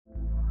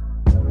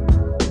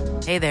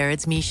Hey there,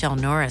 it's Michelle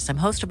Norris. I'm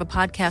host of a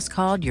podcast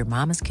called Your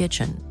Mama's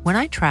Kitchen. When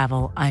I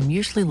travel, I'm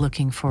usually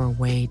looking for a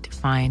way to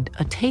find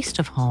a taste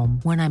of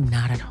home when I'm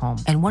not at home.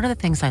 And one of the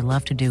things I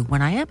love to do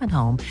when I am at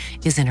home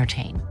is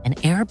entertain. And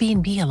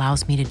Airbnb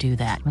allows me to do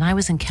that. When I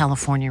was in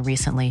California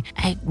recently,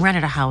 I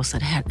rented a house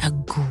that had a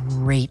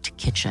great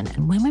kitchen.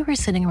 And when we were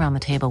sitting around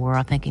the table, we were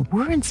all thinking,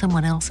 we're in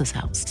someone else's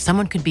house.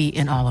 Someone could be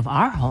in all of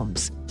our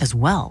homes as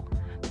well.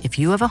 If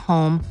you have a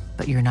home,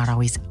 but you're not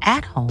always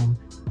at home,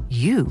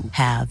 you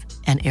have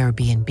an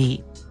Airbnb.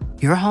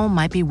 Your home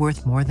might be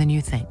worth more than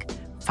you think.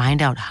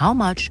 Find out how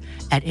much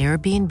at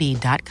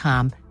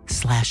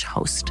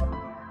airbnb.com/host.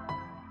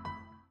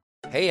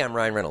 Hey, I'm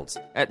Ryan Reynolds.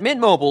 At Mint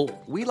Mobile,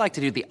 we like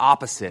to do the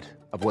opposite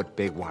of what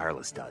Big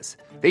Wireless does.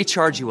 They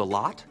charge you a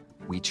lot,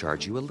 we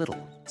charge you a little.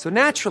 So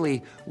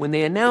naturally, when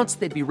they announced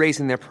they'd be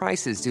raising their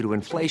prices due to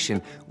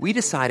inflation, we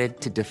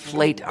decided to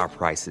deflate our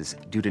prices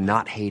due to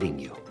not hating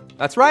you.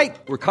 That's right.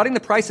 We're cutting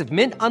the price of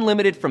Mint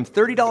Unlimited from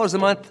 $30 a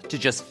month to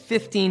just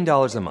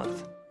 $15 a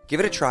month.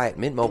 Give it a try at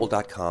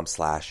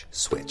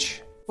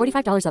mintmobile.com/switch.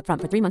 $45 up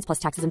front for 3 months plus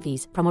taxes and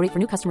fees. Promo rate for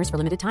new customers for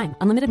limited time.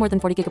 Unlimited more than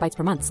 40 gigabytes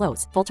per month.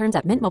 Slows full terms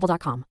at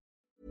mintmobile.com.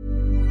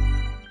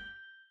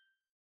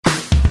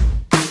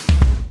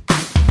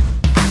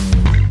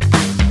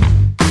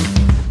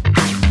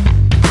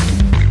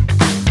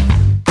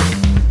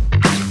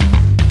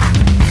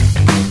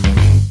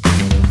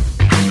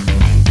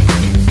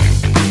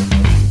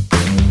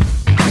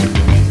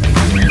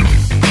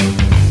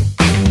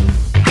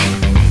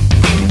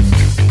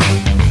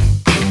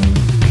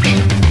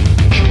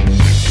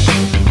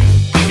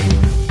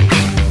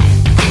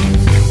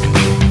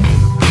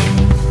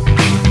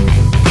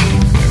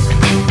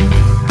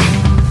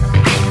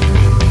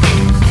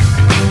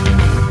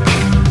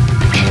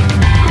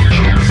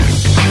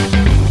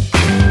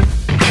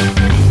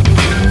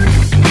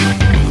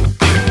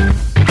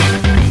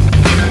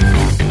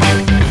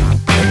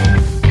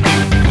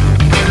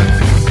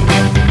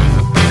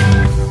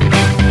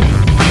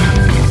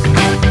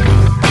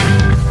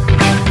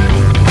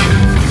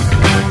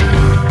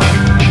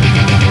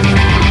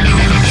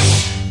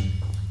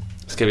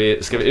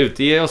 Ska vi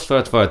utge oss för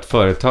att vara ett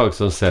företag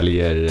som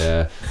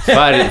säljer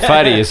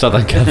färg så att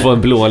han kan få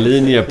en blå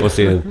linje på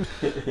sin...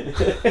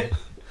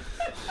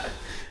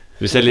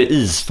 Vi säljer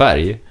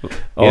isfärg.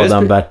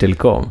 Adam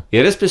Bertilkom.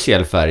 Är det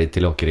speciell färg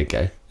till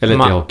hockeyrinkar?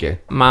 Eller till hockey?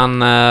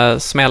 Man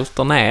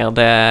smälter ner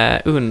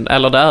det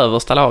det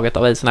översta laget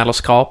av isen eller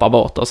skrapar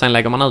bort och sen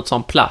lägger man ut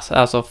som plast,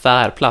 alltså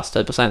färgad plast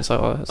typ, och sen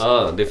så...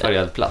 Ja, det är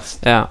färgad plast.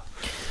 Ja.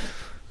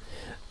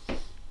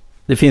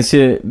 Det finns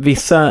ju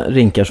vissa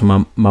rinkar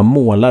som man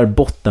målar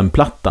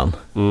bottenplattan.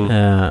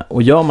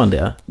 Och gör man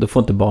det, då får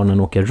inte barnen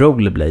åka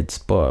rollerblades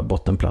på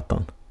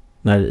bottenplattan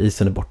när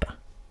isen är borta.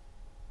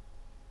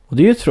 Och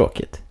det är ju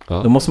tråkigt.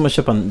 Ja. Då måste man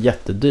köpa en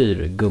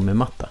jättedyr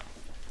gummimatta.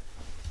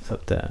 Så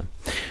att,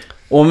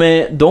 och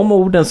med de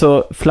orden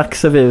så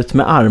flaxar vi ut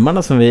med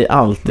armarna som vi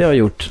alltid har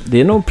gjort.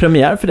 Det är nog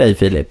premiär för dig,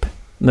 Filip.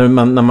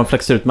 När man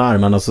flaxar ut med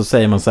armarna så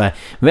säger man så här: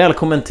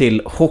 välkommen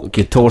till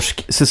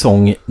Hockeytorsk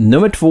säsong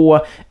nummer 2,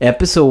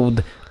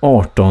 episod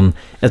 18.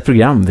 Ett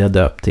program vi har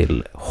döpt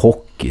till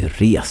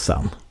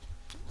Hockeyresan.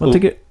 Vad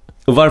tycker du?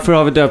 Och varför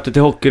har vi döpt det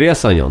till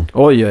Hockeyresan, John?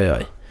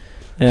 Oj.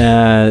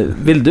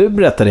 Vill du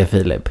berätta det,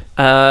 Filip?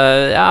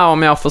 Ja,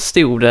 om jag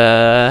förstod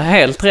det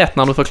helt rätt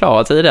när du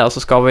förklarade tidigare, så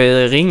ska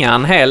vi ringa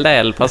en hel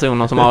del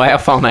personer som har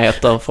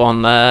erfarenheter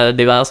från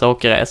diverse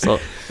hockeyresor.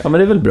 Ja, men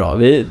det är väl bra.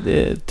 Det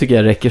tycker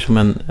jag räcker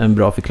som en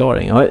bra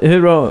förklaring.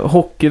 Hur har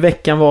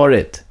hockeyveckan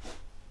varit?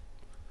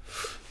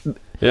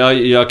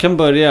 Jag kan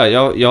börja.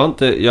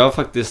 Jag har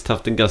faktiskt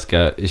haft en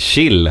ganska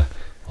chill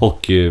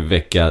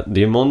hockeyvecka.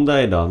 Det är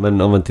måndag idag,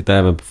 men om man tittar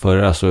även på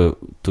förra så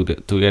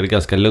tog jag det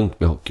ganska lugnt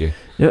med hockey.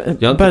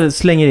 Jag bara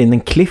slänger in en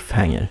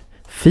cliffhanger.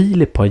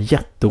 Filip har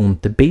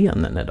jätteont i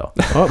benen idag.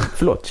 Ja,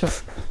 förlåt, kör.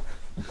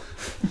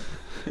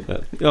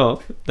 Ja,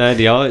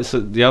 nej, jag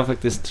har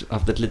faktiskt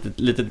haft ett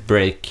litet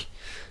break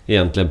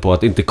egentligen på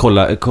att inte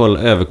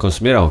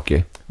överkonsumera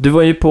hockey. Du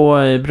var ju på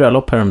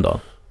bröllop häromdagen.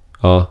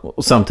 Ja.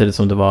 Och samtidigt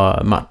som det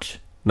var match.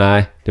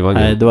 Nej, det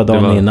var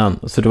dagen innan.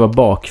 Så du var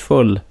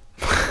bakfull.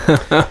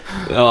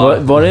 Ja.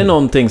 Var det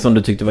någonting som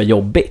du tyckte var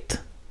jobbigt?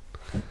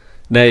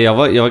 Nej, jag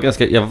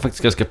var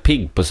faktiskt ganska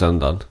pigg på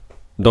söndagen.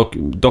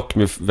 Dock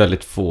med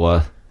väldigt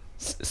få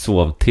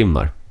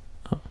sovtimmar.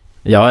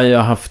 Ja, jag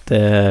har haft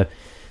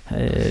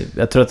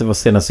jag tror att det var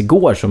senast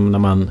igår som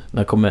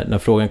när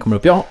frågan kommer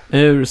upp. Ja,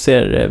 hur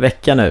ser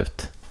veckan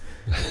ut?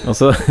 Och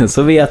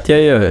så vet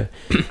jag ju.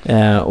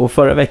 Och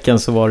förra veckan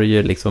så var det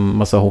ju liksom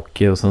massa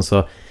hockey, och sen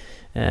så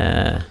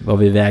var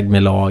vi iväg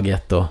med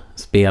laget och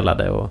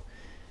spelade, och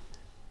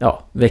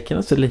ja,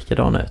 veckorna ser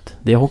likadana ut.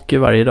 Det är hockey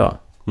varje dag.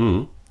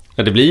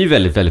 Ja, det blir ju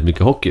väldigt, väldigt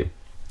mycket hockey.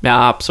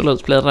 Ja,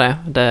 absolut blir det.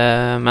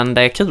 Men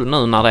det är kul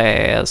nu när det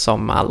är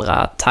som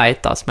allra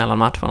tajtast mellan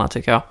matcherna,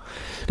 tycker jag.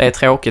 Det är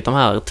tråkigt de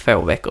här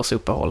 2 veckors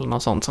uppehållen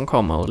och sånt som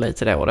kommer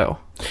lite då och då.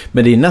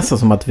 Men det är nästan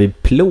som att vi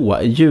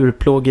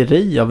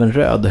djurplågeri av en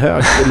röd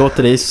hög och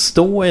låter dig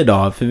stå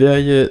idag. För vi har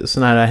ju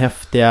såna här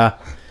häftiga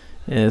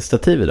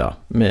stativ idag.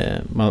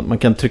 Man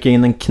kan trycka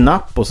in en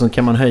knapp och så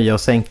kan man höja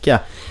och sänka.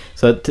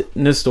 Så att,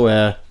 nu står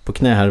jag på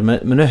knä här, men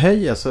nu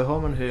höjer jag så hör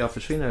man hur jag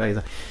försvinner iväg.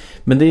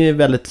 Men det är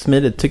väldigt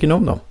smidigt. Tycker ni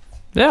om dem?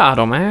 Ja,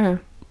 de är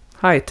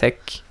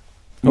high-tech.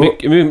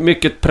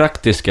 Mycket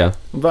praktiska.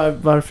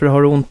 Varför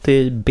har du ont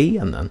i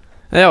benen?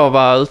 Jag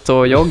var ute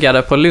och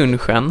joggade på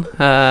lunchen.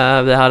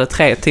 Vi hade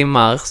 3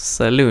 timmars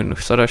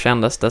lunch, så då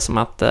kändes det som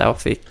att jag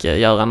fick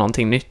göra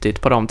någonting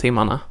nyttigt på de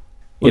timmarna.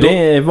 Är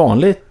det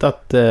vanligt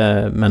att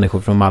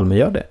människor från Malmö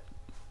gör det?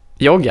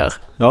 Joggar?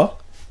 Ja.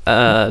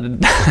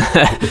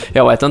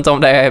 Jag vet inte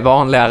om det är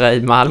vanligare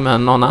i Malmö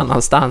än någon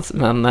annanstans,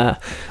 men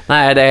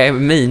nej, det är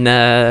min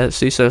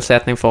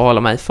sysselsättning för att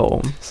hålla mig i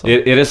form. Så.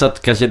 Är det så att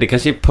det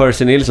kanske är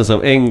Percy Nilsson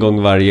som en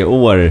gång varje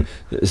år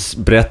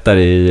berättar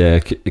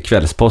i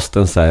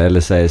Kvällsposten så här,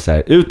 eller säger så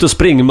här: ut och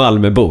spring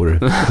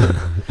Malmöbor.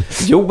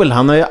 Joel,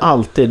 han har ju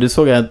alltid, du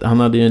såg att han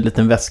hade ju en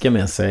liten väska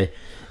med sig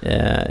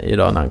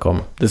idag när han kom.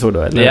 Det såg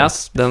du, eller?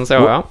 Yes, den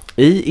såg jag.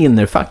 I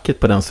innerfacket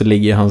på den så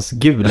ligger hans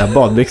gula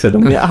badbyxor.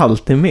 De är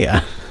alltid med.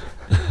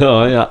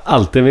 Ja, jag är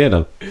alltid med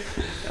dem.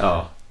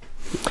 Ja.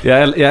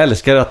 Jag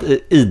älskar att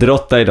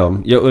idrotta i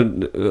dem.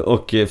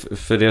 Och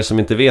för er som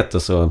inte vet det,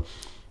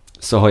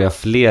 så har jag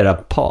flera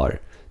par.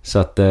 Så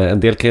att en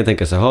del kan ju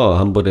tänka sig,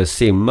 han både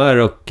simmar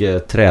och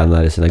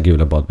tränar i sina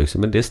gula badbyxor.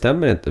 Men det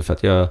stämmer inte, för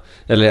att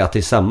eller att det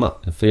är samma.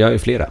 För jag är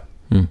flera.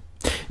 Mm.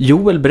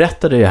 Joel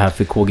berättade ju här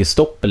för KG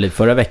Stoppel i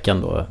förra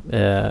veckan då.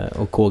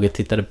 Och KG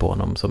tittade på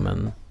honom som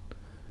en...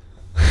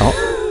 Ja.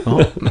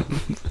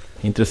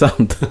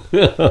 Intressant.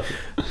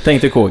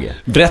 Tänkte KG.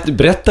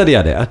 Berättade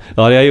jag det?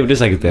 Ja, jag gjorde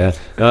säkert det.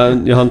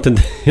 Jag har inte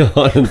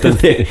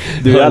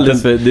du är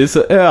alldeles du är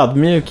så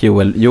ödmjuk,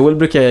 Joel. Joel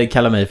brukar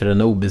kalla mig för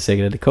den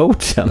obesegrade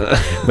coachen.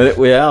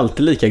 Och jag är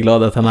alltid lika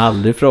glad att han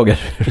aldrig frågar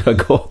hur det har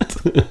gått.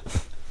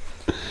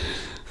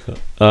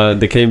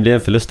 Det kan ju bli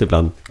en förlust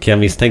ibland, kan jag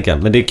misstänka.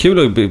 Men det är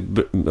kul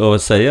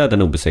att säga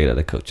den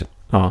obesegrade coachen.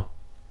 Ja.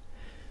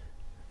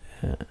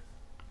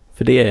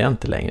 För det är jag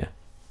inte längre.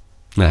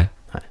 Nej.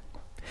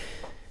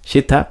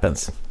 Shit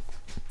happens.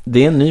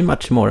 Det är en ny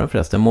match imorgon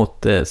förresten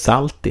mot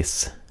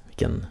Saltis.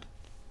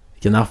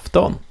 Vilken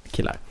afton,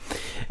 killar.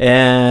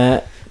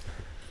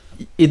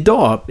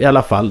 Idag i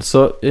alla fall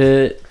så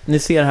ni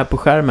ser här på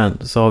skärmen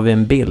så har vi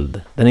en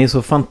bild. Den är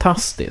så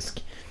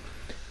fantastisk.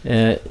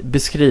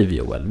 Beskriv,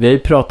 Joel. Vi har ju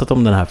pratat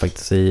om den här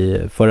faktiskt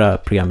i förra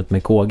programmet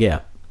med KG.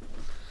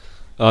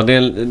 Ja, det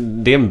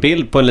är en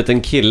bild på en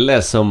liten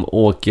kille som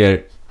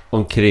åker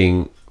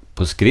omkring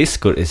på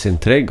skridskor i sin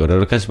trädgård. Och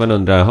då kanske man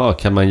undrar,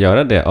 kan man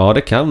göra det? Ja,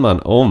 det kan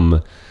man om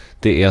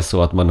det är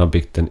så att man har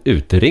byggt en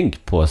uterink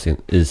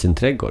i sin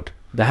trädgård.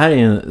 Det här är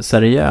en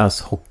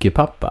seriös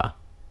hockeypappa.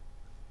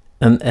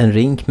 En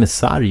rink med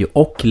sarg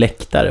och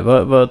läktare.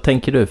 Vad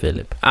tänker du,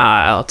 Filip?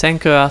 Jag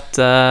tänker att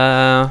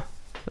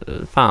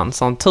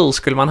sån tur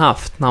skulle man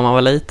haft när man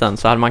var liten,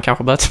 så hade man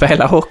kanske börjat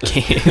spela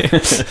hockey.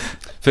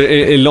 För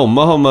i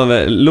Lomma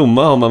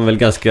har man väl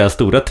ganska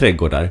stora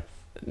trädgårdar?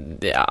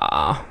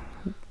 Ja,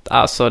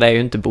 alltså det är ju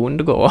inte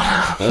bondgård.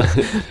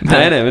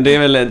 Nej, men det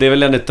är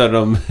väl en av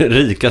de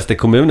rikaste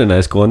kommunerna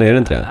i Skåne, är det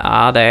inte det?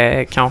 Ja,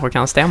 det kanske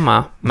kan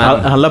stämma.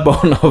 Men... Alla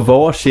barn har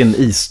varsin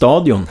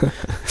isstadion.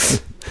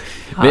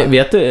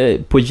 Vet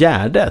du, på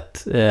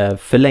Gärdet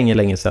för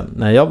länge sedan,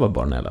 när jag var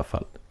barn i alla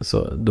fall,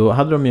 så då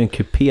hade de ju en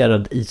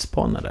kuperad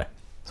isbana där.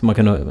 Så man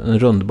kan ha en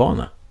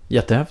rundbana.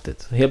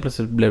 Jättehäftigt. Helt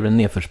plötsligt blev det en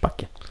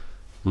nedförsbacke.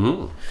 Mm.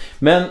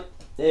 Men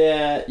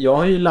jag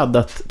har ju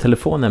laddat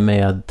telefonen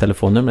med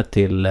telefonnumret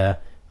till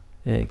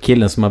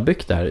killen som har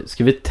byggt det här.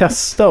 Ska vi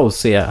testa och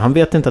se? Han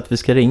vet inte att vi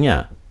ska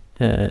ringa.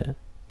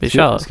 Vi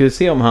kör. Ska vi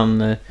se om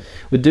han...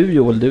 Och du,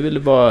 Joel, du vill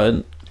vara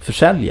en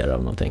försäljare av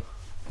någonting.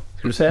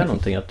 Ska du säga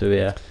någonting att du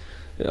är...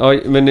 Ja,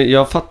 men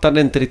jag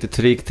fattade inte riktigt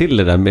hur det gick till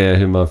det där med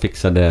hur man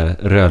fixade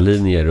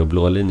rödlinjer och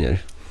blålinjer.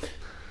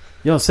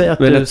 Jag säger att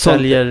men du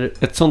säljer...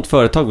 Ett sånt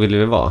företag vill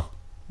vi vara.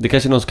 Det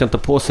kanske någon som kan ta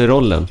på sig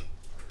rollen.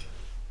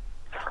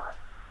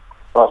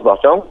 Ja,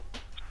 Sebastian.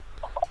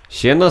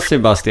 Tjena,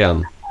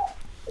 Sebastian.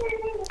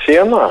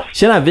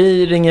 Tjena,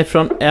 vi ringer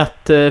från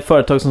ett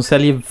företag som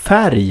säljer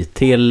färg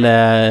till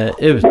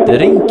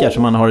uterinkar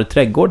som man har i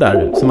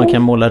trädgårdar. Så man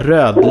kan måla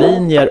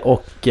rödlinjer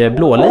och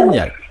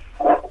blålinjer.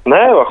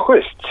 Nej, vad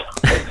schysst.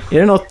 Är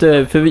det något,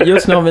 för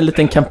just nu har vi en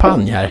liten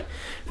kampanj här.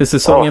 För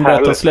säsongen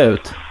börjar ta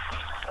slut.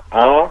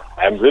 Ja,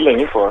 det blir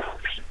länge kvar.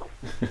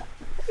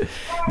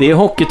 Det är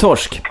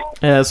Hockeytorsk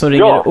som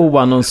ringer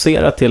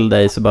oannonserat till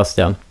dig,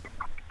 Sebastian.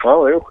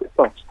 Ja, det är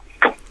schysst.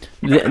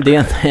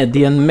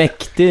 Det är en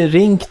mäktig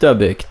rink du har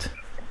byggt.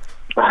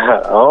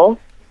 Ja.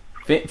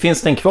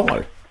 Finns den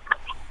kvar?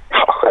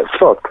 Ja,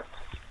 självklart.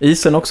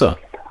 Isen också?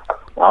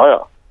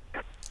 Ja.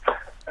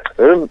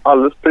 Det är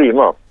alldeles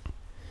prima.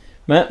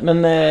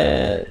 Men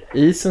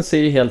isen ser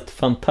ju helt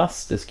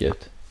fantastisk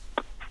ut.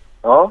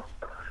 Ja.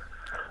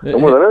 Det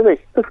är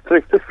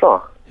riktigt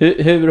bra.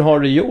 Hur har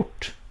du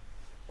gjort?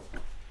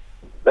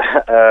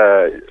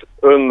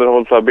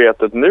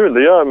 Underhållsarbetet nu,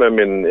 det gör jag med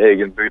min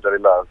egen byggda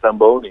lilla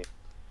Zamboni.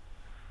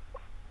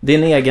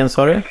 Din egen,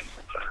 sa du?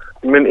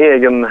 Min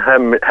egen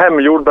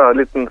hemgjorda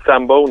liten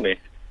Zamboni.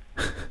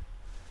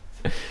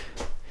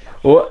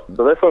 Och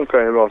Så det funkar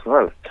ju bra som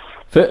helst.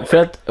 för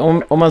att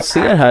om man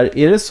ser här,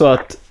 är det så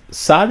att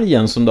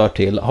sargen som du har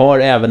till har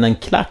även en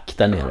klack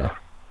där nere?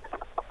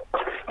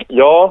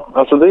 Ja,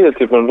 alltså det är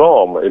typ en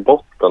ram i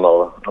botten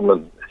av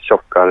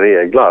tjocka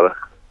reglar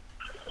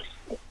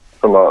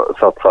som har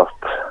satt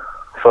fast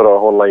för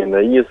att hålla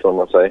inne is, om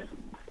man säger.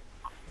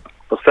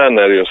 Och sen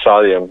är det ju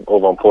sargen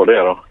ovanpå det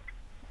då.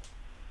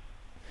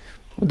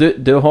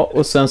 Du har,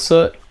 och sen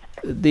så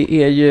det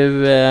är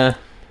ju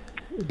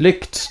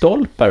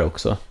lyktstolpar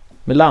också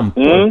med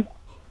lampor.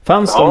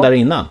 Fanns de där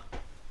innan?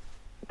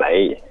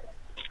 Nej.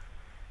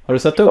 Har du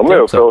satt upp De det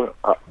är också?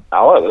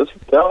 Ja,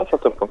 det har jag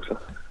satt upp också.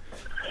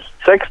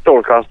 6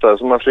 strålkastare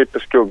så man slipper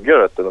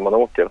skuggor när man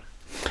åker.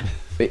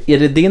 Är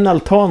det din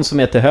altan som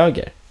är till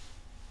höger?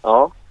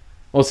 Ja.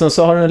 Och sen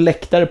så har du en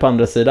läktare på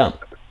andra sidan.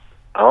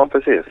 Ja,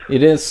 precis. Är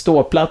det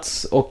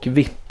ståplats och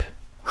vipp?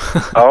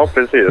 Ja,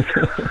 precis.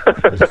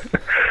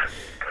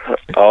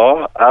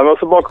 Ja, men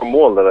så bakom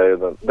mål där är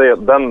ju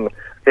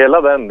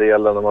hela den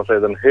delen, när man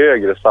säger den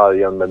högre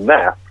sargen med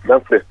nät,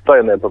 den flyttar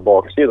ju ner på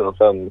baksidan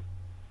sen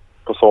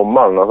på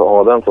sommaren och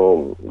har den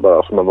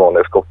bara som en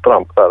vanlig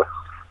skottramp där.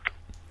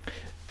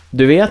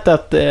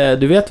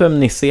 Du vet vem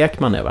Nisse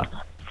Ekman är, va?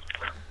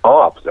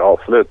 Ja,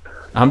 absolut.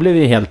 Han blev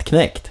ju helt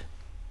knäckt.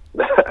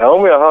 Ja,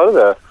 men jag hörde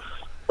det.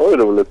 Det var ju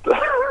roligt.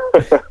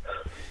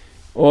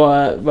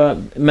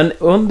 Men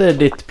under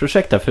ditt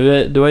projekt här,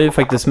 för du har ju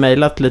faktiskt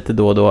mejlat lite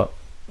då och då.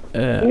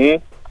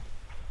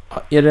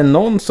 Är det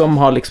någon som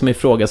har liksom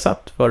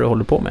ifrågasatt vad du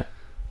håller på med?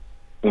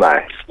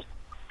 Nej,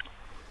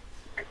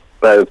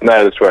 det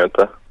tror jag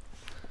inte.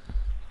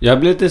 Jag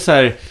blir lite så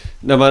här,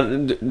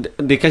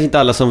 det är kanske inte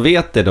alla som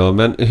vet det då,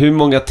 men hur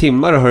många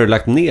timmar har du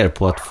lagt ner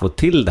på att få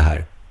till det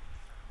här?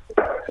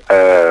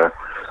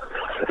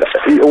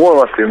 I år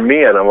var det ju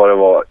mer än vad det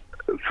var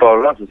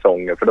förra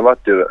säsongen, för det var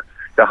ju,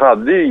 jag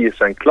hade ju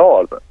isen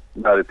klar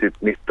där i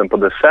typ mitten på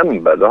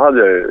december. Då hade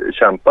jag ju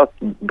kämpat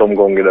de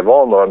gånger det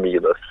var några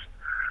minus.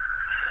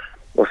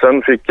 Och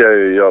sen fick jag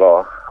ju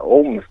göra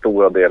om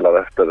stora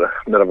delar efter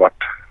när det var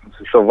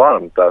så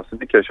varmt där. Så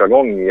fick jag köra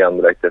igång igen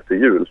direkt efter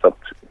jul. Så att,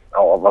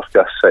 ja, vad ska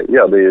jag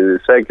säga? Det är ju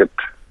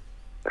säkert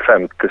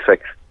 50,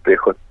 60,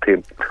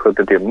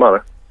 70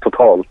 timmar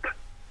totalt.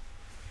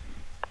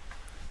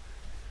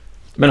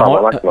 Men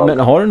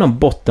har du någon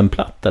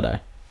bottenplatta där?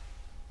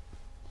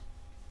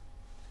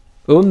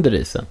 Under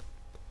isen?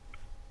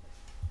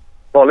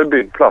 Vanlig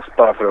byggplats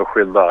bara för att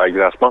skydda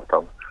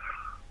gräsmattan.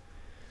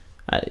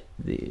 Nej,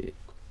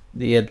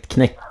 det är ett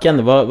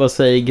knäckande. Vad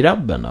säger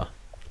grabben då?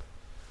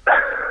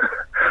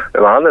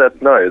 Ja, han är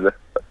rätt nöjd.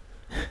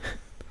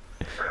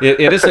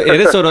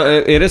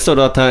 Är det så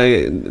då att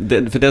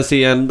för den ser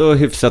ju ändå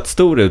hyfsat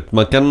stor ut.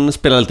 Man kan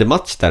spela lite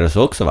match där och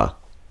så också, va?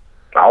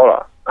 Ja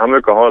då. Han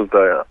brukar ha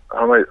lite...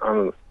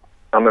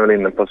 Han är väl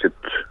inne på sitt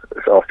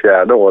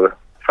fjärde år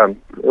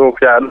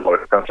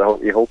kanske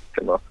i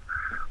hockeyn. Så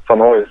han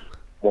har ju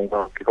många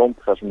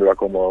hockeykompisar som brukar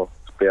komma och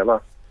spela.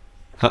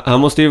 Han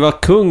måste ju vara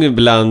kung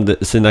bland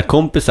sina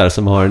kompisar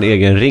som har en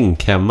egen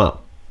rink hemma.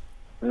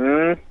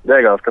 Det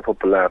är ganska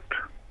populärt,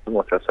 det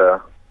måste jag säga.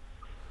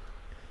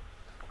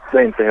 Det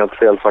är inte helt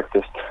fel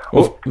faktiskt.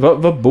 Och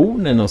var bor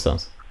ni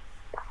någonstans?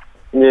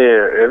 I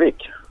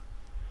Övik.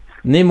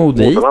 Ni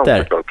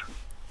moditer?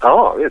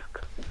 Ja, visst.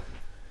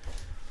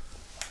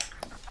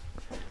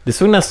 Det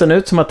såg nästan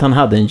ut som att han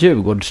hade en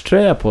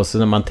Djurgårdströja på sig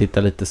när man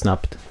tittar lite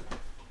snabbt.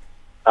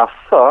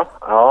 Asså?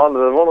 Ja,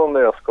 det var någon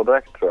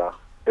ÖSK-dräkt tror jag.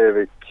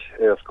 Övik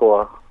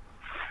ÖSK-dräkt.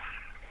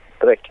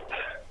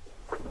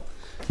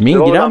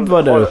 Min grabb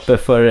var där uppe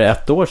för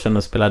 1 år sedan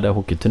och spelade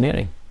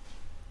hockeyturnering.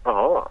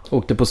 Jaha.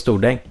 Åkte på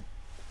Stordäng.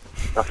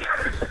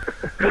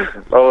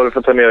 Vad var det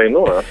för turnering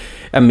då?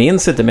 Jag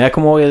minns inte, men jag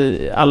kommer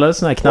ihåg alla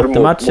såna här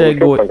knattematcher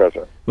går...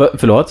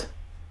 Förlåt?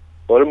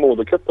 Var det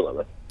Modocupen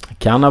eller?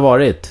 Kan ha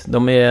varit.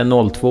 De är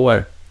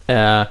 02-år.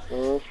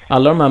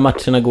 Alla de här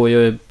matcherna går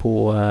ju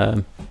på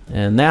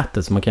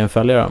nätet så man kan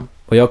följa dem.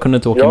 Och jag kunde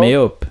inte åka med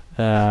upp.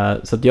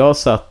 Så att jag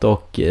satt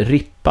och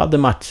rippade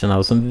matcherna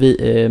och så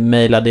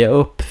mejlade jag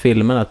upp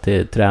filmerna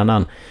till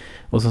tränaren.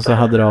 Och så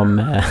hade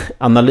de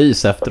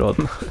analys efteråt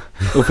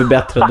och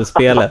förbättrade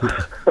spelet.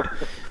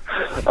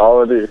 Ja,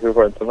 men det är ju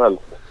skönt som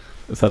helst.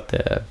 Så att,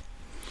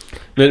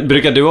 Men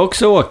brukar du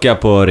också åka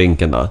på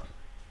rinken då?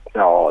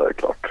 Ja, det är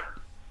klart.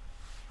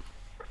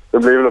 Det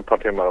blir väl ett par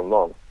timmar om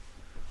dagen.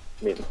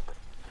 Minst.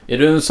 Är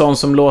du en sån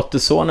som låter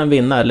sonen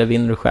vinna eller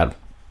vinner du själv?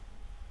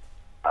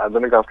 Nej,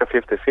 den är ganska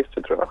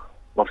 50-50 tror jag.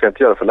 Man ska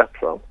inte göra för lätt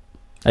för den.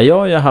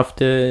 Ja, jag har haft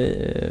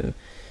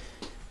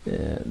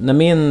när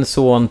min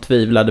son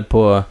tvivlade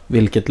på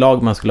vilket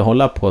lag man skulle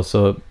hålla på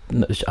så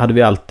hade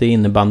vi alltid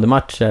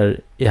innebandymatcher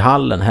i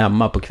hallen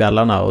hemma på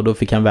kvällarna och då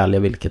fick han välja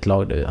vilket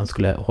lag han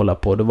skulle hålla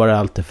på. Då var det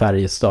alltid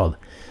Färjestad.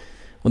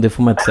 Och det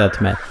får man inte säga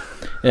till mig.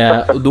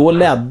 Och då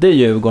ledde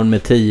Djurgården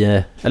med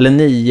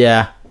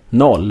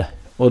 9-0.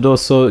 Och då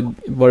så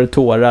var det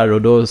tårar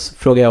och då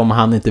frågade jag om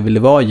han inte ville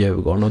vara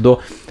Djurgården. Och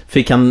då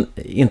fick han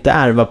inte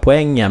ärva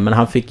poängen men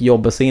han fick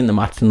jobba sig in i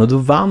matchen och då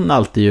vann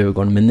alltid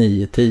Djurgården med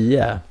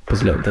 9-10 på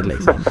slutet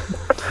liksom.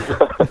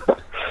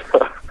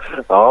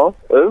 Ja,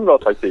 det är en bra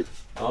taktik.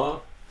 Ja.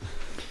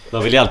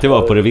 Man vill ju alltid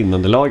vara på det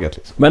vinnande laget.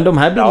 Liksom. Men de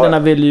här bilderna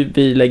vill ju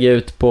vi lägga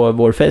ut på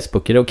vår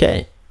Facebook. Är det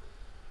okej?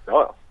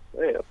 Ja, det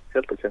är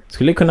helt okej.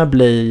 Skulle kunna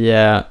bli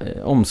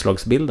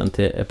omslagsbilden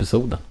till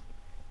episoden.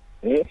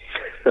 Mm.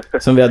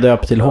 Som vi har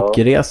döpt till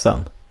Hockeyresan.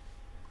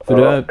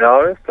 För,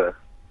 ja, just det.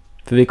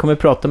 för vi kommer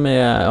prata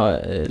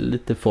med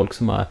lite folk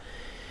som har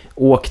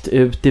åkt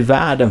ut i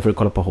världen för att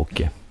kolla på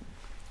hockey.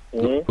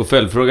 Mm. Och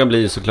följdfrågan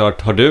blir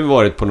såklart, har du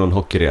varit på någon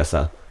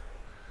hockeyresa?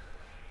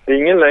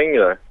 Ingen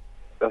längre.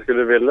 Jag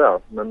skulle vilja,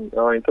 men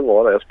jag har inte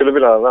varit. Jag skulle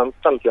vilja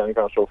vänta lite grann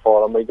kanske och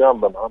fara med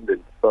grabben.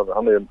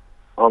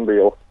 Han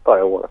blir 8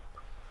 i år.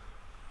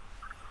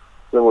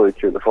 Det vore ju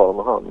kul att fara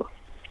med han.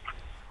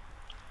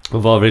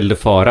 Och var vill du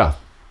fara?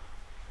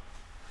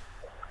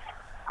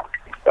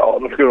 Ja,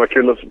 det skulle vara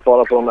kul att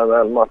fara på en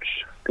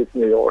NHL-match till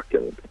New York.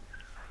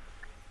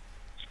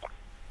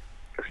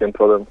 Det ska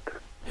inte vara dumt.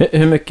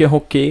 Hur mycket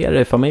hockey är det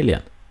i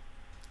familjen?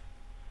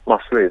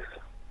 Massvis.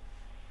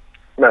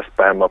 Mest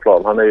på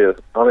hemmaplan. Han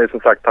är som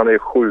sagt, han är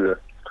 7,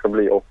 ska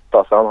bli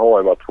 8, så han har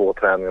ju bara 2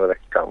 träningar i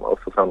veckan. Och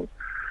så sen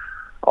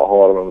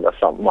har de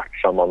där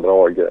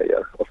matchsammandrag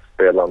grejer. Och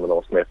spelar med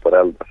de som är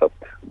föräldrar, så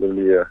att det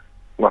blir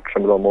matcher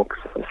med dem också.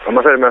 Men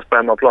man säger mest på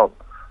hemmaplan.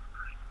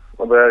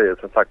 Och då är det ju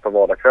som sagt på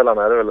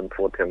vardagskvällarna är det väl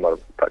 2 timmar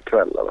per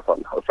kväll i alla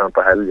fall. Och sen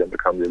på helgen det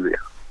kan det ju bli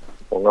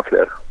många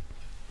fler.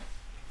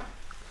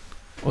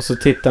 Och så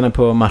tittar ni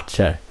på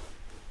matcher?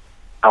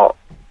 Ja,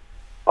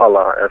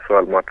 alla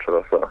SHL-matcher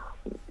och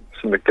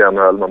så mycket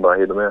NHL man bara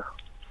hinner med.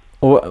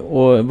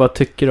 Och vad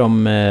tycker du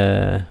om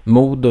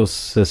Modos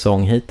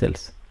säsong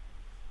hittills?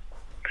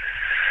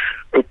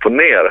 Upp och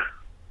ner.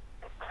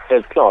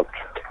 Helt klart.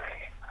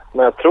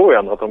 Men jag tror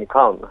ändå att de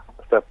kan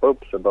steppa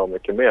upp sig bra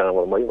mycket mer än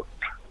vad de har gjort.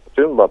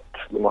 Synd att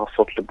de har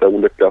fått lite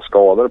olyckliga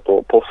skador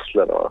på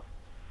posslen och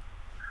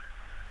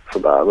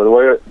sådär. Men det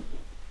var ju,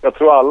 jag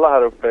tror alla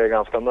här uppe är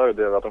ganska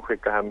nöjda över att de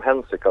skickar hem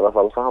Hensik i alla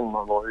fall. Så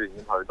han var ju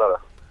ingen höjdare.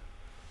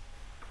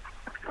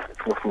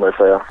 Det får man ju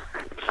säga.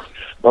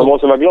 Man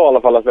måste vara glad i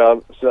alla fall att vi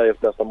har Sveriges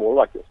bästa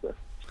målvakt just nu.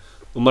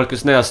 Och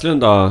Marcus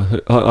Näslund då?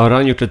 Har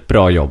han gjort ett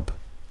bra jobb?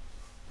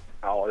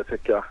 Ja, det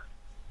tycker jag.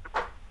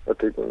 Jag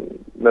tycker,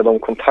 med de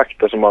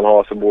kontakter som man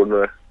har så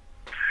borde...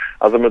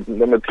 Alltså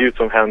med typ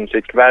som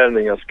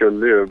Henrik-värvningen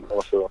skulle ju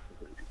alltså,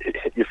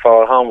 i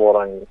förhand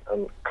vara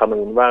en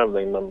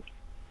kanonvärvning, men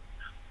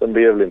den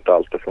blev väl inte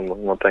alltid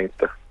som man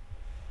tänkte.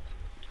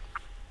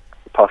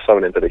 Passar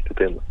väl inte riktigt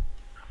in.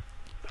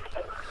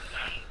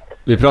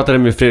 Vi pratade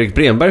med Fredrik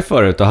Bremberg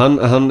förut och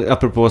han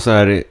apropå så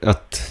här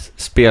att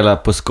spela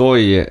på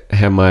skoj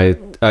hemma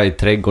i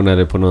trädgården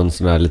eller på någon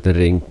sån här liten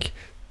rink.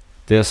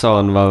 Det sa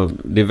han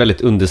det är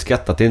väldigt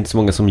underskattat. Det är inte så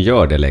många som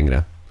gör det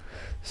längre.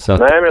 Så att...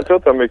 Nej, men jag tror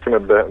att det har mycket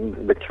med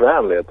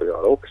bekvämlighet att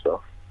göra också.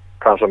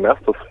 Kanske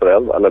mest hos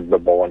föräldrar eller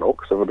med barn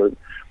också. För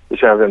det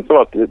känns inte som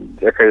att,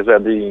 jag kan ju säga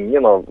att det är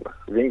ingen av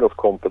Vingos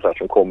kompisar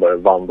som kommer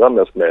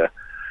vandrandes med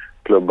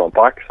klubban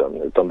på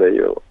axeln. Utan det är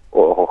ju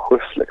att ha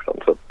skjuts liksom.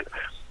 Så att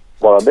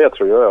bara det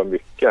tror jag är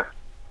mycket.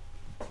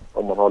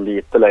 Om man har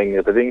lite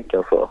längre till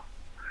vinkeln så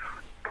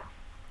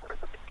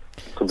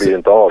blir det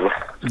inte av.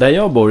 Där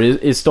jag bor,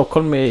 i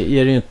Stockholm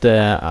är det ju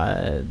inte...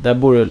 Där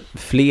bor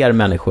fler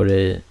människor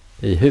i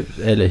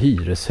eller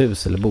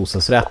hyreshus eller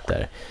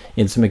bostadsrätter.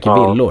 Inte så mycket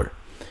villor.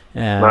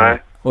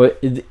 Nej. Och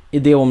i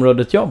det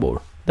området jag bor,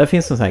 där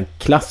finns en sån här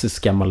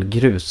klassisk gammal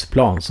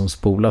grusplan som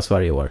spolas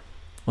varje år.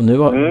 Och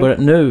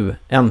nu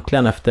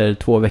äntligen efter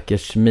 2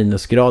 veckors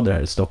minusgrader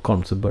här i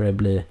Stockholm så börjar det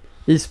bli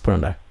is på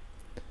den där.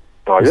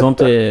 Ja, och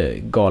sånt är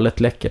galet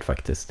läckert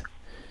faktiskt.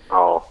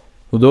 Ja.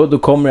 Och då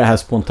kommer det här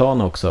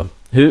spontana också.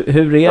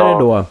 Hur är det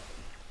då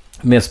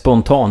med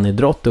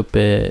spontanidrott uppe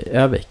i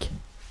Övik?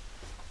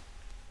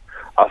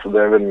 Alltså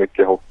det är väl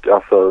mycket hockey.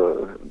 Alltså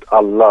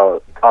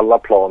alla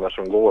planer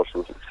som går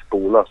så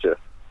spolas ju.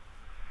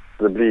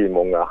 Det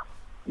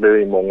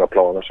blir många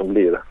planer som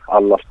blir.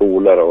 Alla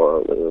skolor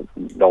och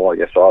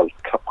dagis och allt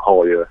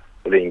har ju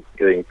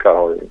rinkar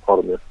har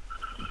de ju.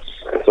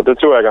 Så det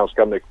tror jag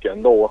ganska mycket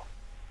ändå.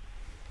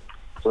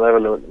 Så det är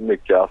väl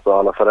mycket, alltså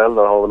alla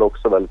föräldrar har väl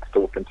också väldigt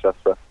stort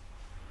intresse.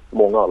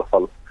 Många i alla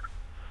fall.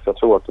 Så jag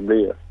tror att det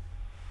blir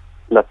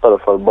lättare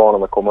för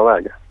barnen att komma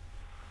iväg.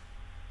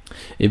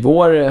 I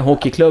vår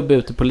hockeyklubb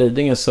ute på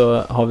Lidingö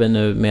så har vi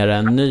nu mer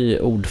en ny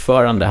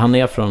ordförande. Han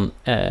är från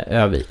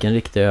Övik, en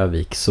riktig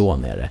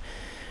Övik-son är det.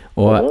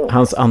 Och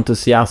hans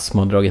entusiasm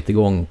har dragit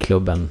igång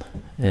klubben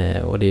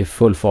och det är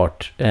full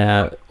fart.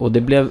 Och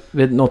det blev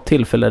vid något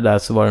tillfälle där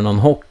så var det någon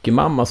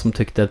hockeymamma som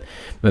tyckte att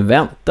men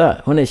vänta,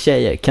 hörni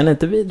tjejer, kan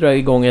inte vi dra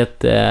igång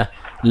ett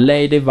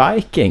Lady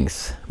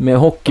Vikings med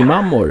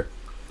hockeymammor?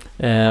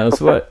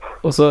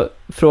 Och så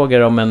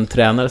frågade de en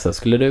tränare så här,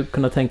 skulle du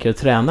kunna tänka dig att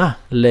träna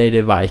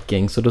Lady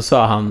Vikings? Och då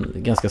sa han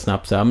ganska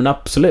snabbt så här, men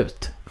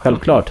absolut,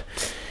 självklart.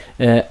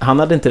 Han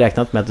hade inte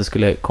räknat med att det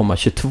skulle komma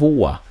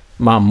 22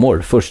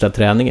 mammor första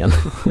träningen.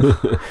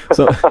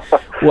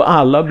 Och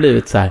alla har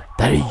blivit så här,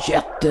 det här är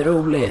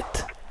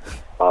jätteroligt.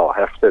 Ja,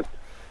 häftigt.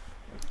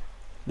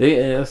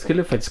 Jag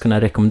skulle faktiskt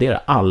kunna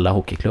rekommendera alla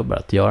hockeyklubbar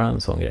att göra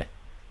en sån grej.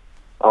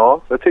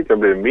 Ja, det tycker jag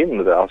blir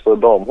mindre. Alltså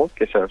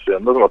damhockey känns ju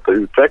ändå som att det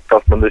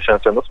utvecklas, men det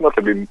känns ändå som att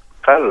det blir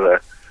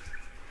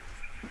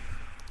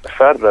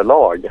färre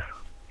lag.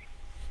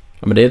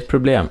 Ja, men det är ett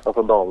problem.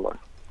 Alltså damlag.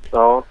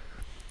 Ja.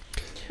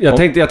 Jag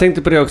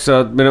tänkte på det också,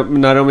 att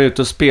när de är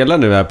ute och spelar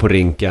nu här på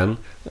rinken,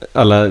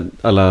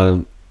 alla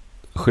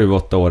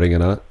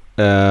 7-8-åringarna,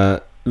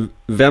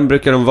 vem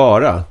brukar de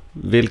vara?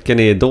 Vilken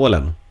är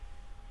idolen?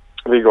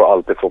 Vi går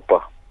alltid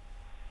fotboll.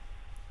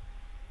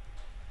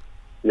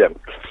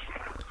 Jämt.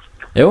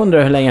 Jag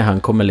undrar hur länge han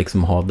kommer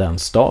liksom ha den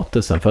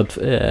statusen. För att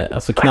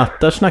alltså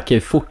knattar snackar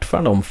ju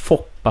fortfarande om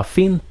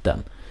Foppa-finten.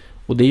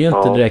 Och det är ju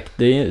inte direkt,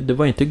 det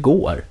var ju inte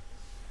igår.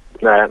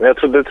 Nej,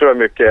 men det tror jag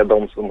mycket är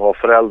de som har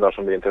föräldrar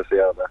som är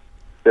intresserade.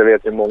 Jag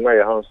vet ju många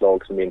i hans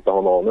lag som inte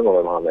har någon aning om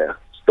vem han är.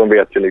 De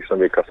vet ju liksom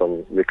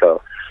vilka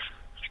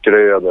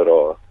Skröder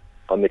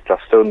och Niklas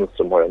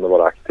Sundström har ju ändå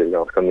varit aktiv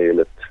ganska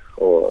nyligt.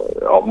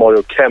 Och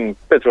Mario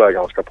Kempe tror jag är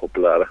ganska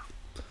populär.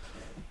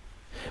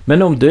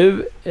 Men om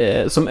du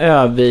som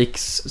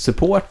Öviks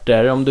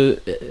supporter, om du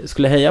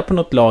skulle heja på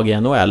något lag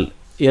i NHL,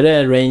 är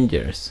det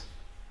Rangers?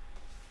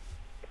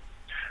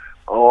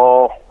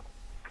 Ja,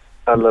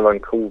 eller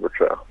Vancouver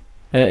tror jag.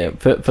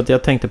 För att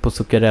jag tänkte på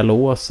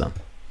Zuccarello-Åsen.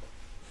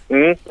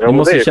 Ja, det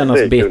måste kännas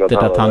det bittert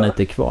att han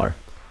inte är kvar.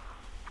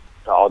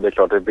 Ja, det är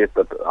klart det är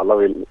bittert. Alla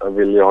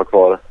vill ju ha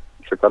kvar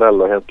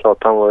Zuccarello. Helt klart,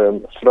 han var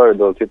en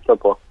fröjd att titta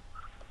på.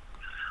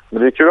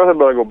 Men det är kul att det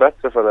börjar gå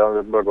bättre för det.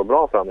 Det börjar gå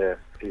bra för han i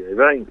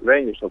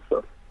Rangers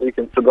också. Det gick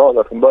inte så bra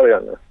där från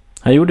början.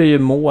 Han gjorde ju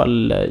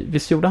mål.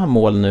 Visst gjorde han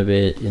mål nu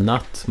i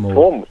natt mot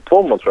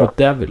två mål, tror jag. Mot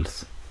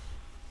Devils.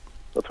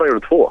 Jag tror han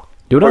gjorde 2.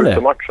 Gjorde han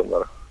det? Matchen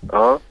där.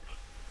 Ja.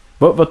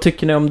 Vad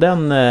tycker ni om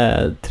den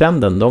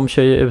trenden? De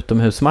kör ju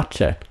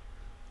utomhusmatcher.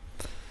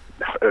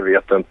 Jag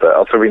vet inte.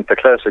 Alltså Winter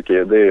Classic det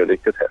är ju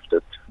riktigt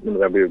häftigt.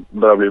 Men det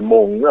börjar bli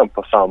många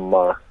på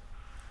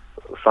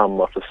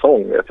samma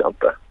säsong, vet jag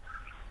inte.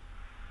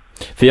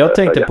 För jag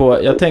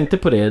tänkte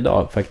på det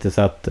idag faktiskt,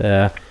 att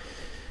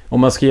om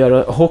man ska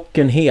göra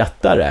hockeyn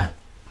hetare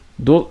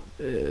då,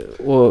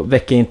 och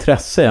väcka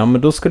intresse, ja,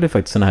 men då skulle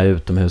faktiskt såna här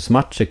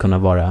utomhusmatcher kunna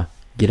vara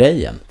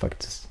grejen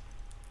faktiskt.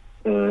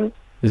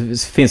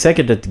 Det finns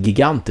säkert ett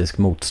gigantiskt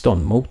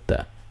motstånd mot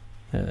det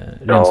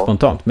rent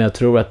spontant, men jag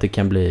tror att det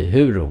kan bli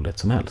hur roligt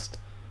som helst.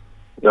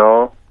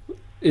 Ja.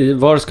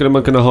 Var skulle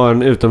man kunna ha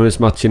en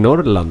utomhusmatch i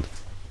Norrland?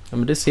 Ja,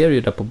 men det ser du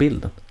ju där på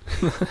bilden.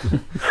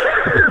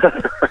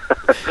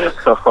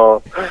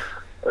 Ja,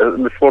 det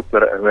är svårt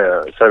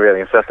med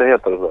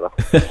serveringsrättigheter och sådär.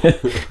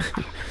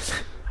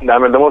 Nej,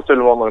 men det måste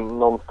väl vara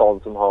någon stad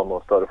som har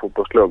någon större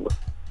fotbollsklubb.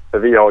 För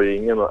vi har ju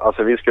ingen,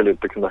 alltså vi skulle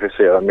inte kunna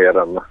frisera mer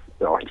än,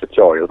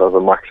 alltså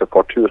max ett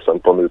par tusen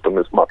på en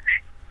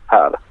utomhusmatch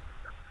här.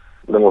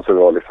 Det måste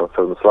vara liksom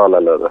Sundsvall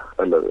eller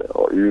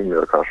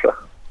Umeå kanske.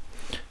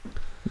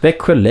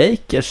 Växjö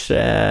Lakers,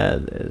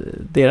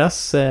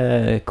 deras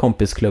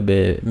kompisklubb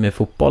med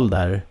fotboll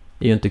där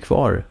är ju inte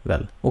kvar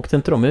väl? Åkte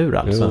inte de ur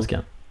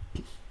allsvenskan?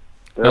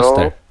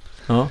 Öster.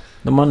 Ja,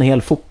 de har en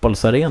hel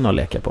fotbollsarena att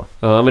leka på.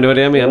 Ja, men det var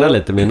det jag menade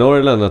lite med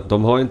Norrland, att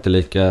de har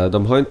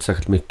inte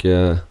särskilt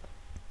mycket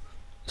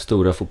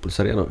stora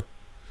fotbollsarenor.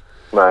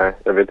 Nej,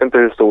 jag vet inte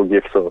hur stor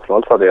GIF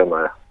Sundsvalls arena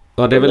är.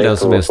 Ja, det är väl den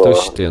som är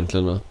störst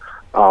egentligen då.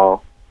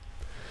 Ja.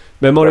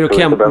 Men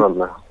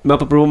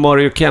apropå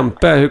Mario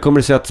Kempe, hur kommer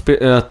det sig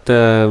att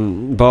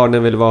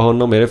barnen vill vara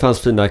honom? Är det fanns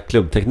fina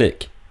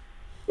klubbteknik?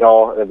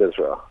 Ja, det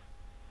tror jag.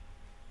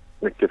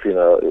 Mycket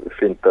fina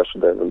finter, så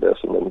det är väl det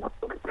som de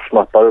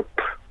snappar upp.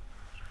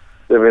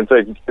 Det är väl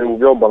inte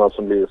krogjobbarna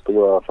som blir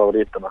stora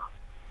favoriterna.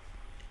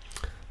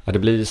 Ja, det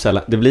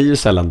blir ju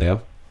sällan det.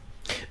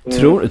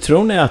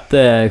 Tror ni att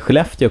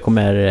Skellefteå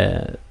kommer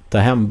ta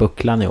hem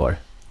bucklan i år?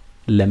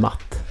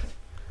 Lematt.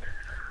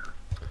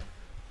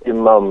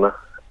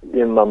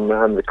 Innan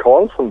Henrik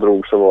Karlsson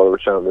drog så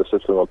kändes det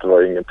som att det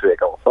var ingen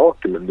tvekan om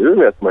saker. Men nu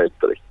vet man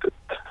inte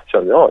riktigt,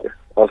 känner jag.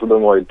 Alltså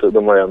de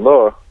har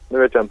ändå, nu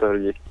vet jag inte hur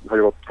det gick. Har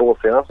det gått 2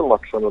 senaste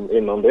matcher, men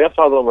innan det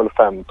så hade de väl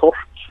 5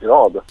 torsk i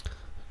rad.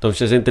 De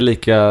känns inte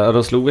lika,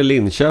 de slog väl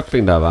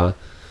Linköping där, va?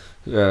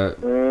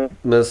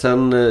 Men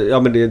sen,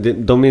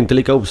 men de är inte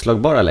lika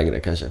oslagbara längre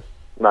kanske.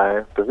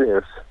 Nej,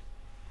 precis.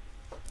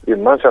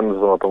 Innan kändes det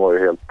som att de var ju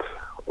helt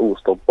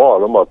ostoppbara.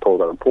 De bara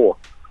tågade på.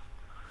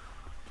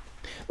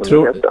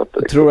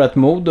 Tror du att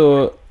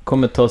Modo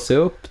kommer ta sig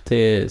upp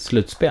till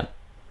slutspel?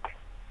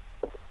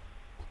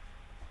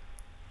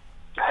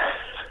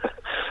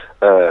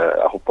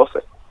 Jag hoppas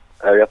det.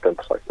 Jag vet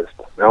inte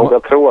faktiskt.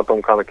 Jag tror att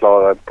de kan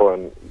klara det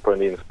på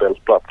en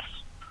inspelsplats.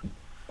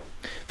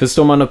 För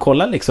står man och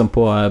kollar liksom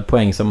på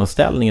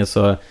poängsammanställningen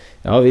så,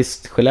 ja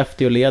visst,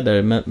 Skellefteå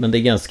leder, men det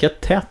är ganska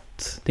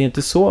tätt. Det är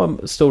inte så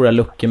stora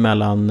luckor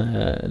mellan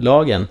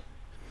lagen.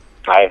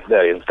 Nej, det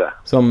är det inte.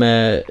 Som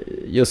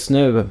just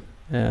nu,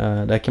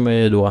 där kan man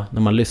ju då,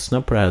 när man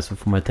lyssnar på det här så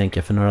får man ju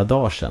tänka för några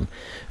dagar sedan.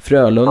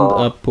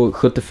 Frölunda på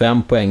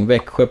 75 poäng,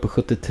 Växjö på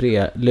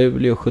 73,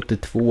 Luleå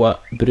 72,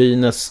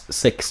 Brynäs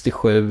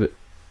 67,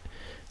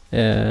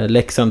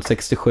 Leksand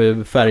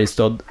 67,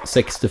 Färjestad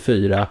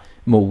 64,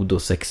 Modo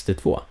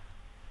 62.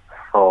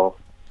 Ja.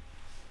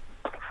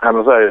 Nej,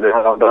 men så är det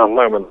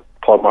handlar om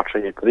ett par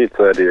matcher hit och dit,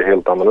 så är det ju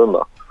helt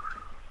annorlunda.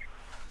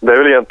 Det är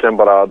väl egentligen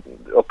bara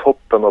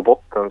toppen och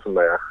botten som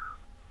är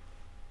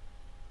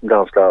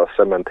ganska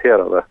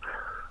cementerade.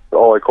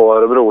 AIK och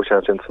Örebro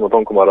känns inte som att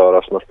de kommer att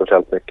röra sig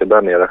speciellt mycket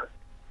där nere.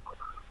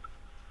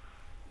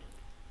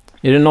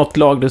 Är det något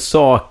lag du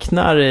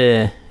saknar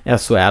i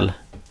SHL?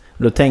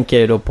 Då tänker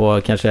jag ju då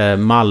på kanske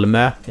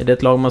Malmö. Är det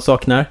ett lag man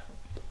saknar?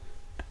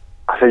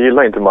 Alltså, jag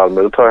gillar inte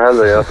Malmö. Då tar jag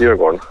hellre att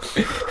Djurgården.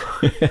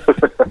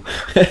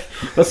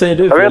 Vad säger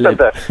du, jag Filip? vet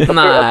inte. Jag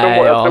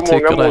tror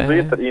många det.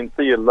 målbyter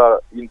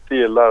inte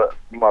gillar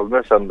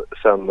Malmö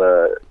sen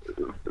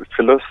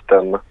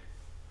förlusten.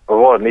 Vad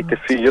var det?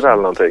 94 eller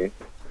någonting.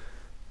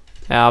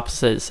 Ja,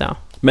 precis, ja.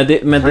 Men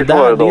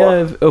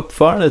det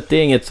uppförandet, det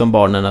är inget som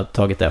barnen har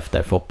tagit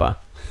efter, Foppa.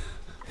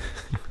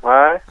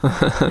 Nej.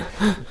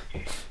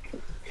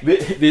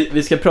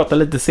 Vi ska prata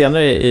lite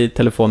senare i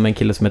telefon med en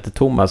kille som heter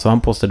Thomas, och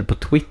han postade på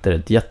Twitter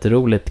ett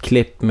jätteroligt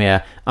klipp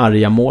med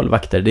arga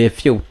målvakter. Det är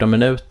 14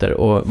 minuter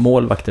och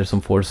målvakter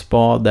som får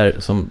spader,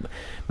 som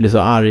blir så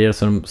arga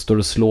så de står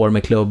och slår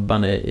med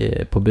klubban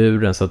på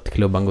buren så att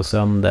klubban går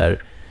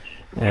sönder.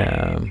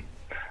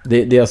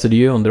 Det är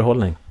ju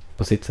underhållning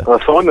på sitt sätt.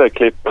 Jag såg det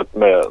klippet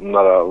med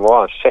när det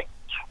var en tjeck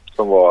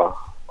som var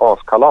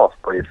askalas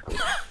på isen.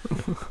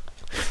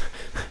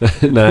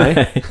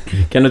 Nej.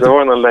 Kan du det var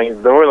ju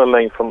någon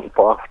länk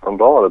på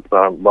Aftonbladet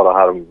bara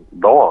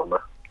häromdagen.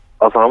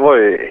 Alltså han var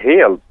ju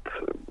helt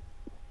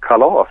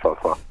kalas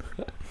alltså.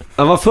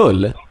 Han var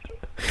full?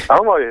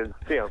 Han var ju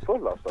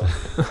stenfull alltså.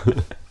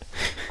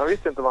 Han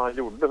visste inte vad han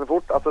gjorde. Så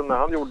fort, alltså när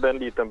han gjorde en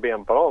liten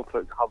benparad så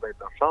hade han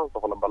inte en chans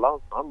att hålla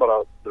balansen. Han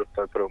bara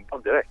druttade på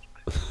rumpan direkt.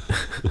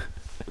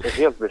 Det är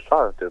helt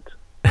bisarrt ut.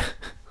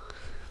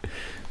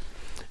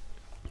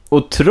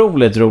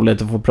 Otroligt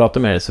roligt att få prata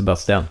med dig,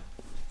 Sebastian.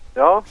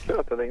 Ja, kul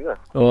att jag ringde.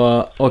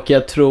 Och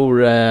jag tror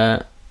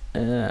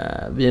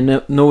vi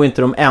är nog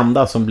inte de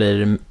enda som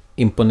blir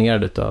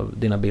imponerade av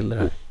dina bilder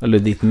här. Eller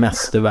ditt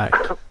mästerverk.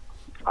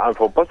 Ja, jag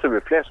hoppas det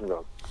blir fler som gör.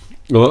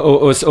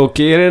 Och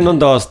är det någon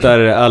dag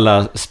där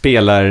alla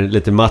spelar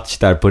lite match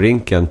där på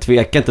rinken,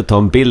 tveka inte ta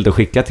en bild och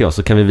skicka till oss,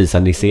 så kan vi visa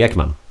Nisse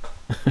Ekman.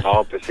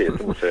 Ja, precis,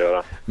 det måste jag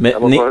göra. Men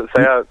jag måste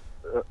säga...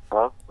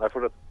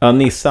 Ja,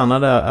 Nisse, han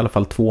hade i alla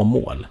fall 2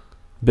 mål.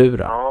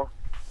 Bura.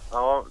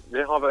 Ja,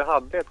 vi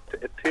hade ett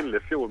till i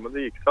fjol, men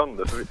det gick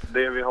sönder. Så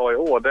det vi har i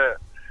år,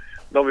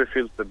 det har vi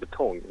fyllt med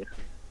betong.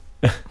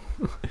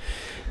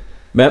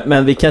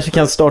 Men vi kanske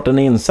kan starta en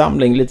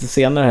insamling lite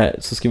senare här,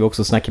 så ska vi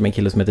också snacka med en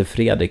kille som heter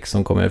Fredrik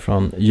som kommer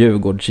från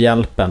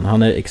Djurgårdshjälpen.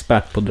 Han är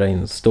expert på att dra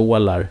in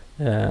stålar.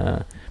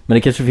 Men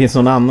det kanske finns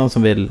någon annan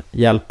som vill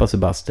hjälpa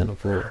Sebastian och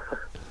få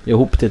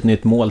ihop till ett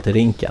nytt mål till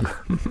rinken.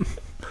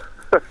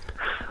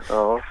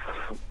 Ja,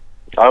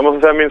 jag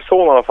måste säga min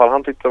son i alla fall,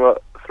 han tyckte det var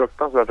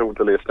fruktansvärt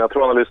roligt att lyssna. Jag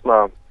tror han har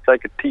lyssnat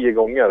säkert 10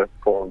 gånger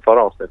på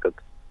förra avsnittet.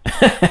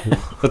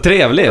 Vad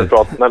trevligt.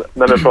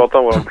 När vi pratade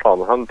om vår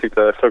plan. Han tyckte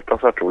det var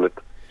fruktansvärt roligt.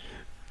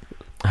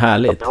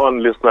 Härligt. Jag har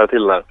en lyssnare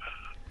till där.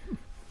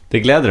 Det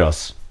gläder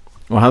oss.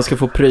 Och han ska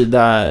få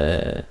pryda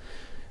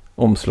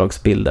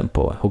omslagsbilden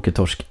på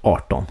Hockeytorsk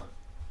 18.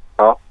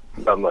 Ja,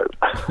 den är ut.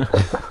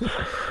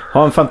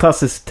 Ha en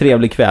fantastiskt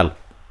trevlig kväll.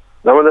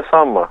 Ja, men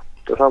detsamma.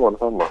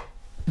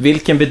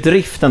 Vilken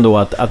bedrift ändå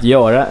att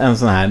göra en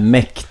sån här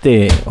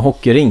mäktig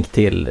hockeyrink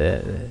till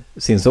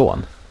sin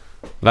son.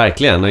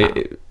 Verkligen.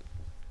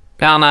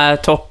 Ja, nej,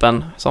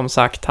 toppen. Som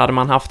sagt, hade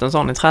man haft en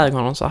sån i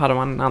trädgården så hade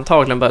man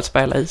antagligen börjat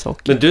spela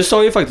ishockey. Men du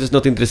sa ju faktiskt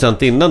något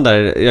intressant innan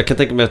där. Jag kan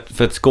tänka mig att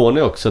för ett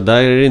Skåne också,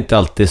 där är det inte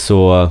alltid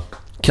så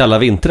kalla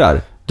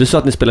vintrar. Du sa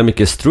att ni spelar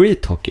mycket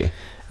street hockey.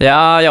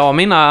 Ja, jag och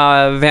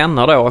mina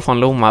vänner då från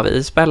Lomma,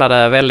 vi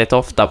spelade väldigt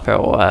ofta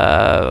på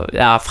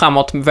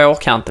framåt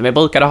vårkanten. Vi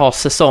brukade ha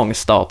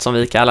säsongstart som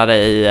vi kallade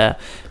i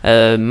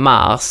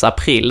mars,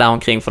 april där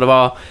omkring, för det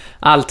var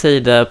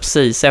alltid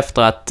precis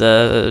efter att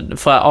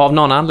för av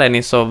någon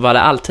anledning så var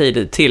det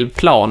alltid till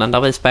planen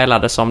där vi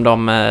spelade som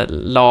de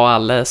la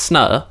all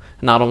snö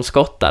när de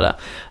skottade.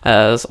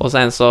 Och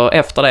sen så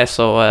efter det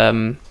så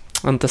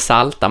inte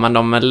salta, men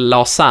de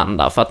la sand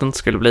där för att det inte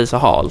skulle bli så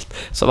halt.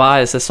 Så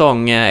varje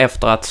säsong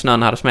efter att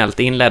snön hade smält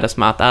inleddes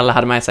med att alla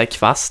hade med sig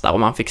kvastar och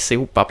man fick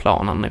sopa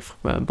planen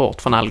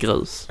bort från all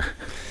grus.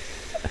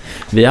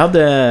 Vi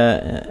hade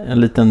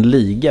en liten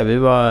liga.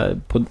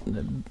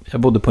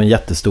 Jag bodde på en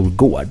jättestor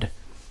gård.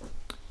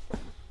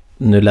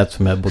 Nu lät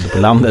som jag bodde på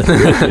landet.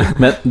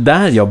 Men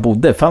där jag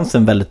bodde fanns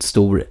en väldigt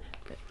stor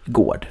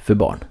gård för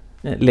barn.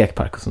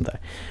 Lekpark och sånt där.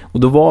 Och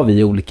då var vi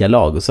i olika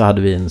lag och så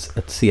hade vi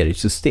ett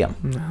seriesystem.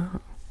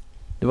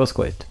 Det var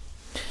skojigt.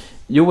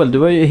 Joel, du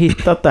har ju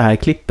hittat det här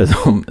klippet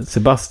som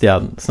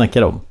Sebastian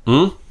snackade om.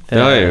 Det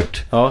har jag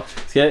gjort. Ja.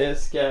 Ska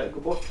jag gå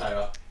bort här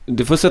då?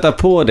 Du får sätta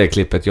på det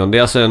klippet, John. Det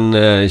är alltså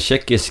en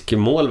tjeckisk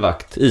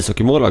målvakt,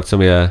 ishockeymålvakt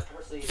som är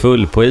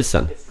full på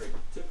isen.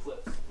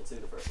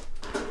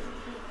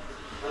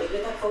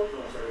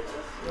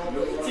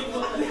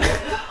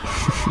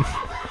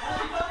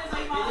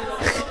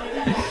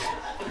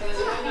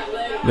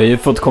 Vi har ju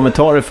fått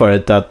kommentarer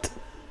förut att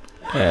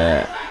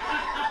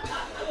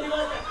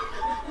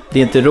det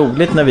är inte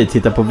roligt när vi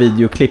tittar på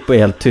videoklipp och är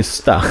helt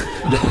tysta.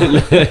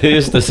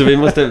 Just det, så vi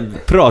måste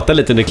prata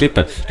lite under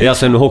klippen. Det är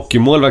alltså en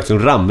hockeymålvakt som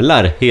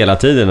ramlar hela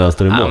tiden när han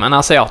står i mål. Ja, men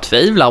alltså jag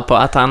tvivlar på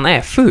att han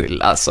är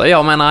full. Alltså,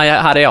 jag menar,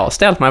 hade jag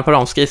ställt mig på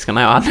de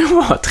skridskorna, jag hade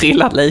nog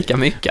trillat lika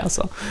mycket.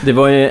 Alltså. Det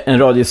var ju en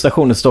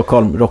radiostation i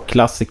Stockholm,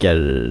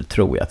 rockklassiker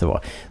tror jag att det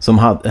var, som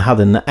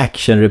hade en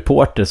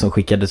actionreporter som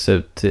skickades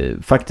ut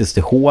faktiskt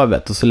till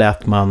Hovet, och så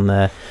lät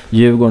man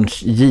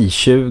Djurgårdens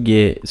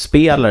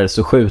J20-spelare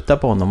så skjuta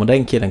på honom, och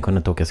den killen kunde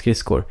inte åka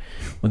skridskor.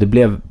 Och det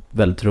blev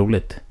väldigt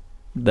roligt.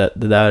 Det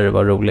där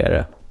var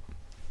roligare.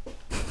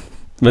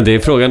 Men det är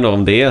frågan då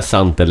om det är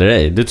sant eller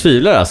ej. Du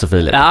tvivlar alltså,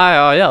 Filip? Ja,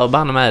 jag gör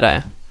banne med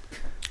det.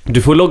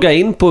 Du får logga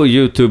in på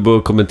YouTube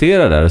och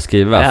kommentera där och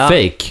skriva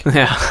fake.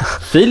 Ja.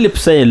 Filip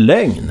säger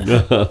lögn.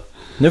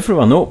 Nu får det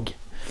vara nog.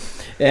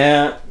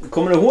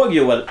 Kommer du ihåg,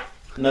 Joel,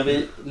 när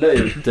vi la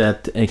ut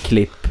ett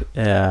klipp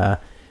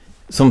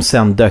som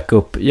sen dök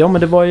upp? Ja,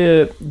 men det var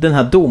ju den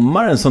här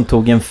domaren som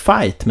tog en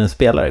fight med en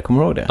spelare.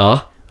 Kommer du ihåg det?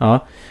 Ja.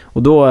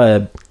 Och då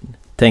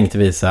tänkte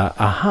vi så här,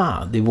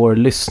 aha, det är våra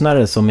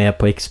lyssnare som är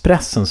på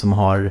Expressen som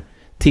har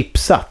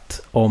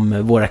tipsat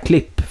om våra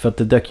klipp, för att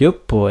det dök ju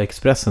upp på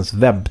Expressens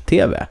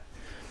webb-tv.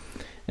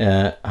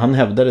 Han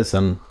hävdade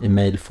sen i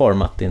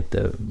mailform att det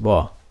inte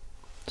var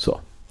så.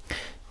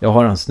 Jag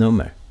har hans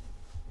nummer.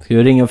 Ska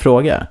vi ringa och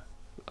fråga?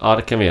 Ja,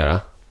 det kan vi göra.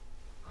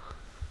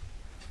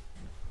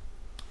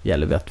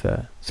 Gäller vi att vi har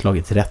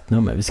slagit rätt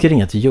nummer. Vi ska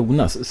ringa till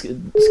Jonas.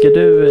 Ska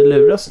du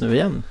luras nu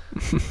igen?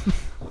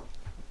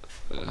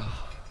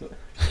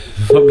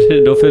 Vad blir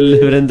det då för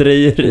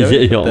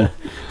lurendrejeri, John?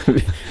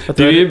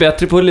 Du är ju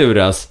bättre på att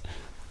luras.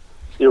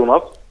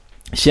 Jonas.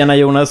 Tjena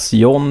Jonas,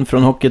 John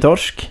från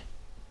Hockeytorsk.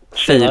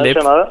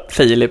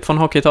 Filip från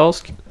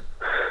Hockeytorsk.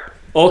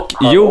 Och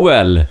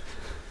Joel.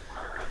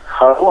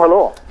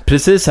 Hallå.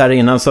 Precis här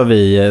innan så har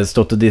vi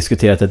stått och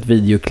diskuterat ett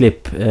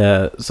videoklipp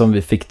som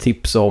vi fick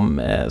tips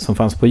om, som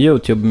fanns på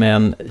YouTube, med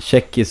en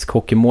tjeckisk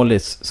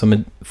hockeymålis som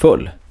är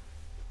full.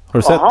 Har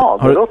du sett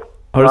det?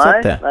 Har du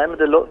sett det? Nej, men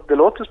det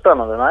låter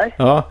spännande, nej.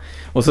 Ja,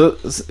 och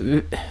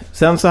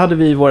sen så hade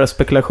vi våra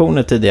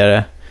spekulationer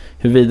tidigare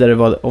huruvida det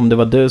var, om det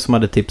var du som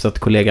hade tipsat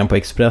kollegan på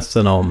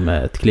Expressen om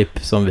ett klipp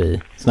som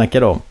vi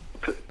snackade om.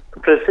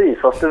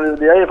 Precis, fast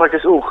jag är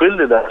faktiskt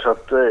oskyldig där, så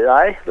att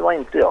nej, det var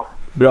inte jag.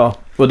 Bra,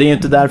 och det är ju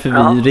inte därför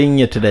vi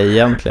ringer till dig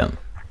egentligen.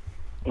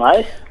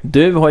 Nej.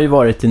 Du har ju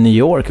varit i New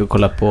York och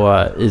kollat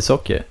på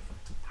ishockey.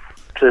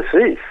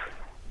 Precis.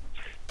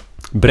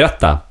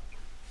 Berätta.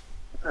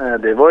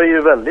 Det var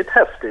ju väldigt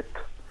häftigt.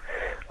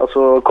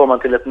 Alltså komma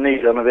till ett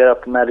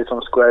nyrenoverat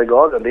Madison Square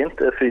Garden, det är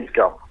inte fy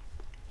skam.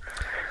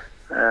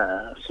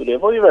 Så det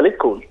var ju väldigt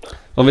coolt.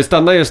 Om vi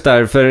stannar just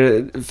där,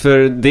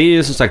 för det är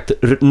ju som sagt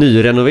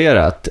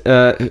nyrenoverat.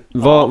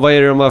 Vad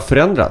är det de har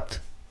förändrat?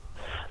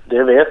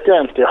 Det vet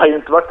jag inte. Jag har ju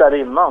inte varit där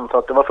innan, så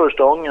att det var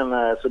första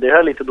gången, så det har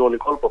jag lite dålig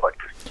koll på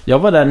faktiskt. Jag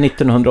var där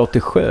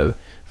 1987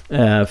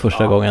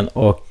 första gången,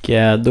 och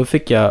då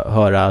fick jag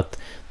höra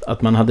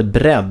att man hade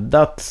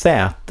breddat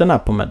sätena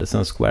på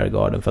Madison Square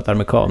Garden för att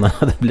amerikanerna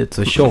hade blivit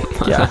så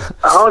tjocka.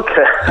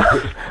 Okej.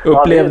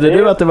 Upplevde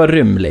du att det var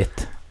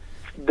rymligt?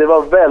 Det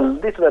var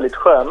väldigt, väldigt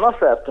sköna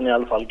säten i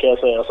alla fall, kan jag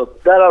säga. Så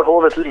där har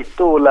hovet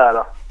lite att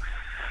lära.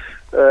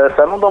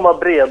 Sen om de var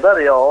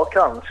bredare, ja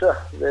kanske.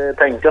 Det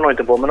tänkte jag nog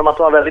inte på. Men om att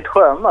de var väldigt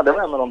sköna, det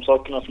var en av de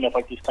sakerna som jag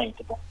faktiskt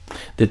tänkte på.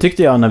 Det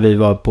tyckte jag när vi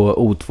var på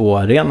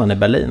O2-arenan i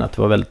Berlin, att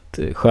det var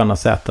väldigt sköna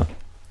säten.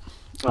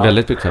 Ja.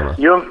 Väldigt bekväma.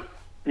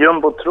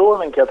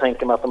 Jumbotronen kan jag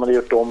tänka mig att de hade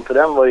gjort om, för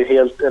den var ju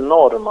helt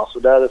enorm. Alltså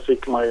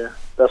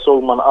där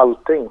såg man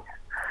allting.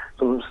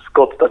 Som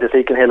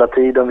skottstatistiken hela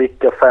tiden,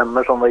 vilka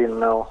femmer som var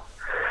inne, och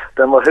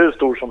den var hur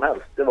stor som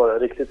helst. Det var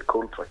riktigt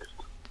coolt faktiskt.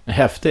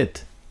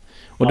 Häftigt.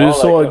 Och du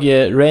såg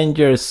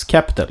Rangers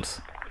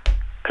Capitals?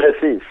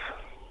 Precis.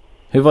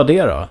 Hur var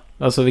det då?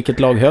 Alltså vilket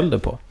lag höll det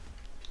på?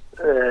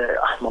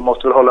 Man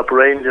måste väl hålla på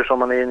Rangers om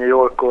man är i New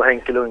York och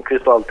Henke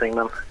Lundqvist och allting.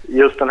 Men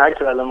just den här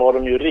kvällen var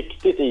de ju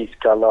riktigt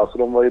iskalla. Alltså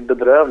de var ju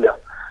bedrövliga.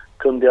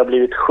 Kunde ha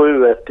blivit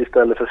 7-1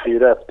 istället för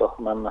 4-1 då.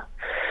 Men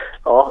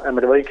ja, men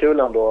det var ju kul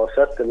ändå att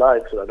ha sett det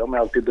live sådär. De har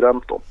jag alltid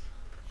drömt om.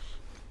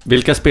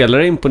 Vilka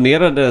spelare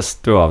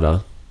imponerades du av då?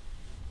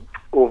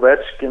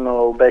 Ovechkin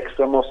och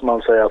Bäckström måste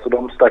man säga. Alltså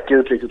de stack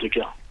ut lite tycker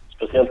jag.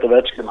 Speciellt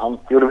Ovechkin. Han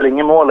gjorde väl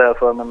ingen mål här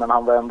för mig, men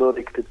han var ändå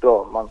riktigt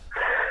bra. Man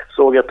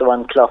såg att det var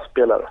en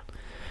klassspelare.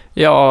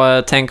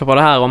 Jag tänker på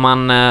det här, om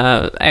man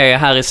är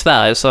här i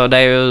Sverige så det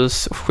är ju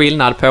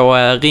skillnad på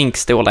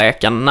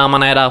rinkstorleken när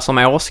man är där som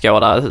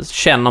åskådare.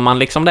 Känner man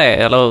liksom det,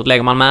 eller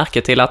lägger man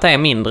märke till att det är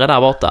mindre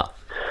där borta?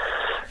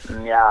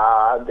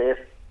 Ja, det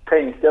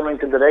tänkte jag nog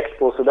inte direkt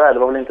på sådär. Det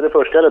var väl inte det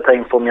första jag hade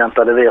tänkt på om jag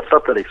inte hade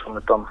vetat det liksom.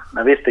 Utan,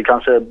 men visst,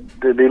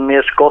 det blir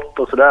mer skott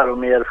och sådär och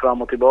mer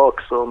fram och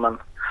tillbaka. Så, men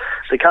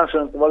det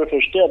kanske inte var det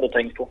första jag hade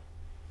tänkt på.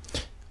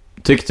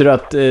 Tyckte du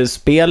att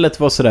spelet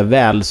var sådär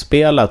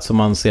välspelat som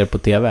man ser på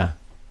tv?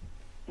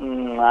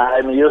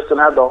 Nej, men just den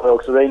här dagen var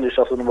också Rangers,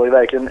 alltså de var ju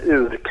verkligen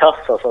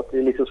urkassa, så att det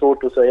är lite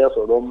svårt att säga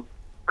så. De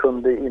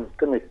kunde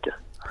inte mycket.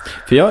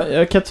 För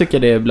jag kan tycka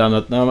det ibland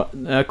att när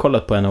jag har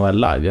kollat på NHL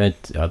live,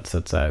 jag har inte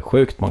sett så här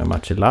sjukt många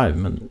matcher live,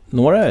 men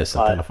några har jag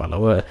sett i alla fall.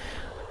 Och,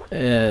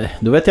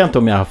 då vet jag inte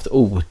om jag har haft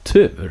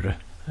otur.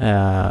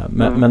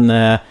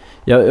 Men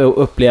jag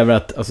upplever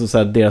att alltså, så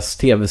här, deras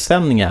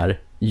tv-sändningar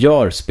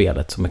gör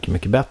spelet så mycket,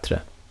 mycket bättre.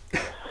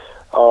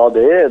 Ja, det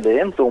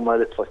är inte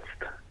omöjligt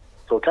faktiskt.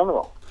 Så kan det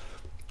vara.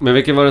 Men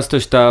vilken var den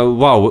största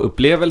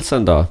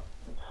wow-upplevelsen då?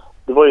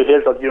 Det var ju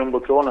helt att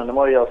jumbotronen, den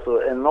var ju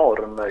alltså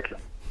enorm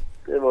verkligen.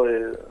 Den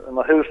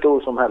var hur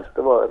stor som helst.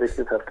 Det var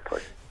riktigt häftigt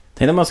faktiskt.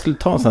 Tänk om man skulle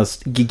ta en sån här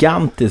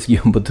gigantisk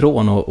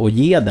jumbotron och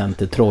ge den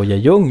till Troja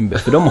Ljungby,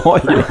 för de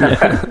har ju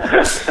ingen.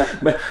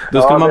 Men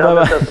då skulle man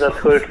behöva... rätt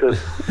sjukt ut.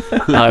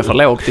 Det här är för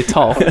lågt i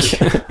tak.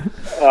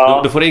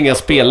 Då får inga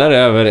spelare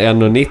över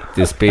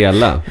 1,90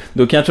 spela.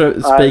 Då kanske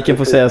spiken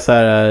får säga så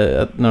här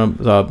att när de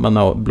sa att man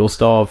har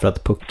blåst av för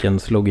att pucken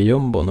slog i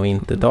jumbon och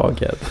inte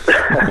taget.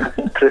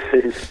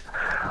 Precis.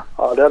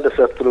 Ja, det hade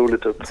sett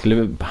roligt ut.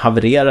 Skulle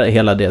haverera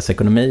hela deras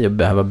ekonomi och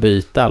behöva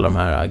byta alla de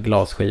här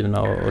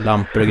glasskivorna och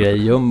lampor och grejer i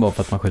jumbo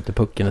för att man skjuter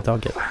pucken i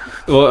taget.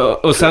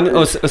 Och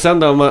sen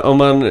då, om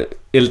man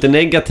är lite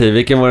negativ,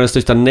 vilken var den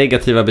största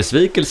negativa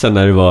besvikelsen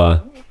när du var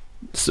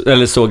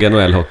eller såg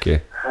NHL-hockey?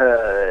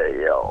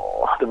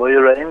 Ja, det var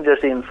ju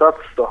Rangers insats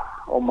då,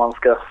 om man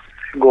ska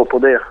gå på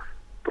det.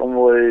 De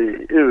var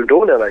ju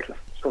urdåliga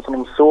verkligen. Så som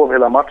de sov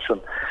hela matchen.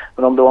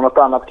 Men om det var något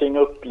annat kring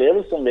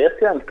upplevelsen vet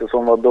jag inte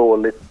som var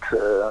dåligt.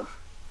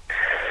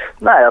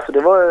 Nej, alltså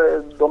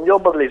de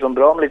jobbade liksom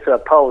bra med lite så här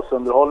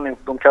pausunderhållning.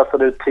 De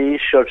kastade ut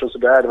t-shirts och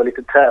sådär. Det var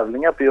lite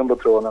tävlingar på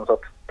jumbotronen, så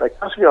att där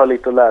kanske vi har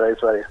lite att lära i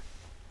Sverige.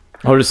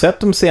 Har du sett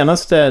de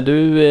senaste?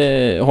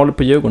 Du håller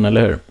på Djurgården,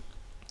 eller hur?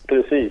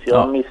 Precis,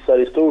 jag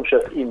missar i stort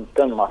sett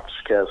inte en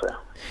match, kan jag säga.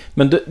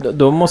 Men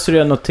då måste du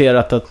ha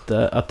noterat att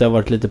det har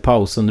varit lite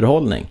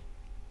pausunderhållning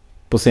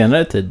på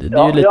senare tid. Det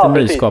är ju lite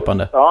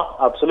nyskapande. Ja,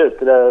 absolut.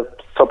 Det där,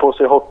 ta på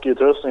sig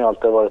hockeyutrustning och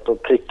allt det har varit,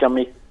 och pricka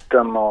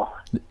mitten och...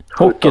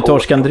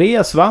 Hockeytorsk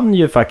Andreas vann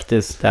ju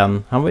faktiskt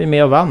den. Han var ju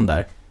med och vann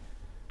där.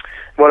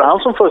 Var det han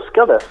som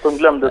fuskade? Som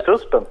glömde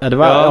suspen? Ja,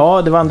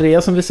 det var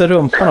Andreas som visade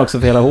rumpan också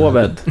för hela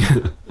hovet.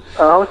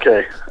 Ja,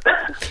 okej.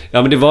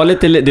 Ja, men det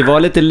var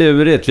lite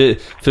lurigt.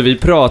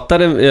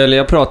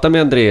 Jag pratade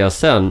med Andreas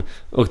sen,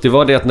 och det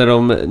var det att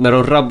när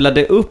de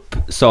rabblade upp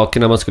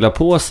sakerna man skulle ha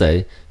på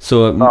sig,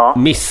 så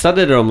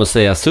missade de att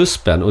säga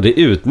suspen, och det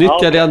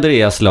utnyttjade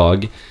Andreas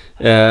lag.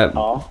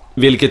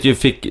 Vilket ju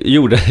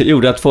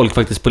gjorde att folk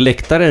faktiskt på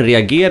läktaren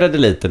reagerade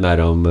lite när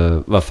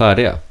de var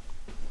färdiga.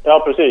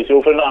 Ja, precis.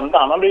 Jo, för den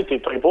andra blev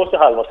typ tagit på sig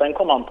halva. Sen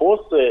kom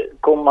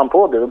man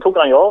på det. Då tog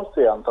han ju av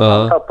sig igen. Så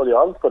han tappade ju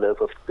allt på det.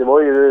 Så det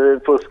var ju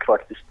fusk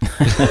faktiskt.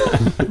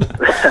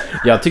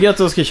 Jag tycker att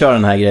de ska köra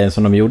den här grejen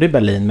som de gjorde i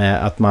Berlin,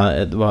 med att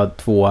det var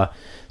 2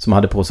 som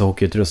hade på sig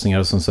hockeyutrustningar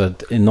och som så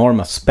ett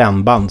enorma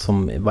spännband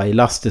som var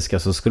elastiska.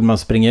 Så skulle man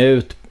springa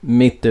ut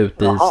mitt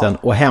ut i isen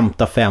och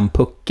hämta 5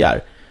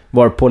 puckar.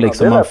 Varpå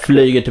liksom man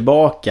flyger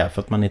tillbaka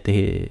för att man inte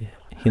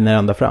hinner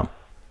ända fram.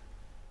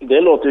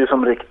 Det låter ju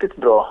som riktigt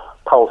bra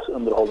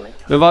pausunderhållning.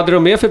 Men vad hade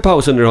de med för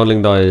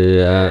pausunderhållning då?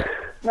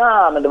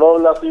 Nej, men det var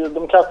väl att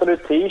de kastade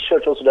ut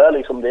t-shirts och sådär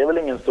liksom. Det är väl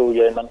ingen stor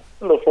grej, men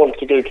då folk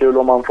tycker det är kul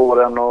om man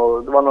får en.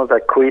 Och det var någon sån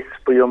här quiz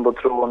på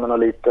jumbotronen och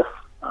lite.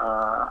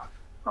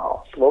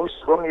 Det var väl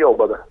så de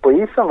jobbade. På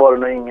isen var det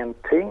nog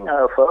ingenting, har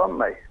jag för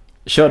mig.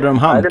 Körde de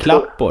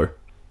handklappor?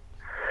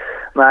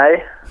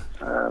 Nej,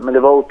 men det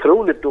var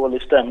otroligt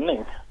dålig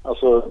stämning.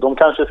 Alltså, de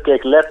kanske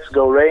skrek Let's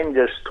go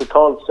Rangers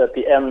totalt sett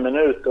i 1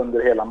 minut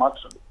under hela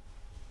matchen.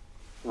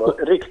 Det var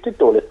riktigt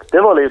dåligt.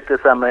 Det var lite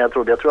sämre än jag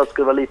trodde. Jag tror att det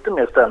skulle vara lite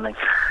mer stämning.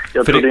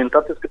 Jag trodde inte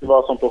att det skulle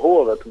vara som på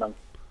Hovet, men...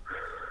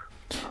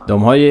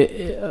 De har ju...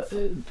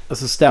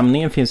 Alltså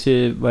stämningen finns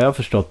ju, vad jag har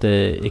förstått,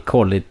 i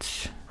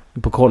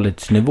på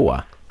college-nivå.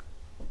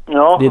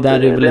 Ja, det är där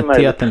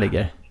rivaliteten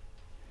ligger.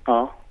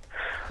 Ja.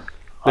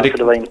 Alltså,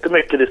 det var inte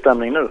mycket i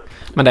stämning nu.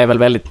 Men det är väl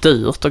väldigt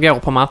dyrt att gå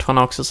på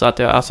matcherna också, så att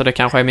det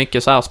kanske är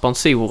mycket så här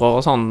sponsorer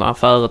och sådana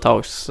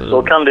företag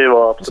så kan det ju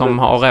vara, som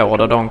har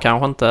råd, och de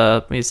kanske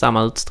inte i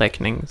samma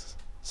utsträckning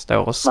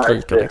står och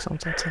skriker. Nej, liksom,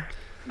 så att säga.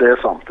 Det är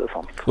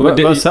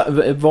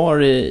sant.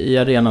 Var i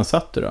arenan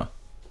satt du då?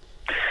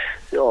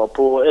 Ja,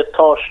 på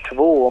etage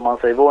 2, om man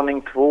säger,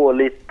 våning 2,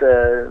 lite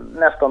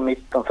nästan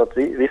mitten, så att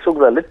vi såg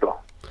väldigt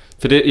bra.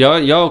 För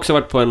jag har också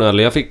varit på en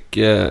öl,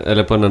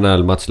 på en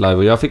NHL-match live,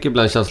 och jag fick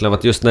ibland känslan av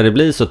att just när det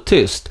blir så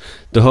tyst,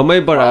 då hör man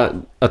ju bara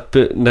att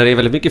när det är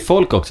väldigt mycket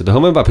folk också, då hör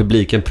man bara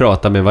publiken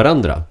prata med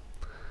varandra.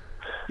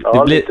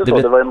 Ja,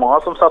 det var ju många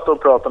som satt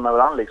och pratade med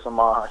varandra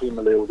liksom,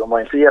 himmel och jord. De var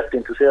inte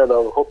jätteintresserade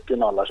av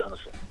hockeyn, alla känner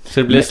sig. Så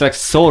det blir en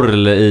slags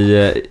sorl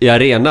i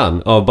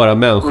arenan av bara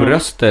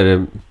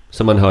människoröster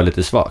som man hör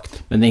lite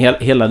svagt. Men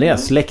hela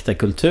deras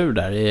släktarkultur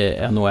där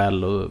i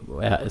NHL och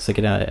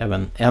säkert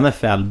även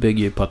NFL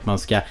bygger ju på att man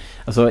ska...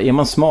 Alltså är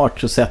man smart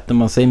så sätter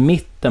man sig i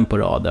mitten på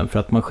raden, för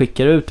att man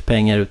skickar ut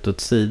pengar utåt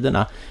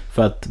sidorna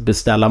för att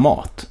beställa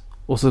mat.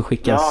 Och så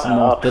skickas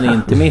maten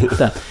in till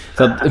mitten.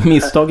 Så att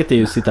misstaget är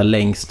ju att sitta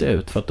längst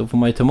ut, för att då får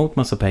man ju ta emot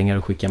massa pengar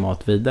och skicka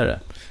mat vidare.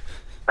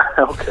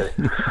 Okej.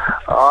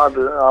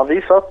 Ja,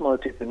 vi satt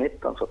nog typ i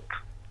mitten, så att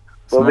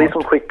det var vi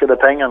som skickade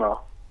pengarna.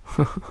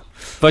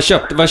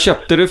 Vad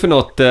köpte du för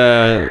något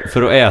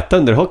för att äta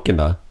under hockeyn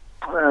då?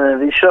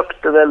 Vi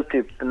köpte väl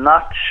typ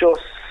nachos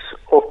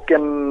och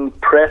en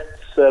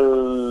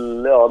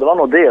pretzel. Ja, det var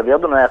nog det. Vi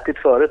hade nog ätit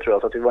förut, tror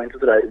jag, så att vi var inte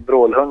så där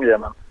vrålhungriga,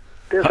 men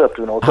det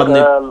köpte vi nog.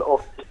 Öl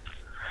och...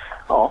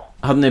 Ja.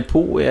 Hade ni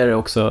på er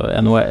också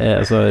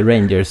alltså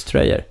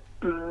Rangers-tröjor?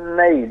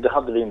 Nej, det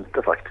hade vi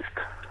inte faktiskt.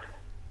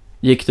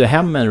 Gick du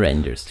hem med en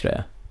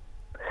Rangers-tröja?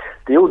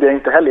 Det gjorde jag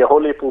inte heller. Jag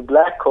håller ju på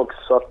Blackhawks,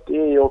 så att det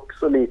är ju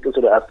också lite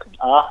sådär att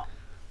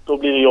då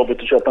blir det jobbigt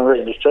att köpa en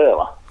Rangers-tröja,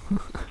 va?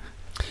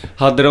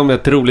 Hade de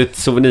ett roligt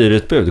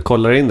souvenirutbud?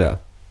 Kollar in det?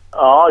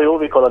 Ja, jo,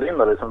 vi kollade in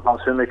det. Det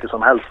fanns hur mycket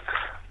som helst.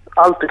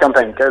 Allt du kan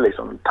tänka dig,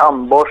 liksom.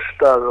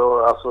 Tandborstar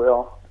och alltså,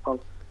 ja.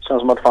 Det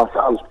känns som att det fanns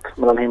allt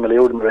mellan himmel och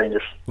jord med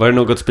Rangers. Var det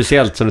något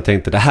speciellt som du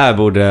tänkte, det här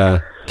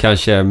borde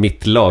kanske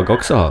mitt lag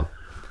också ha?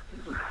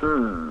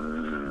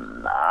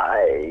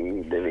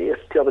 Nej, det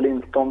vet jag väl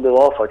inte om det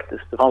var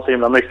faktiskt. Det fanns så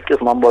himla mycket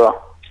som man bara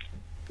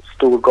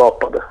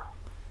storgapade.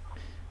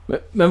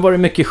 Men var det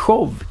mycket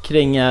show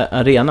kring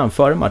arenan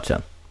före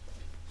matchen?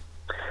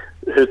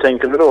 Hur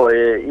tänker du då?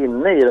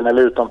 Inne i den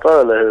eller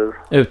utanför, eller hur?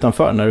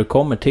 Utanför, när du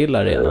kommer till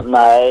arenan?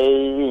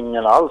 Nej,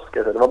 ingen alls.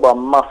 Det var bara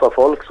massa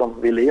folk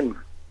som ville in.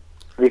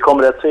 Vi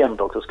kom rätt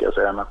sent också, ska jag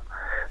säga. Men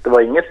det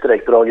var inget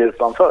direkt drag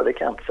utanför, det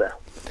kan jag inte säga.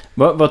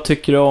 Vad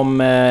tycker du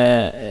om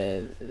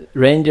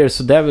Rangers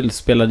och Devils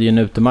spelade ju en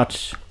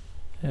utematch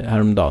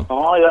häromdagen?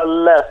 Ja, jag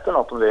läste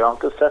något om det. Jag har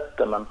inte sett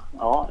det, men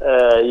ja.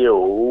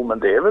 Jo, men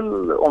det är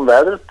väl om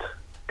vädret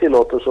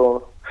tillåter,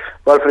 så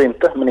varför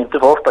inte? Men inte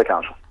för ofta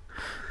kanske.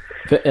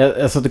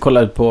 Jag satt och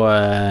kollade på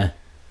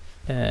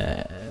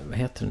vad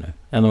heter det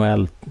nu?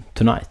 NHL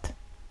Tonight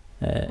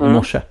i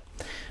morse.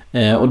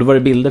 Och då var det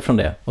bilder från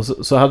det. Och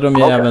så hade de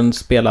ju även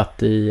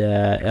spelat i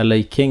LA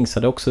Kings,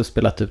 hade också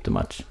spelat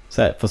utematch.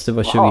 Fast det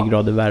var 20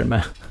 grader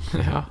värme.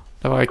 Ja,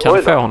 det var i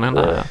Kalifornien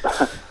där.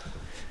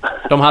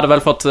 De hade väl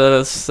fått,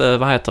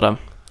 vad heter det,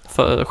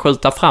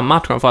 skjuta fram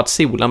matchen för att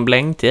solen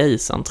blänkte i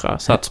isen, tror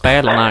jag. Så att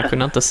spelarna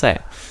kunde inte se.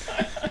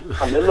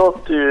 Ja, det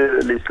låter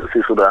ju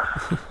lite sådär.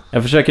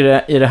 Jag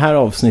försöker i det här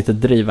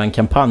avsnittet driva en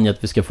kampanj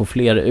att vi ska få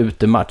fler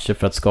utematcher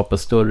för att skapa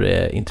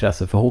större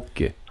intresse för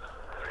hockey.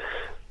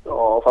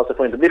 Ja, fast det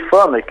får inte bli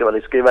för mycket, va?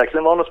 Det ska ju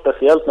verkligen vara något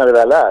speciellt när det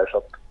väl är. Så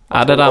att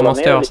ja, det där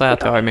måste jag säga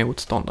att jag är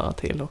motståndare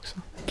till också.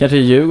 Kanske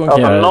Djurgården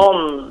kan göra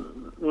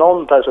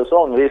någon per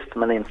säsong, visst,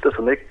 men inte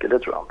så mycket, det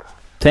tror jag inte.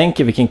 Tänk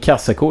er vilken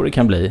kassakor det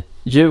kan bli.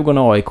 Djurgården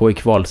och AIK i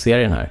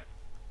kvalserien här.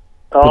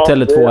 Ja, på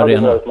Tele2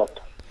 Arena.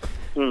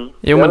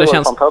 Jo, men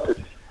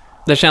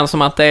det känns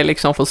som att det är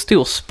liksom för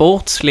stor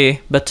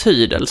sportslig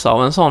betydelse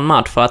av en sån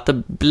match, för att det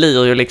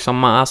blir ju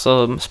liksom,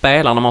 alltså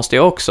spelarna måste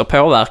ju också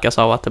påverkas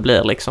av att det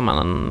blir liksom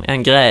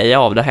en grej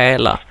av det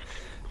hela,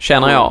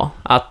 känner jag.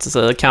 Att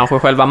kanske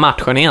själva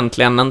matchen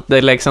egentligen,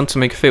 det läggs inte så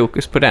mycket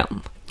fokus på den.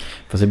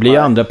 Fast det blir ju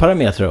andra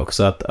parametrar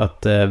också,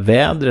 att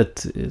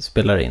vädret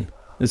spelar in.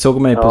 Det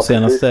såg man ju på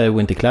senaste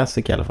Winter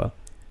Classic i alla fall.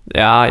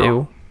 Ja,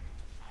 jo.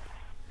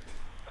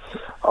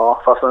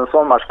 Ja, fast en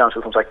sån match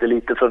kanske som sagt är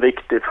lite för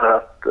viktig för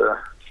att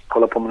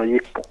kolla på med någon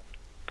jippo.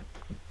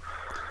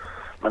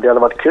 Men det hade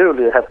varit kul,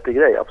 det är en häftig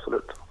grej,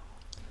 absolut.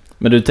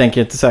 Men du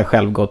tänker inte så här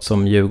självgott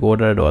som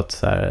djurgårdare då, att,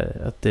 så här,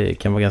 att det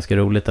kan vara ganska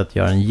roligt att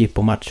göra en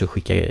jippo-match och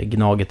skicka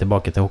Gnaget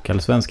tillbaka till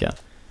Hockeyallsvenskan?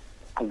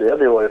 Det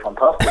hade ju varit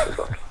fantastiskt.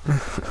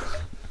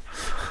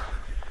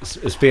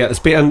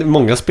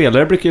 Många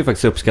spelare brukar ju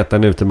faktiskt uppskatta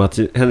en utematch.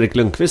 Henrik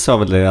Lundqvist sa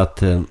väl det,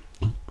 att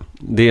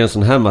det är en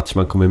sån här match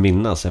man kommer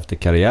minnas efter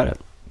karriären.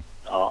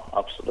 Ja,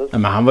 absolut. Ja,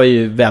 men han var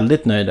ju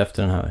väldigt nöjd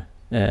efter den här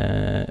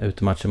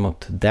utematchen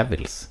mot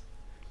Devils.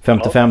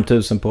 55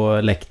 000 på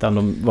läktaren.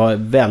 De var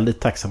väldigt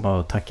tacksamma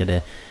och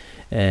tackade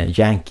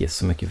Yankees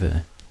så mycket för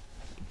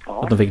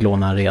att de fick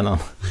låna arenan.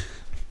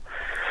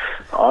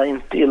 Ja,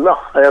 inte illa.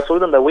 Jag såg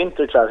den där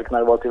Winter Classic när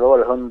det var till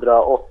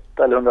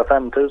 108 eller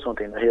 105 000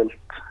 någonting. Helt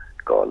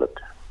galet.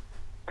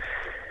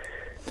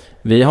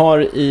 Vi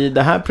har i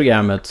det här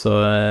programmet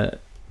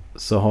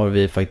så har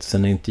vi faktiskt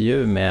en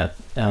intervju med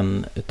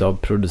en utav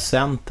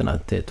producenterna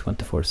till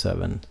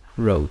 24/7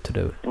 Road to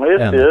the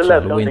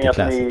NHL Winter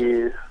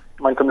Classic.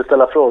 Man kunde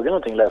ställa frågor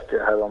någonting, läste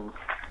jag här om.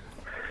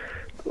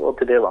 Det var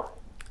till det, va?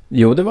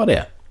 Jo, det var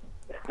det.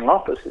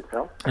 Ja, precis.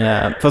 Ja.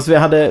 Fast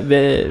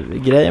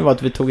grejen var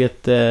att vi tog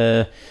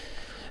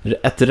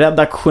ett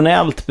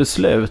redaktionellt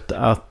beslut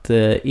att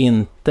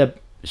inte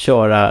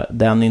köra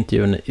den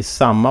intervjun i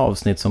samma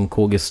avsnitt som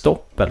KG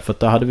Stoppel, för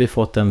då hade vi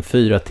fått en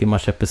 4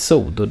 timmars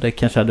episod och det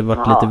kanske hade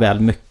varit lite väl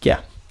mycket.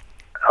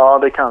 Ja,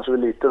 det kanske är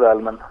lite väl,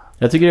 men...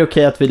 Jag tycker det är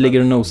okej att vi ligger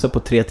och nosar på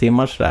 3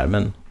 timmar sådär,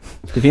 men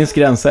det finns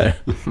gränser.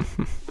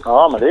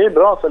 Ja, men det är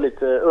bra så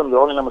lite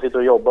underhållning när man sitter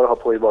och jobbar och har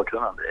på i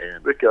bakgrunden.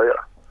 Det brukar jag göra.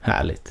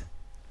 Härligt.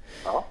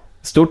 Ja.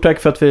 Stort tack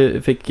för att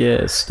vi fick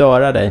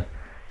störa dig.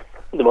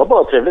 Det var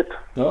bara trevligt.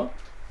 Ja.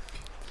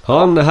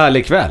 Ha en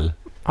härlig kväll.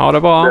 Ha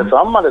det bra.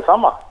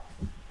 Detsamma.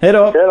 Hej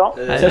då. Hej då.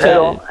 Hej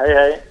då.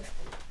 Hej.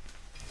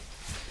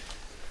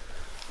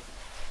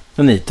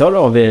 Så ni tar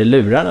av er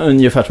lurarna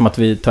ungefär som att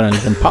vi tar en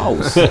liten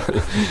paus.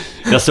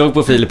 Jag såg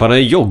på Filip, han har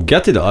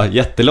joggat idag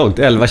jättelångt,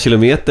 11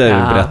 kilometer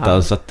berättade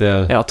han, så att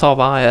Jag tar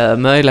varje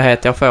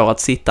möjlighet jag får att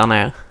sitta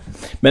ner.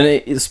 Men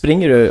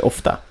springer du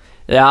ofta?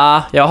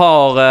 Ja, jag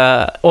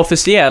har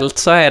officiellt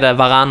så är det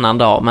varannan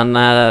dag, men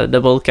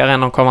det brukar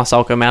ändå komma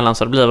saker emellan,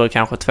 så det blir väl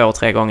kanske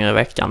 2-3 gånger i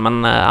veckan,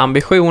 men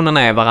ambitionen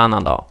är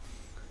varannan dag.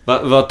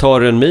 Vad tar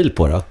du en mil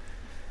på då?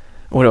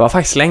 Och det var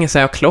faktiskt länge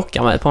sedan jag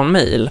klockade mig på en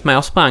mil, men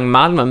jag sprang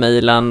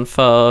Malmömilen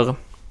för...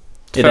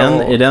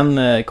 Är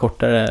den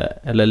kortare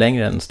eller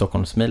längre än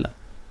Stockholmsmilen?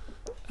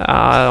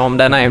 Ja, om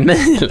den är en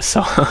mil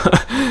så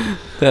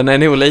den är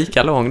nog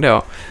lika lång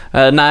då.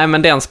 Nej,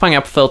 men den sprang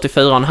jag på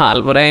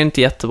 44,5 och det är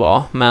inte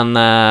jättebra, men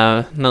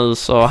nu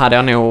så hade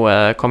jag nog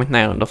kommit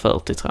ner under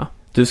 40 tror jag.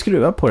 Du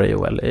skruvar på det,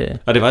 Joel.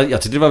 Ja,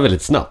 jag tyckte det var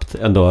väldigt snabbt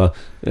ändå.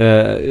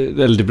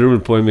 Det beror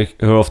på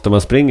hur ofta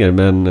man springer,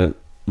 men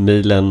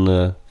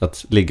milen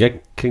att ligga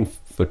kring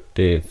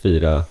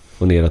 44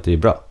 och neråt är ju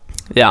bra.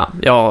 Ja,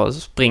 jag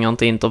springer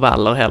inte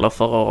intervaller heller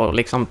för att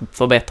liksom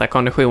förbättra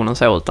konditionen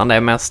så, utan det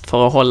är mest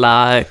för att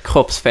hålla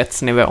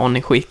kroppsfettsnivån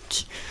i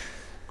skick.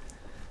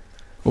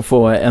 Och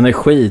få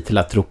energi till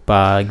att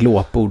ropa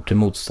glåpord till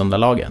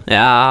motståndarlagen.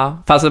 Ja,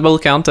 fast det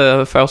brukar jag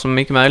inte få så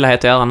mycket möjlighet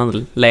att göra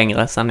nu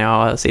längre sen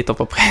jag sitter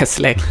på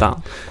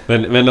pressläktaren.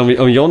 Men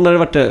om John hade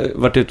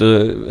varit ute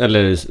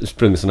eller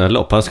sprungit sådana här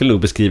lopp, han skulle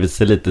nog beskrivit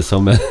sig lite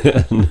som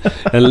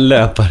en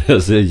löpare,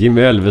 alltså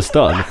Jimmy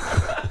Ölvestad.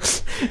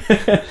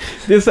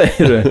 Det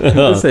säger du.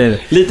 Det säger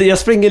du. Lite, jag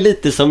springer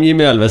lite som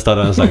Jimmy Ölvestad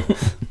har han sagt.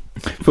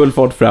 Full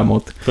fart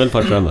framåt. Full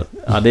fart framåt.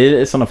 Ja, det är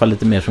i sådana fall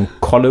lite mer som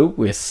Carl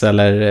Lewis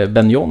eller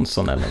Ben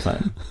Johnson eller så här.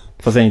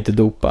 Fast jag är inte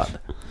dopad.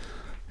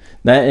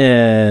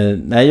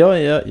 Nej,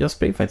 jag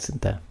springer faktiskt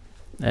inte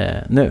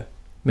nu.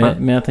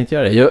 Men jag tänkte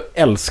göra det. Jag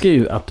älskar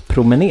ju att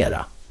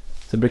promenera.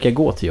 Så jag brukar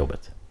gå till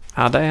jobbet.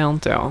 Ja, det är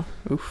inte jag.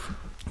 Usch.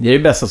 Det är det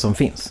bästa som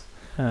finns.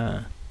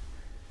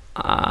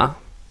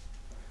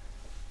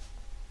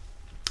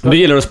 Du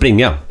gillar att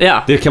springa.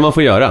 Ja. Det kan man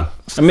få göra.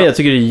 Men jag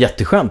tycker det är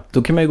jätteskönt.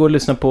 Då kan man ju gå och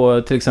lyssna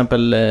på till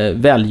exempel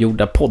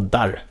välgjorda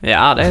poddar.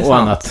 Ja, det är och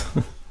sant. Annat.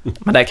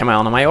 Men det kan man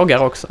göra när man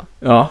joggar också.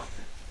 Ja.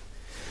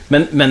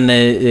 Men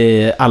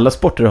alla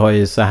sporter har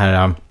ju så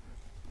här...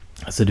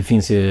 Alltså det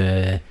finns ju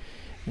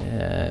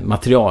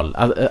material.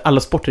 Alla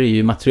sporter är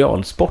ju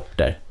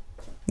materialsporter.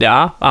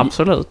 Ja,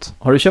 absolut.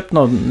 Har du köpt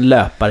någon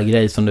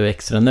löpargrej som du är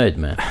extra nöjd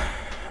med?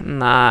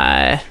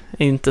 Nej,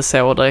 inte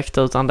så direkt,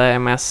 utan det är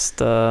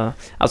mest...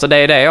 alltså det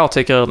är det jag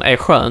tycker är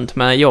skönt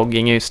med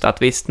jogging, just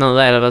att visst, nu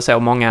är det väl så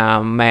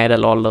många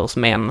medelålders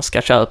män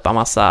ska köpa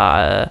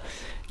massa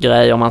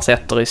grejer man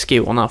sätter i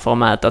skorna för att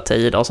mäta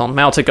tid och sånt.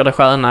 Men jag tycker det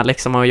sköna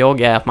liksom att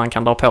jogga är att man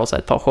kan dra på sig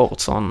ett par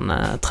shorts och en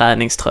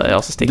träningströja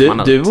och så sticker man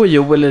ut. Du och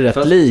Joel är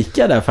rätt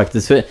lika där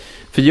faktiskt.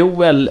 För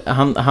Joel,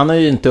 han har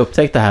ju inte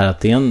upptäckt det här att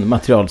det är en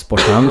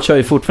materialsport. Han kör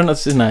ju fortfarande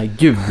sina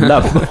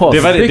gula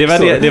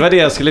basbyxor. Det var det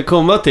jag skulle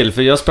komma till.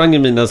 För jag sprang i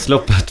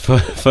Midnattsloppet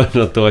för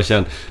något år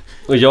sedan.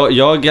 Och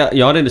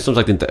jag hade som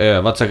sagt inte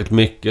övat särskilt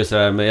mycket så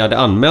här, men jag hade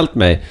anmält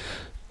mig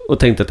och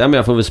tänkte att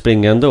jag får väl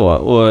springa ändå.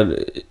 Och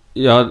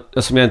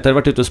som jag inte hade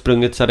varit ute och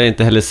sprungit så hade jag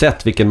inte heller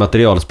sett vilken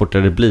materialsport det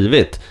hade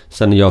blivit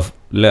sen jag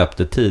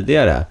löpte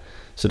tidigare.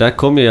 Så där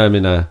kom jag i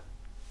mina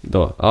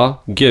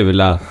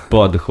gula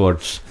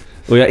badshorts.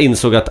 Och jag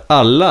insåg att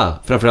alla,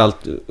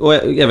 framförallt, och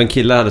även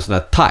killar, hade såna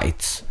här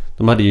tights.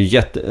 De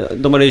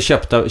hade ju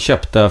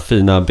köpta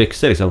fina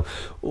byxor liksom.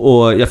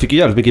 Och jag fick ju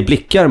jävligt mycket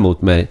blickar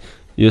mot mig.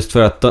 Just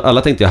för att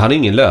alla tänkte han är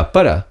ingen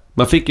löpare.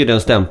 Man fick ju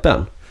den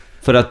stämpeln.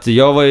 För att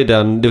jag var ju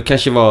den, det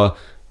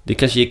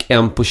kanske gick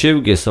 1 på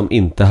 20 som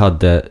inte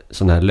hade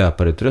sån här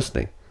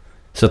löparutrustning.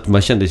 Så att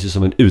man kände sig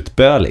som en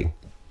utböling.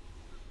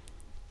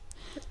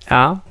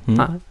 Ja,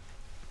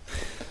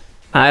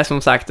 Nej,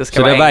 som sagt, det ska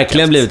så vara det har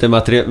verkligen blivit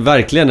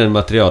verkligen en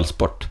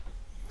materialsport.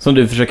 Som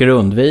du försöker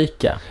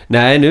undvika.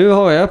 Nej, nu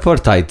har jag ett par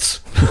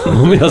tights.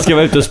 Om jag ska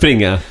vara ute och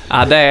springa.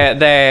 Ja,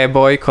 det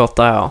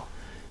bojkottar jag.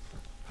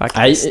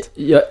 Faktiskt.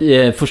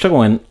 Nej, första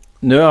gången,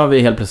 nu har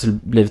vi helt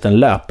plötsligt blivit en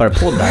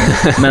löparpodd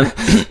här. Men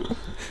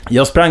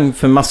jag sprang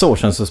för massa år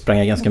sedan, så sprang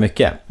jag ganska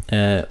mycket.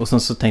 Och sen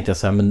så tänkte jag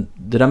så här, men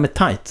det där med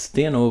tights,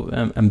 det är nog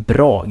en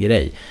bra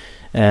grej.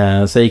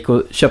 Så jag gick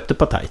och köpte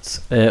på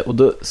tights. Och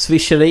då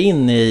swishade jag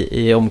in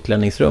i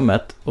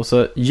omklädningsrummet. Och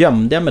så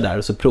gömde jag mig där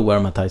och så provade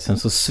de här tightsen.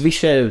 Så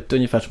swishade jag ut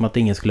ungefär som att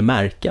ingen skulle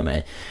märka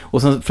mig.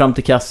 Och sen fram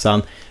till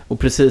kassan. Och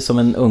precis som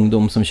en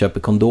ungdom som köper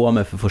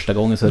kondomer för första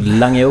gången, så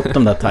langade jag upp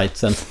de där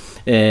tightsen.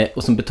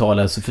 Och sen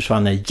betalade jag, så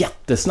försvann jag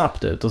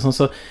jättesnabbt ut. Och sen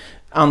så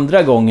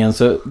andra gången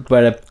så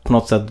började jag på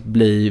något sätt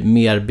bli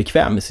mer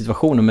bekväm i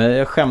situationen. Men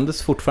jag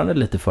skämdes fortfarande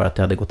lite för att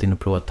jag hade gått in och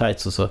provat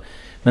tights och så.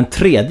 Men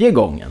tredje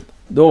gången,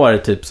 då var det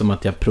typ som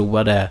att jag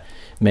provade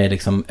med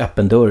liksom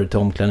öppen dörr till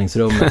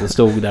omklädningsrummet och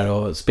stod där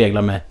och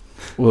speglade mig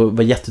och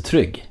var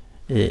jättetrygg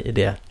i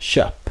det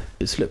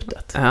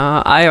köpbeslutet.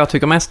 Ja, jag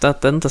tycker mest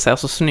att det inte ser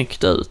så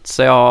snyggt ut.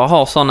 Så jag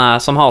har såna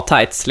som har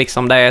tights,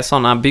 liksom det är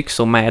såna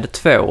byxor med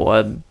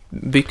 2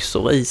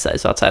 byxor i sig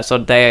så att säga. Så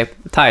det är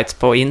tights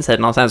på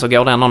insidan och sen så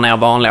går det ändå ner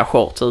vanliga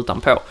shorts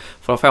utanpå.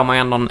 För då får man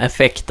ändå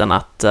effekten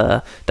att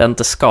det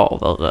inte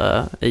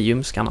skaver i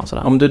ljumskarna och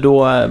sådär. Om du då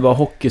var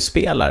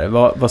hockeyspelare,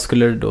 vad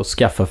skulle du då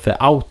skaffa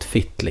för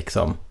outfit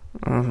liksom?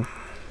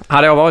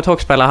 Hade jag varit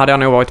hockeyspelare hade jag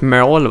nog varit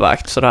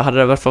målvakt, så då hade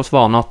det väl fått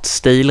vara något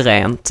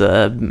stilrent,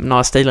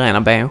 några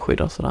stilrena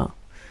benskydd och sådär.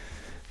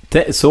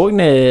 Såg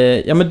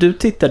ni, ja men du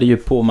tittade ju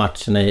på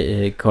matchen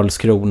i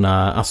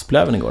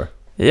Karlskrona-Asplöven igår.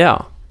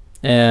 Ja.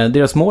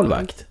 Deras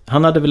målvakt,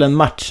 han hade väl en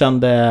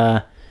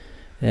matchande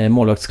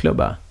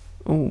målvaktsklubba?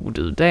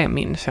 Det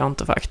minns jag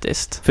inte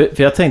faktiskt.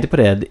 För jag tänkte på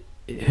det,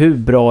 hur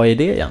bra är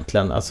det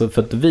egentligen? Alltså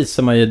för att då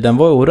visar man ju, den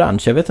var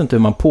orange, jag vet inte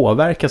hur man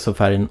påverkas av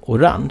färgen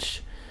orange.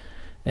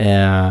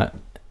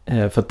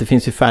 För att det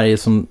finns ju färger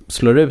som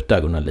slår ut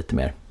ögonen lite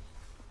mer.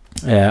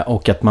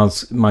 Och att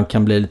man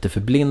kan bli lite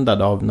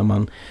förblindad av när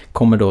man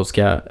kommer då och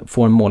ska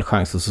få en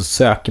målchans och så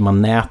söker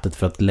man nätet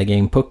för att lägga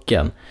in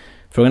pucken.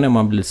 Frågan är om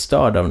man blir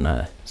störd av den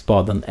här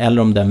spaden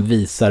eller om den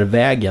visar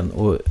vägen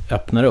och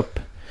öppnar upp.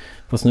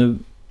 Fast nu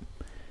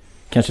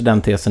kanske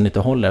den tesen inte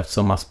håller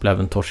eftersom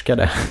Asplöven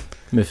torskade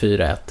med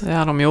 4-1.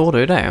 Ja, de gjorde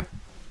ju det.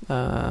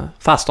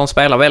 Fast de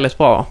spelar väldigt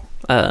bra.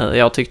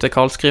 Jag tyckte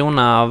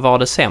Karlskrona var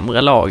det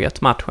sämre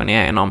laget matchen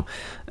igenom.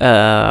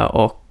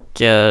 Och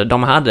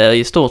de hade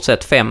i stort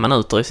sett 5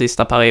 minuter i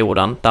sista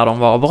perioden där de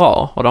var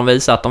bra. Och de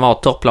visade att de var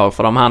ett topplag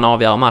för de hann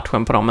avgöra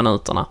matchen på de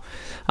minuterna.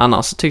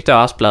 Annars tyckte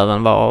jag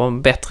Asplöven var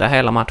bättre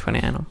hela matchen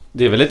igenom.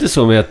 Det är väl lite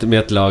så med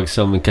ett lag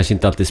som kanske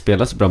inte alltid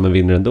spelar så bra men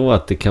vinner ändå,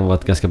 att det kan vara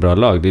ett ganska bra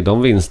lag. Det är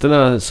de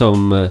vinsterna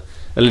som...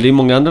 Eller det är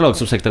många andra lag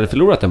som säkert hade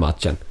förlorat den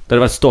matchen. Där det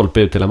var ett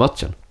stolpe ut hela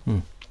matchen.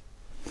 Mm.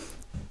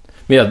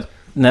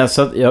 Men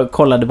jag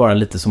kollade bara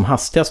lite som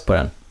hastigast på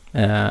den.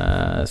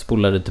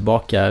 Spolade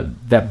tillbaka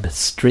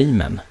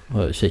webbstreamen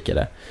och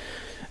kikade.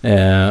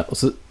 Och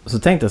så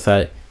tänkte jag så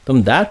här,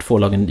 de där 2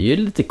 lagen, det är ju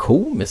lite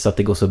komiskt att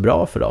det går så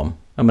bra för dem.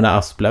 Jag menar,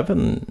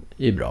 Asplöven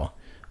är ju bra.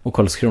 Och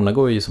Karlskrona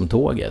går ju som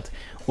tåget.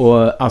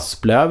 Och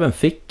Asplöven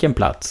fick en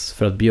plats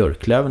för att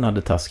Björklöven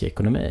hade taskig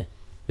ekonomi.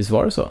 Visst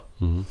var det så?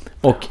 Mm.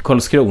 Och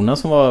Karlskrona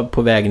som var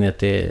på väg ner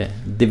till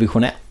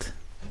division 1.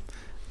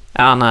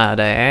 Ja, nej,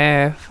 det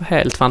är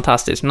helt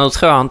fantastiskt. Nu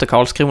tror jag inte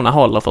Karlskrona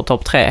håller för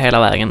topp 3 hela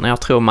vägen.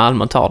 Jag tror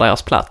Malmö tar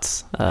deras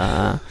plats.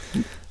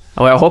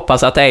 Och jag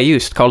hoppas att det är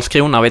just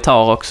Karlskrona vi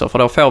tar också. För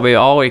då får vi ju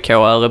AIK,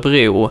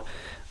 Örebro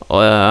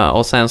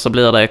och sen så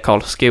blir det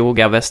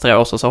Karlskoga,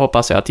 Västerås och så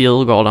hoppas jag att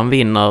Djurgården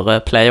vinner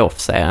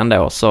playoff-serien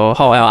då. Så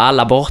har jag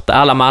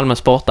alla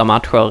Malmös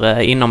bortamatcher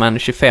inom en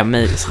 25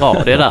 mils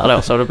radie där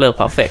då, så det blir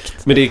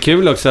perfekt. Men det är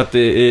kul också att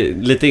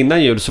lite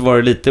innan jul så var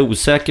det lite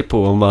osäker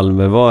på om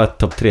Malmö var ett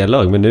topp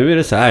 3-lag. Men nu är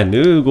det så här,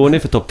 nu går ni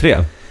för topp 3.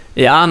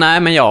 Ja, nej,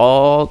 men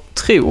jag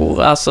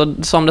tror, alltså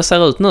som det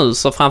ser ut nu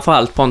så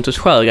framförallt Pontus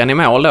Sjögren i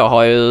mål då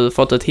har ju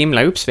fått ett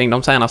himla uppsving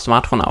de senaste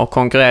matcherna och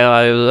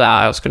konkurrerar ju,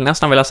 jag skulle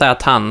nästan vilja säga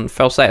att han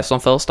får se som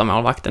första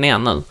målvakten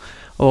igen nu.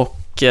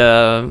 Och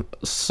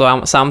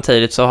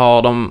samtidigt så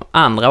har de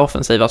andra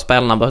offensiva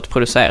spelarna börjat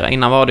producera.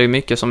 Innan var det ju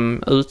mycket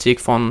som utgick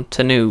från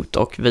Tenut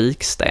och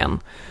Viksten.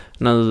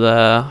 Nu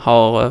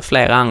har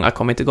flera andra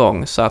kommit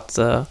igång så att...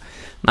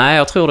 Nej,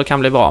 jag tror det kan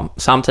bli bra.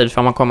 Samtidigt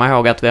får man komma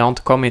ihåg att vi har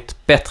inte kommit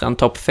bättre än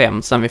topp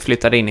 5 sen vi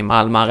flyttade in i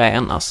Malmö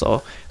Arena.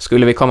 Så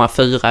skulle vi komma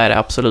 4 är det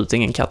absolut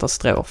ingen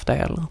katastrof det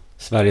heller.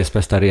 Sveriges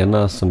bästa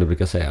arena som du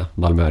brukar säga,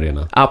 Malmö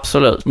Arena.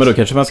 Absolut. Men då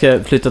kanske man ska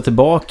flytta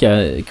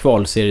tillbaka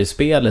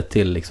kvalseriespelet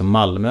till liksom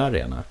Malmö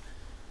Arena.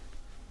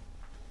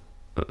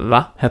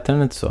 Va? Hette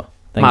den inte så?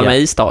 Malmö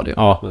i-stadion?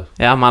 Ja.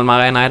 Ja, Malmö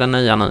Arena är den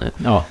nya nu.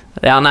 Ja.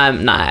 Ja,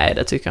 nej,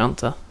 det tycker jag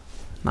inte.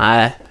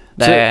 Nej.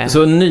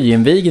 Så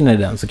nyinvigen är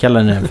den, så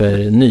kallar ni den för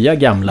nya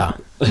gamla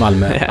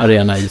Malmö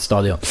Arena i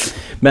stadion.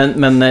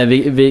 Men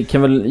vi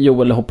kan väl,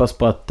 Joel, hoppas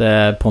på att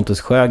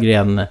Pontus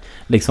Sjögren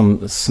liksom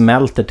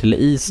smälter till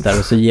is där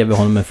och så ger vi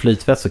honom en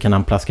flytväst så kan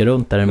han plaska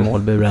runt där i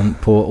målburen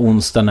på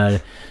onsdag när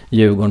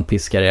Djurgården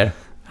piskar er.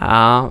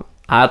 Ja,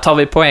 tar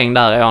vi poäng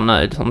där är jag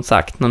nöjd som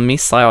sagt. Nu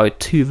missar jag ju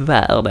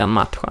tyvärr den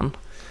matchen.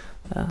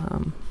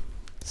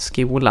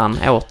 Skolan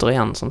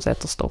återigen som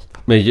sätter stopp.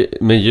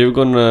 Men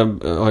Djurgården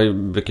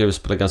brukar ju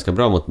spela ganska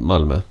bra mot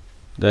Malmö.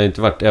 Det har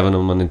inte varit, även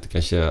om man inte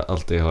kanske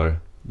alltid har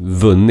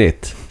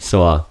vunnit,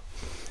 så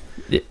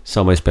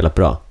har man ju spelat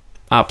bra.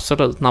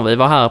 Absolut, när vi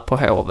var här på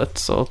Hovet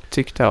så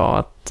tyckte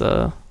jag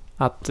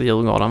att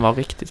Djurgården var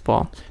riktigt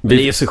bra.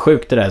 Det är så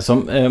sjukt det där,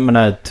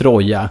 som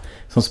Troja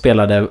som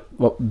spelade,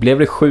 blev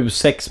det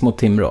 7-6 mot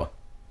Timrå?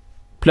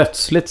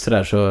 Plötsligt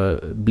så så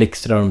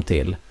blixtrar de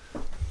till.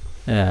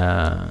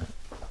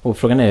 Och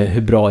frågan är,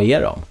 hur bra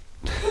är de?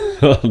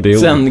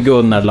 Sen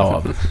Gunnar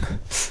Lav.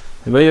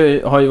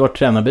 Det har ju varit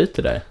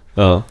tränarbyte där.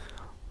 Ja.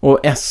 Och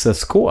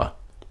SSK.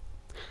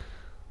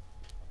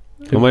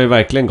 De har ju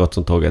verkligen gått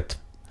som tåget.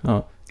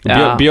 Ja.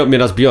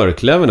 Medan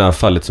Björklöven har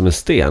fallit som en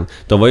sten.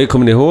 De var ju,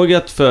 kommer ni ihåg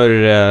att för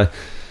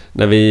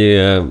när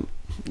vi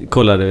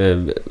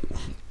kollade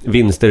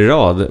vinster i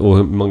rad och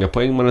hur många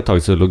poäng man har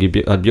tagit, så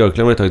låg att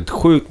Björklöven har tagit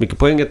sjukt mycket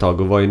poäng ett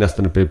tag och var ju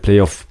nästan uppe i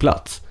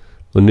playoff-plats.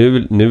 Och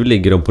nu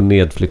ligger de på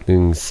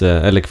nedflyttnings-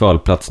 eller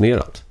kvalplats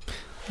neråt.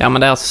 Ja,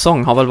 men deras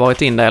säsong har väl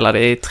varit indelad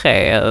i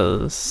 3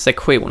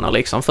 sektioner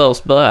liksom.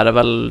 Först började det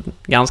väl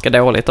ganska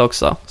dåligt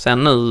också.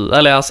 Sen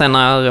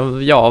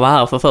när jag var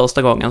här för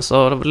första gången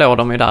så låg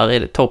de ju där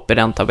i topp i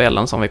den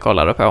tabellen som vi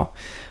kollade på.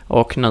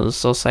 Och nu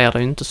så ser det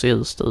ju inte så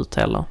ljust ut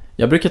heller.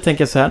 Jag brukar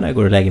tänka så här när jag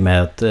går och lägger mig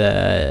att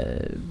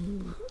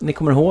ni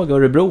kommer ihåg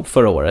Örebro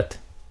förra året.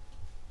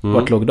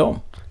 Vart låg de?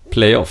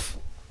 Playoff.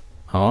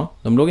 Ja,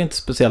 de låg inte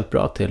speciellt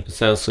bra till.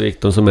 Sen så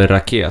gick de som en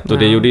raket. Och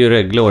det gjorde ju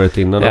Rögle året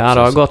innan också. Ja,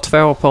 det har gått 2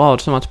 år på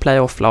rad som att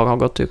playoff-lag har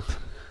gått upp.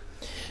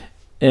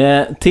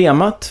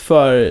 Temat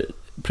för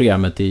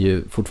programmet är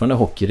ju fortfarande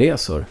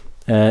hockeyresor.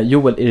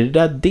 Joel, är det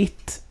där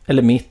ditt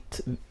eller mitt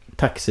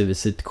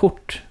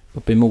taxivisitkort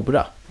uppe i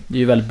Mora? Det är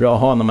ju väldigt bra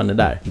att ha när man är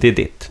där. Det är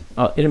ditt.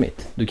 Ja, är det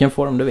mitt? Du kan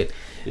få det om du vill.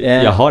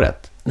 Jag har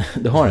rätt.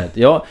 Du har rätt.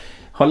 Jag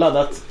har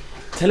laddat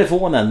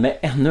telefonen med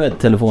ännu ett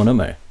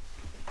telefonnummer.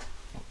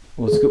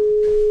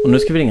 Och nu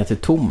ska vi ringa till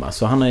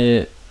Thomas. Och han har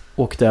ju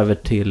åkt över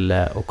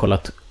till och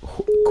kollat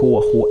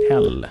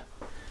KHL.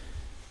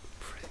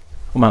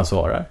 Om han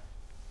svarar.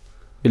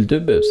 Vill du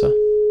busa?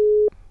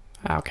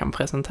 Jag kan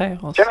presentera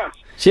oss.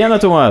 Tjena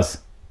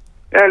Thomas!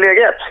 Är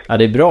läget? Ja,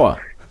 det är bra.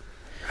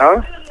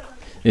 Ja.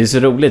 Det är så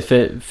roligt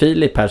för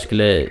Filip här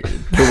skulle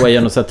prova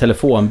göra något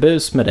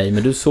telefonbus med dig.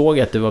 Men du såg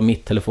att det var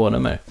mitt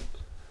telefonnummer.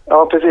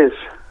 Ja, precis.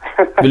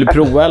 Vill du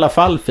prova i alla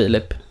fall,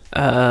 Filip?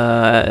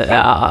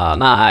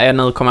 Nej,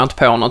 nu kommer jag inte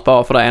på något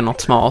bara för det är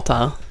något smart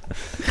här.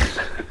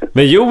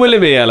 Men Joel är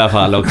med i alla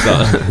fall också.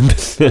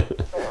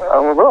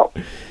 Ja, vad bra.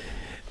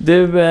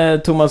 Du,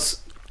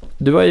 Thomas,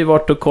 du har ju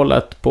varit och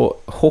kollat på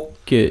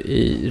hockey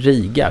i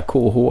Riga,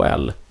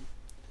 KHL.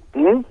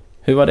 Mm.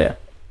 Hur var det?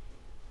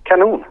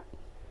 Kanon.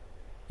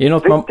 Är det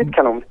något Riktigt man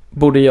kanon.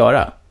 borde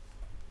göra?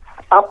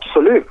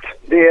 Absolut.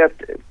 Det är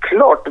ett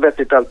klart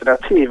vettigt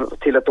alternativ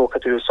till att åka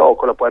till USA och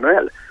kolla på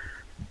NHL.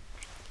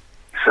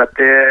 Så att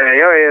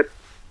jag är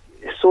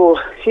så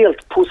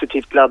helt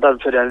positivt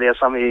laddad för den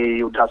resan vi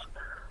gjorde. Alltså.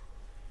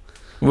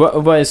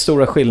 Vad är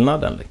stora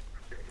skillnaden?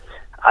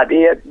 Ja,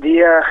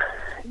 det är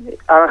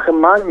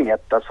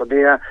arrangemanget. Alltså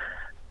för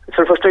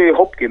det första är ju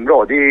hockeyn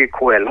bra. Det är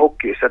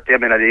KL-hockey. Så att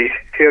jag menar, det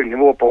är hög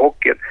nivå på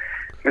hockeyn.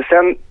 Men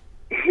sen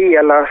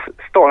hela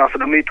stan, alltså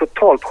de är ju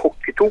totalt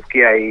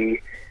hockeytokiga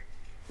i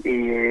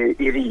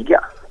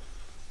Riga.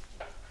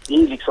 Det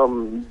är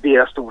liksom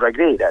deras stora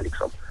grej där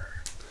liksom.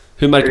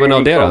 Hur märker man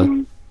av det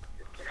då?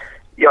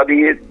 Ja, det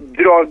är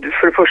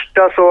för det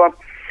första så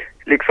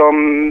liksom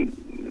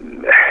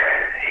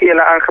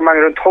hela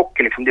arrangemanget runt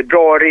hockey liksom, det är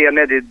bra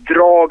arenor, det är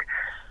drag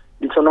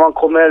liksom. När man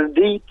kommer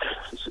dit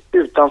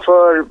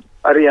utanför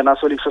arenan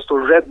så liksom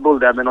står Red Bull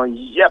där med någon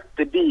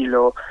jättebil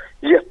och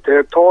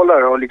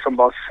jättehögtalare och liksom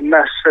bara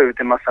smashar ut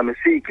en massa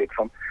musik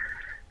liksom.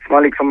 Så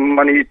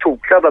man är ju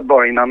tokladdad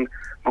bara innan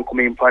man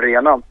kommer in på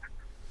arenan.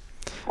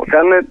 Och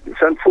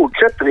sen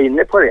fortsätter vi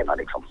inne på arenan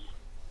liksom.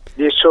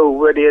 Det är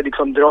shower, det är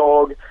liksom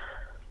drag.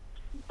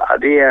 Ja,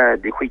 det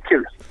är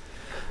skitkul.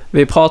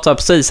 Vi pratade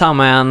precis här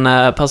med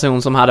en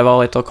person som hade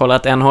varit och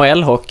kollat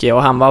NHL-hockey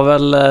och han var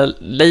väl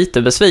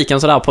lite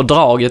besviken sådär på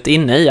draget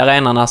inne i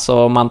arenan,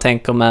 alltså man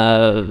tänker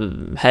med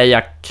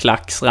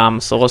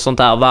hejaklacksramsor och sånt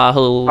där.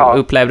 Hur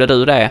upplevde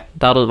du det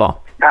där du var?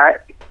 Nej,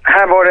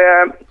 här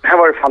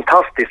var det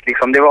fantastiskt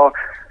liksom. Det var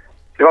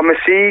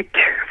musik,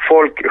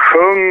 folk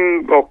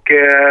sjöng och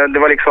det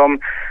var liksom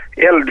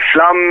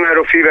eldflammor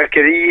och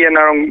fyrverkerier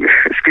när de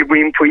skulle gå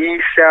in på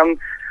isen.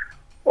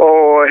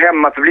 Och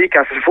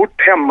hemmapubliken, så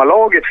fort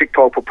hemmalaget fick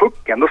tag på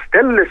pucken, då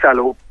ställde sig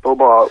allihop och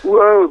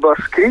bara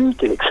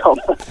skriker liksom.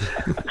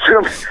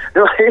 Så det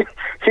var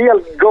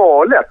helt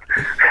galet.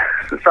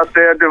 Så att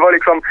det var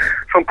liksom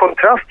som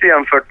kontrast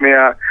jämfört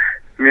med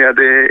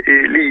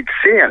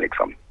elitserien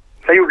liksom.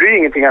 Sen gjorde det ju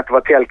ingenting att det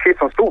var Tellqvist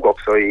som stod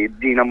också i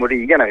Dynamo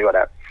Riga när vi var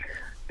där.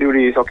 Det gjorde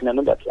ju saken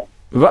ännu bättre.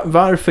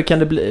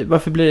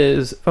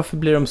 Varför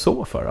blir de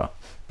så för då?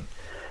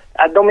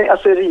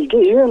 Alltså Riga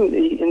är ju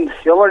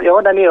jag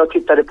var där nere och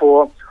tittade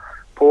på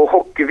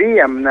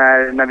hockey-VM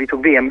när vi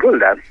tog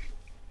VM-guld där.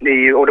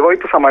 Och det var ju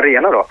på samma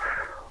arena då.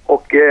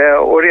 Och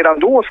redan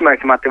då så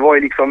märkte man att det var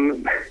ju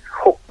liksom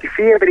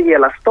hockeyfeber i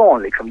hela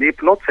stan liksom. Det är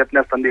på något sätt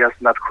nästan deras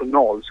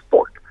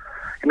nationalsport.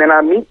 Jag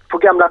menar, mitt på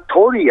Gamla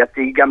torget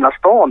i Gamla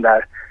stan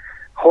där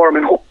har de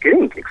en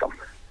hockeyrink liksom.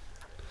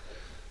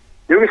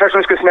 Det är ungefär som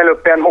att de skulle smälla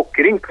upp en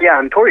hockeyrink på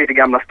Järntorget i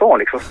Gamla stan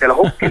liksom, och spela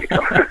hockey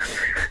liksom.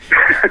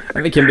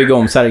 Vi kan bygga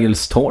om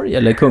Sergels torg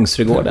eller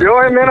Kungsträdgården.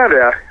 Ja, jag menar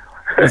det.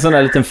 En sån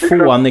där liten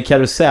fånig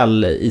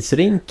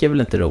karusell-isrink är väl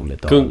inte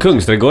roligt då?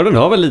 Kungsträdgården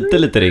har väl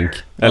lite rink?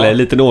 Eller en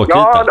liten åkyta?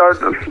 Ja,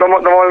 de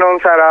har någon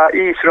så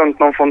här is runt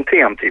någon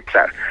fontän typ så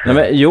här. Nej,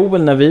 men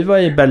Joel, när vi var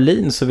i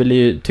Berlin så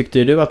tyckte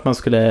ju du att man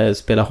skulle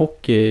spela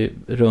hockey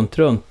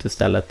runt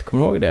istället.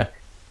 Kommer du ihåg det?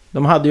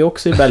 De hade ju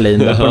också i Berlin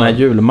på den här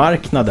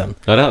julmarknaden.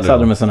 Ja, det hade så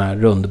hade de en sån här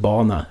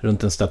rundbana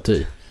runt en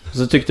staty. Och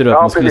så tyckte du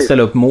att man skulle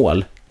ställa upp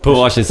mål. På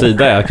varsin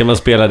sida, ja. Kan man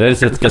spela det? Det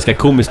ser ganska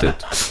komiskt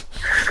ut.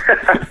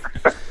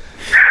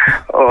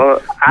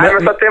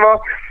 Men så att det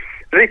var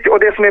riktigt. Och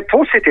det som är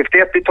positivt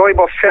är att det tar ju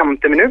bara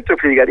 50 minuter att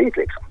flyga dit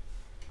liksom.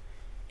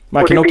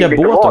 Man kan åka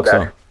båt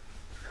också.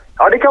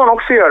 Ja, det kan man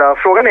också göra.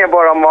 Frågan är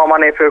bara om vad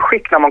man är för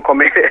skick när man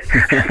kommer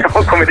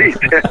dit.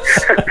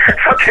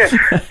 Så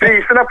att,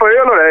 priserna på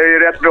öl och det är ju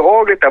rätt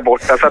behagligt där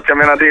borta. Så att jag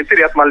menar, det är inte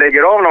det att man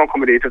lägger av när man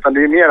kommer dit, utan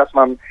det är mer att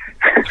man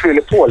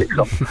fyller på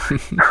liksom.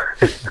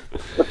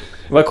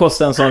 Vad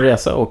kostar en sån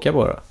resa att åka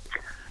på då?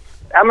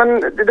 Ja, men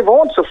det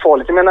var inte så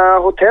farligt. Jag menar,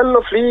 hotell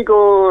och flyg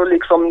och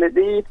liksom,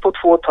 det gick på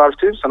 2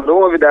 500. Då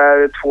var vi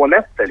där 2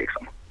 nätter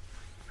liksom.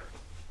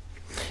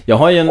 Jag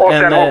har ju och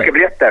sen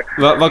hockeybiljetter.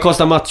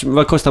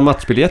 Vad kostar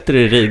matchbiljetter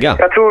i Riga?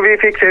 Jag tror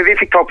vi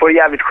fick ta på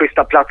jävligt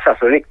schyssta platser,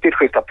 alltså riktigt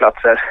schyssta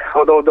platser.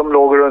 Och då, de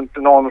låg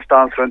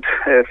någonstans runt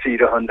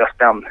 400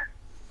 spänn.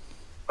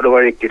 Och då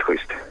var det riktigt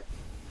schysst.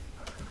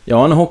 Jag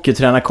har en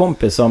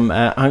hockeytränarkompis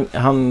som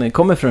han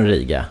kommer från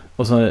Riga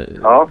och så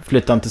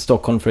flyttade han till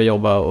Stockholm för att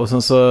jobba, och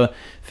sen så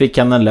fick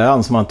han en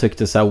lön som han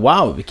tyckte så här: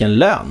 wow, vilken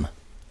lön.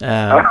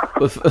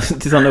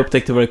 Tills han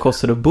upptäckte vad det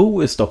kostade att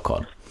bo i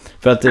Stockholm.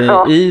 För att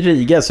i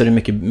Riga så är det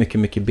mycket, mycket,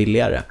 mycket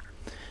billigare.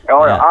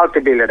 Ja, allt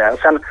är billigare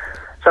där.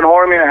 Sen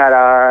har de ju det här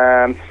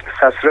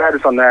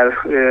Radisson, där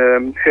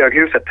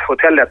höghuset,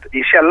 hotellet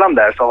i källan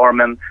där, så har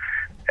de en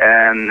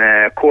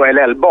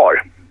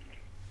KLL-bar.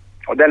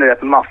 Och den är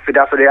rätt maffig.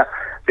 Därför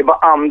det bara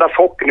andas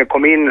hockey när du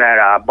kommer in i den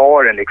här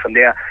baren liksom.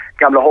 Det är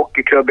gamla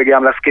hockeyklubbar,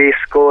 gamla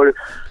skridskor.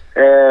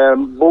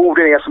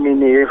 Borden är som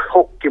inne i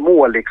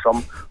hockeymål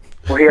liksom.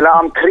 Och hela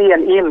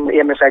entrén in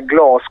är med så här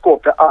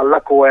glasskåp där alla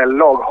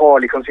KL-lag har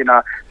liksom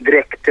sina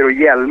dräkter och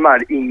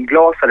hjälmar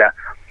inglasade.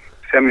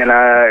 Så jag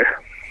menar,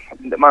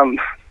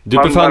 du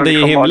befann dig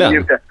liksom i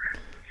himlen.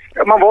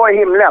 Man var i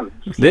himlen.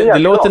 Det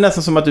låter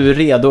nästan som att du är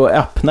redo att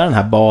öppna den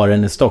här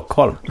baren i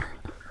Stockholm.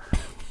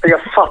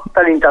 Jag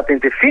fattar inte att det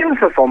inte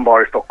finns en sån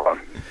bar i Stockholm.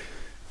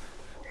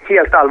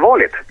 Helt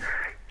allvarligt.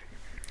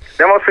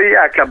 Den var så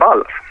jäkla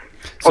ball.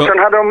 Och sen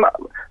hade de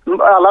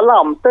alla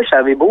lampor så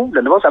här vid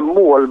borden. Det var så här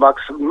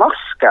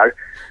målvaktsmaskar.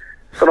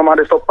 Så de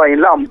hade stoppat in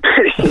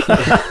lampor i.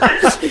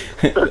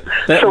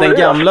 den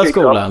gamla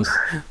skolans.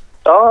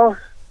 Ja.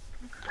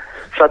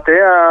 Så att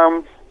det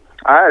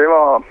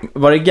var...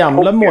 Var det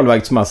gamla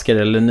målvaktsmaskar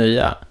eller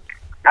nya?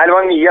 Nej, det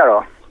var nya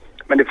då.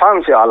 Men det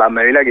fanns ju alla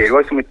möjliga grejer. Det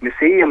var ju som ett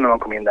museum när man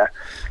kom in där.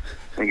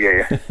 Med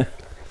grejer.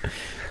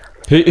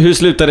 Hur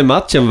slutade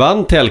matchen?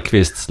 Vann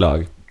Tellqvists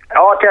lag?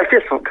 Ja,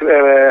 Tellqvist,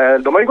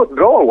 de har ju gått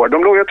bra år.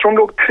 Jag tror de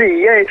låg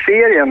 3 i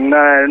serien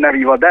när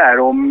vi var där.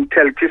 Och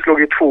Tellqvist låg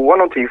ju 2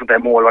 någonting sånt där i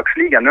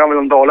målvaktsligan. Nu har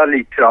de dalat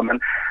lite då, men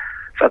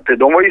så att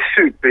de var ju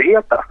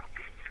superheta.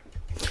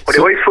 Och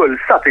det var ju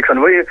fullsatt liksom.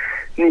 Det var ju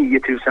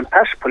 9000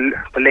 pers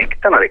på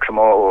läktarna liksom.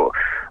 Och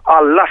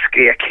alla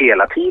skrek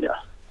hela tiden.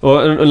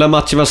 Och när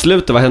matchen var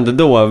slut, vad hände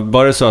då?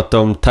 Var det så att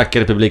de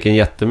tackade publiken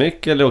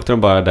jättemycket eller åkte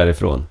de bara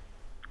därifrån?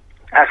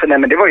 Alltså nej,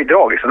 men det var ju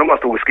drag liksom. De bara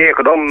stod och skrek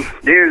och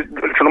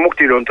de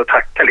åkte ju runt och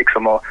tackade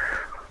liksom. Och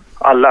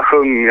alla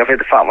sjöng, jag vet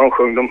inte fan vad de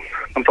sjöng.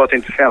 De pratade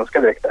inte svenska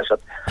direkt där så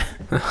att.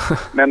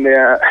 Men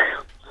det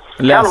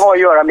kan ha att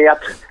göra med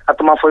att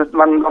de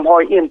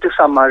har inte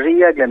samma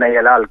regler när det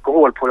gäller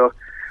alkohol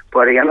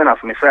på arenorna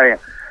som i Sverige.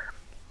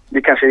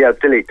 Det kanske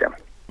hjälpte lite.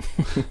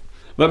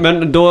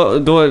 Men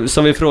då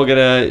som vi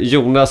frågade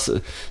Jonas,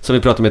 som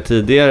vi pratade med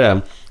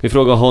tidigare, vi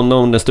frågade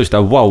honom den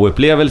största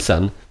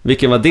wow-upplevelsen.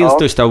 Vilken var din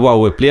största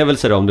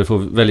wow-upplevelse då, om du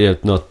får välja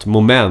ut något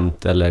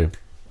moment eller?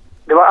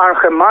 Det var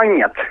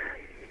arrangemanget.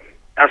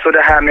 Alltså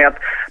det här med att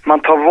man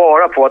tar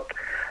vara på att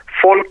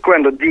folk går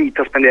ändå dit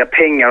och spenderar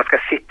pengar och ska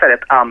sitta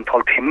ett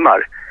antal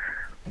timmar.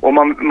 Och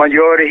man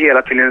gör det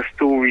hela till en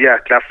stor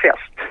jäkla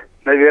fest.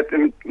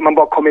 Men man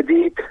bara kommer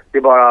dit, det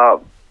är bara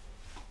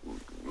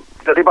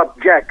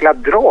ett jäkla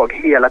drag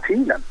hela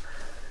tiden.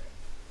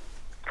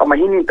 Så man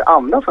hinner inte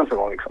andas en så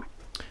gång liksom.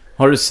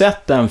 Har du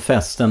sett den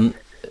festen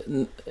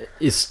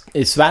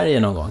i Sverige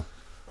någon gång?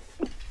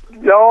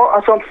 Ja,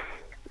 alltså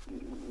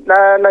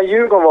när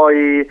Djurgården var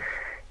i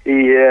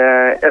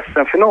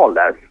SM-final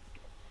där,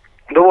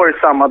 då var det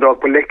samma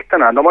drag på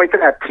läktarna. De var inte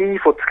det här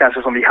tifot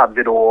kanske som vi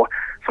hade då,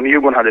 som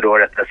Djurgården hade då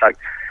rättare sagt.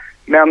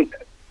 Men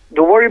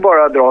då var det ju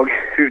bara drag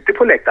ute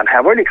på läktaren.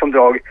 Här var det liksom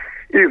drag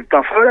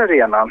utanför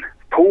arenan,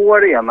 på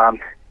arenan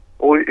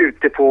och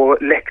ute på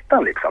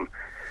läktaren liksom.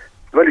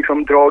 Det var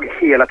liksom drag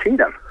hela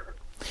tiden.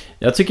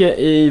 Jag tycker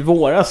i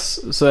våras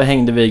så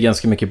hängde vi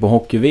ganska mycket på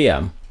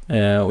hockey-VM.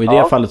 Och i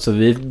det fallet så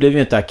vi blev ju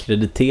inte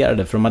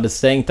akkrediterade, för de hade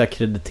stängt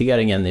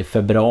akkrediteringen i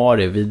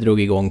februari. Vi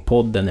drog igång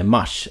podden i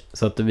mars,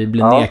 så att vi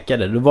blev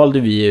nekade. Då valde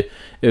vi ju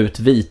ut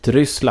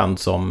Vitryssland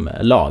som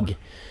lag.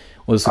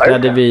 Och så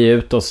klädde vi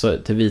ut oss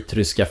till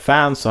vitryska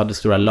fans och hade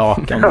stora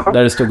lakan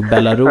där det stod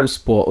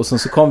Belarus på. Och sen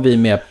så kom vi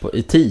med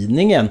i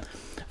tidningen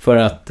för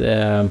att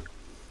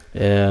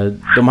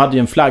de hade ju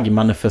en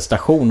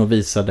flaggmanifestation och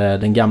visade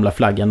den gamla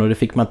flaggan, och det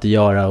fick man inte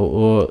göra,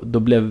 och då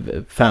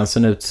blev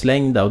fansen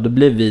utslängda, och då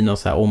blev vi någon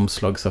så här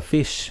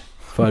omslagsaffisch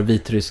för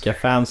vitryska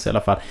fans i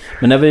alla fall.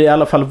 Men när vi i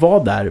alla fall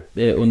var där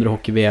under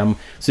hockey-VM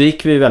så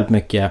gick vi väldigt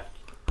mycket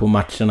på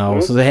matcherna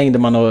och så hängde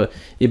man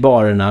i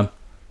barerna.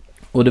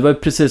 Och det var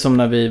precis som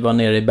när vi var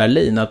nere i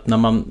Berlin, att när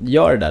man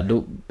gör det där,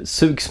 då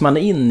sugs man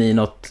in i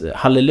något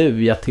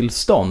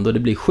halleluja-tillstånd och det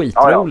blir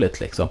skitroligt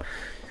liksom.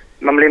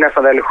 Man blir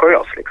nästan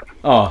religiös liksom.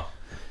 Ja.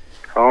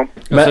 Ja.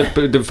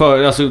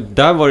 Alltså,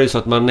 där var det ju så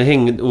att man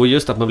hängde, och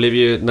just att man blev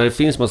ju, när det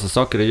finns massa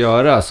saker att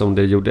göra, som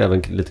det gjorde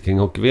även lite kring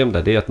hockey-VM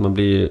där, det är att man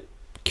blir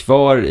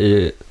kvar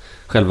i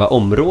själva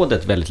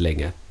området väldigt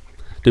länge.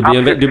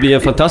 Du blir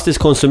en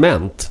fantastisk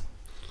konsument.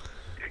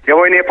 Jag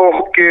var ju nere på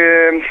hockey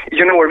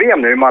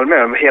junior-VM nu i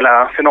Malmö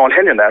hela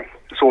finalhelgen där.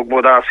 Såg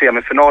båda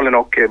semifinalen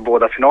och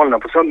båda finalerna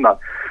på söndag.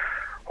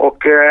 Och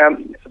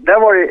där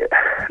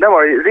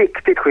var det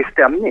riktigt schysst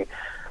stämning.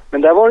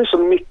 Men där var det så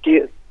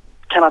mycket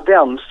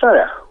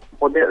kanadensare.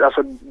 Och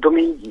de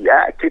är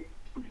jäkligt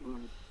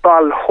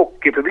ball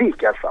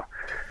hockeypublik alltså.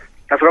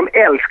 Alltså de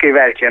älskar ju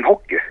verkligen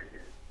hockey.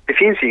 Det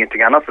finns ju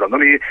ingenting annat för dem.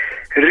 De är ju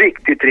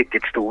riktigt,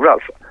 riktigt stora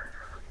alltså.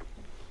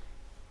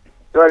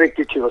 Det var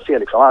riktigt kul att se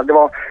liksom. Det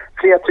var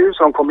 3000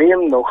 som kom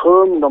in och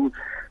sjöng, de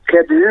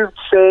klädde ut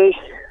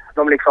sig,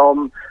 de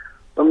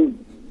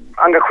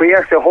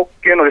engagerade sig i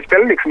hockeyn, och det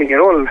spelar liksom ingen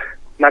roll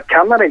när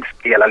Kanada inte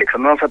spelar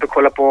liksom. När de satt och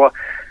kollade på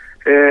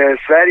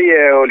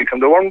Sverige, och liksom,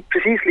 då var de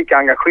precis lika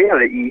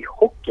engagerade i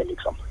hockeyn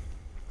liksom.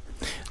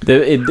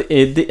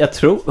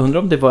 Undrar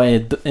om det var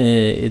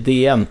i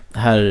DN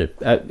här,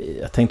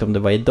 jag tänkte om det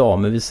var idag,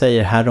 men vi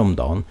säger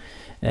häromdagen.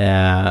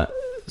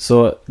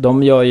 Så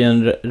de gör ju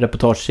en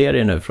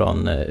reportageserie nu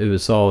från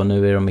USA, och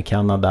nu är de i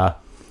Kanada.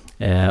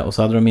 Och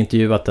så hade de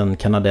intervjuat en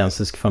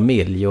kanadensisk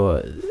familj, och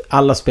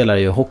alla spelar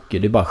ju hockey,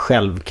 det är bara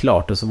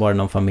självklart. Och så var det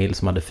någon familj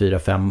som hade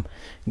 4-5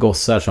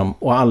 gossar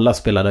och alla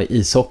spelade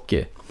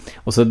ishockey.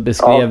 Och så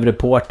beskrev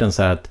reportern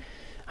så här att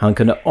han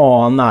kunde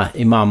ana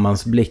i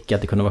mammans blick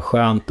att det kunde vara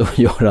skönt att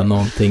göra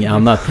någonting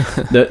annat.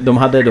 De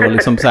hade då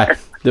liksom så här,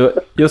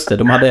 just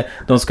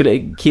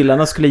det,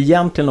 killarna skulle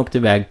egentligen åkt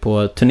iväg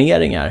på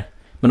turneringar,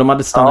 men de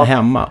hade stannat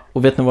hemma.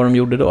 Och vet ni vad de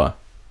gjorde då?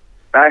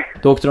 Nej.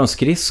 Då åkte de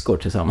skridskor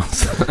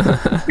tillsammans.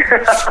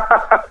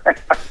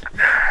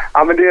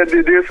 Ja, men det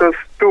är så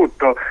stort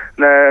då.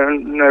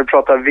 När du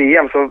pratar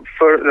VM, så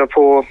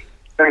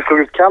när vi slog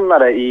ut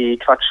Kanada i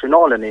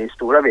kvartsfinalen i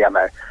stora VM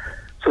här,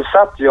 så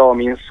satt jag och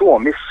min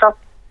son, vi satt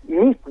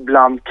mitt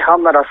bland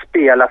Kanadas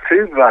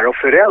spelarfruar och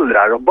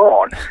föräldrar och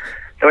barn.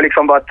 Det var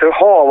liksom bara ett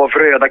hav av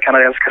röda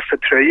kanadenska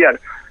tröjor.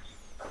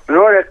 Men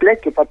det var rätt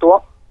läckert, för att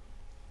då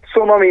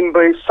såg man in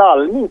Börje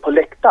Salming på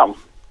läktaren.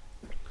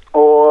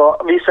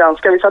 Och vi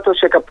svenskar, vi satt och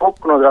käkade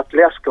popcorn och drack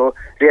läsk och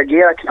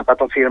reagerade knappt att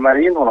de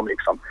filmade in honom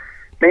liksom.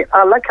 Men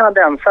alla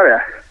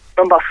kanadensare,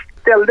 de bara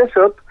ställde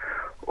sig upp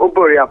och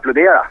började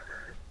applådera.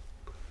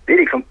 Det är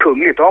liksom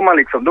kungligt.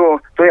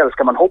 Då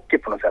älskar man hockey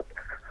på något sätt.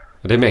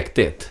 Det är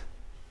mäktigt.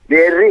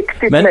 Det är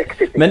riktigt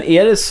mäktigt. Men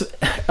är det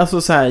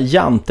alltså så här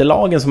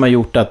jantelagen som har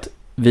gjort att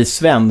vi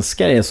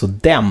svenskar är så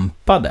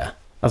dämpade?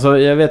 Alltså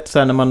jag vet så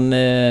här, när man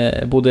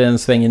bodde en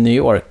sväng i New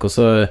York, och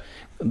så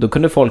då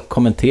kunde folk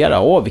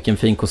kommentera, vilken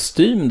fin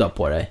kostym du har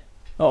på dig.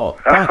 Ja,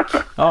 tack.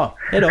 Ja,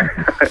 hejdå.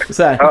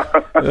 Så här.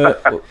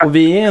 Och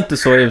vi är inte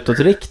så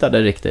utåtriktade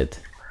riktigt.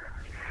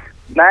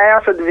 Nej,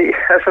 alltså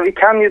vi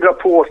kan ju dra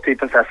på oss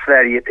typ en sån här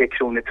Sverige 3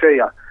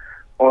 kronor-tröja.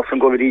 Och så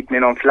går vi dit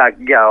med någon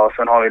flagga, och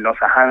sen har vi någon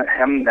sån här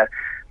händer.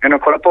 Men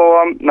jag kollar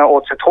på när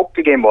Åtset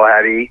Hockey Game var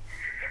här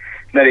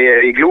när det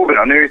är i Globen.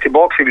 Och nu är vi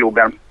tillbaka i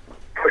Globen.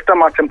 Första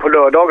matchen på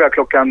lördagar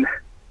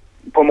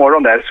på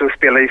morgon där, så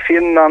spelar vi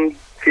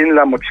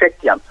Finland mot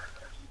Tjeckien.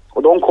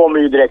 Och de kommer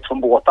ju direkt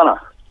från båtarna.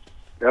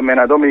 Jag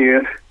menar, de är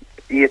ju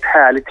i ett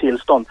härligt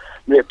tillstånd.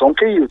 De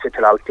kan ju ut sig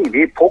till allting.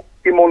 Det är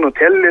Pokémon och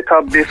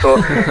Teletubbies och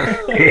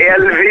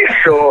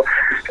Elvis och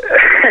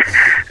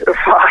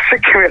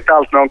fasiken vet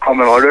allt när de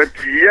kommer. Det är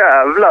ett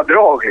jävla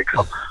drag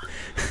liksom.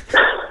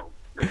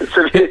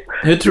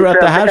 Hur tror du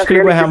att det här skulle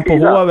gå hem på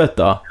hovet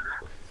då?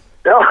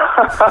 Ja,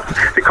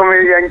 det kommer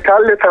ju en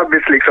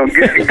Teletubbies liksom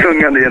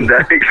kungande in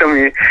där liksom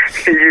i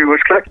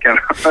Djurgårdsklacken.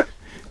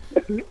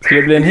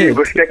 Skulle det bli en hit?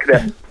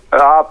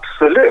 Ja,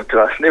 absolut.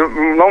 Va?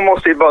 Någon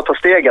måste ju bara ta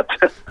steget.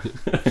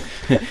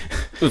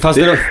 Vi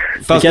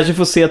kanske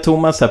får se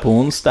Thomas här på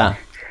onsdag.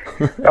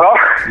 Ja,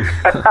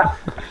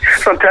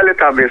 som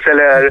Teletubbies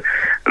eller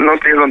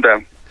någonting sånt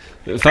där.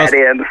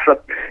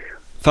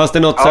 Fanns det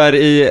något så här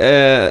i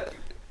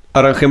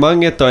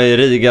arrangemanget då i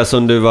Riga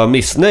som du var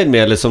missnöjd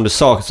med, eller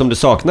som du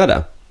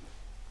saknade?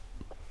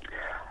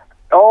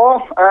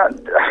 Ja,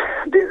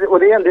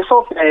 det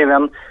saknar jag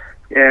även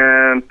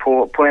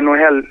på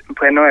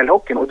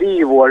NHL-hockeyn, och det är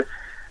ju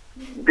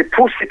det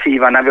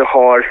positiva när vi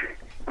har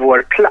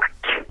vår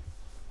klack.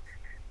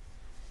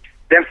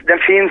 Den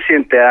finns ju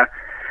inte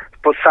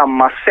på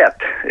samma sätt,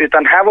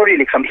 utan här var det ju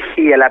liksom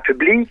hela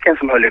publiken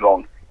som höll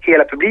igång.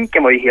 Hela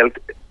publiken var ju helt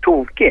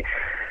tokig.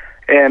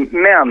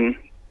 Men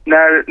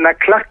när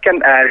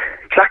klacken är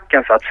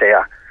klacken så att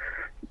säga,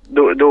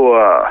 då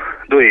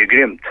är det ju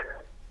grymt.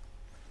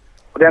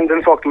 Och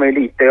den saknar man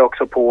ju lite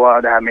också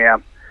på det här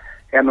med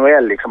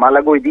NHL liksom.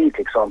 Alla går ju dit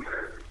liksom.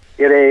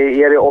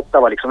 Är det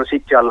Ottawa liksom, då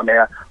sitter ju alla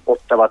med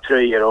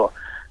Ottawa-tröjor och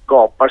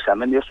gapar sen.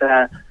 Men det är så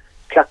här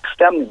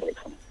klackstämning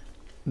liksom.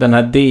 Den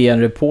här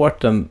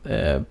DN-reporten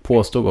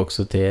påstod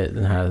också till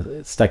den här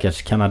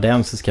stackars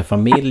kanadensiska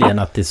familjen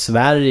att i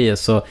Sverige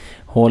så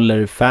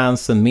håller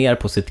fansen mer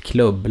på sitt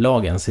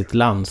klubblag än sitt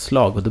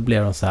landslag. Och då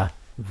blev de så här,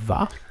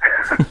 va?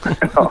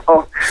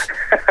 Ja.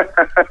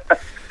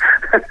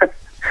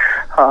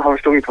 Han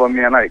förstod inte vad jag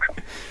menar liksom.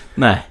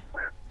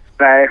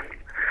 Nej.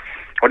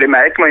 Och det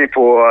märker man ju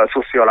på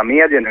sociala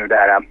medier nu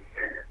där.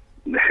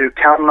 Hur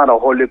Kanada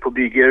håller på att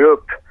bygga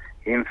upp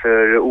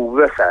inför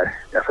OS här.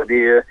 Alltså det är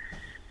ju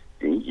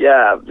en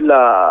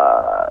jävla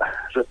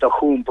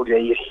rotation på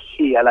grejer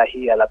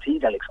hela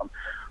tiden liksom.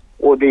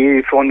 Och det är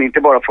ju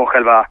inte bara från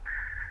själva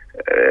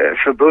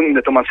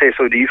förbundet om man säger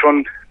så. Det är ju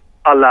från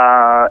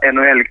alla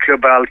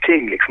NHL-klubbar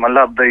allting liksom. Man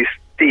laddar ju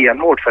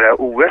stenhårt för det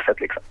här OSet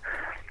liksom.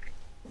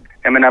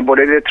 Jag menar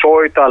både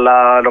Detroit och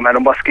alla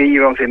de bara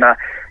skriver om sina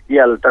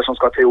hjältar som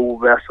ska till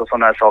OS och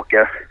sådana här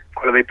saker.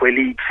 Kollar vi på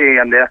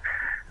elitserien,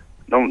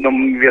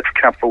 de vet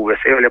knappt vad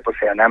OS är, vill jag på att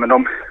säga. Nej, men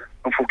de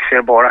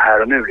fokuserar bara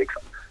här och nu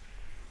liksom.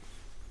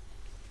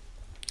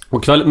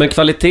 Men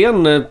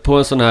kvaliteten på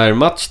en sån här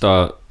match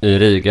då i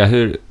Riga,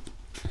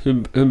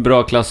 hur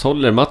bra klass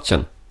håller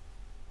matchen?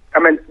 Ja,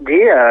 men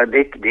det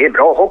är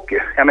bra hockey.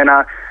 Jag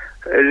menar,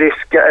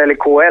 ryska eller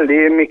KL,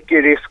 det är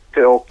mycket ryskt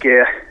och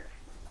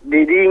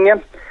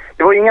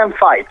det var ingen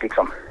fight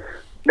liksom.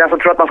 Den som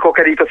tror att man ska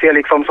åka dit och se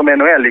liksom som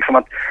NHL liksom,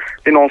 att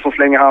det är någon som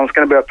slänger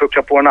handskarna och börjar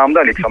puckla på den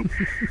andra liksom.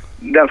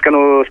 Den ska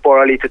nog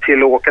spara lite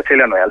till och åka till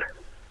NHL.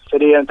 Så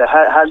det är inte,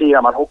 här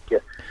lirar man hockey.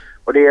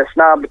 Och det är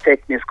snabb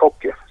teknisk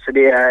hockey. Så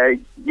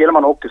gillar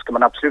man hockey ska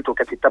man absolut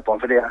åka och titta på den,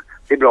 för det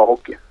är bra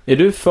hockey. Är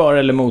du för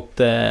eller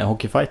mot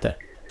hockeyfighter?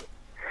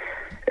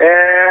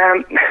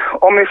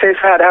 Om vi säger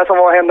så här, det här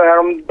som hände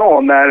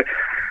häromdagen när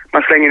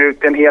man slänger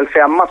ut en hel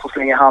femma så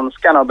slänger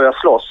handskarna och börjar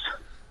slåss.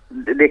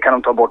 Det kan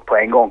de ta bort på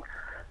en gång.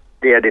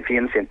 Det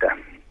finns inte.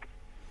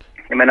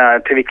 Jag menar,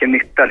 till vilken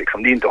nytta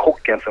liksom. Det är inte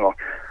hockeyn som var.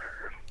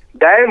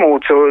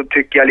 Däremot så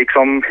tycker jag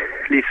liksom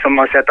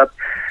man sett att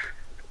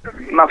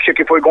man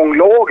försöker få igång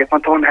laget.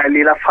 Man tar den här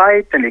lilla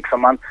fighten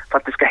liksom. För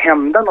att det ska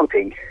hända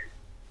någonting.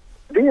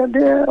 Det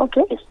är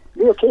okej.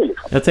 Det är okej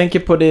liksom. Jag tänker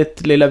på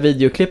ditt lilla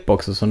videoklipp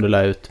också som du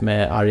la ut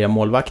med arga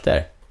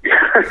målvakter.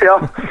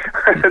 Ja,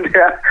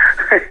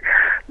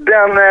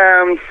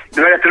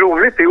 det var rätt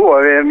roligt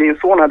igår. Min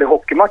son hade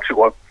hockeymatch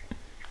igår.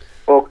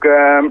 Och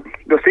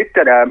då sitter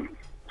jag där.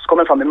 Så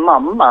kommer fram en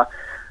mamma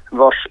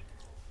vars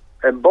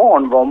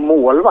barn var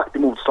målvakt i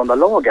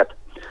motståndarlaget.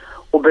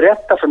 Och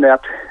berättar för mig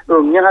att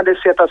ungen hade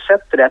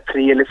sett det där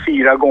 3 eller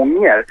 4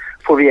 gånger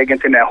på vägen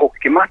till den här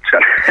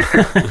hockeymatchen.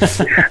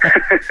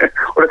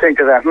 Och då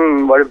tänkte jag så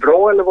här, var det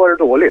bra eller var det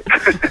dåligt?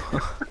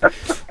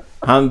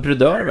 Han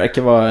Brodeur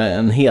verkar vara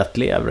en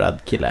hetlevrad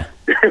kille.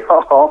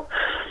 Ja,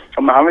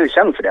 men han är väl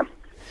känd för det.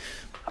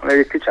 Han är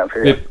riktigt känd för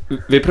det.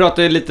 Vi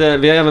pratar ju lite,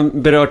 vi har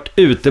även berört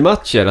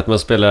utematcher, att man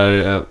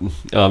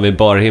spelar med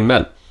bar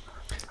himmel.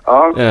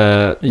 Ja.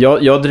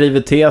 Jag driver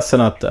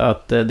tesen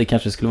att det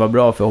kanske skulle vara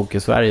bra för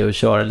Hockey-Sverige att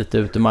köra lite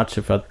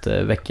utematcher för att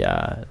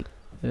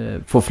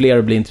få fler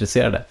att bli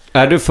intresserade.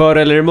 Är du för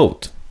eller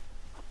emot?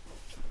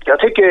 Jag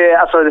tycker,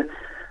 alltså,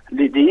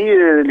 det är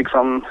ju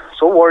liksom,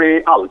 så var det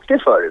ju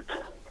alltid förut.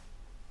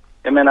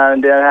 Jag menar,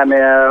 det här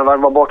med att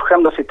vara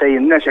bortskämd och sitta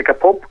inne och käka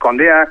popcorn,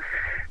 det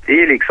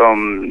är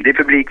liksom, det är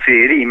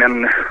publikfrieri,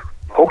 men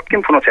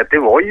hockeyn på något sätt, det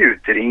var ju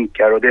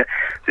uterinkar och det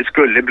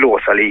skulle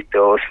blåsa lite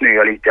och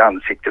snöa lite i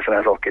ansiktet och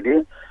sådana saker. Det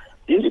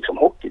är ju liksom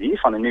hockey, det är ju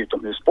fan en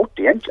utomhussport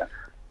egentligen.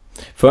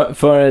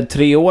 För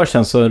 3 år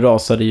sedan så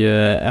rasade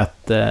ju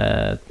ett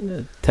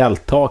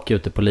tälttak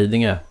ute på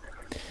Lidingö.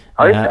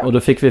 Ja, och då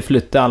fick vi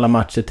flytta alla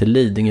matcher till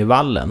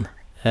Lidingövallen.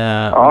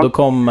 Och då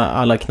kom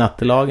alla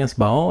knattelagen så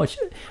bara,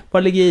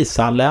 var ligger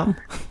ishallen?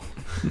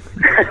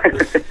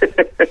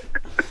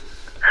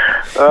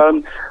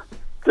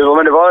 Det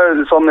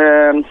var som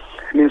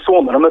min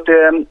son, de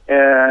mötte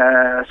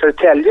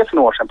Södertälje för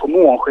några år sedan på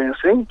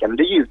Månskensrinken.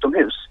 Det är ju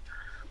utomhus.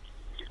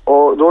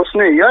 Och då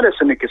snöade det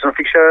så mycket så de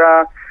fick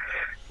köra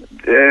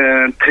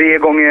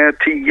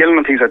 3x10 eller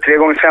någonting så,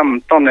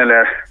 3x15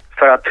 eller,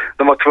 för att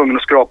de var tvungna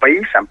att skrapa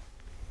isen.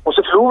 Och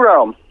så förlorade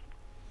de.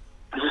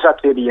 Så satt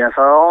vi i bilen och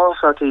sa,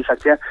 så att Isak,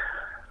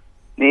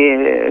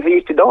 hur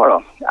gick det idag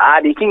då?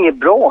 Det gick inget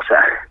bra, så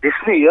här. Det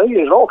snöade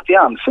ju rakt i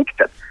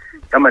ansiktet.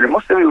 Ja, men det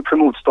måste vi gjort för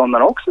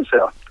motståndarna också, så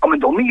jag. Ja, men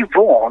de är ju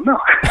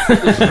vana.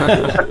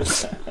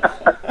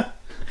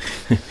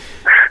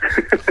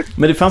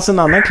 Men det fanns en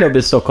annan klubb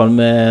i Stockholm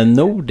med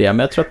Nordia, men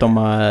jag tror att de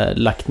har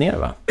lagt ner,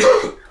 va?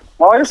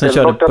 Ja, just det.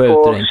 Sen körde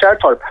på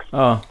Kärrtorp.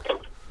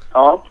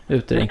 Ja,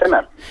 uterink.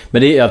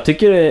 Men jag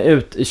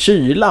tycker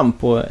kylan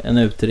på en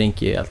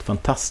uterink är helt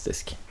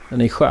fantastisk.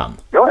 Den är skön.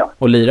 Ja.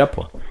 Och lira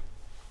på.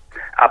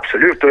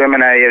 Absolut, och jag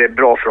menar, är det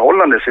bra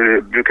förhållande så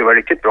det brukar vara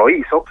riktigt bra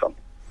is också.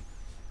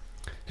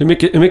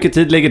 Hur mycket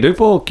tid lägger du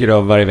på hockey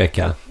då varje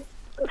vecka?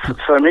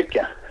 För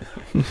mycket.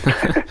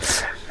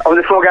 Om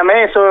du frågar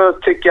mig så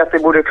tycker jag att det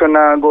borde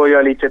kunna gå och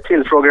göra lite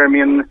till. Frågar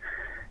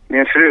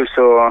min fru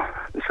så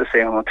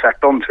säger hon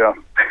tvärtom, tror jag.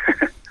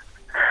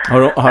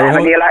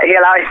 Men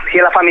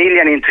hela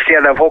familjen är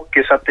intresserad av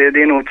hockey, så att det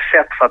är nog ett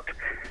sätt för att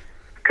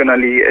kunna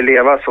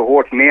leva så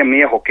hårt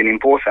med hockeyn in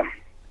på sig.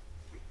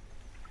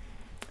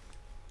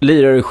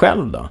 Lirar du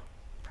själv då?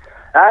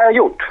 Ja, jag har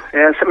gjort.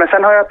 Men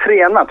sen har jag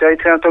tränat. Jag har ju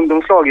tränat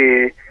ungdomslag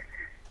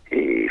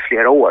i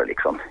flera år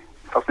liksom.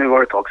 Fast nu var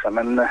det ett tag sedan,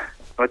 men jag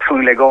var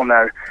tvungen att lägga av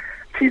när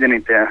tiden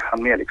inte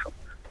hann med liksom.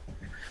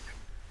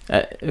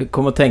 Jag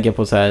kommer att tänka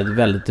på så här ett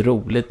väldigt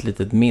roligt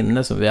litet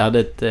minne som vi hade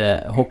ett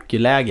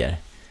hockeyläger.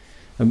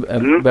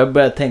 Jag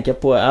började tänka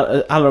på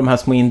alla de här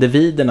små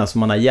individerna som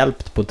man har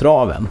hjälpt på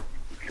traven.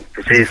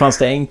 Så fanns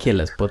det en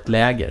kille på ett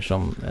läger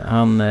som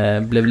han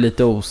blev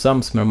lite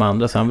osams med de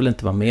andra, så han ville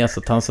inte vara med, så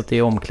att han satt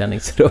i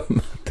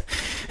omklädningsrummet.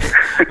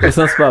 Och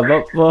sen så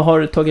bara, vad har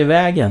du tagit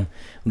vägen?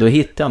 Och då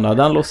hittade han, då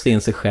hade han låst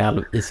in sig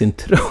själv i sin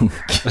trunk.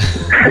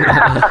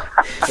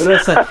 Och då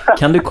så här,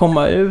 kan du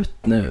komma ut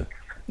nu?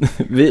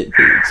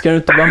 Ska du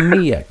inte vara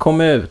med?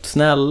 Kom ut,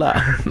 snälla.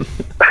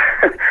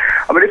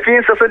 Ja, men det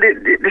finns alltså, det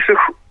är så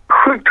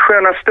sjukt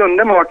sköna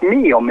stunder man har varit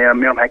med om med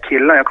de här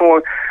killarna. Jag kommer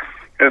ihåg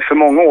för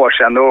många år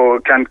sedan, då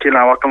kan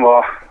killarna vart de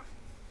var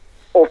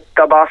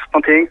 8 bast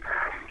någonting.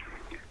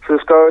 Så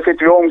sitter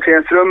vi i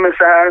omklädningsrummet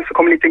så här, så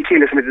kommer en liten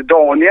kille som heter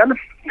Daniel,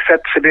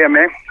 sätter sig bredvid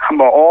mig. Han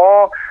bara,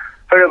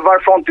 hörru,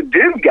 varför har inte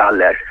du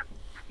galler?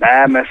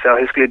 Nej, men så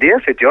hur skulle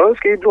det se ut? Jag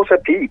ska ju blåsa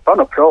pipan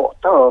och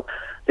prata och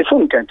det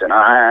funkar inte.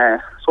 Nej,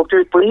 så åkte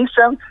vi ut på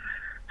isen.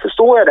 Så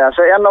står jag där,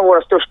 så en av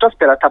våra största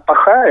spelare tappar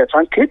skäret, så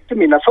han klipper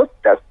mina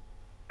fötter.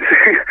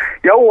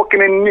 Jag åker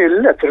med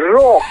nyllet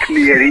rakt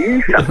ner i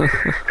isen.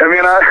 Jag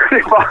menar,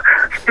 det bara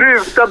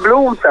sprutar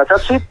blod så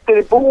jag sitter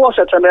i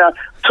båset, så jag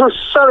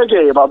tussar och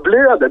grejer bara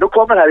blöder. Då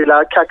kommer den här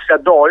lilla kaxiga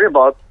Dario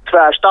bara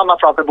tvärstanna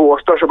framför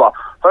båsdörr så bara,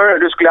 hörru,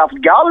 du skulle haft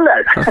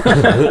galler.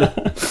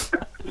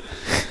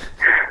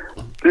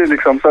 Det är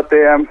liksom så att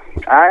det är,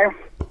 nej,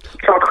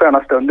 klart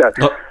sköna stunder.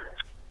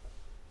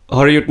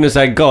 Har du gjort något så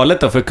här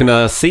galet då för att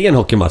kunna se en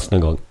hockeymatch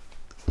någon gång?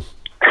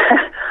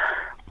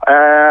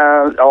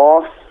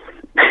 Ja.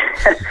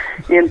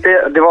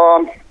 Inte, det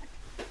var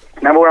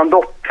när våran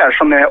dotter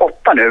som är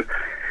 8 nu,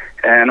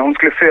 när hon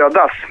skulle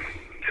födas,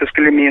 så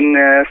skulle min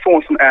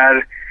son som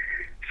är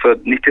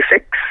född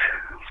 96,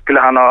 skulle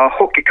han ha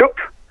hockeycup.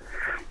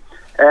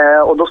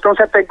 Och då skulle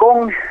de sätta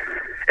igång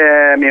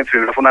min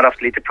fru, och hon hade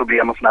haft lite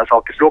problem och såna här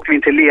saker. Så då åkte vi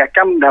in till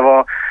lekan, det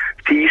var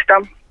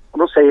tisdag, och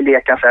då säger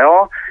lekan så här,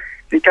 ja,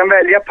 vi kan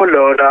välja på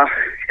lördag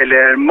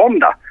eller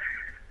måndag.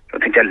 Då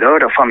tänkte jag,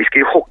 lördag, fan vi ska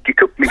ju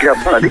hockeycup med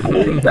grabbarna, det går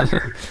inte.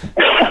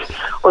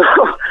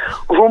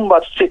 och hon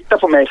bara tittar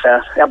på mig så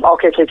här. Jag bara,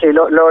 okej,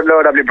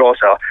 lördag blir bra,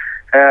 så jag.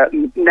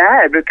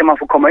 När brukar man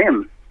få komma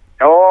in?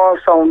 Ja,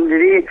 så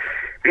vi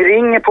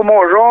ringer på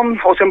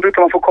morgon och sen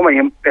brukar man få komma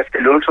in efter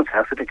lunch och så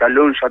här. Så tänkte jag,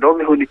 lunch, då har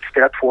vi hunnit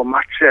spela 2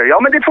 matcher. Ja,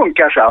 men det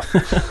funkar så.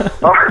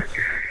 Ja,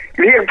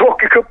 vi är på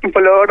hockeycupen på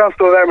lördagen,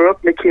 står och värmer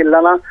upp med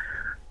killarna.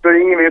 Då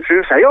ringer vi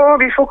fru så här, ja,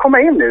 vi får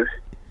komma in nu.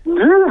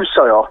 Nu,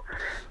 sa jag.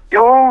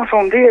 Ja,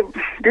 så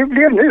det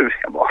blev nu.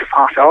 Jag bara,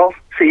 fan, ja,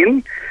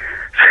 fin.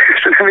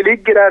 Så när vi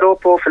ligger där då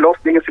på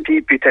förlossningen så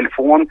typ i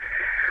telefon.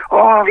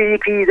 Ja, vi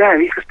gick vidare,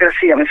 vi ska spela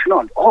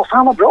semifinal. Ja,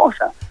 fan vad bra,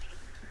 så.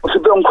 Och så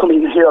de kom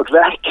in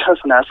högverkar och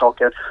såna här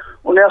saker.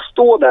 Och när jag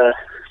står där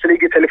så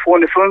ligger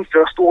telefonen i fönstret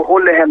och jag står och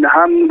håller henne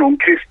handen och hon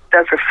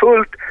krystar för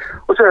fullt.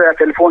 Och så hör jag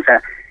telefonen så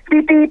här,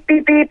 beep, beep,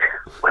 beep, beep.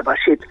 Och jag bara,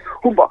 shit.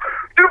 Hon bara,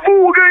 du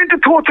vågar inte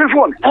ta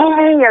telefonen.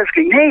 Nej,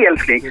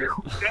 älskling.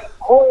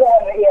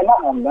 Håller med ena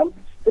handen,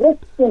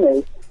 sträcker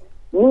mig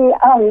med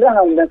andra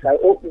handen så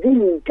här och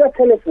vinkar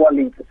telefonen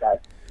lite så här.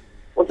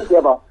 Och så säger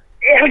jag bara,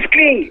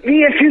 älskling,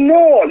 vi är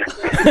final!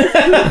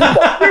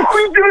 Det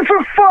skiter väl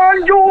för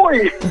fan,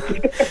 Joy!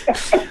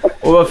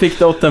 Och vad fick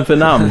dottern för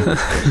namn?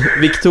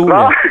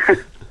 Victoria.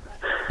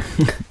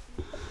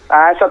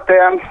 Nej, så att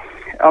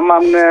ja,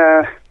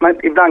 man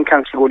ibland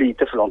kanske går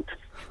lite för långt.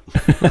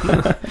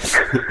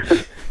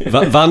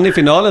 Vann ni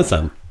finalen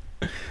sen?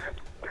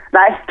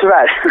 Nej,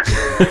 tyvärr.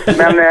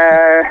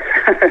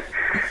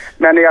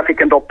 Men jag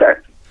fick en dotter.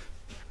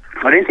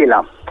 Och det är inte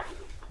illa.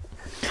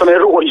 Som är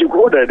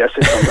rådjurgårdare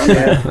dessutom.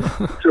 Den är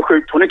så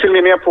sjukt. Hon är till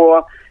och med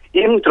på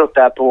introt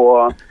där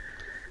på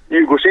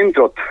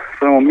Djurgårdsintrot.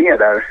 Så hon är med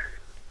där.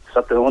 Så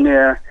att hon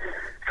är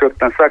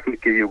fruktansvärt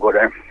mycket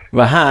djurgårdare.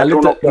 Vad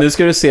härligt. Nu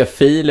ska du se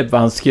Filip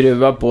vad han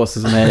skruvar på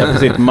sig som hejar på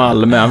sitt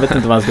Malmö. Han vet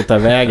inte vad han ska ta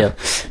vägen.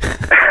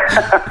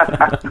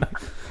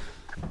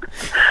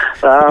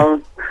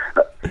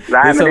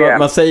 Nej, det är så,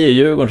 man säger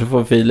Djurgården så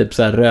får Filip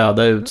så här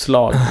röda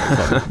utslag.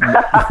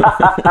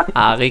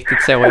 Ja,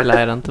 riktigt så illa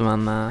är det inte,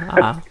 men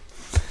ja.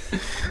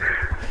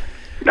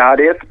 Ja,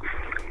 det är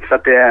så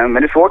att men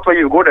det är svårt att vara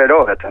djurgårdare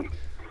idag, vet du.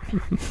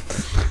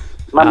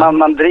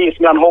 Man drivs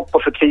mellan hopp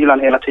och förtvivlan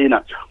hela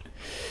tiden.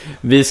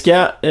 Vi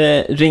ska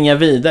ringa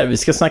vidare. Vi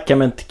ska snacka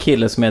med en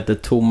kille som heter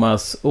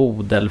Thomas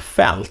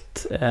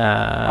Odelfelt.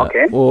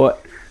 Okay. Och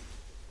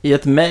i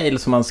ett mejl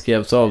som han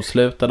skrev så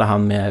avslutade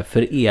han med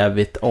för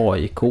evigt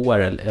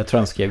AIK-are. Jag tror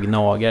han skrev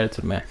gnagare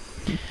till och med.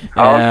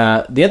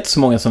 Ja. Det är inte så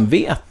många som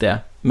vet det.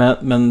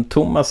 Men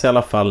Thomas i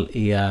alla fall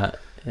är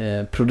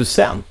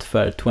producent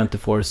för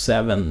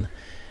 24/7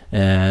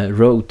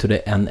 Road to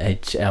the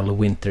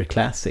NHL Winter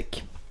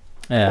Classic.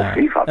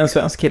 En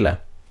svensk kille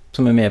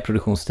som är med i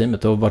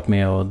produktionsteamet och har varit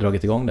med och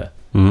dragit igång det.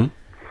 Mm.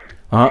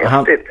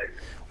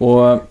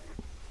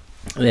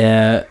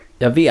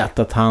 Jag vet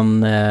att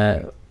han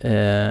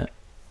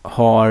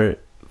har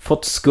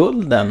fått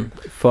skulden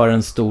för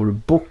en stor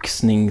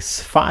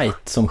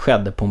boxningsfight som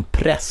skedde på en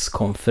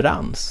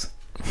presskonferens.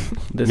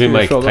 Det är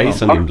Mike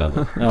Tyson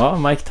inblandad. Ja,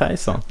 Mike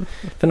Tyson.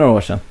 För några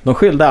år sedan. De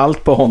skyllde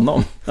allt på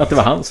honom. Att det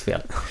var hans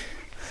fel.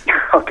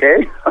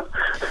 Okej.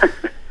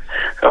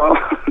 Ja,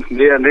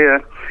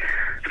 det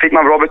fick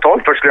man bra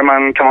betalt för, skulle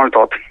man kan man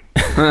ta.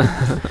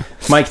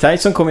 Mike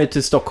Tyson kom ju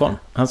till Stockholm.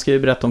 Han ska ju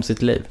berätta om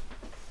sitt liv.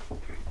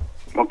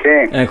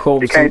 Okej. En show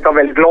det kan ju ta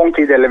väldigt lång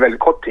tid eller väldigt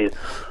kort tid.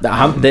 Det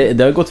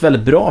har gått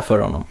väldigt bra för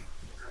honom.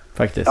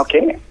 Faktiskt.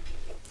 Okej.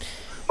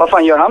 Vad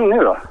fan gör han nu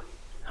då?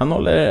 Han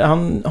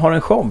har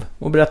en show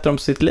och berättar om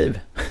sitt liv.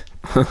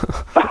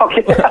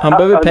 Okay. Han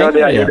behöver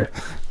pengar igen.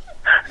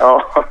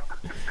 Ja.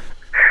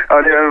 Ja,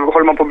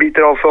 håller man på att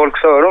bita av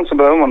folks öron så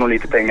behöver man nog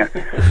lite pengar.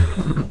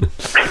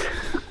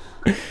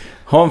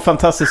 Ha en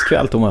fantastisk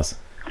kväll, Thomas.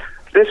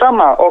 Det är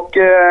samma. Och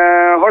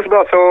ha det så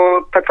bra,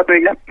 så tack för att du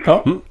ringde.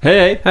 Ja.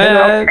 Hej.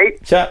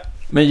 Tja.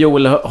 Men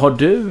Joel, har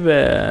du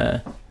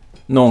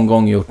någon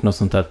gång gjort något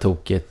sånt här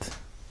tokigt?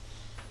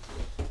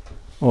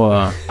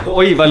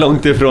 Oj, vad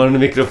långt ifrån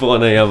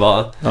mikrofonen jag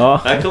var.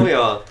 Ja. Här kommer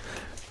jag.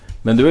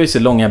 Men du har ju så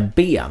långa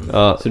ben.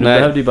 Ja, så du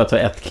behövde ju bara ta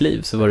ett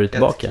kliv så var du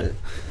tillbaka.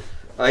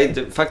 Ja,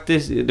 inte,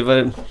 faktiskt, det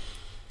var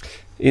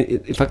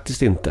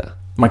faktiskt inte.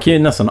 Man kan ju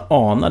nästan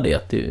ana det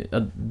att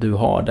du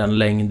har den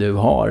längd du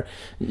har.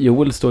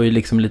 Joel står ju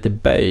liksom lite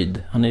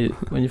böjd. Han är ju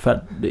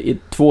ungefär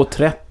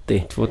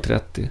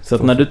 2,30. Så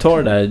att när du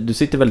tar det där, du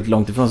sitter väldigt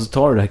långt ifrån, så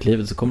tar du det här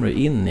klivet så kommer du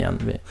in igen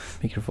vid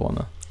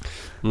mikrofonen.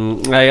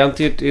 Nej, jag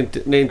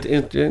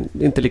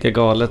inte lika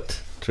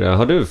galet, tror jag.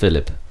 Har du,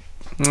 Filip?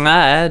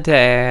 Nej,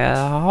 det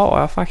har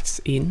jag faktiskt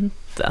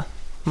inte.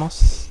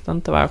 Måste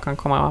inte vad jag kan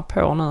komma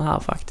på nu här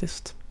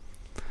faktiskt.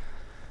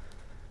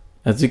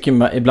 Jag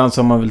tycker ibland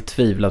så har man väl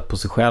tvivlat på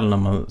sig själv när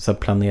man så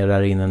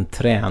planerar in en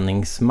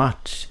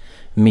träningsmatch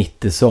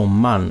mitt i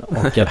sommaren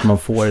och att man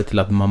får det till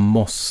att man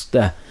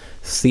måste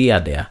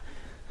se det.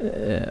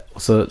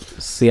 Och så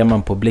ser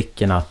man på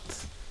blicken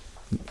att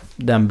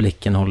den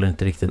blicken håller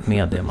inte riktigt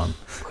med det man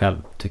själv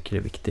tycker är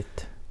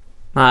viktigt.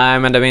 Nej,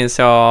 men det minns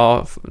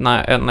jag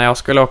när jag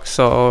skulle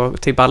också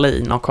till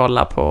Berlin och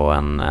kolla på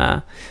en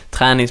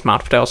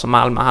träningsmatch då som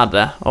Malmö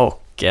hade,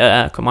 och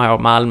kommer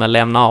ihåg Malmö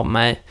lämnade av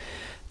mig.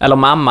 Eller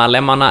mamma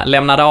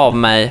lämnade av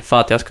mig för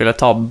att jag skulle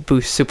ta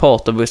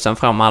supporterbussen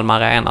från Malmö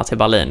Arena till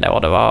Berlin då.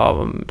 Det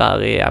var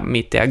där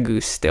mitt i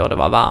augusti och det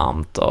var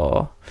varmt,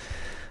 och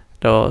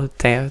då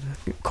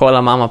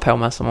kollade mamma på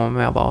mig som om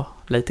jag var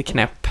lite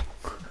knäpp.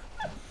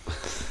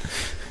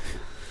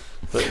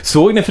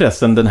 Såg ni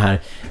förresten den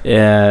här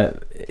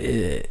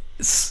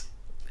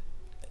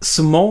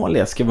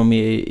Somalia ska vara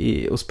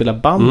med och spela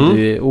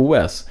bandy i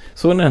OS.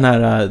 Såg ni den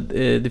här,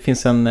 det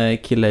finns en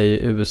kille i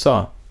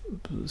USA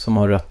som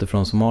har rötter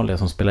från Somalia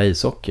som spelar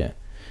ishockey,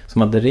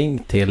 som hade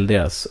ringt till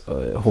deras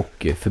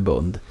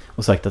hockeyförbund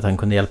och sagt att han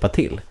kunde hjälpa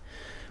till.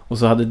 Och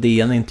så hade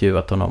DN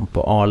intervjuat honom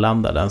på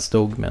Arlanda där han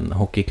stod med en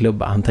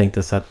hockeyklubba. Han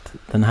tänkte så att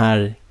den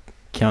här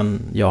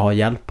kan jag ha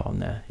hjälp av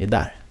när jag är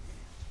där.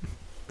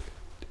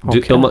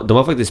 Okay. De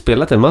har faktiskt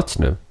spelat en match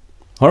nu.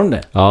 Har de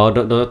det? Ja,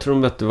 jag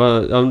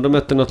tror de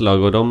mötte något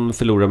lag och de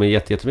förlorade med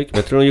jättemycket. Men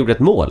jag tror de gjorde ett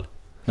mål.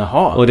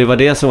 Jaha. Och det var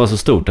det som var så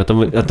stort, att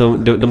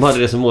de hade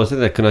det som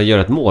målsättning att kunna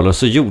göra ett mål, och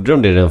så gjorde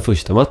de det i den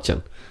första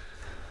matchen.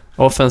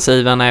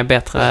 Offensiven är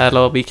bättre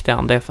eller viktigare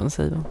än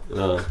defensiven.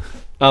 Ja.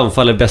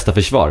 Anfall är bästa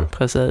försvar.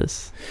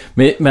 Precis.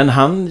 Men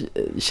han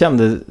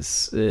kände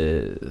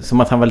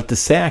som att han var lite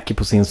säker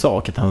på sin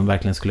sak, att han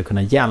verkligen skulle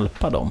kunna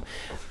hjälpa dem.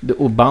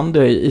 Och bandy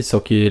och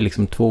ishockey är ju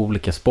liksom två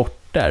olika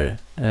sporter.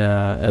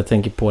 Jag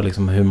tänker på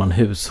liksom hur man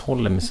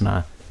hushåller med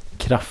sina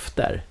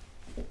krafter.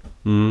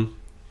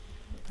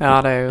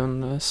 Ja, det är ju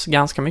en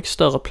ganska mycket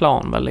större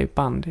plan väl i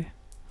bandy.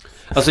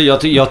 Alltså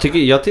jag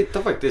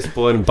tittar faktiskt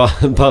på en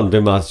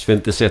bandymatch för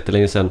inte så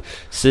jättelänge sedan.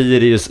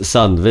 Sirius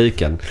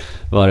Sandviken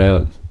var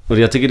det. Och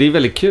jag tycker det är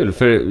väldigt kul,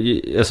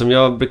 för som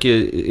jag brukar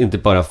inte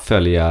bara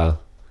följa,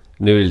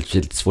 nu är det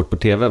lite svårt på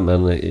tv,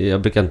 men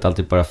jag brukar inte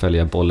alltid bara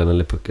följa bollen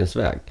eller puckens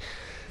väg.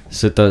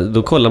 Så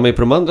då kollar man ju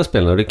på de andra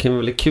spelarna, och det kan vara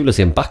väldigt kul att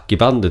se en back i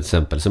bandet till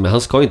exempel. Så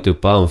han ska inte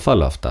upp och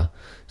anfalla ofta,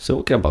 så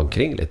åker han bara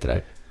omkring lite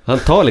där. Han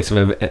tar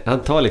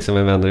liksom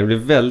en vändare. Det blir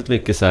väldigt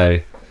mycket så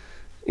här,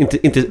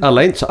 inte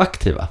alla är inte så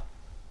aktiva.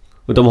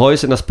 Och de har ju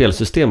sina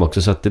spelsystem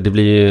också, så att det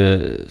blir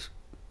ju,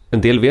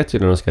 en del vet ju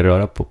när de ska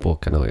röra på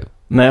påkarna.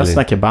 När jag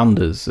snackar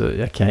bandy så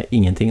jag kan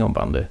ingenting om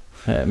bandy.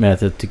 Men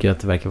jag tycker att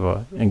det verkar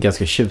vara en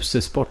ganska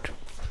tjusig sport.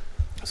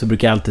 Så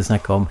brukar jag alltid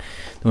snacka om,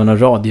 det var någon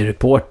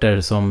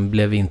radioreporter som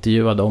blev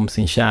intervjuad om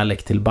sin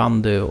kärlek till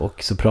bandy,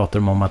 och så pratar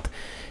de om att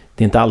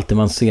det är inte alltid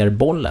man ser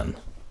bollen.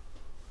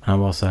 Han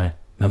var så här,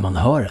 men man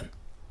hör den.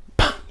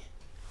 Pang!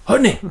 Hör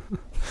ni?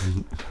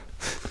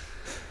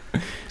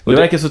 Och det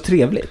verkar så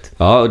trevligt.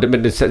 Ja,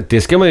 men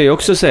det ska man ju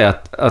också säga,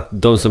 att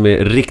de som är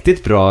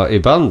riktigt bra i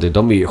bandy,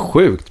 de är ju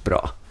sjukt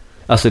bra.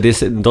 Alltså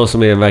de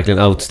som är verkligen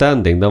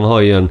outstanding, de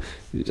har ju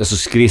alltså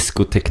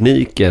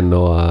skridskotekniken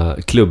och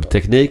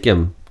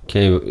klubbtekniken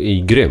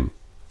är grym.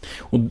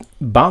 Och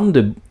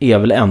bandy är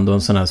väl ändå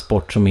en sån här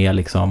sport som är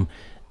liksom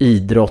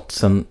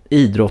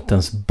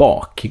idrottens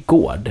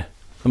bakgård.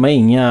 De har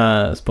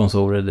inga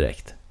sponsorer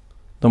direkt.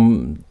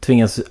 De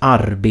tvingas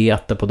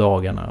arbeta på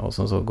dagarna och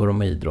så går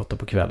de och idrottar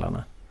på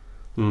kvällarna.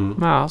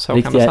 Ja, så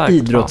riktiga kan det säkert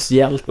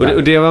idrottshjältar.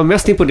 Och det jag var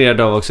mest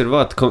imponerad av också, det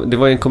var att det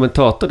var en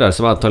kommentator där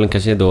som antagligen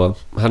kanske då,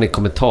 han är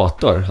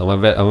kommentator, han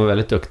var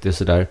väldigt duktig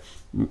sådär.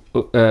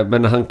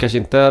 Men han kanske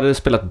inte hade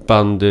spelat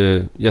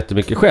bandy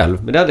jättemycket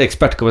själv, men det hade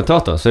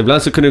expertkommentatorn, så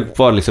ibland så kunde det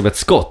vara liksom ett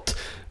skott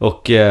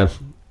och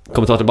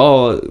kommentatorn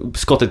bara,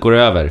 skottet går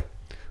över,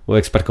 och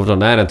expertkommentatorn,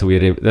 nej,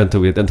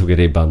 den tog i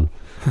ribban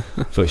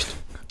först.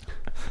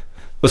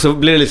 Och så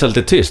blir det liksom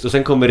lite tyst. Och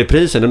sen kommer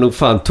reprisen och nog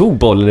fan tog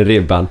bollen i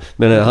ribban.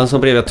 Men han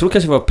som bredvid, jag tror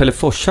kanske var Pelle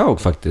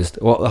Forshaug faktiskt.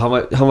 Och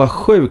han var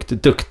sjukt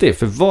duktig.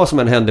 För vad som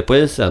än hände på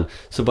isen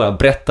så bara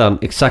berättade han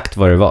exakt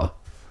vad det var.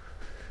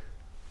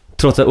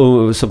 Trots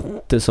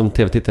att som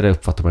tv-tittare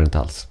uppfattar man det inte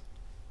alls.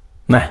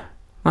 Nej.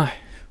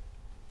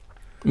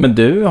 Men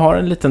du har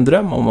en liten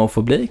dröm om att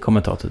få bli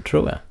kommentator,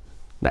 tror jag.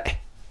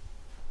 Nej.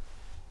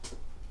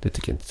 Det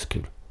tycker jag inte är så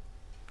kul.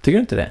 Tycker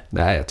du inte det?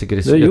 Nej, jag tycker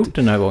det är du har gjort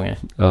det några gånger.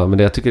 Ja, men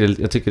jag tycker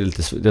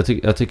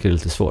det är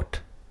lite svårt.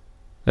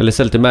 Eller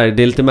så det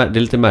är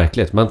lite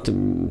märkligt.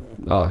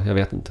 Ja, jag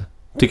vet inte.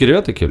 Tycker du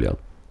att det är kul, Jan?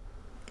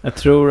 Jag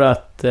tror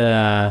att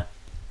det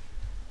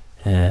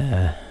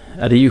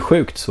är ju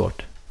sjukt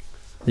svårt.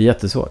 Det är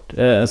jättesvårt.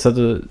 Så att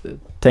du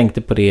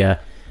tänkte på det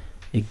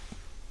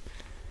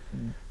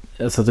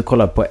så att du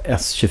kollar på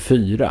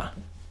S24.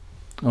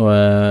 Och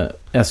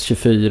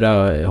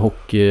S24,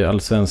 hockey,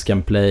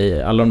 allsvenskan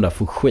play, alla de där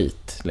får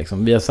skit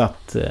liksom. Vi har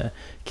satt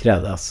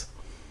kräddas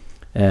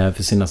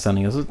för sina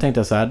sändningar. Så tänkte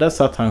jag så här, där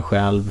satt han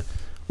själv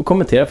och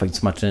kommenterade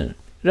faktiskt matchen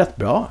rätt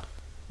bra.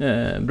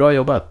 Bra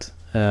jobbat.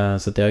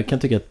 Så att jag kan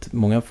tycka att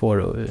många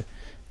får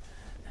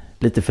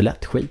lite för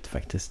lätt skit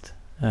faktiskt.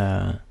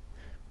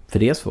 För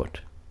det är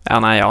svårt. Ja,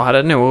 nej, jag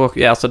hade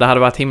nog, alltså det hade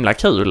varit himla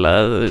kul.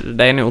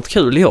 Det är nog ett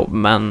kul jobb,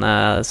 men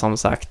som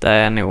sagt, det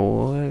är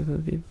nog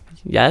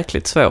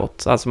jäkligt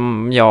svårt. Alltså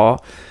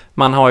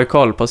man har ju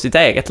koll på sitt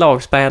eget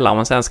lag spelar,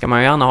 men sen ska man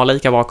ju gärna ha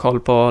lika bra koll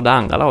på det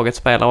andra laget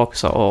spelar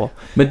också.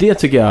 Men det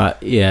tycker jag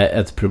är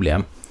ett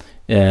problem.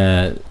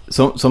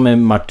 Som i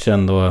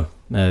matchen då,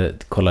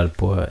 kollade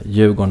på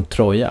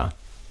Djurgården-Troja.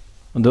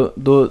 Och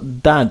då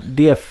där,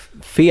 det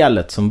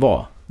felet som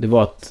var, det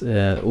var att,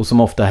 och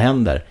som ofta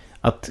händer,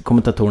 att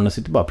kommentatorerna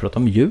sitter bara och pratar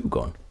om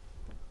Djurgården.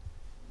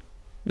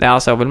 Ja,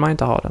 så vill man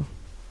inte ha det.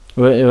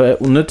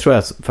 Och nu tror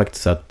jag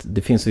faktiskt att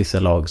det finns vissa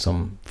lag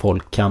som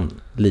folk kan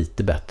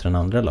lite bättre än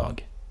andra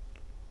lag.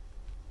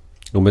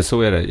 Jo, men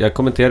så är det. Jag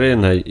kommenterade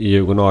den här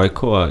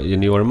Djurgården-AIK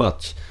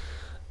juniormatch.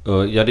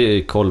 Och jag hade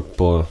ju koll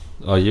på,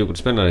 ja,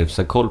 Djurgårdsspelarna hade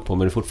jag koll på,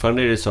 men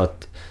fortfarande är det så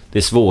att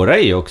det svåra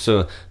är ju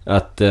också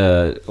att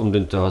om du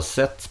inte har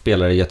sett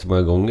spelare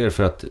jättemånga gånger,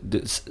 för att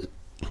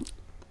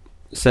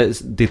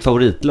ditt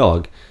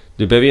favoritlag,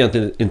 du behöver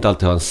egentligen inte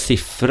alltid ha en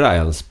siffra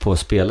ens på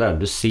spelaren.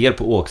 Du ser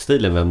på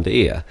åkstilen vem det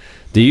är.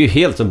 Det är ju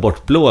helt som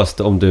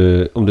bortblåst om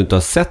du inte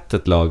har sett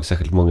ett lag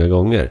särskilt många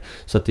gånger.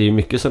 Så att det är ju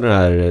mycket sådana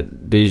här,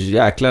 det är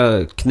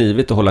jäkla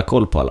knivigt att hålla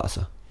koll på alla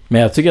alltså.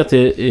 Men jag tycker att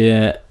det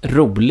är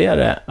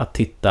roligare att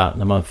titta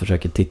när man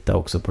försöker titta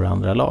också på det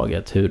andra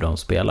laget, hur de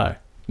spelar.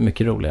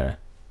 Mycket roligare.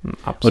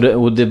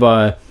 Och det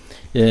var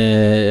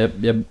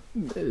jag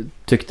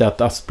tyckte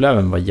att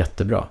Asplöven var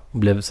jättebra och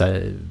blev så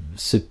här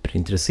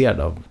superintresserad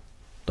av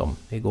dem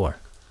igår.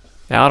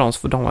 Ja,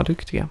 de var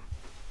duktiga.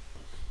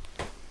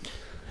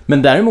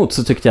 Men däremot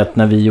så tyckte jag att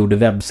när vi gjorde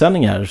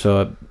webbsändningar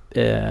så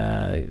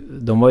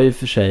de var ju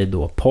för sig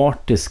då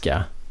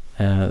partiska,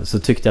 så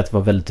tyckte jag att det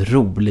var väldigt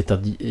roligt att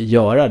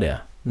göra det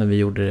när vi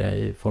gjorde det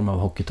i form av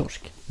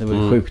hockeytorsk. Det var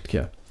ju sjukt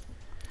kul.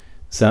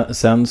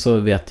 Sen så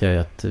vet jag ju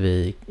att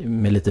vi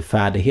med lite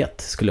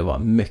färdighet skulle vara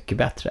mycket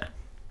bättre.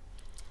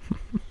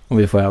 Om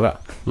vi får öva.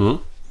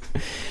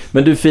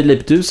 Men du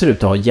Filip, du ser ut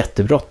att ha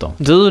jättebråttom.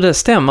 Du, det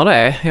stämmer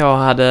det. Jag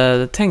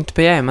hade tänkt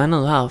bege mig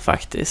nu här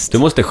faktiskt. Du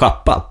måste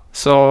schappa.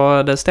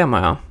 Så det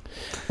stämmer, ja.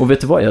 Och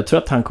vet du vad, jag tror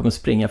att han kommer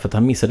springa för att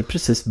han missade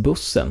precis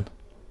bussen.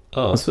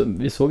 Alltså,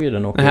 vi såg ju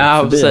den åka ja,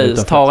 förbi.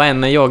 Precis. Tar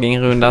en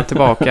joggingrunda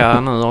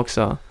tillbaka nu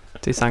också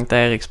till Sankt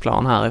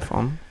Eriksplan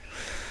härifrån.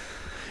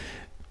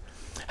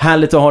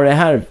 Härligt att ha det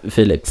här,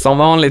 Filip. Som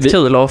vanligt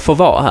kul att få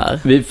vara här.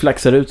 Vi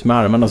flaxar ut med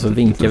armarna så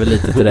vinkar vi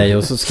lite till dig.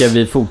 Och så ska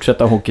vi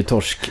fortsätta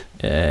hockeytorsk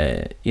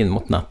in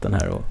mot natten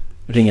här och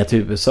ringa till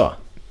USA.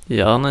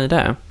 Gör ni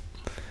det?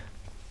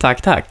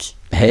 Tack.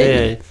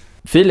 Hej.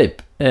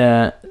 Filip,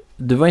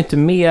 du var inte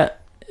med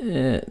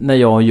när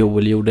jag och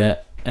Joel gjorde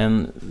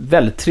en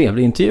väldigt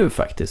trevlig intervju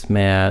faktiskt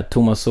med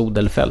Thomas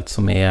Odelfelt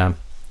som är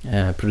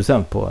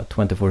producent på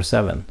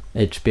 24/7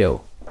 HBO.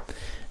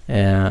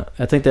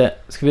 Jag tänkte,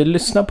 ska vi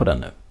lyssna på den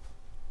nu?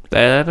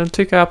 Det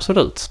tycker jag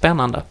absolut.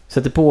 Spännande.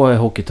 Sätter på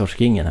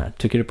hockeytorskingen här.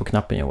 Trycker du på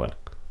knappen, Joel?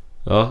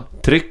 Ja,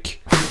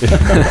 tryck.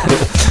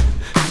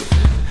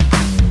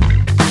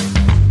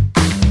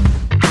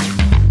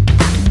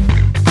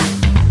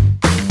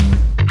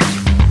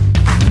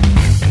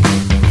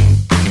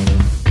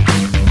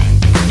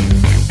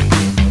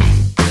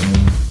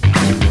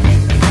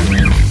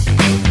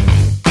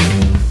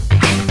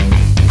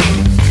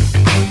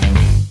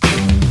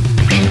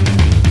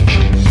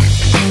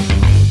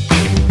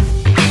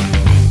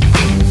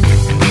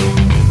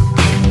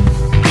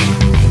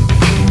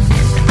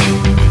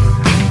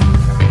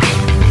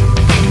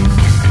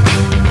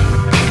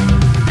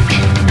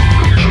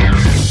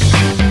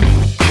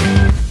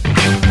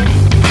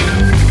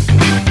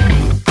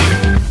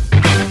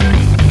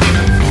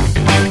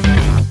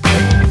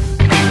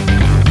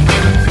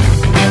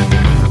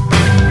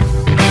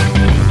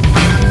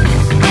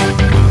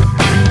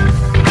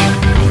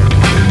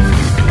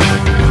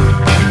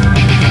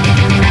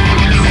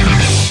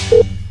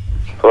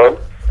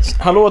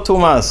 Hallå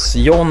Thomas,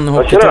 John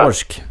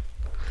Hockeytorsk.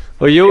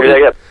 Och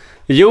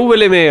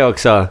Joel är med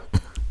också.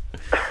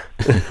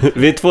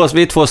 vi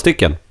är två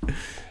stycken.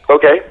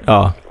 Okej.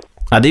 Ja,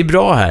 det är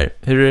bra här.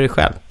 Hur är det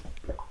själv?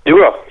 Jo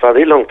då, fan,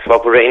 det är lugnt. Jag var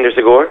på Rangers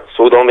igår.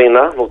 Såg dem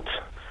vinna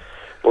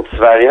mot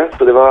Sverige.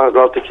 Så det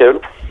var alltid kul.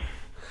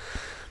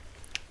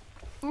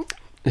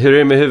 Hur är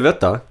det med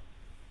huvudet då?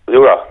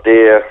 Jo då,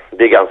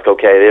 det är ganska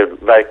okej.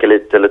 Det verkar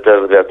lite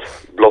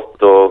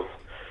blått och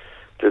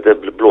lite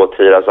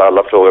blåtira. Så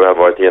alla frågor har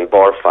varit i en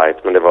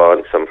barfight. Men det var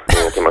liksom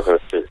ingenting man kunde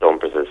skryta om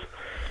precis.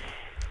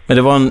 Men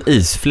det var en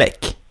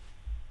isfläck.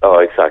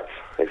 Ja, exakt.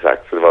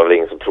 Så det var väl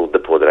ingen som trodde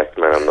på direkt,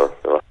 men ändå.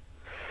 Det var...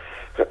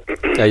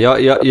 Ja,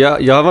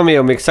 jag var med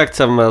om exakt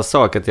samma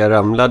sak, att jag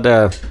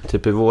ramlade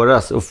typ i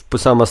våras och på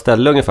samma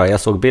ställe ungefär, jag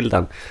såg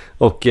bilden.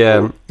 Och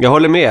jag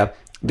håller med,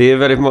 det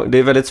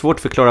är väldigt svårt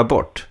att förklara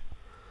bort.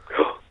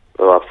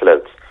 Ja,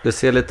 absolut.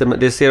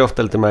 Det ser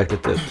ofta lite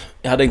märkligt ut.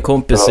 Jag hade en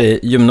kompis i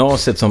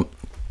gymnasiet som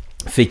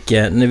fick,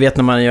 ni vet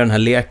när man gör den här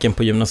leken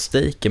på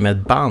gymnastiken med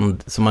ett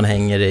band som man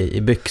hänger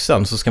i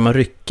byxan, så ska man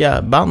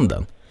rycka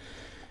banden.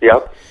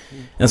 Ja.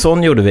 En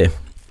sån gjorde vi.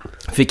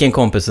 Fick en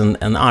kompis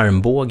en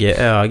armbåge i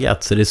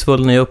ögat, så det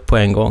svullnade upp på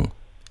en gång.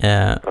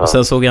 Och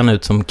sen såg han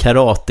ut som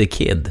Karate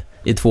Kid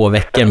i 2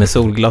 veckor med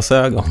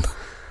solglasögon.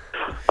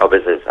 Ja,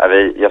 precis.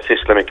 Jag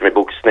sysslar mycket med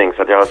boxning,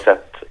 så att jag har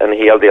sett en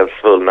hel del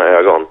svullna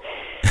ögon.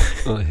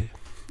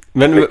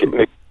 Men mycket.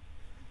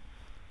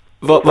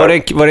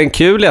 Var det en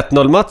kul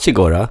 1-0-match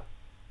igår då?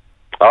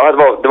 Ja,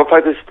 det var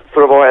faktiskt,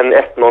 för att vara en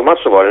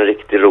 1-0-match så var den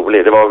riktigt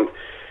rolig. Det var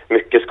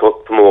mycket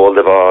skott på mål,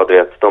 det var, du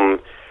vet,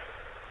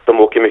 de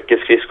åker mycket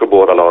skridskor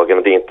båda lagen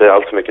och det är inte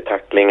alls så mycket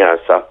tacklingar,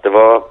 så att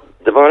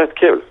det var rätt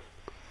kul.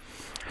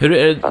 Hur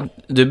är det,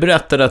 du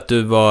berättade att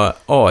du var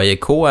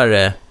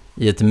AIK-are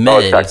i ett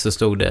mejl, så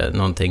stod det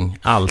någonting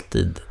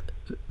alltid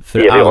för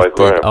EV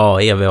alltid. AIK-are.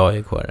 Ja, EV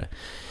AIK-are.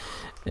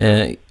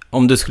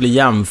 Om du skulle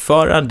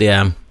jämföra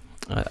det,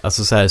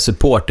 alltså så här,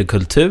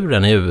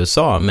 supporterkulturen i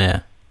USA med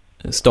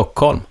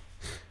Stockholm,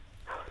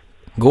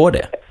 går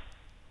det?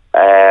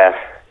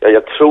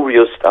 Jag tror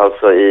just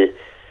alltså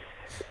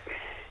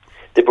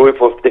det beror ju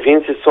på, det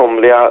finns ju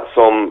somliga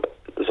som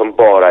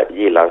bara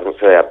gillar, som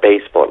säga,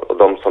 baseball, och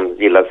de som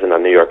gillar sina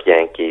New York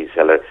Yankees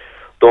eller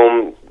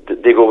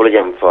det går väl att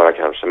jämföra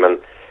kanske, men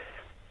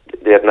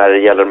det är när det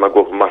gäller att man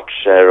går på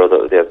matcher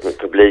och det är med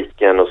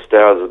publiken och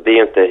stöd, det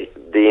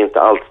är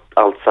inte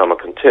allt samma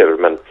kultur,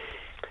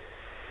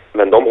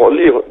 men de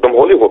håller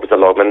ju ihop sina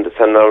lag. Men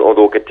sen när de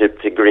åker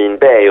typ till Green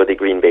Bay och det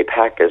är Green Bay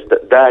Packers,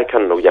 där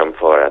kan de nog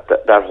jämföra.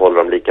 Där håller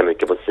de lika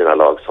mycket på sina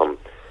lag som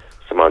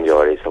man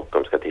gör i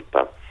Stockholm, ska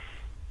tippa.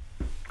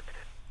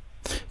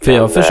 För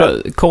jag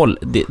förstår,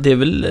 det är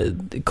väl,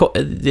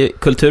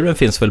 kulturen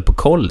finns väl på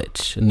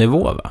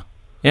college-nivå, va?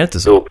 Är det inte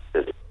så?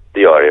 Jo, det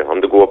gör det.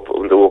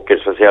 Om du åker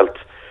speciellt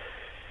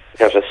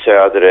kanske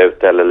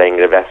söderut eller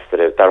längre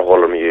västerut, där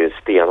håller de ju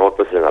stenhårt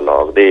på sina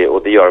lag.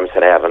 Och det gör de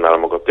sen även när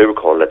de har gått ur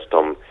college.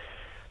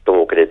 De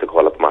åker dit och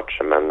kollar på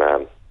matchen, men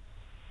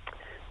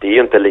det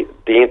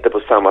är inte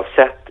på samma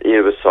sätt i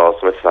USA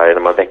som i Sverige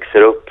när man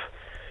växer upp,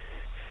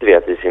 du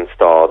vet, i sin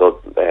stad,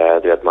 och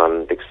du vet,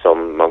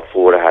 man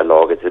får det här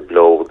laget i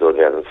blod, och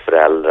ens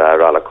föräldrar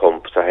och alla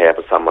kompisar här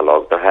på samma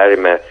lag. Det här är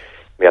med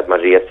att man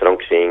reser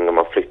omkring och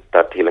man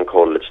flyttar till en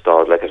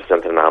college-stad eller kanske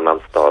sen till en annan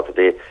stad.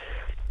 Det är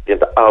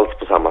inte alls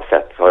på samma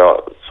sätt,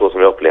 så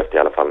som jag upplevt i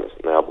alla fall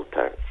när jag har bott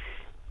här.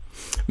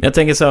 Men jag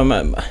tänker så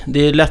här,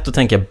 det är lätt att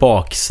tänka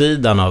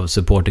baksidan av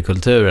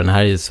supporterkulturen.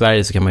 Här i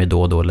Sverige så kan man ju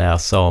då och då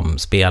läsa om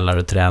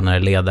spelare, tränare,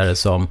 ledare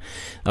som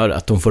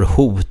att de får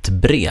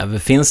hotbrev.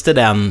 Finns det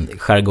den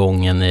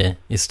jargongen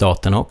i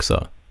staten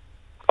också?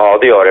 Ja,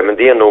 det gör det, men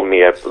det är nog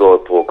mer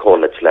på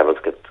college-level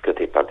ska jag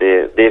tippa.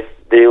 Det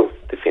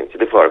finns ju,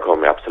 det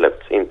förekommer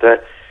absolut. Inte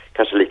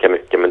kanske lika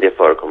mycket, men det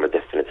förekommer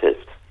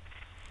definitivt.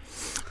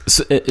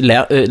 Så,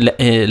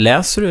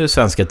 läser du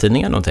svenska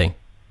tidningar någonting?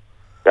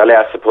 Jag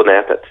läser på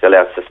nätet. Jag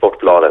läser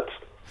Sportbladet.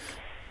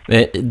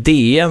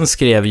 DN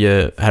skrev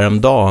ju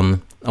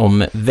häromdagen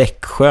om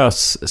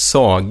Växjös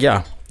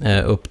saga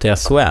upp till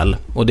SHL.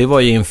 Och det var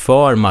ju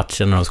inför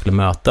matchen när de skulle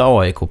möta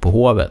AIK på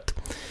Hovet.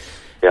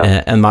 Ja.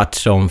 En match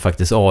som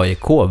faktiskt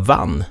AIK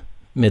vann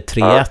med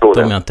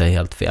 3-1 om jag inte är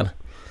helt fel.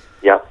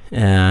 Ja.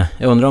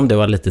 Jag undrar om det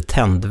var lite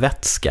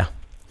tändvätska.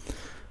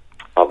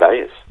 Ja,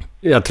 bergis.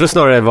 Jag tror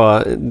snarare det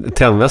var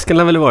tändväskan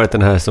har väl varit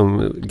den här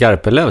som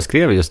Garpenlöv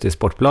skrev just i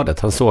Sportbladet.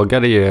 Han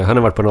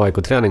har varit på en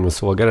AIK-träning och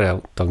sågade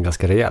dem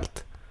ganska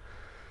rejält.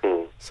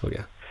 Såg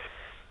jag.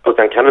 Och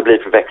sen kan det bli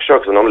för Växjö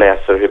också, de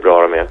läser hur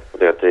bra de är.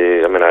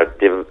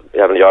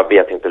 Jag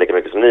vet inte lika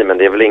mycket som ni, men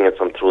det är väl ingen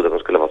som trodde att de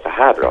skulle vara så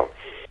här bra.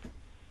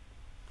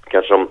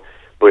 Kanske de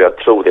börjar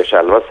tro det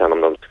själva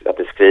sen, att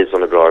det skrivs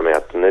om hur bra de är,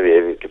 att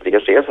nu det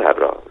kanske är så här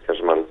bra.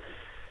 Kanske man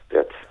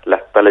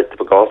lättar lite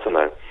på gasen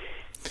här.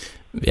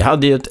 Vi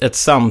hade ju ett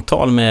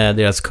samtal med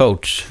deras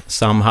coach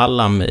Sam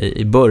Hallam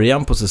i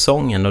början på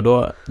säsongen, och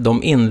då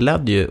de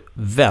inledde ju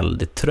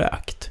väldigt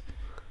trögt.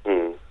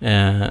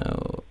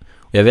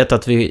 Jag vet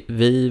att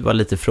vi var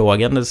lite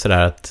frågande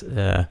sådär att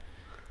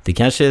det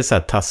kanske är så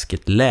här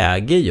taskigt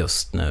läge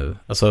just nu.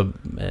 Alltså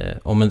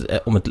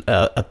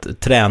att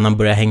tränaren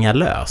börjar hänga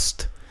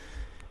löst.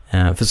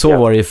 För så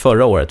var det ju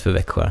förra året för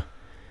Växjö.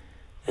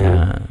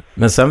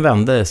 Men sen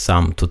vände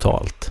Sam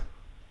totalt.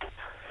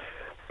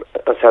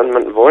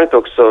 Men var det inte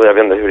också, jag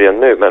vet inte hur det är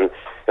nu, men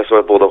jag såg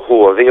att både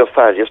HV och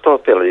Färjestad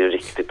spelade ju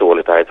riktigt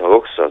dåligt här ett tag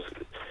också.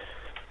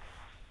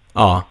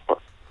 Ja.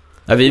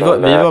 Vi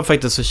var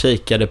faktiskt och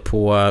kikade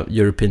på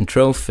European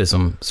Trophy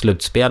som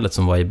slutspelet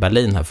som var i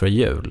Berlin här för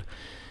jul.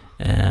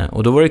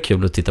 Och då var det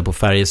kul att titta på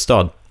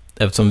Färjestad.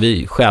 Eftersom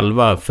vi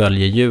själva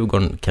följer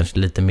Djurgården kanske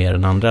lite mer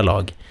än andra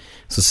lag,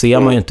 så ser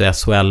man ju inte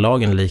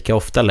SHL-lagen lika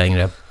ofta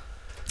längre.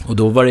 Och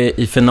då var det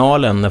i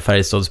finalen när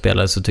Färjestad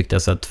spelade, så tyckte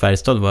jag så att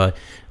Färjestad var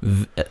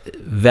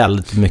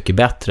väldigt mycket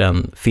bättre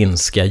än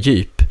finska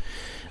djup.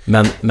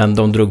 Men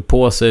de drog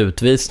på sig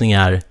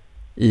utvisningar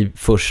i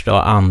första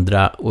och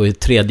andra, och i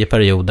tredje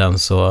perioden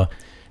så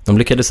de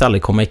lyckades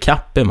aldrig komma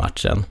ikapp i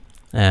matchen.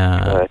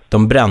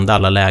 De brände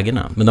alla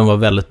lägena, men de var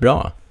väldigt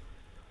bra.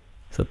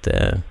 Så att,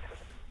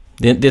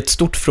 det är ett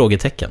stort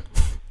frågetecken.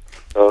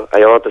 Ja,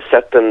 jag har inte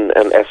sett en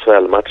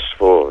SHL-match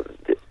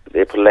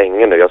det är på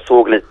länge nu. Jag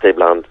såg lite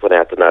ibland på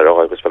nätet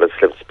när AIK spelade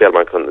slutspel,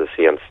 man kunde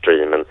se en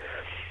stream, men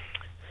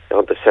jag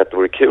har inte sett. Det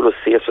vore kul att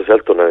se,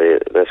 speciellt då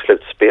när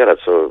slutspelet,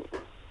 så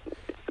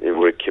det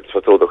vore kul. Så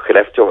jag tror att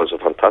Skellefteå var så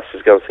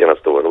fantastiska de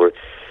senaste åren. Det vore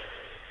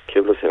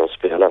kul att se dem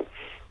spela.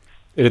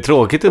 Är det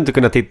tråkigt att inte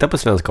kunna titta på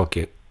svensk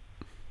hockey?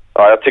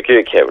 Ja, jag tycker det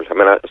är kul. Jag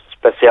menar,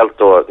 speciellt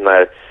då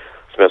när,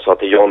 som jag sa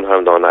till John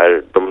häromdagen,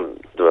 när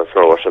det var för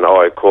några år sedan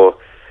AIK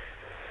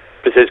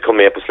precis kom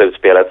med på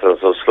slutspelet,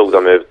 så slog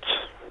de ut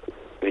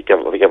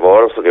vilka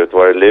var de såg ut?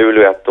 Var det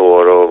Luleå ett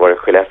år och var det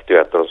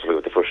Skellefteå ett år, och slog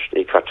ut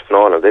i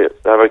kvartsfinalen? Det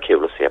här var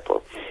kul att se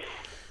på.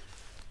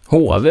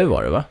 HV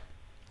var det, va?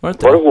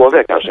 Var det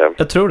HV kanske?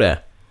 Jag tror det.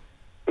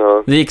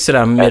 Ja. Det gick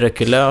sådär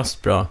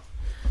mirakulöst bra.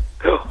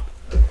 Ja.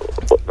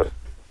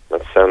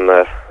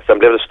 Men sen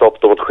blev det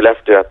stopp då mot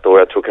Skellefteå ett år.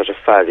 Jag tror kanske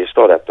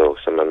Färjestad ett år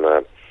också. Men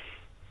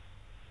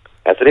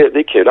alltså det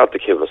är kul,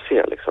 alltid kul att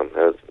se liksom.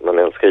 Man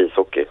älskar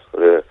ishockey. Och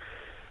det är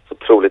så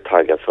otroligt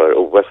taggad för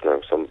OS nu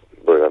som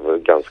börjar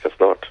ganska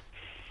snart.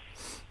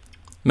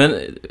 Men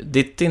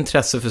ditt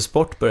intresse för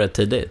sport började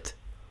tidigt?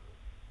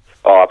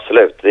 Ja,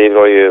 absolut. Det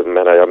var ju,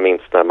 jag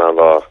minns när man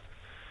var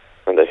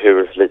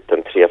hur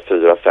liten, 3,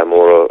 4, 5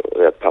 år,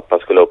 och pappa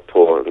skulle upp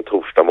på en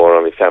torsdag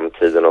morgon vid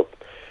 5-tiden och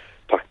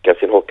packa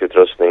sin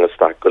hockeyutrustning och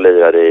stack och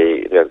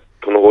lirade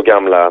på någon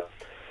gamla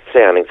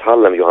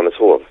träningshallen vid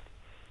Johanneshov.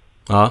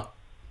 Ja.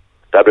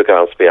 Där brukar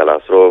han spela,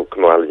 så då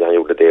kom han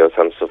gjorde det, och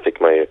sen så fick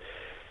man ju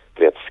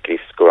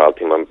skridskor och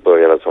allting. Man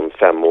började som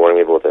 5-åring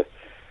i både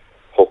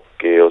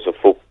hockey och så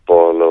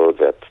fotboll och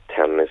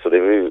tennis, och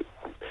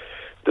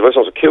det var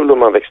så kul om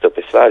man växte upp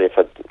i Sverige,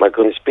 för att man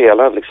kunde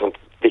spela liksom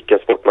vilken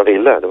sport man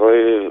ville. Det var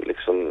ju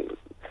liksom,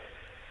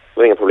 det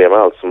var inga problem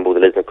alls. Som bodde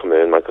i en liten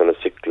kommun, man kunde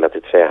cykla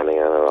till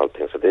träningarna och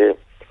allting, så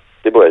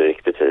det började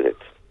riktigt tidigt.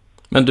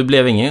 Men du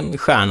blev ingen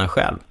stjärna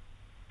själv?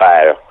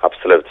 Nej,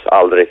 absolut.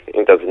 Aldrig.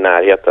 Inte ens i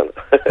närheten.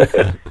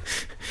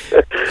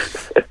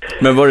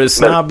 Men var du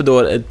snabb då,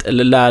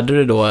 eller lärde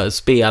du då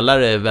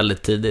spelare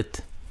väldigt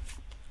tidigt?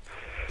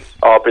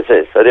 Ja,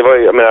 precis. Det var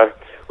ju, jag menar,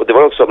 och det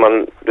var också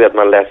att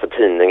man läser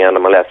tidningen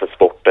när man läser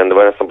sporten. Det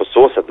var nästan på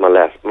så sätt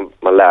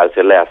man lärde sig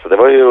att läsa. Det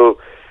var ju,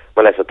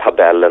 man läser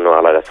tabellen och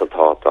alla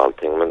resultat och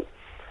allting. Men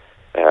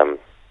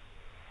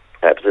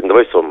precis, det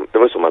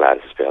var ju så man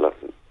lärde sig spela.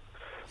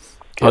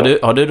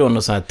 Har du då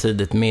något så här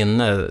tidigt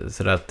minne,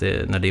 så att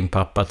när din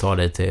pappa tar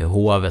dig till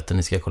Hovet och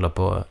ni ska kolla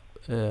på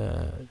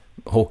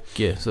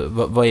hockey, så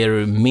vad är det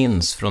du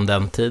minns från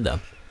den tiden?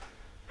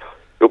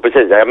 Jo,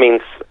 precis. Jag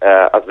minns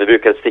att vi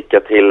brukade sticka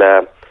till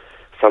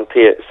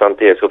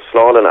Sankt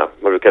Erikshofsfinalerna.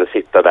 Man brukade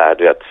sitta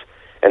där,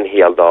 en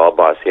hel dag och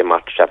bara se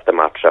match efter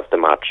match efter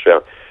match.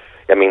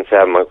 Jag minns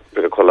att man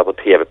brukade kolla på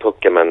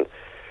TV-pucken, men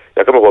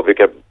jag kommer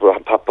ihåg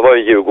pappa var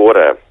ju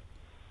djurgårdare.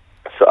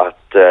 Så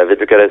att vi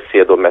brukade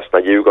se då mest när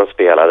Djurgården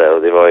spelade,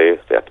 och det var ju,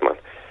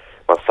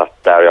 man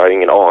satt där, och jag har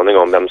ingen aning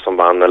om vem som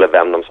vann eller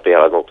vem de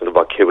spelade mot. Det var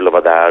bara kul att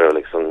vara där, och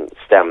liksom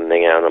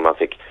stämningen, och man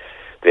fick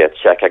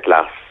käka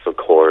glass och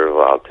korv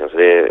och allting. Så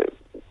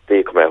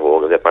det kommer jag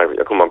ihåg.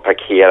 Jag kommer man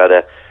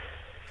parkerade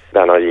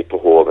där när jag gick på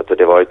Hovet, och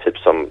det var ju typ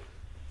som,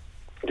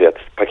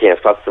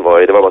 parkeringsplatsen det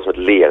var bara som ett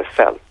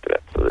lerfält,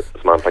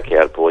 som man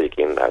parkerade på och gick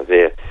in där.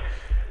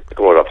 Det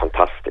kommer ihåg, det var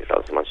fantastiskt.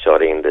 Alltså man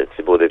körde in dit,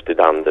 vi bodde ute i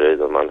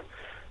Danderyd, och man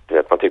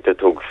tyckte det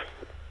tog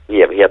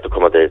evighet att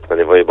komma dit, men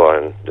det var ju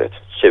bara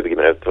 20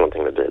 minuter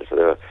någonting med bil,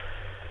 så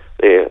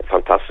det är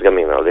fantastiska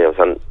minnen av det. Och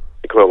sen,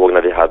 jag kommer ihåg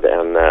när vi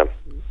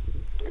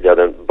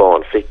hade en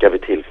barnflicka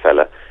vid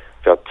tillfälle,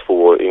 för jag har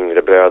 2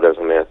 yngre bröder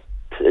som är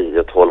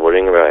 10-12 år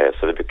yngre än jag är,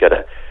 så vi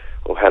brukade,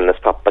 och hennes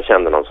pappa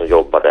kände någon som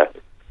jobbade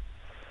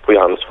på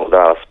Johanneshov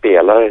där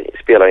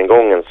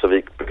spelaringången, så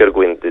vi brukade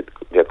gå in dit,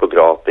 gå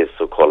gratis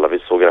och kolla. Vi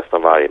såg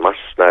nästan varje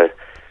match när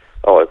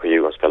AIK och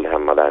Djurgården spelade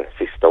hemma där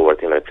sista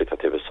året innan vi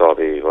flyttade till USA.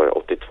 Vi var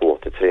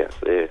 82-83,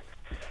 så det är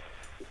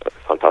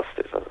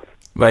fantastiskt. Alltså.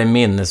 Vad är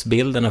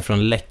minnesbilderna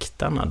från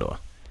läktarna då?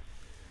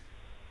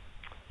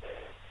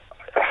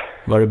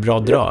 Var det bra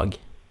drag?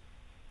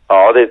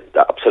 Ja,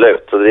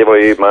 absolut. Så det var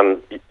ju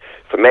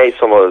för mig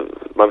som var,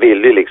 man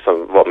ville ju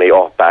liksom vara med i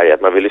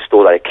apberget. Man ville ju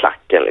stå där i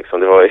klacken liksom.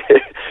 Det var ju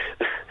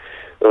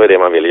det var det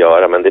man ville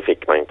göra, men det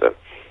fick man inte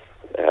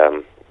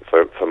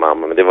för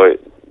mamma. Men det var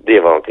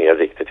någonting jag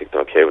riktigt tyckte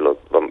var kul och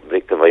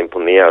riktigt var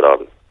imponerad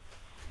av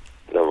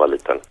när jag var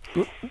liten.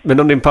 Men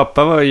om din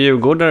pappa var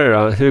djurgårdare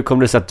då, hur kom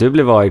det sig att du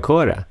blev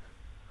AIK-are?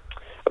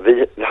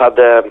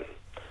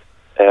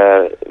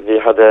 Vi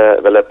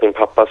hade väl min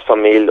pappas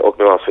familj och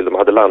min mammas familj, de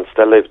hade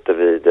landställe ute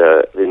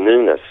vid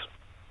Nynäs.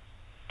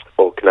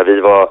 Och när vi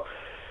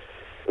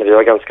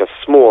var ganska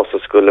små så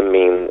skulle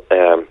min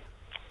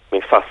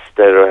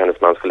faster och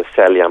hennes man skulle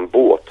sälja en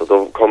båt. Och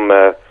då kom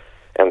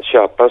en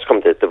köpare som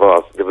kom dit, det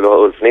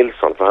var Ulf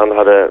Nilsson, för han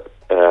hade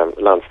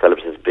landställe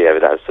precis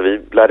bredvid där. Så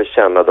vi lärde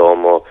känna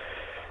dem och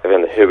jag vet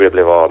inte hur det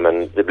blev av,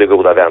 men vi blev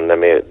goda vänner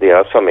med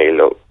deras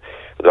familj. Och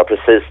det var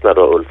precis när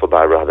då Ulf och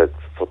Barbro hade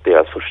fått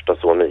deras första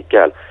son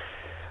Mikael.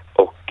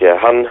 Och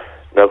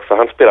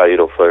han spelade ju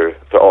då för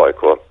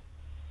AIK.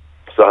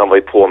 Så han var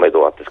ju på mig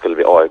då att det skulle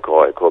bli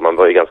AIK. Man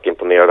var ju ganska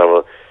imponerad av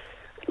att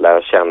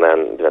lära känna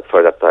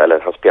för detta, eller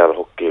han spelade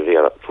hockey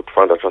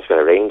fortfarande, jag tror han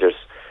spelade Rangers.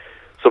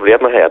 Så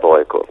blev man hejad på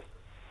AIK.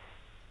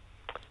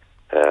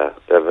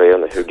 Jag vet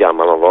inte hur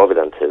gammal man var vid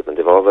den tiden, men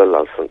det var väl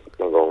alltså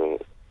någon gång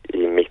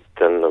i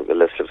mitten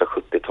eller slutet av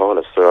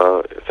 70-talet. Så jag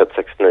är född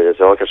 69,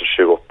 så jag var kanske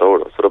 28 år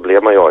då. Så då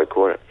blev man ju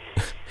AIK-are.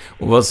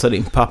 Och vad sa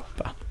din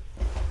pappa?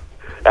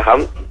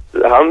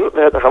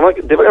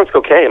 Det var ganska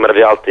okej, men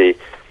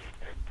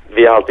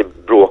vi har alltid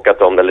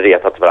bråkat om det eller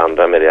retat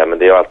varandra med det, men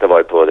det har alltid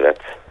varit på, du vet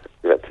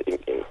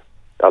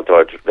alltid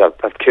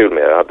varit kul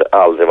med det. Det hade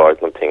aldrig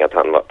varit någonting att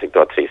han tyckte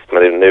det var trist,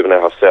 men nu när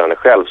jag har söner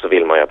själv så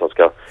vill man ju att de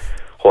ska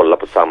hålla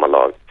på samma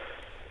lag.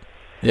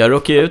 Jag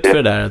råkade ut för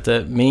det där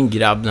att min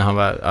grabb när han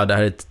var, det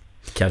här är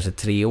kanske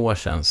 3 år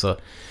sedan, så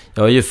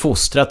jag har ju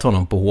fostrat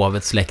honom på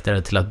Hovets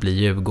läktare till att bli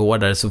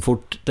djurgårdare. Så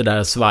fort det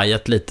där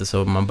svajat lite så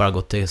har man bara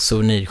gått till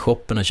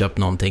souvenirshoppen och köpt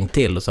någonting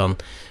till. Och så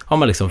har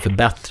man liksom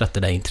förbättrat det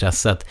där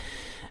intresset.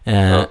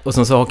 Och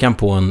sen så hakar han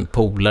på en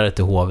polare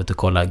till Hovet och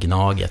kollar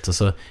Gnaget. Och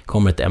så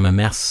kommer ett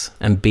MMS,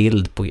 en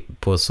bild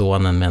på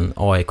sonen med en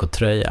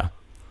AIK-tröja.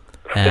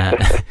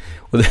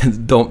 Och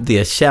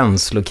det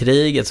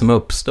känslokriget som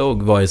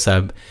uppstod var ju så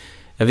här...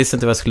 Jag visste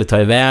inte vad jag skulle ta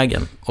i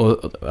vägen.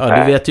 Och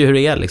du vet ju hur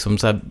det är liksom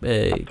så här,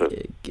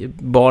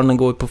 barnen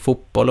går på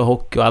fotboll och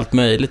hockey och allt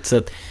möjligt så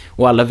att,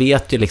 och alla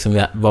vet ju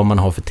liksom vad man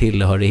har för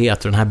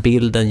tillhörighet, och den här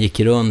bilden gick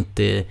runt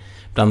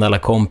bland alla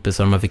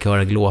kompisar och man fick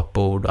höra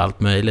glåpord och allt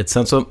möjligt.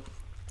 Sen så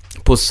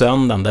på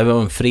söndagen, det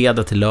var en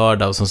fredag till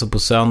lördag, och sen så på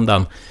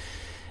söndagen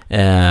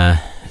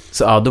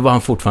så då var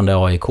han fortfarande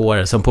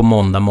AIK-are. Sen på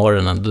måndag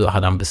morgonen då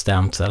hade han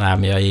bestämt sig,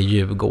 men jag är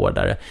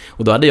djurgårdare.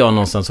 Och då hade jag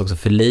någonstans också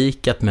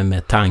förlikat mig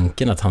med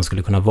tanken att han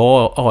skulle kunna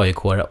vara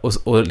AIK-are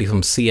och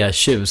liksom se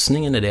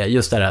tjusningen i det,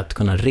 just det att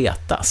kunna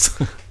retas.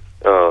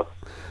 Ja.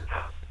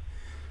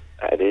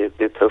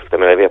 Det är tufft,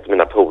 men jag vet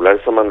mina polare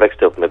som man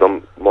växte upp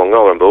med, många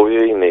av dem bor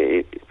ju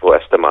inne på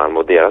Östermalm,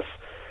 och deras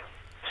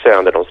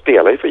söner, de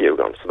spelar ju för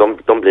Djurgården, så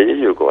de blir ju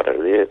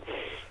djurgårdare.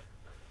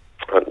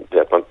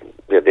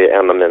 Det är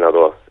en av mina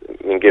då,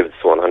 min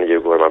gudson, han är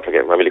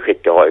djurgårdare, man vill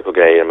skicka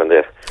AIK-grejer, men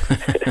det...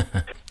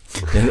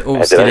 det är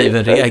en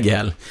oskriven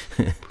regel.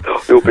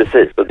 Jo,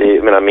 precis.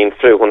 Och min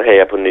fru, hon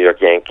hejar på New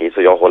York Yankees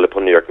och jag håller på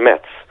New York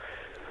Mets.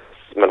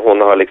 Men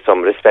hon har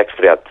liksom respekt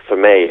för det, att för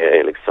mig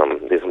är liksom,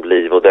 det är som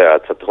liv och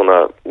död. Så att hon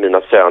har,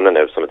 mina söner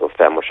nu som är då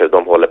 5 år sedan,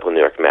 de håller på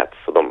New York Mets,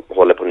 och de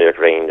håller på New York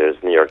Rangers,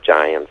 New York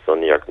Giants och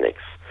New York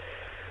Knicks.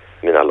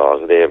 Mina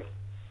lag. Nu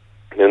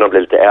när de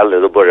blir lite äldre,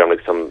 då börjar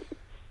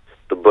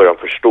de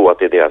förstå att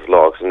det är deras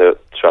lag. Så nu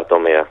tror jag att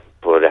de är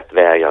på rätt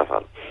väg i alla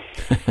fall.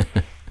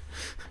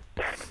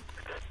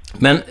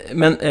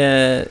 Men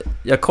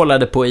jag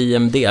kollade på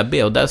IMDb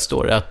och där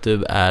står det att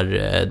du är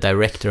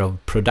Director of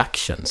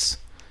Productions.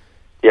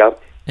 Ja.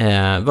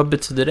 Vad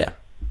betyder det?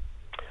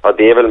 Ja,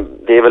 det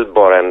är väl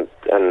bara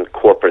en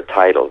corporate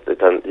title.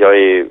 Utan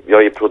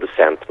jag är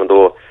producent, men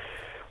då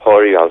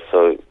har ju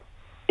alltså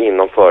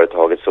inom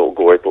företaget så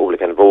går det på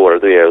olika nivåer.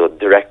 Då är det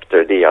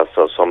director, det är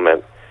alltså som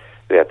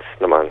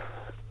när man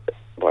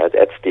bara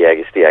ett steg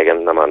i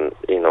stegen när man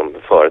inom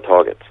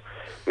företaget.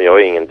 Men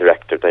jag är ingen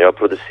director, utan jag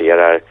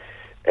producerar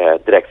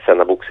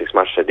direktsända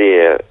boxningsmatcher.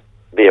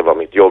 Det är vad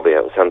mitt jobb är.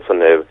 Och sen så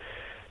nu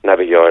när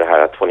vi gör det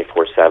här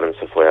 24/7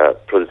 så får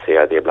jag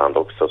producera det ibland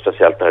också.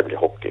 Speciellt när det blir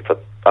hockey, för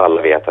att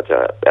alla vet att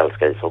jag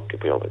älskar ishockey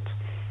på jobbet.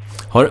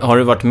 Har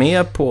du varit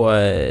med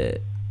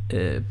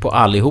på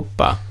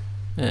allihopa?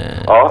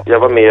 Ja, jag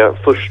var med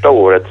första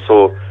året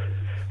så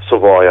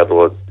var jag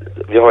då,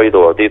 vi har ju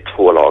då, det är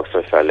 2 lag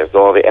som vi följer. Då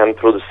har vi en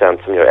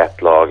producent som gör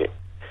ett lag,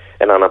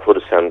 en annan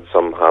producent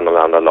som han och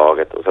det andra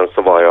laget, och sen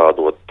så var jag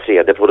då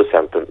 3:e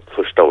producenten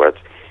första året.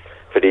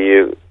 För det är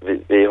ju,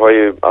 vi har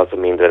ju alltså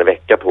mindre än en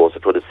vecka på oss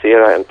att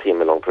producera en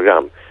timme lång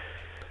program.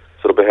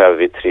 Så då behöver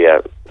vi 3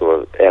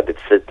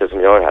 edit-siter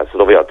som gör det här. Så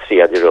då var jag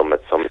 3:e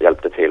rummet som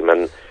hjälpte till.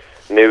 Men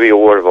nu i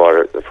år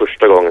var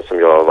första gången som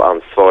jag var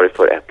ansvarig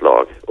för ett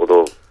lag, och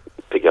då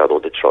fick jag då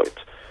Detroit.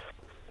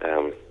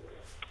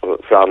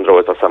 för andra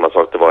året var samma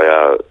sak. Det var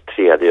jag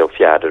tredje och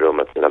fjärde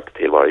rummet som hjälpte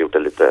till. Bara gjorde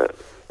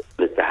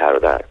lite här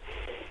och där.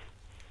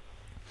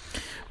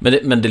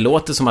 Men det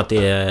låter som att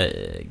det är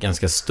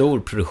ganska stor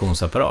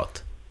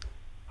produktionsapparat.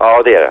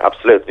 Ja, det är det.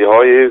 Absolut. Vi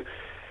har ju,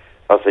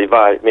 alltså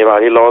med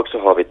varje lag så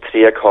har vi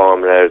 3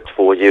 kameror,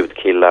 2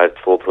 ljudkillar,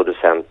 2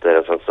 producenter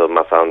och sen så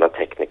massa andra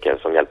tekniker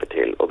som hjälper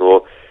till. Och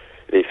då,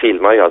 vi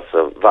filmar ju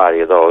alltså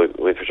varje dag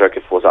och vi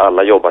försöker få så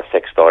alla jobbar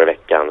 6 dagar i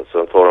veckan.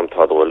 Så får de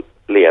ta då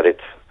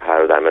ledigt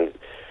här och där. Men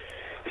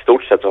i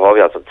stort sett så har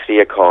vi alltså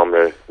 3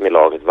 kameror med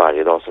laget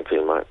varje dag som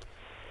filmar.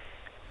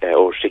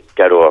 Och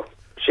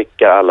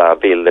skickar alla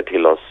bilder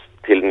till oss,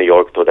 till New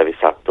York då, där vi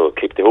satt och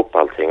klippte ihop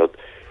allting.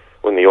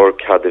 Och New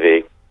York hade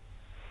vi,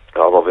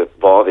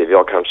 vi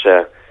var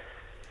kanske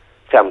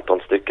 15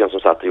 stycken som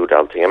satt och gjorde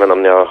allting. Jag vet inte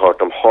om ni har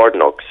hört om Hard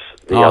Knocks.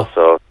 Det är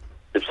alltså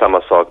typ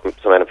samma sak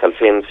som NFL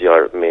Films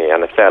gör med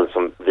NFL,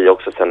 som vi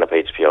också sänder på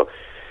HBO.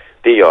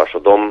 Det gör så.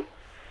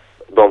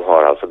 De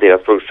har alltså,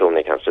 deras produktion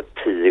är kanske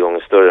 10 gånger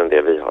större än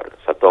det vi har.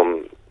 Så att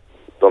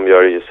de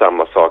gör ju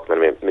samma sak men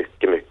med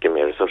mycket, mycket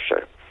mer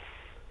resurser.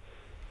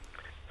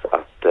 Så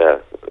att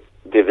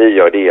det vi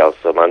gör, det är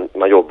alltså,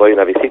 man jobbar ju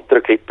när vi sitter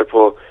och klipper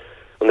på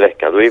under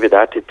veckan. Då är vi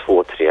där till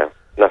 2-3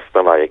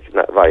 nästan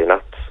varje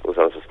natt. Och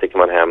sen så sticker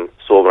man hem,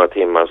 sover några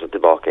timmar och så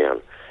tillbaka igen.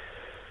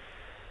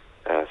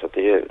 Så att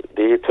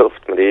det är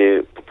tufft, men det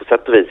är, på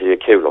sätt och vis är det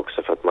kul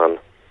också, för att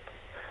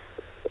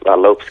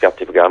alla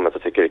uppskattar programmet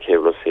och tycker det är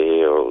kul att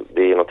se, och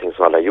det är någonting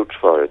som alla har gjort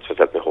förut,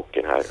 speciellt med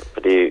hockeyn här.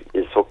 För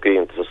ishockey är ju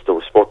inte så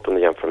stor sport om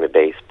du jämför med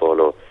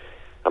baseball och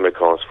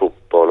amerikansk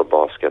fotboll och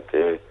basket.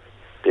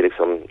 Det är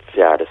liksom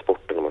fjärde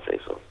sporten om man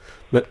säger så.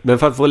 Men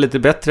för att få lite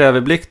bättre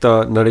överblick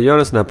då, när du gör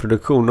en sån här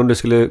produktion, om du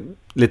skulle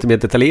lite mer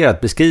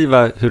detaljerat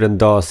beskriva hur en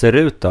dag ser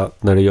ut då,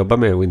 när du jobbar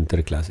med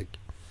Winter Classic?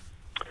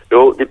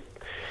 Jo,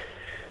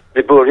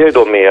 det börjar ju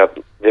då med att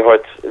vi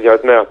har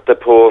ett möte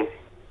på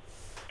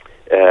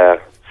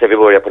så vi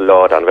börjar på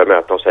lördagen, vi har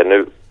möte och säger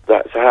nu,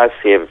 så här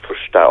ser vi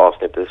första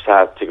avsnittet, så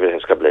här tycker vi det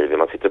ska bli.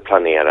 Man sitter och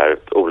planerar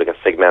olika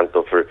segment,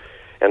 och för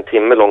en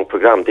timme lång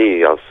program, det är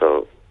ju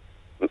alltså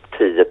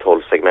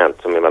 10-12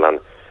 segment som är mellan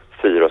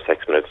 4 och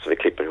 6 minuter, så vi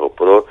klipper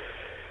ihop. Och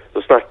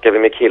då snackar vi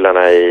med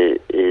killarna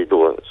i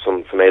då,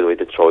 som för mig då i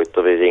Detroit,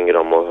 och vi ringer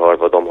dem och hör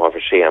vad de har för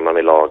schema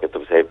med laget,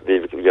 och vi säger vi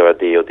vill göra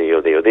det och det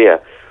och det och det.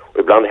 Och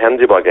ibland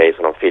händer det bara grejer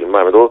som de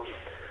filmar, men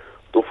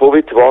då får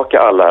vi tillbaka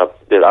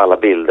alla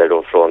bilder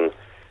då från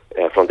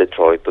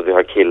Detroit, och vi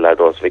har killar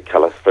då som vi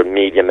kallar för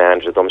media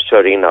managers. De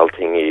kör in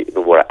allting i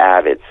våra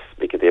avids,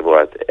 vilket är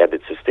vårt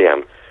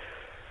edit-system.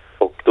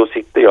 Och då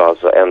sitter jag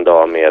alltså en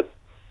dag med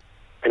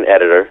en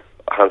editor.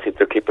 Han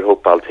sitter och klipper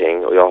ihop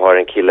allting, och jag har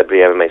en kille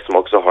bredvid mig som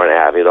också har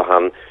en avid, och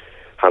han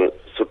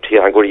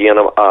går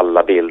igenom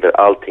alla bilder,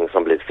 allting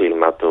som blir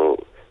filmat, och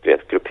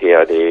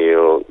grupperar det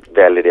och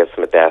väljer det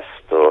som är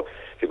bäst, och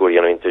vi går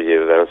igenom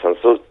intervjuer, och sen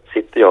så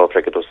sitter jag och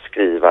försöker då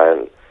skriva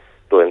en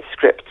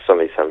script som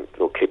vi sen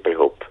då klipper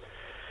ihop.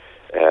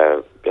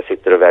 Jag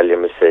sitter och väljer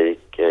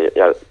musik.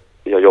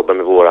 Jag jobbar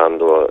med våran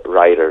då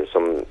writer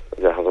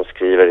han som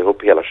skriver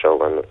ihop hela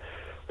showen,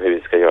 hur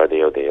vi ska göra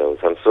det och det. Och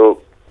sen så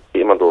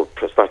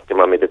snackar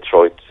man med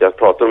Detroit. Jag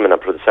pratar med mina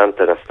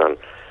producenter nästan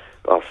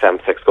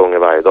 5-6 gånger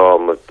varje dag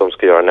om att de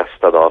ska göra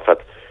nästa dag, för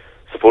att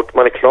så fort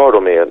man är klar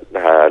då med det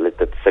här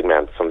litet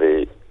segment som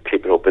vi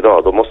klipper ihop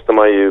idag, då måste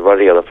man ju vara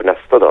redo för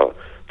nästa dag,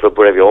 för då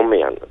börjar vi om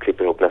igen och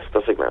klipper ihop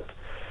nästa segment.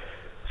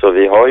 Så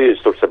vi har ju i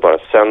stort sett bara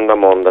söndag,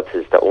 måndag,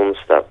 tisdag,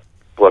 onsdag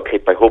på att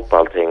klippa ihop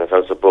allting, och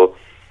sen så på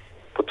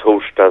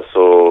torsdag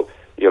så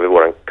gör vi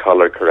våran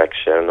color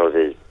correction, och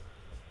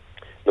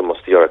då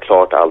måste göra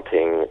klart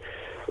allting.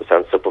 Och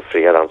sen så på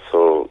fredagen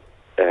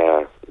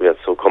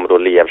så kommer då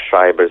Liev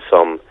Schreiber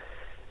som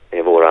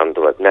är våran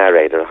då ett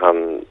narrator.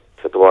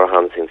 Så då har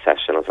han sin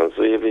session, och sen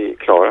så är vi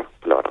klara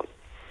på lördagen.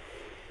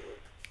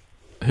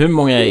 Hur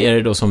många är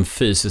det då som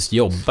fysiskt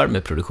jobbar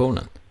med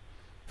produktionen?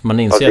 För man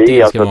inser att det är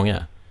ganska många.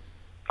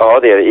 Ja,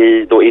 det är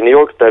i New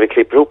York där vi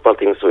klipper ihop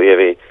allting, så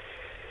är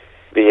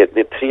det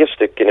är 3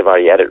 stycken i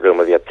varje edit room,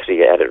 och vi har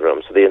 3 edit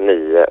rooms, så det är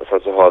 9. Och sen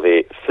så har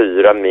vi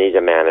 4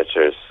 media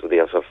managers, och det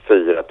är alltså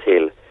 4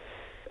 till.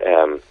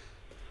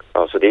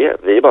 Så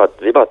vi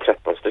är bara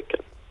 13 stycken.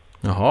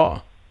 Jaha.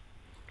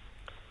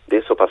 Det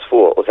är så pass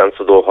få. Och sen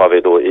så då har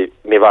vi då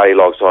med varje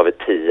lag så har vi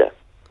 10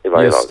 i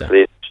varje lag. Så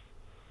det är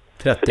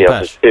 30 det är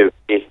alltså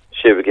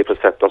 20 plus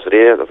 13, så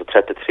det är alltså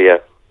 33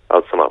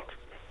 allt som allt.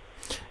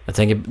 Jag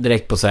tänker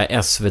direkt på så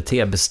här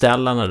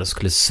SVT-beställarna det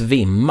skulle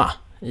svimma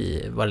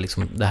i vad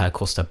liksom det här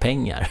kostar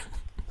pengar.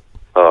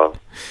 Ja,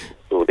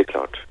 det är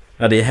klart.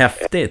 Ja, det är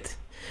häftigt.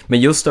 Men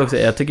just också,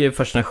 jag tycker ju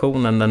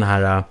fascinationen den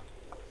här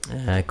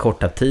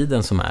korta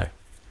tiden som är.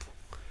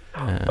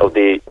 Och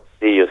det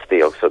är just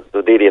det också.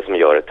 Det är det som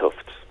gör det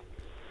tufft.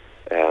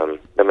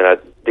 Jag menar,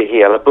 det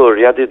hela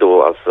började ju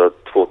då alltså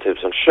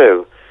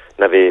 2007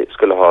 när vi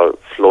skulle ha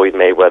Floyd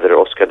Mayweather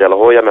och Oscar De La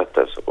Hoya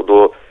möttes. Och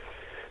då,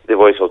 det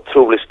var ju så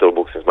otroligt stor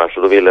boxningsmatch,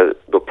 och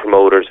då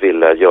promoters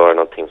ville göra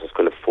någonting som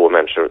skulle få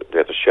människor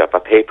att köpa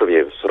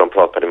pay-per-view, så de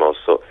pratade med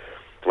oss. Och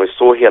det var ju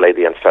så hela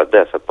idén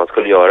föddes, att man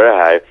skulle göra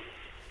det här,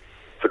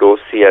 för då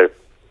ser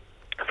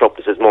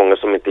förhoppningsvis många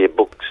som inte är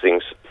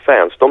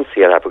boxningsfans, de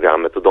ser det här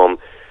programmet och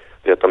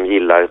de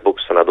gillar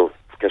boxarna, då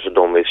kanske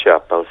de vill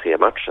köpa och se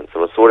matchen. Så det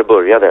var så det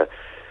började.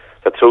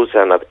 Så jag tror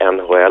sen att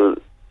NHL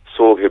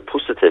såg hur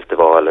positivt det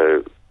var,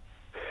 eller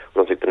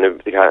de tyckte nu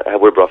det här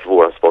vore bra för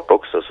våran sport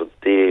också. Så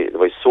det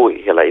var ju så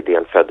hela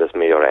idén föddes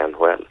med att göra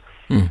NHL.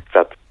 För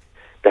att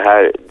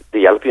det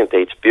hjälper ju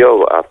inte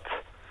HBO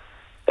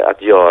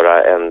att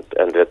göra en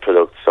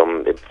produkt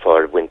som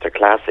för Winter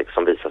Classic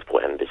som visas på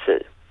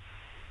NBC.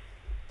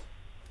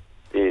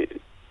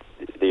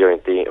 Det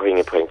har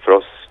ingen poäng för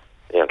oss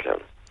egentligen.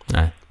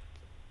 Nej.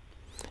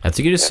 Jag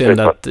tycker det är synd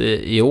att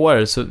i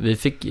år så vi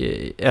fick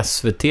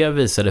SVT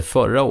visade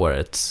förra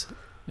årets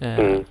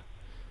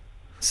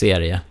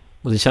serie.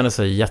 Och det kändes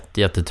så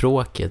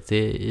jättetråkigt.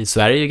 I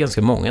Sverige är det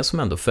ganska många som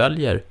ändå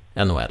följer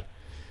NHL.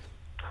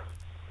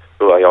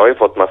 Jag har ju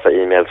fått massa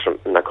e-mails från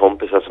mina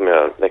kompisar som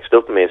jag växte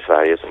upp med i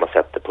Sverige som har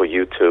sett det på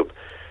YouTube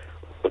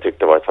och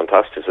tyckte det var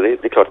fantastiskt. Så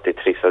det är klart att det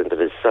är trist att inte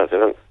visa.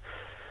 Men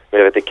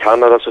jag vet, i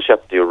Kanada så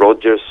köpte ju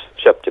Rogers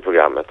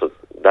programmet och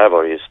där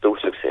var det ju stor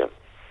succé.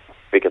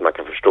 Vilket man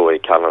kan förstå, i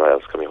Kanada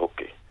älskar de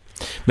hockey.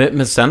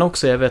 Men sen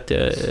också, jag vet,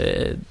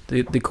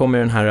 det kommer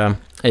den här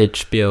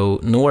HBO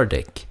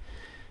Nordic.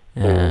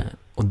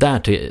 Och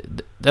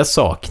där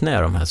saknar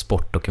jag de här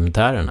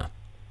sportdokumentärerna.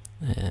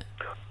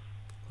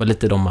 Var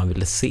lite de man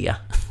ville se.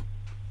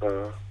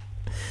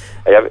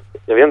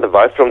 Jag vet inte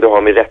varför, om det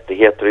har med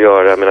rättigheter att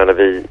göra. Men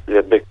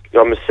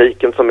när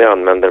musiken som vi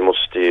använder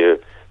måste ju,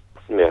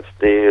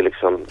 det är ju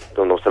liksom,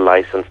 de måste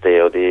license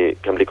det och det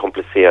kan bli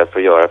komplicerat för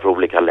att göra för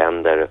olika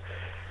länder.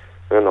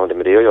 Jag vet inte om det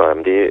med det att göra,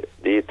 men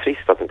det är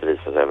trist att det inte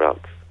visas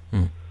överallt.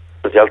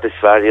 Speciellt i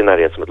Sverige när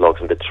det är som ett lag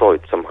som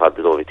Detroit som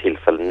hade då vid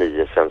tillfälle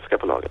 9 svenskar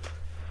på laget.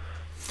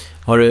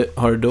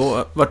 Har du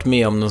då varit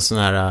med om någon sån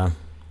här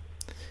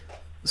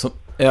som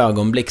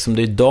ögonblick som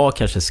du idag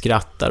kanske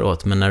skrattar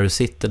åt, men när du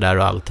sitter där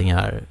och allting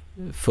är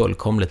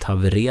fullkomligt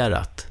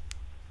havererat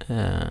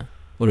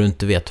och du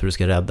inte vet hur du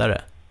ska rädda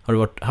det? Har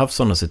du haft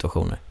sådana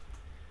situationer?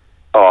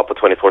 Ja, på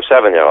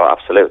 24/7, ja,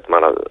 absolut.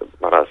 Man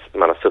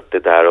har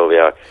suttit där och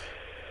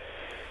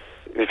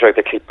vi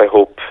försökte klippa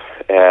ihop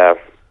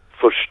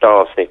första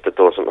avsnittet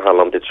då som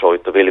handlar om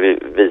Detroit. Då ville vi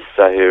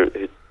visa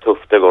hur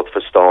tufft det gått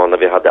för stan,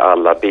 och vi hade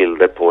alla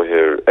bilder på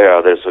hur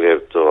öder såg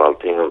ut och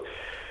allting. Och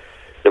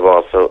det var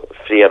alltså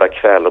fredag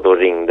kväll och då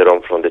ringde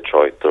de från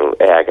Detroit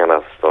och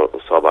ägarna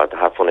och sa bara att det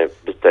här får ni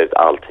byta ut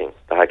allting.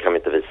 Det här kan vi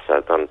inte visa,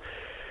 utan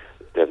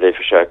vi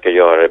försöker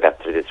göra det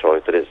bättre i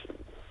Detroit, och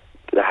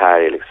det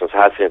här är liksom, så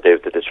här ser det inte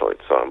ut i Detroit,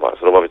 sa de bara.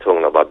 Så då var vi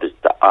tvungna att bara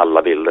byta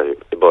alla bilder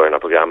i början av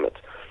programmet.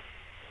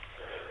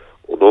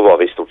 Och då var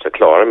vi i stort sett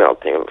klara med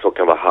allting.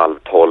 Klockan var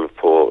 11:30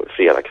 på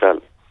fredag kväll.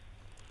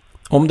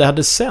 Om det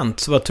hade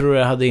sänts, vad tror du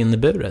det hade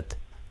inneburit?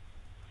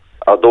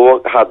 Ja,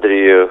 då hade det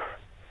ju...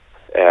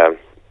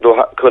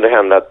 då kunde det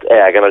hända att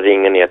ägarna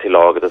ringer ner till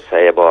laget och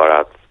säger bara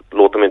att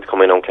låt dem inte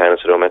komma in i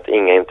omklädningsrummet,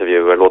 inga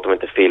intervjuer, låt dem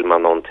inte filma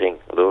någonting.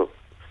 Och då...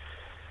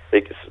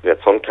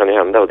 sånt kan ju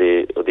hända, och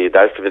det är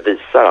därför vi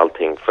visar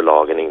allting för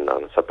lagen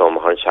innan. Så att de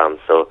har en chans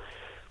att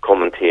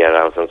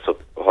kommentera. Och sen så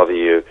har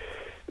vi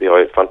har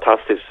ju ett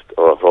fantastiskt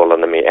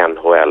förhållande med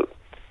NHL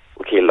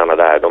och killarna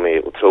där. De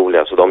är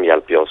otroliga, så de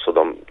hjälper oss, och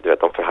de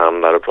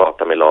förhandlar och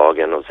pratar med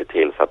lagen och ser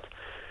till så att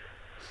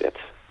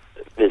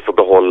vi får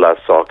behålla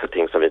saker och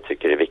ting som vi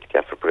tycker är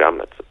viktiga för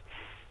programmet.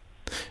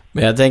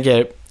 Men jag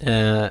tänker,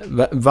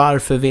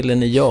 varför ville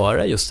ni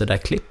göra just det där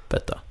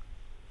klippet då?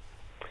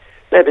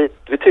 Nej,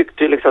 vi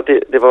tyckte ju liksom att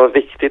det var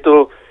viktigt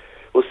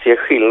att se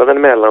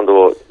skillnaden mellan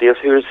då, dels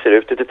hur det ser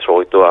ut i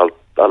Detroit och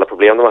alla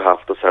problem de har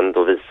haft, och sen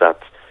då visa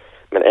att,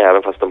 men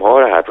även fast de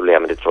har det här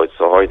problemet i Detroit,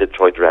 så har ju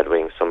Detroit Red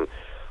Wings, som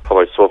har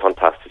varit så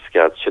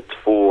fantastiska,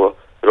 22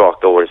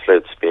 raka år i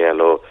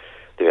slutspel, och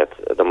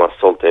de har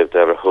sålt ut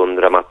över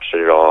 100 matcher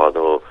i rad,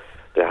 och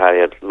det här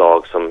är ett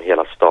lag som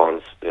hela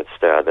stan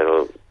stöder,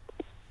 och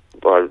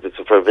bara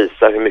för att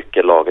visa hur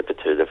mycket laget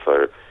betyder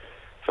för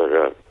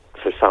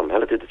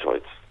samhället i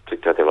Detroit,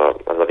 tyckte jag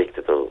att det var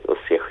viktigt att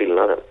se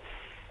skillnaden.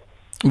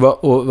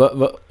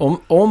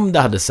 Om det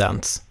hade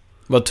sänts,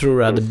 vad tror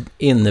du hade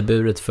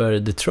inneburit för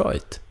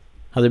Detroit?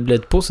 Hade det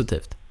blivit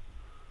positivt?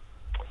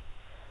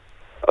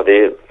 Ja,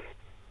 det är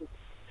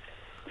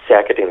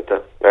säkert inte.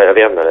 Jag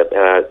vet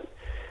inte.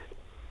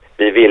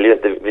 Vi vill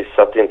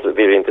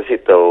ju inte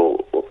sitta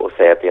och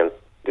säga att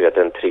det är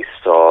en trist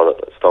stad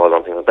eller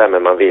någonting sånt där,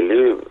 men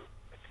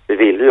vi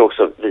vill ju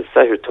också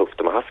visa hur tufft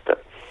de har haft det.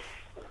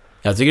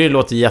 Jag tycker det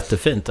låter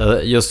jättefint,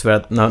 just för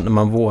att när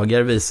man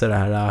vågar visa det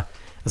här,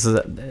 alltså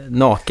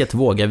naket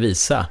vågar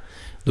visa,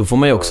 då får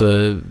man ju också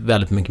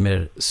väldigt mycket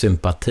mer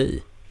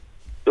sympati.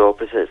 Ja,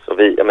 precis. Och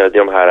det är de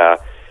här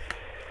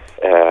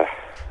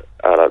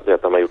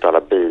de har gjort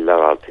alla bilar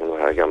och allting, de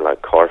här gamla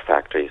car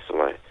factories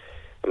som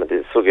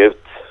det såg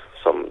ut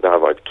som det har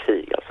varit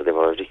krig. Alltså det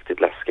var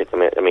riktigt läskigt.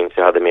 Jag minns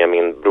jag hade med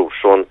min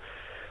brorson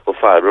och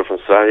farbror från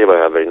Sverige, var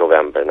över i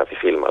november när vi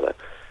filmade,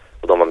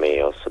 och de var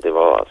med oss, och det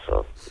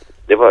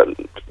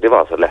var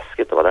alltså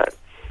läskigt att vara där.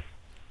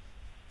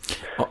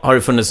 Har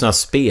det funnits några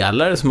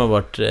spelare som har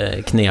varit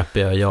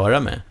knepiga att göra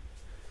med?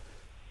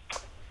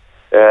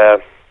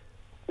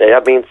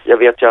 Jag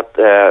vet ju att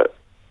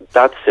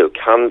Datsuk,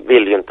 han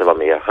vill ju inte vara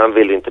med. Han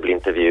vill ju inte bli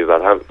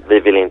intervjuad. Han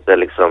vill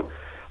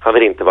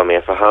inte vara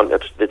med, för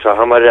vi tror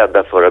han var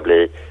rädda för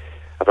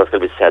att han skulle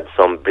bli sedd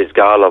som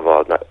Brizgalov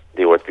var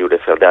det året vi gjorde i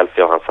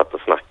Philadelphia, och han satt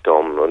och snackade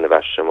om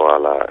universum och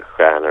alla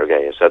stjärnor och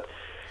grejer. Så att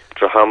jag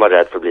tror han var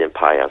rädd för att bli en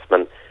pajas.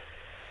 Men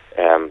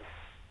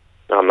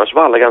annars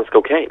var alla ganska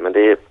okej. Men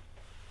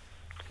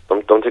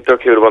de tyckte det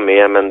var kul att vara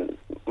med, men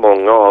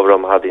många av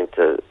dem hade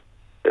inte...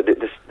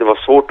 Det var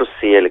svårt att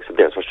se liksom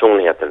deras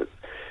personligheter,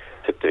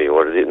 tyckte vi.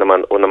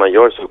 Och när man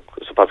gör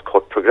så pass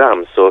kort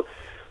program så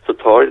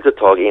tar det lite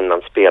tag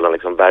innan spelaren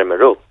liksom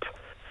värmer upp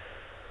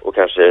och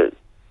kanske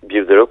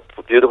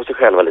bjuder på sig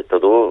själva lite,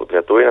 och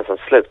då är det nästan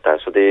slut där.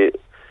 Så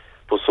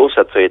på så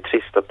sätt så är det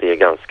trist att det är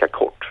ganska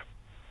kort.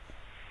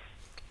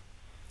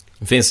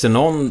 Finns det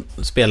någon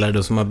spelare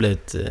då som har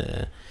blivit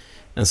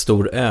en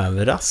stor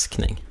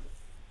överraskning?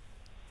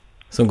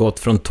 Som gått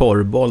från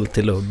torrboll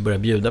till att börja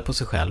bjuda på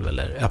sig själv,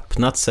 eller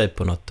öppnat sig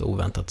på något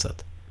oväntat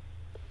sätt?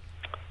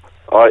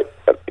 Ja,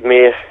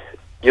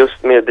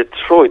 just med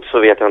Detroit så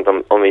vet jag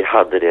inte om vi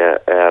hade det.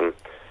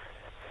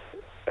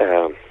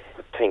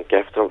 Tänka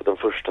efter de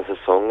första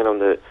säsongerna om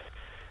det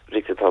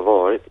riktigt har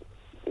varit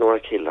några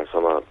killar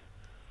som har...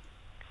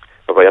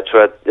 Jag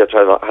tror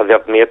att hade vi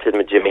haft mer tid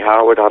med Jimmy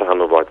Howard hade han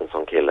nog varit en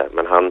sån kille.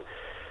 Men han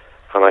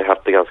har ju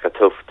haft det ganska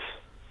tufft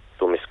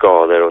då med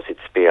skador och sitt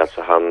spel,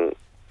 så han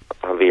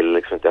vill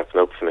liksom inte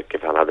öppna upp för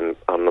mycket, för han hade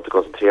annat att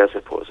koncentrera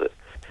sig på. Så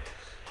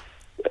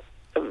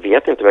jag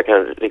vet inte om jag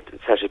kan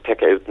riktigt särskilt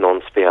peka ut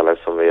någon spelare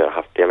som vi har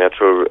haft det. Men jag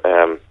tror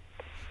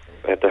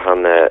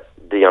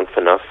Dion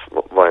Phaneuf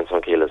var en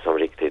sån kille som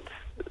riktigt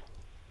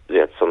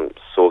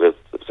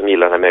som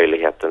gillar den här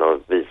möjligheten att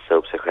visa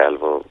upp sig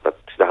själv, och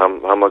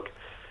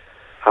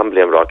han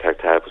blev en bra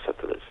karaktär på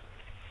sätt och vis.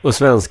 Och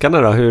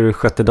svenskarna då, hur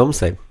skötte de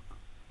sig?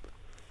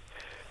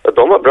 Ja,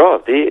 de var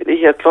bra, det är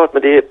helt klart,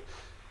 men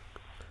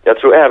jag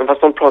tror även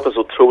fast de pratar så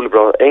otroligt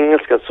bra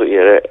engelska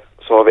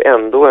så har vi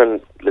ändå en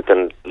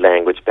liten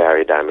language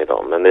barrier där med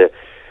dem. Men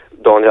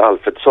Daniel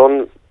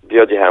Alfredsson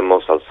bjöd ju hem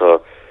oss alltså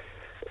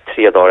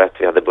 3 dagar efter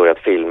vi hade börjat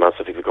filma,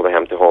 så fick vi komma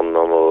hem till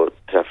honom och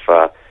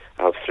träffa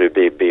hans fru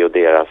Bibi och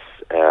deras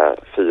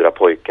 4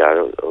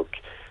 pojkar, och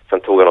sen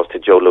tog han oss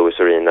till Joe Louis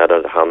Arena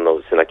där han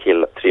och sina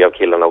 3 av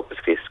killarna åkte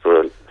skridskor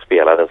och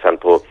spelade. Sen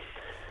på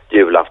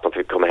julafton fick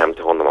vi komma hem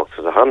till honom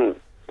också, så han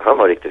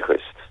var riktigt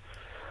schysst.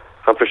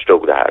 Han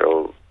förstod det här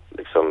och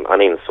liksom,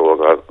 han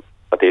insåg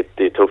att det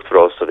är tufft för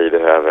oss och vi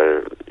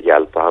behöver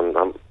hjälp, och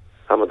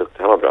han var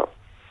duktig, han var bra.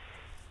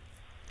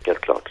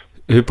 Helt klart.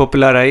 Hur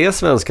populära är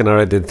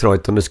svenskarna i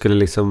Detroit om du skulle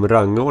liksom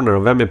rangordna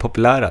dem? Vem är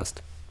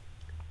populärast?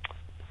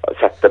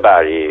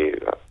 Zetterberg,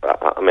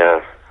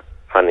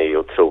 han är ju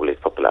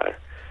otroligt populär.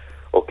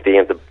 Och det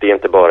är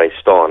inte bara i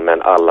stan,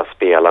 men alla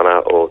spelarna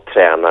och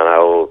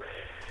tränarna och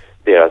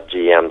deras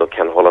GM då,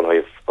 Ken Holland, har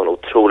ju en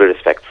otrolig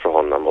respekt för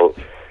honom. Och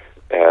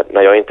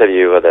när jag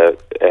intervjuade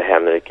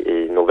Henrik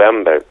i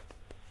november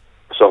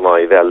så var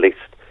han ju väldigt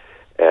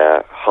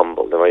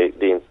humble.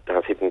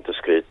 Han sitter inte och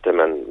skryter,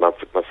 men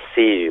man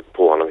ser ju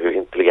på honom hur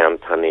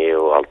intelligent han är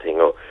och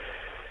allting. Och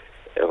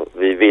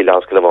vi ville att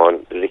han skulle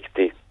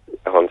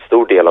ha en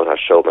stor del av den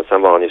här show, men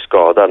sen var han ju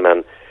skadad.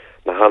 Men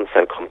när han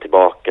sen kom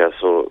tillbaka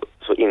så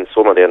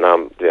insåg man det när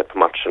han, på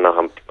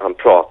matcherna. Han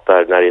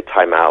pratar när det är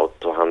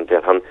time-out, och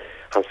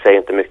han säger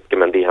inte mycket,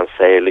 men det han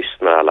säger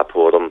lyssnar alla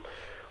på dem.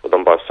 Och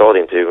de bara sa det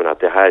i intervjun att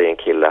det här är en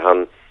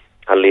kille.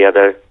 Han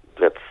leder,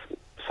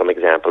 som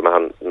exempel,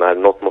 men när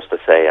något måste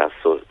sägas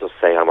så då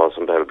säger han vad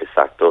som behöver bli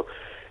sagt. Och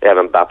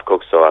även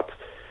Babcock sa att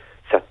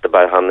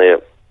Zetterberg,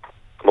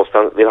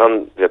 vill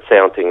han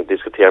säga någonting,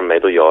 diskutera med mig,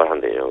 då gör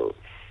han det. Och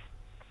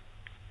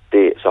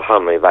så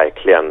han är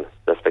verkligen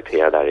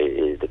respekterad där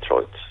i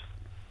Detroit.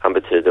 Han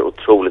betyder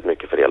otroligt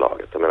mycket för det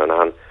laget. Jag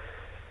menar,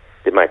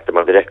 det märkte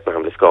man direkt när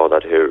han blev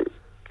skadad hur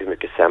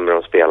mycket sämre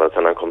de spelade.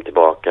 Sen när han kom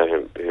tillbaka,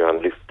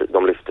 hur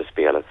de lyfte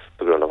spelet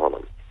på grund av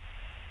honom.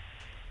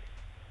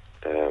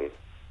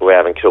 Och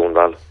även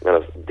Kronwall,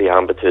 det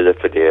han betyder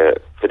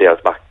för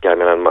deras backar.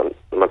 När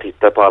man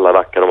tittar på alla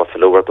backar de har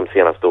förlorat de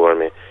senaste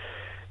åren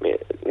med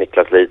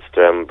Niklas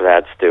Lidström,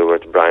 Brad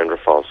Stewart, Brian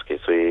Rafalski,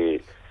 så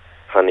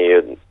han är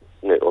ju,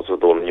 och så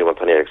då med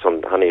Jonathan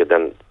Eriksson, han är ju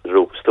den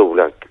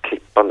stora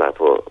klippan där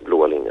på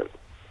blåa linjen.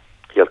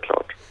 Helt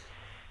klart.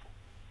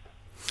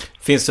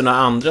 Finns det några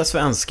andra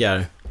svenskar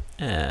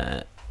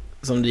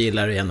som du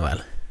gillar i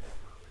NHL?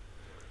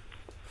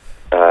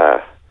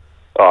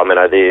 Ja,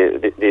 men det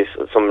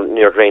är, som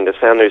New York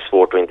Rangers-fan är det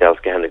svårt att inte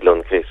älska Henrik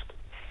Lundqvist.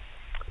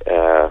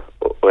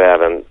 Och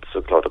även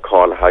såklart och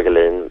Carl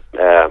Hagelin.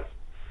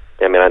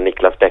 Jag menar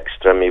Niklas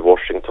Bäckström i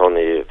Washington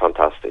är ju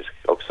fantastisk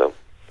också.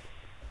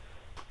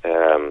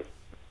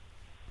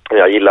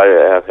 Jag gillar,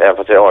 även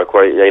fast jag är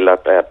AIK, jag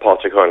gillar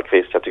Patrik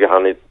Hörnqvist. Jag tycker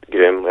han är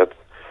grym.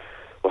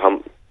 Och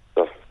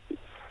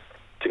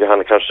tycker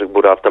han kanske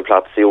borde haft en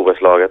plats i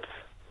OS-laget.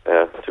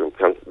 Jag tror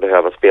han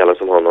behöver spela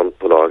som honom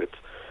på laget.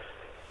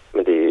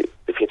 Men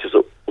det finns ju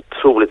så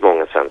otroligt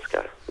många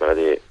svenskar. Men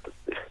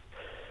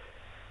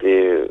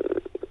det är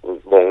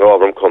många många av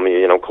dem kommer ju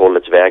genom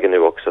collegevägen nu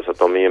också, så att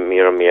de är ju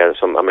mer och mer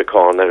som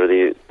amerikaner, och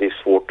det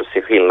är svårt att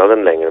se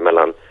skillnaden längre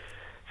mellan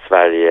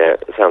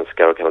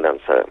svenskar och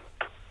kanadensare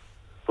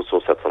på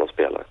så sätt som de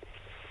spelar.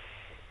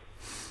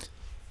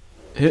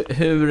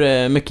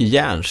 Hur mycket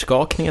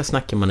hjärnskakningar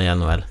snackar man i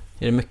NHL?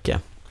 Är det mycket?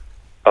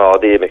 Ja,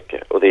 det är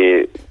mycket. Och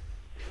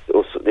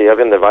jag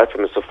vet inte varför,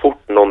 men så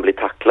fort någon blir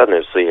tacklad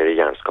nu så är det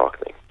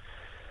hjärnskakning.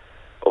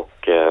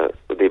 Och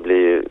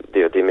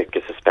det är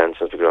mycket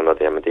suspension på grund av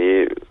det. Men det är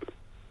ju,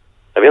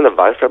 jag vet inte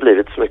varför det har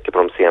blivit så mycket på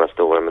de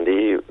senaste åren, men det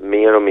är ju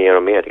mer och mer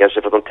och mer.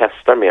 Kanske för att de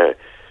testar mer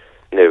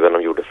nu än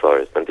de gjorde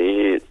förut. Men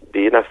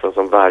det är nästan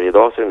som varje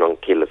dag så är det någon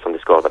kille som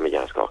blir skadad med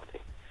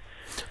hjärnskakning.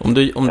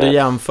 Om du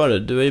jämför,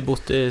 du har ju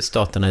bott i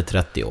Staterna i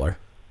 30 år.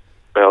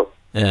 Ja.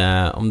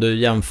 Om du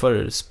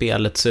jämför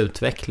spelets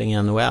utveckling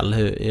i NHL,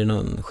 är det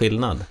någon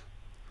skillnad?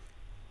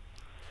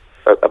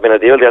 Jag menar,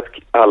 det är väl det att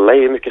alla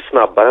är mycket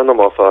snabbare än de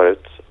var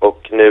förut.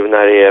 Och nu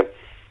när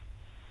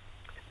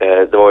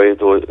det var ju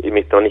då i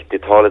mitten av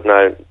 90-talet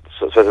när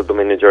så att de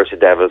i New Jersey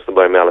Devils de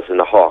började med alla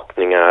sina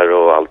hakningar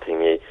och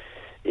allting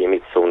i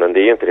mittzonen. Det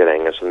är ju inte det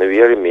längre. Så nu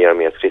är det mer och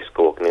mer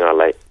skridskoåkning och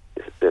alla är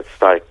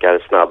starkare,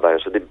 snabbare.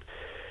 Så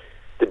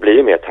det blir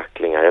ju mer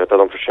tacklingar. Jag vet att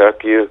de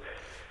försöker ju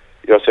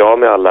göra sig av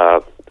med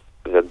alla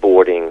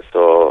boardings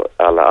och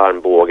alla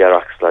armbågar och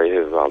axlar i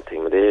huvudet och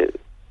allting. Men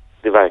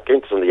det verkar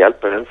inte som det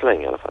hjälper än så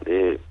länge i alla fall.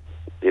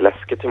 Det är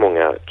läskigt hur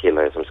många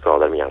killar som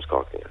skadar med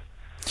hjärnskakningar.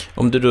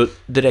 Om du då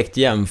direkt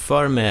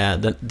jämför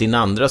med din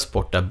andra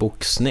sport, där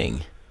boxning.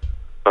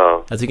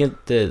 Ja. Jag tycker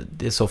inte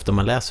det är så ofta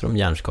man läser om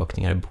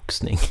hjärnskakningar i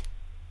boxning.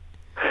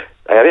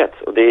 Ja, jag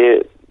vet. Och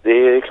det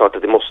är klart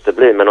att det måste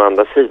bli. Men å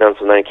andra sidan,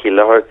 så när en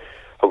kille har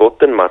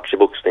gått en match i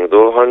boxning,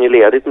 då har han ju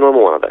ledigt några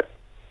månader.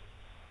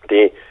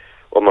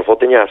 Om man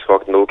fått en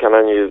hjärnskakning, då kan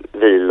han ju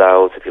vila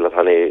och se till att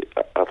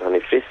han är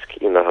frisk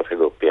innan han ska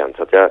gå upp igen.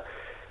 Så att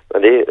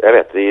jag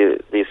vet,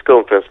 det är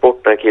skumt för en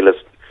sport när en kille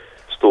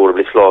står och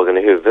blir slagen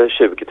i huvudet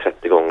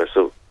 20-30 gånger,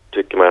 så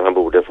tycker man att han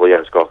borde få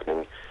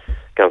hjärnskakning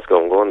ganska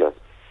omgående.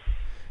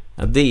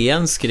 Ja,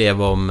 DN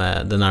skrev om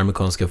den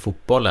amerikanska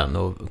fotbollen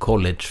och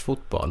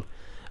collegefotboll.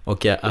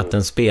 Och att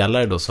en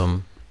spelare då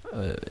som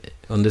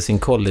under sin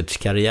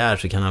collegekarriär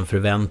så kan han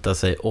förvänta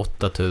sig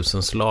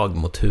 8000 slag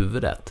mot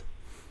huvudet.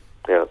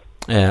 Ja.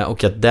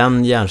 Och att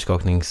den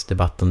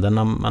hjärnskakningsdebatten, den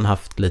har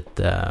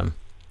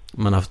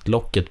man haft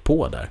locket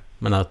på där.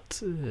 Men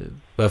att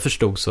vad jag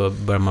förstod så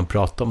börjar man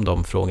prata om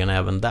de frågorna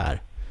även där.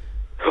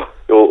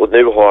 Jo, och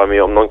nu har de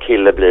ju, om någon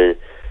kille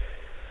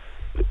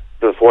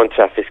får en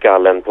träff i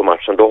skallen på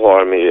matchen, då har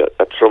de ju,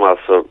 jag tror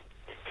alltså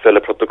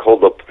följer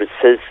protokoll upp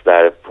precis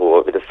där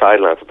vid the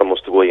sideline, så att de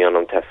måste gå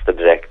igenom tester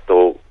direkt,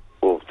 och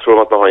tror de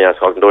att man har en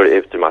hjärnskakning, då är det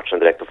ut ur matchen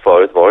direkt. Och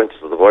förut var det inte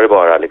så, då var det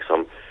bara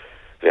liksom,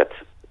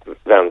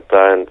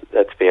 vänta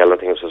ett spel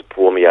någonting och så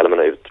på med hjälmen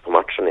ut på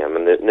matchen igen.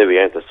 Men nu är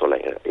det inte så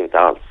längre, inte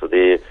alls. Så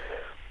det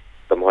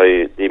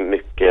är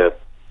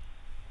mycket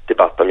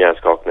debatt om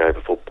hjärnskakningar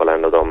på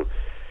fotbollen, och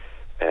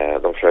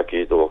de försöker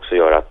ju då också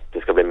göra att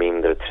det ska bli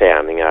mindre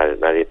träningar.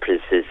 När det är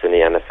preseason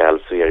i NFL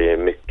så är det ju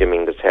mycket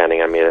mindre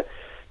träningar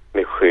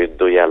med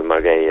skydd och hjälmar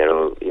och grejer,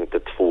 och inte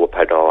 2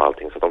 per dag och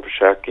allting. Så de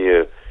försöker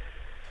ju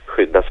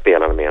skydda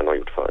spelarna mer än de har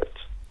gjort förut.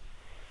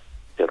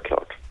 Helt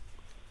klart.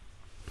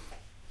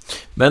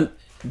 Men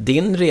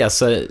din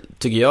resa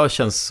tycker jag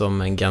känns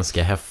som en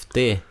ganska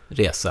häftig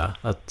resa.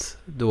 Att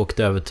du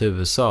åkte över till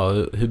USA.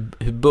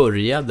 Hur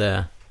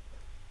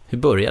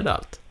började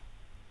allt?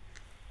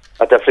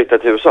 Att jag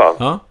flyttade till USA?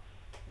 Ja.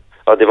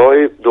 Ja, det var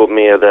ju då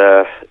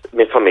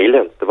med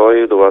familjen. Det var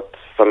ju då att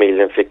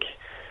familjen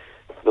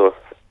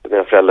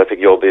mina föräldrar fick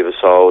jobb i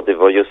USA, och det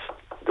var just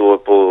då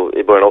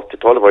i början av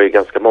 80-talet var det ju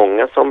ganska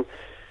många som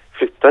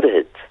flyttade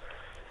hit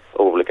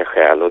av olika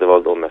skäl, och det var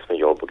då mest med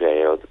jobb och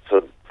grejer.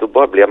 Så då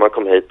bara man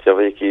kom hit.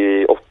 Jag gick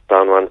i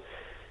 8:an, man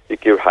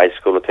gick ur high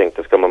school och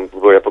tänkte, ska man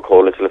börja på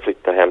college eller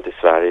flytta hem till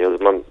Sverige?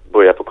 Och man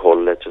började på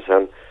college, och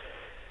sen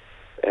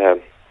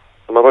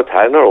om man varit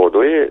här några år,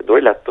 då är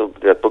det lätt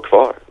att bo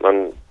kvar.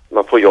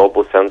 Man får jobb,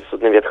 och sen så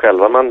ni vet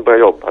själva, man börjar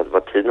jobba,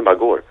 vad tiden bara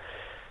går.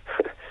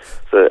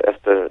 Så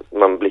efter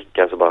man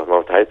blickar så bara, man har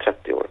varit här i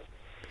 30 år.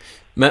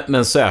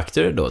 Men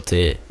sökte du då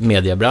till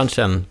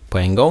mediebranschen på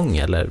en gång,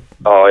 eller?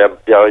 Ja,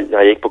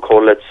 jag gick på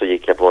college, så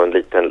gick jag på en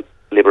liten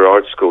liberal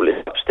arts school i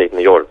upstate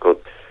New York,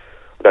 och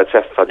där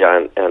träffade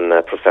jag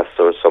en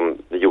professor som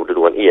gjorde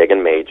då en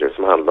egen major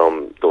som handlade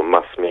om då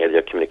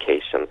massmedia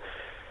communication.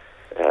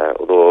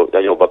 Och då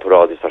jag jobbade på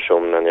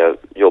radiostationen, jag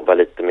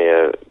jobbade lite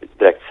med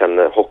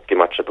direktsända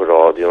hockeymatcher på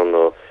radion,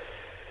 och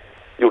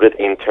gjorde ett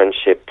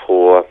internship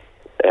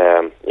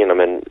inom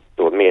en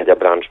då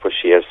mediebransch på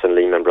Shears and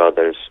Lehman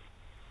Brothers.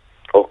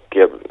 Och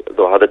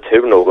då hade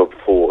tur nog att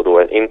få då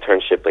en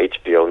internship på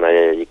HBO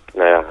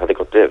när jag hade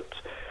gått ut.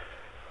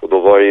 Och då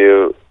var det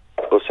ju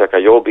att söka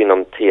jobb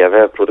inom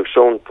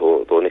tv-produktion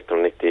på då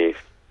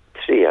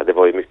 1993. Det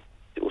var ju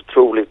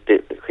otroligt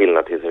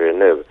skillnad till hur det är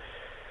nu.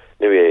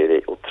 Nu är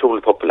det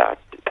otroligt populärt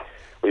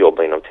att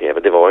jobba inom tv.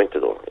 Det var inte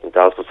då.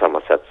 Inte alls på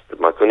samma sätt.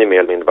 Man kunde mer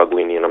eller mindre bara gå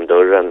in genom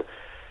dörren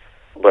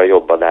och börja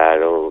jobba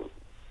där, och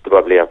det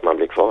bara blev att man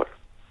blev kvar.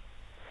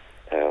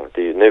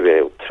 Nu är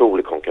det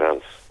otrolig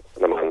konkurrens.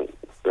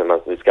 När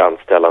man ska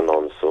anställa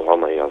någon så har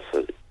man ju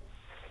alltså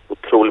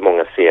otroligt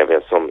många CV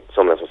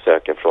som den som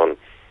söker från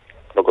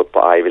har gått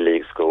på Ivy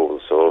League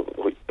schools och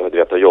du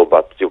vet, har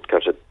gjort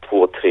kanske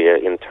 2-3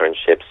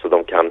 internships, så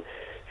de kan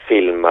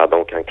filma,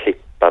 de kan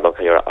klippa, de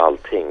kan göra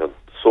allting. Och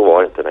så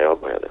var det inte när jag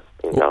började,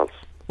 inte alls.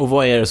 Och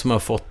vad är det som har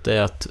fått dig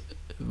att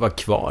vara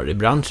kvar i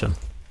branschen?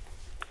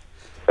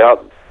 Ja,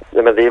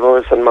 men det var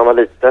ju sedan man var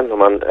liten och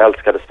man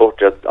älskade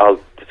sport.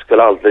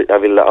 Jag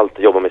ville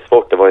alltid jobba med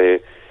sport. Det var ju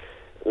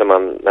när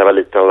jag var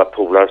liten, alla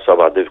polare sa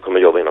bara, du kommer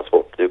jobba inom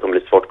sport. Du kommer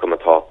bli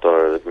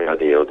sportkommentator med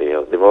det och det.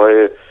 Och det var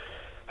ju,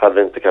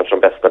 hade inte kanske de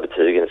bästa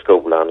betygen i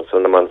skolan. Så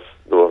när man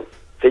då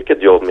fick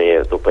ett jobb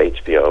med då på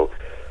HBO,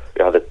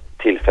 jag hade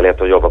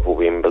tillfällighet att jobba på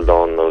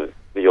Wimbledon och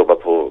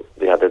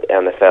vi hade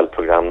ett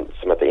NFL-program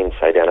som hette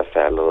Inside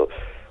NFL och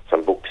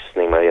som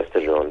boxning, man reste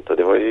runt och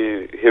det var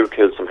ju hur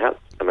kul som helst.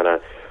 Jag menar,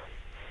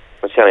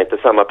 man tjänar inte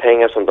samma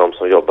pengar som de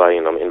som jobbar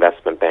inom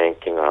investment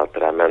banking och allt det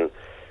där, men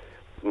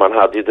man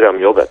hade ju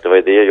drömjobbet. Det var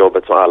ju det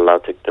jobbet som alla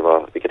tyckte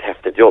var vilket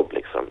häftigt jobb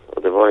liksom.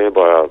 Och det var ju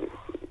bara,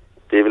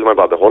 det vill man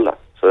bara behålla.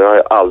 Så jag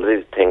har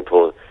aldrig tänkt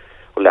på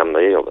att lämna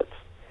det jobbet.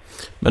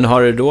 Men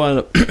har du då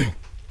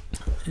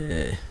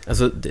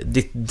alltså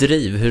ditt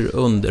driv, hur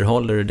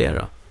underhåller du det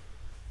då?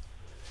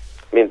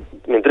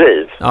 Min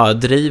driv? Ja,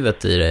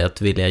 drivet i dig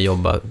att vilja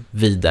jobba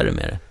vidare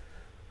med det.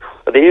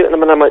 Det är ju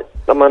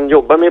när man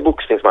jobbar med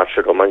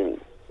boxningsmatcher då,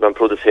 man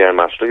producerar en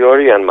match, då gör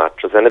du ju en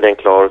match och sen är den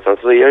klar och sen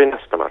så är det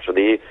nästa match och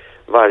det är,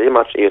 varje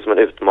match är som en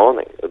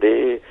utmaning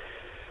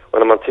och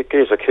när man tycker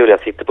det är så kul,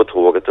 jag sitter på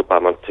tåget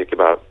och man tycker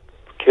bara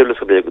kul det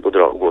ska bli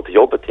att gå till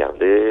jobbet igen.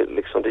 Det är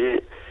liksom,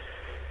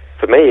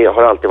 för mig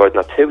har det alltid varit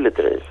naturligt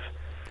driv.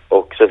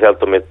 Och speciellt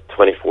då med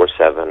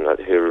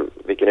 24/7,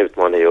 vilken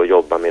utmaning det är att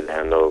jobba med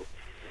den och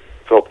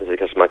förhoppningsvis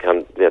kanske man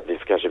kan, vi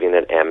kanske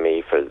vinner en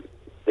Emmy för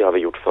det har vi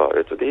gjort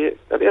förut. Och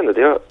jag vet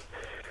inte,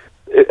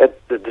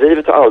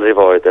 drivet har aldrig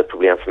varit ett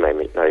problem för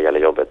mig när det gäller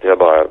jobbet. Det har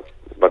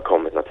bara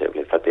kommit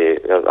naturligt för att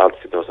jag har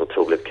alltid tyckt det var så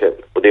otroligt kul.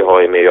 Och det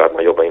har ju med att göra att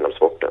man jobbar inom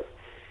sporten.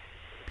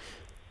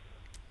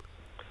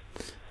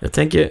 Jag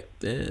tänker,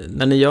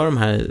 när ni gör de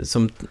här,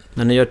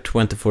 när ni gör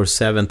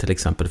 24/7 till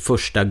exempel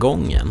första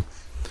gången,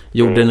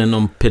 gjorde ni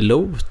någon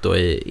pilot då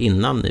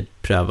innan ni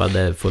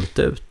prövade fullt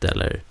ut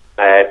eller?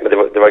 Nej, men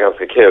det var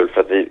ganska kul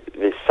för att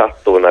vi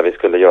satt då när vi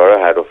skulle göra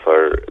det här då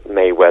för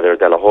Mayweather och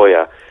De La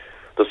Hoya,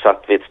 då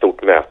satt vi ett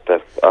stort möte,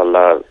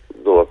 alla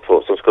då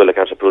som skulle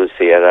kanske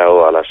producera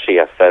och alla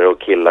chefer och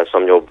killar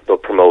som då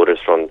promoters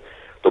från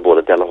då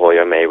både De La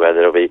Hoya och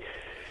Mayweather, och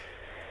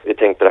vi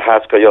tänkte det här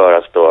ska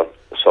göras då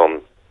som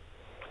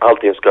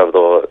allting ska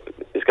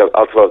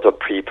vara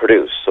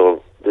pre-produce, så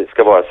det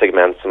ska vara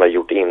segment som är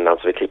gjort innan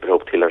så vi klipper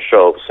ihop till en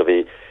show, så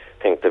vi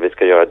tänkte vi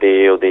ska göra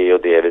det och det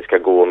och det, vi ska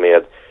gå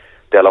med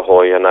De La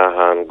Hoya när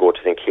han går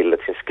till sin kille,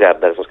 till sin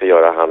skräddare som ska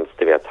göra hans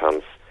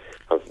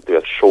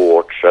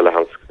shorts eller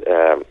hans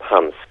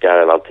handskar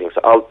eller allting, så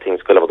allting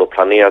skulle vara då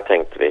planerat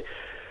tänkte vi.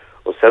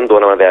 Och sen då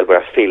när man väl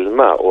börjar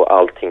filma och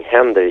allting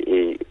händer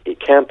i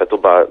campet,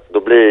 då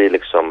blir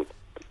liksom,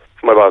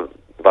 får man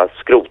bara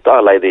skrota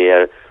alla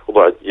idéer och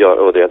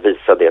bara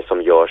visa det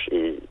som görs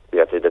i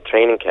the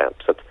training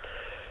camp. Så att,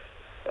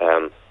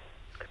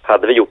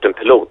 hade vi gjort en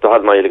pilot, då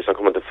hade man ju liksom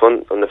kommit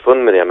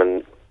underfund med det,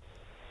 men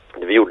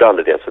vi gjorde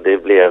aldrig det, så det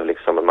blev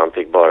liksom att man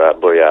fick bara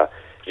börja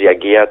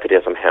reagera till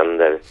det som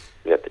händer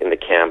in the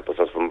camp och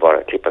sen så får man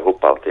bara klippa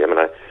ihop allt.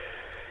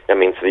 Jag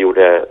minns vi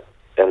gjorde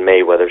en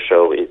Mayweather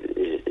show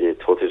i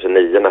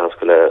 2009 när han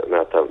skulle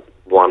möta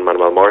Juan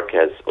Manuel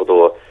Marquez, och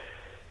då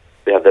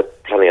vi hade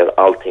planerat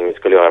allting vi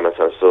skulle göra, men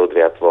sen så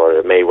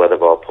Mayweather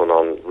var på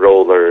någon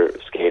roller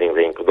skating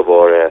rink och då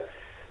var det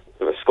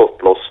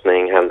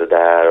skottlossning hände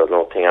där och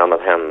någonting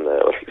annat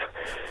hände och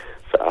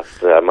så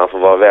att man får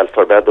vara väl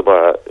förberedd och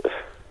bara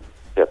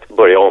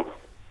börja om,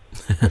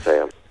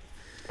 säga.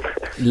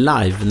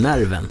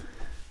 Live-nerven.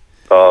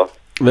 Ja.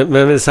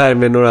 Men så här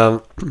med några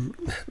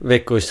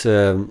veckors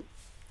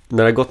när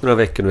det har gått några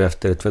veckor nu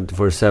efter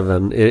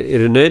 24/7, är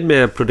du nöjd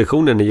med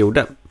produktionen ni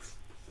gjorde?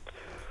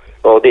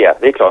 Ja,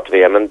 det är klart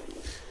vi är, men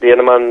det är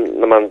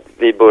när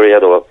vi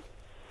börjar då,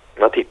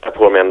 man tittar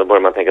på dem igen, då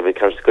börjar man tänka att vi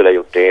kanske skulle ha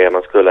gjort det,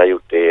 man skulle ha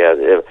gjort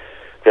det.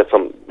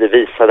 Det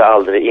visade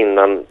aldrig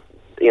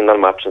innan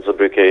matchen, så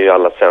brukar ju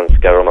alla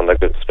svenskar, om man har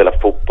gått ut och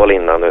spelat fotboll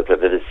innan,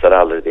 det visade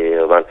aldrig det,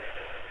 och man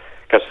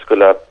kanske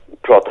skulle ha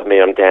pratat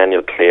mer om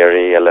Daniel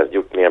Cleary eller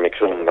gjort mer med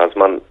Kronwall.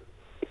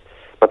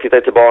 Man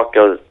tittar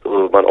tillbaka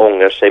och man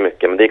ångrar sig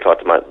mycket, men det är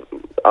klart att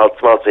allt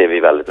som allt så är vi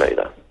väldigt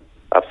nöjda.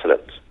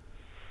 Absolut.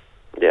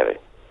 Det är vi.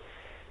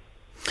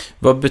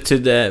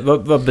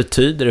 Vad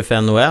betyder det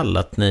för NHL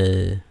att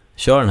ni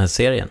kör den här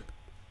serien?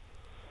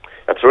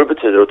 Jag tror det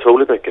betyder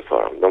otroligt mycket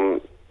för dem.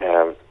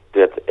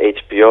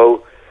 HBO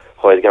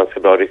har ett ganska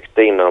bra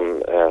rykte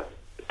inom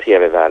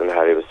tv-världen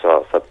här i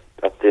USA, så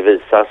att det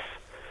visas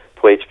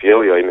på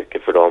HBO gör ju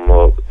mycket för dem,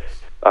 och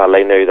alla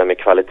är nöjda med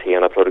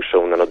kvaliteten av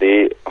produktionen, och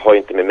det har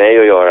inte med mig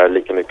att göra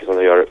lika mycket som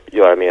det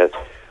gör med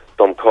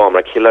de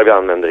kamerakillar vi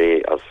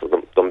använder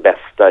alltså de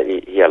bästa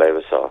i hela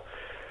USA.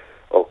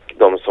 Och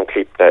de som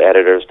klipper,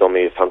 editors, de är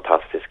ju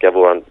fantastiska.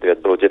 Vår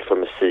budget för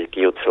musik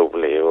är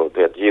otrolig och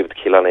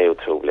ljudkillarna är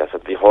otroliga. Så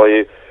att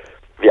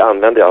vi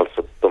använder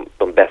alltså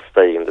de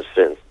bästa i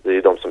industrin. Det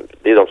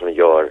är de som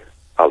gör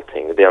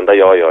allting. Det enda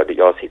jag gör,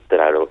 jag sitter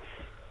här och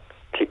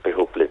klipper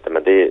ihop lite.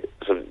 Men det är,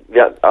 så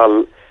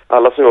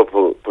alla som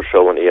jobbar på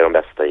showen är de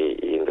bästa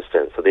i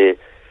industrin.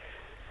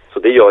 Så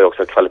det gör ju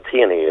också att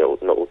kvaliteten är ju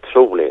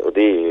otrolig. Och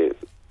det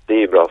är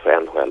ju bra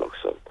för NHL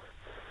också.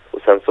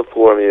 Och sen så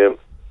får de ju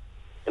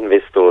en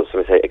viss då, som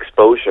vi säger,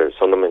 exposure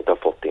som de inte har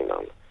fått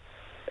innan.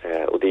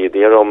 Och det är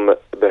det de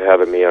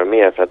behöver mer och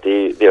mer, för att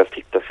deras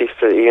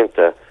tittarsiffror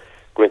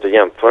går inte att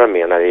jämföra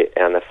med när det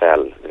är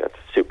NFL,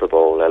 Super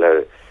Bowl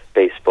eller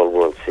Baseball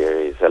World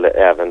Series eller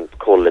även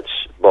college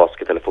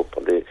basket eller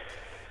fotboll.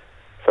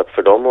 Så att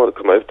för dem att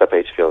komma ut där på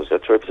HBO, så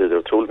jag tror det betyder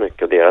otroligt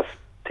mycket, och deras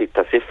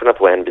tittarsiffrorna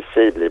på NBC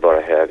blir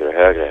bara högre och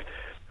högre.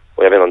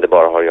 Och jag vet inte om det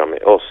bara har att göra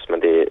med oss, men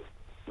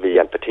vi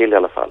hjälper till i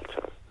alla fall,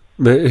 tror jag.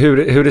 Men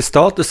hur är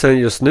statusen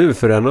just nu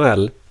för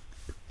NHL?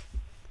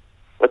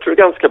 Jag tror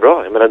det är ganska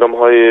bra. Jag menar, de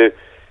har ju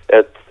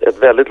ett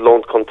väldigt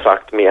långt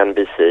kontrakt med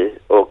NBC,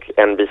 och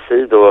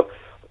NBC då,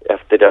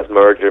 efter deras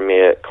merger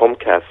med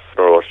Comcast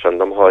för några år sedan,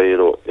 de har ju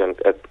då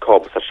ett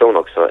kabelstation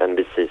också,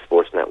 NBC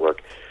Sports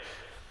Network.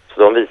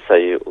 Så de visar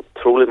ju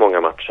otroligt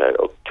många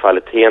matcher, och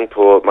kvaliteten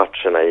på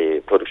matcherna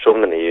i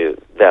produktionen är ju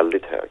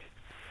väldigt hög.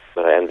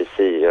 Men NBC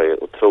gör ju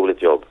ett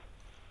otroligt jobb.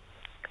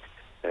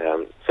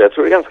 Så jag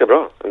tror det är ganska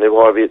bra. Nu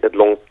har vi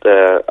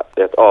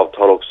ett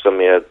avtal också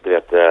med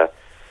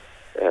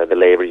The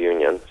Labor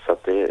Union. Så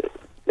att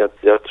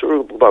jag tror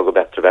det bara går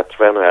bättre och bättre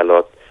för NHL, och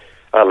att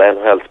alla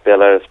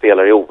NHL-spelare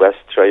spelar i OS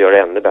tror jag gör det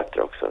ännu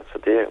bättre också.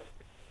 Så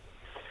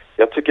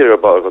jag tycker det har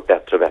bara gått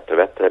bättre och bättre och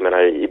bättre. Jag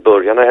menar, i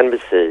början när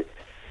NBC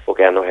och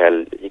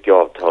NHL gick i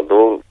avtal,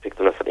 då fick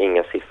de nästan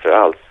inga siffror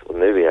alls. Och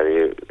nu är det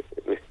ju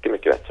mycket,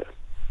 mycket bättre.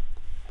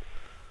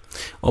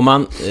 Om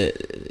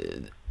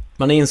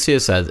man inser ju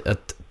så här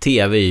att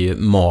tv är ju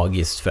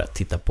magiskt för att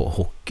titta på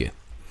hockey.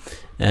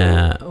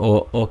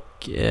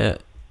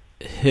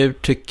 Hur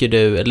tycker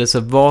du, eller så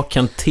vad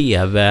kan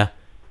tv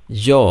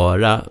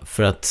göra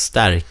för att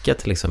stärka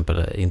till exempel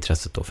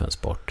intresset då för en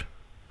sport?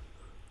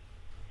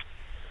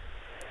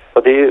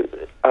 Och det är ju,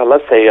 alla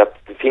säger att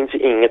det finns ju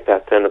inget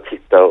bättre än att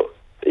titta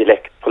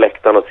på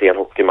läktaren och se en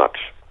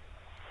hockeymatch.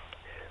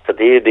 Så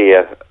det är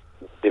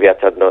det vet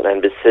jag att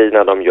NBC,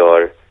 när de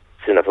gör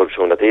sina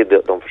produktioner, det är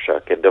det de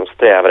försöker. De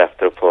strävar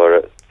efter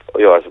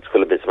att göra så att det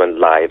skulle bli som en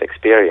live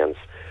experience.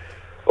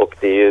 Och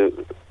det är ju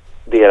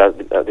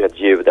deras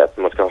ljudet.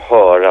 Man ska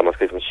höra, man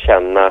ska liksom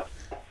känna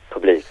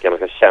publiken,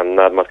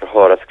 man ska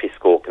höra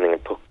skridskoåkningen,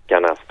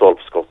 puckarna,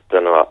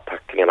 stolpskotten och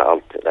tacklingarna,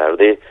 allt det där. Och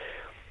det är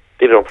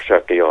det de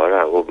försöker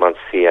göra. Och man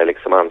ser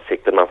liksom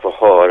ansikten, man får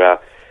höra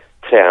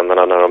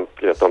tränarna när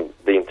de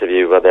blir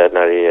intervjuade,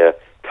 när det är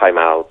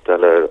timeout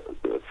eller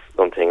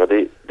någonting. Och det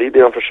är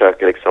det de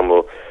försöker liksom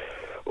att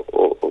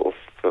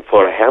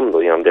föra hem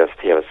då genom deras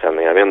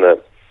tv-sändningar. Jag vet inte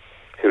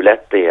hur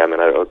lätt det är, jag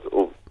menar,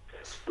 och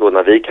då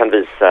när vi kan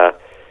visa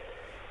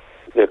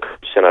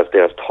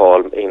deras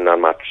tal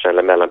innan matchen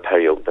eller mellan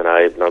perioderna,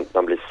 när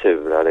de blir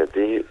sura,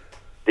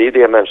 det är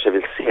det människor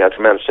vill se. Att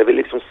människor vill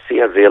liksom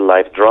se real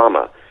life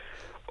drama,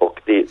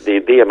 och det är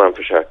det man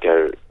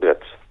försöker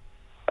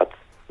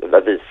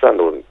att visa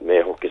ändå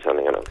med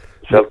hockeysändningarna.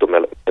 Själv då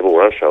med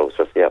våran show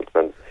speciellt,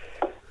 men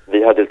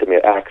vi hade lite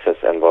mer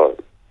access än vad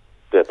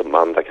de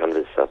andra kan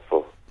visa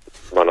på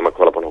när man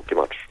kollar på en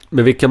hockeymatch.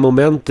 Men vilka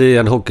moment i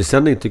en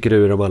hockeysändning tycker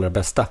du är de allra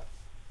bästa?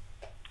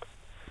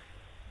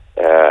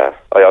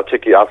 Jag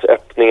tycker alltså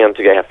öppningen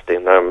tycker jag är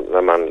häftig,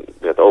 när man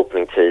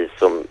opening tee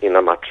som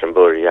innan matchen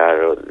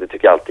börjar, och det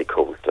tycker jag alltid är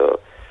coolt,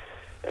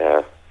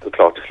 och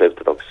klart i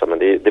slutet också, men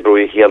det beror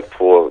ju helt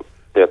på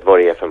vad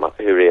det är för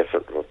hur det är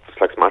för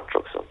slags match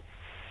också.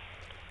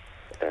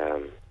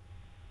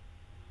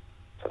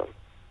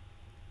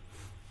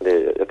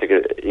 Jag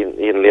tycker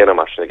inledande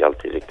matchen är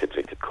alltid riktigt,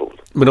 riktigt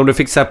cool. Men om du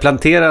fick så här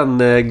plantera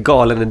en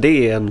galen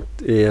idé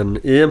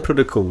i en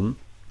produktion,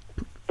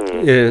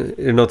 är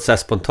det något så här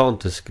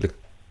spontant du skulle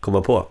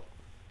komma på?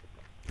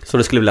 Som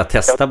du skulle vilja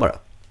testa bara?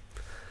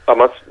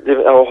 Ja,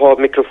 att ha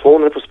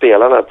mikrofoner på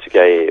spelarna tycker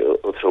jag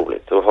är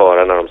otroligt. Och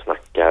höra när de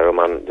snackar, och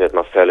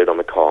man följer dem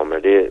med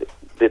kameror.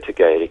 Det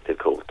tycker jag är riktigt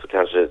coolt. Och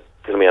kanske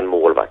till och med en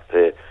målvakt.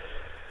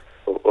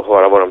 Och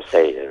höra vad de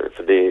säger.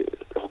 För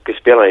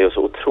hockeyspelarna är ju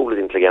så otroligt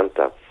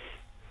intelligenta.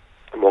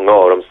 Många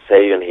av dem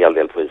säger ju en hel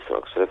del på isen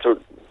också. Jag tror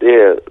det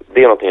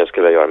är någonting jag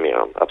skulle vilja göra mer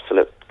om.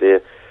 Absolut. Det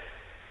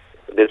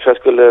tror jag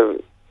skulle...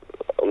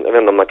 Jag vet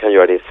inte om man kan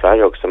göra det i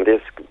Sverige också, men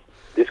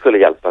det skulle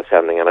hjälpa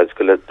sändningarna.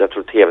 Jag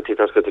tror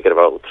tv-tittarna skulle tycka det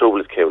var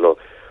otroligt kul att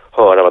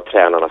höra vad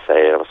tränarna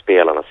säger och vad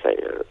spelarna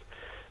säger.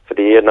 För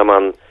det är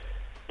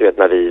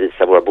när vi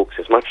visar våra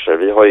boxningsmatcher,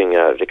 vi har ju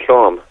inga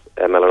reklam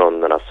mellan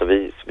ronderna, så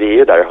vi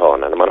är där i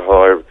hörnen. När man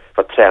hör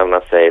vad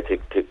tränarna säger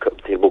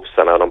till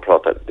boxarna, och de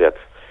pratar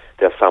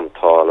deras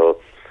samtal,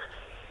 och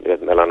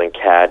mellan en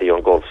caddy och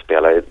en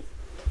golfspelare,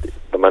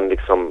 när man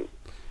liksom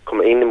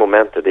kommer in i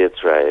momentet, det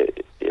tror jag är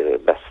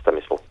det bästa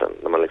med sporten.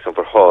 När man liksom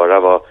får höra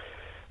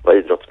vad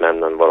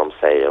idrottsmännen, vad de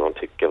säger, vad de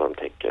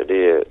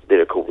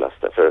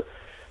roligaste.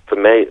 För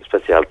mig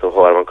speciellt att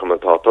höra vad en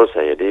kommentator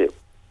säger,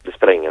 det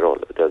spelar ingen roll.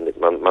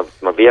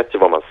 Man vet ju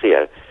vad man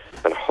ser.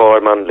 Men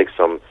hör man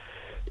liksom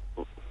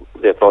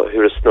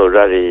hur det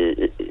snurrar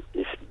i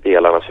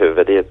delarnas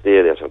huvud, det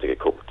är det som jag tycker är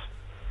coolt.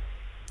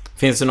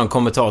 Finns det någon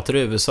kommentator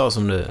i USA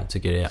som du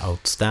tycker är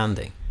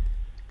outstanding?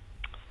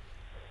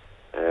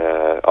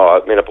 Ja,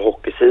 jag menar på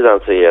hockeysidan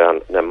så är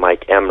han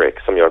Mike Emrick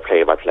som gör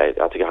play-by-play.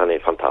 Jag tycker han är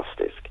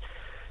fantastisk.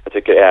 Jag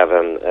tycker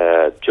även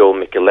Joe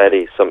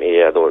Micheletti som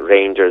är då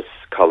Rangers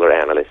color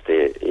analyst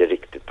är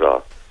riktigt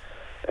bra.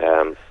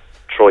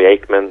 Troy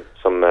Aikman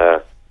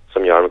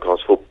som gör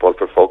amerikansk fotboll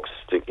för Fox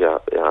tycker jag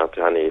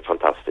han är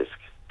fantastisk.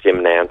 Jim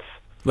Nantz.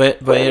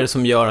 Vad är det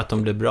som gör att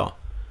de blir bra?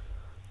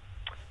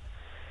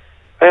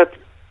 Jag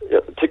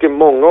tycker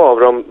många av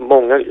dem,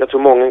 jag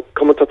tror många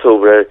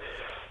kommentatorer,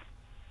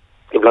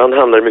 ibland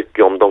handlar det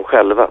mycket om dem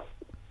själva.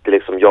 Det är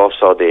liksom jag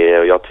sa det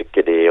och jag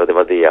tycker det och det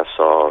var det jag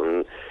sa.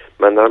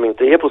 Men när de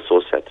inte är på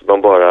så sätt,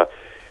 de bara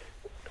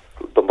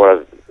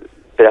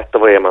berättar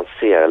vad det är man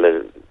ser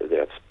eller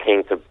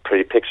paint a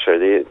pretty picture.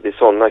 Det är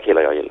sådana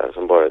killar jag gillar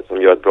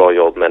som gör ett bra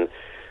jobb, men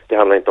det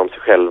handlar inte om sig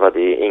själva.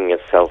 Det är ingen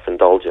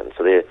self-indulgence.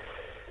 Så det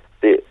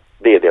är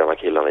det de här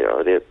killarna gör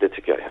och det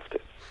tycker jag är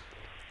häftigt.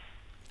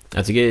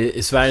 Jag tycker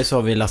i Sverige så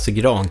har vi Lasse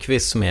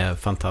Granqvist som är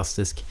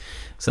fantastisk.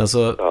 Sen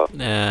så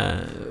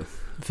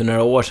för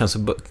några år sedan så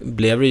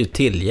blev det ju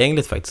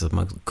tillgängligt faktiskt att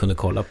man kunde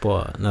kolla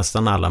på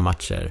nästan alla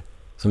matcher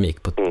som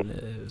gick på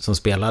som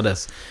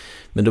spelades.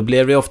 Men då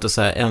blev det ofta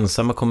så här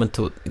ensamma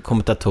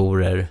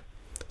kommentatorer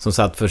som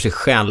satt för sig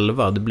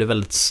själva. Det blev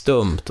väldigt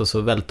stumt och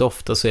så väldigt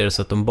ofta så är det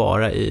så att de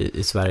bara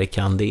i Sverige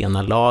kan det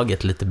ena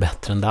laget lite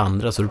bättre än det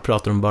andra, så då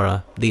pratar de bara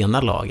det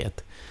ena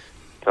laget.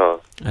 Ja.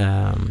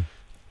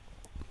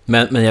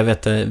 Men jag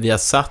vet att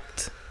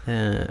Viasat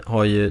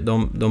har ju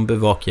de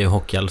bevakar ju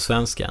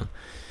Hockeyallsvenskan.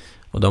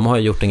 Och de har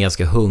ju gjort en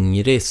ganska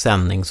hungrig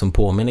sändning som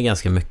påminner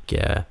ganska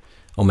mycket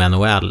om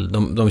NHL.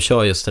 De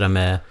kör just det där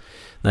med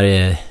när det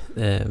är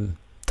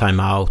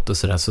timeout och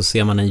sådär, så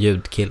ser man en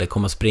ljudkille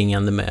komma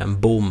springande med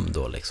en bom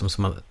då liksom,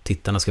 så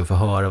tittarna ska få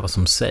höra vad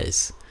som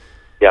sägs.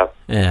 Ja.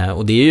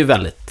 Och det är ju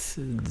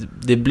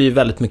det blir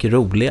väldigt mycket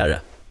roligare.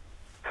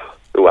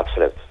 Jo,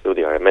 absolut. Jo,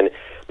 det gör det.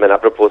 Men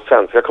apropå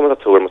svenska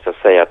kommentatorer måste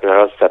jag säga att nu har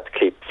jag sett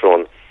klipp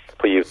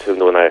på YouTube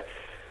då när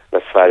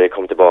Sverige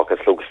kom tillbaka och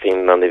slog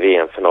Finland i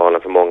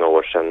VM-finalen för många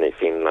år sedan i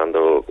Finland,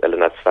 eller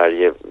när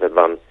Sverige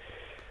vann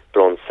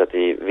bronset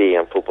i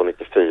VM-fotboll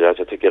 94.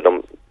 Så jag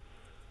tycker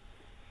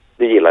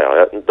det gillar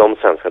jag. De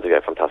svenska tycker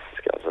jag är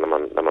fantastiska. Alltså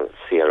när man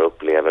ser och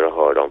upplever och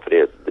hör dem. För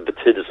det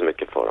betyder så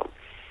mycket för dem.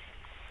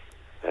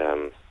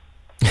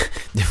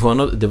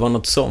 Det var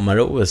något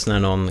sommar-OS när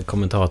någon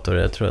kommentator,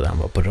 jag tror att han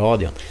var på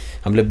radion,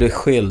 han blev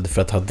beskylld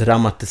för att ha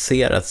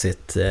dramatiserat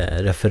sitt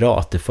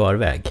referat i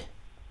förväg.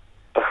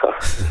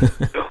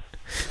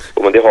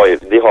 Men det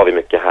har vi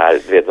mycket här.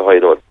 Vi har ju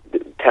då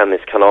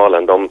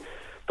Tenniskanalen.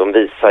 De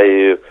visar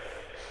ju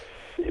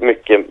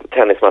mycket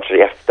tennismatcher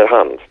i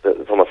efterhand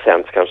som har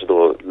sänds kanske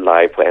då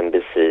live på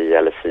NBC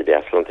eller CBS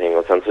eller någonting,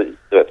 och sen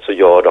så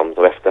gör de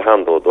då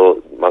efterhand då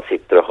man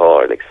sitter och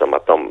hör liksom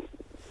att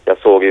jag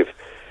såg ju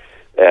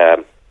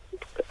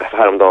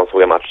häromdagen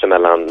såg jag matchen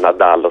mellan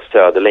Nadal och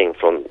Söderling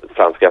från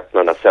Franska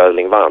öppna när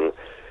Söderling vann,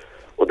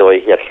 och det var ju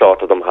helt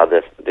klart att de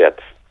hade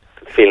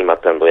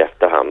filmat den då i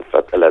efterhand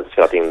eller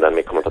spelat in den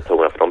med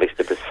kommentatorerna, för de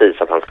visste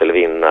precis att han skulle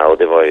vinna, och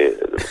det var ju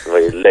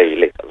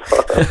löjligt.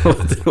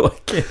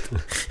 Tråkigt.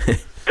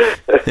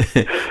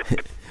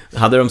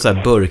 Hade de så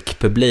här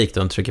burkpublik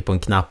då de trycker på en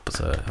knapp och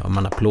så har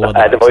man applåder?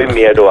 Nej, det var ju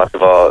mer då att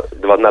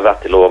det var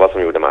Navratilova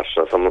som gjorde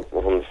matchen, som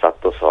hon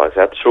satt och sa, så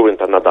jag tror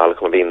inte att Nadal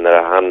kommer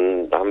vinna.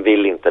 Han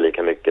vill inte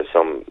lika mycket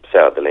som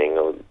Söderling,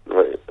 och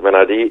jag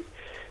menar,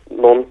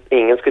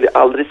 ingen skulle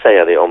aldrig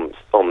säga det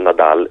om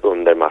Nadal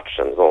under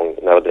matchen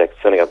när det var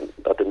direktsändning,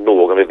 att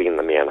någon vill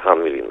vinna mer än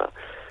han vill vinna,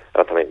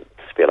 att han inte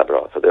spelar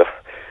bra. Så det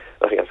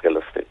var ganska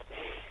lustigt.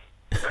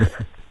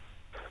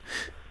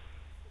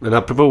 Men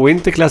apropå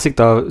Winter Classic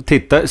då,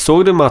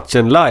 såg du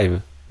matchen live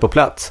på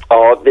plats?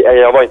 Ja,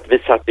 vi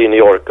satt i New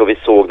York och vi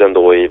såg den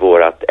då i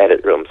vårat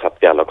editrum, satt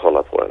vi alla och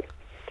kollade på den.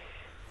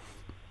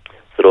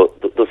 Så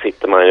då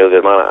sitter man ju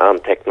och man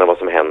antecknar vad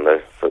som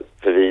händer.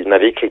 För när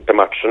vi klipper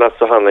matcherna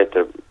så handlar det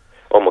inte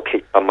om att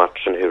klippa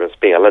matchen hur den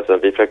spelar, så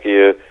vi försöker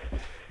ju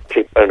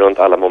klippa den runt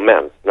alla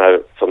moment.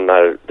 Som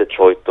när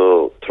Detroit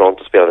och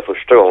Toronto spelade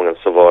första gången,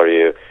 så var det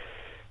ju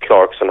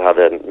Clarkson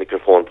hade en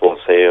mikrofon på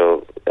sig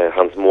och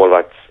hans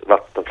målvakts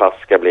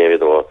vattenflaska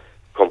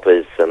kom på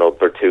isen, och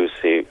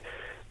Bertuzzi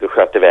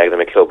sköt iväg den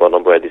med klubban och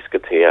de började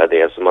diskutera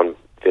det. Så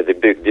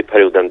det byggde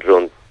perioden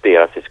runt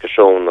deras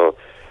diskussion, och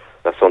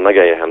när sådana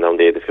grejer händer, om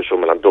det är diskussion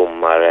mellan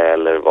domare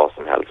eller vad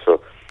som helst,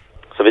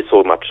 så vi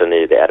såg matchen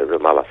i det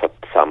rum, alla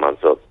satt tillsammans.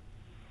 Så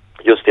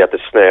just det att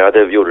det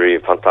snöade gjorde det ju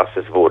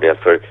fantastiskt vårdel,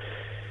 för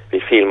vi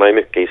filmar ju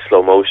mycket i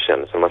slow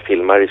motion, så när man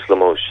filmar i slow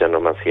motion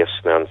och man ser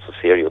snön så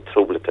ser det ju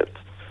otroligt ut.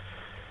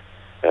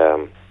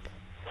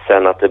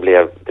 Sen att det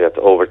blev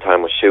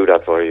overtime och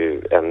shootout var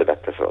ju ännu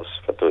bättre för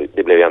oss, för att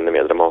det blev ju ännu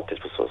mer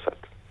dramatiskt på så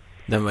sätt.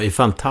 Den var ju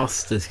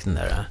fantastisk, den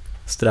där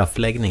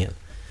straffläggningen.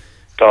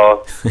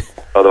 Ja,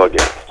 det var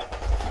gött.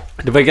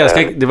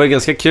 Det var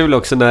ganska kul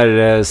också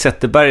när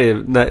Zetterberg,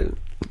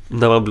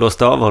 när man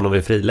blåste av honom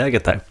i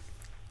friläget där.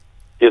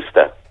 Just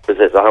det,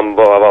 precis. Och han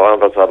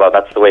sa bara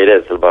that's the way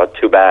it is, eller bara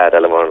too bad,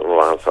 eller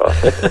vad han sa.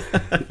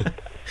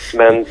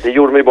 Men det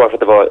gjorde man ju bara för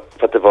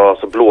att det var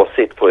så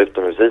blåsigt på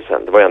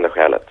utomhusisen. Det var enda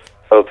skälet.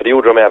 För det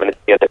gjorde de även i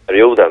tredje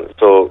perioden.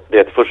 Så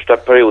det första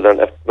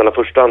perioden, mellan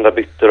första och andra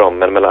bytte de,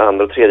 men mellan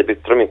andra och tredje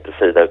bytte de inte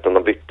sida, utan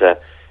de bytte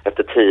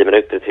efter 10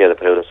 minuter i tredje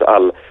perioden.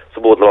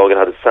 Så båda lagen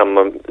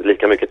hade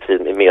lika mycket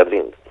tid i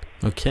medvind.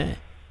 Okej.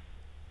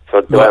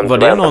 Var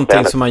det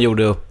någonting som man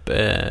gjorde upp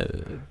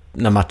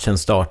när matchen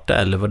startade,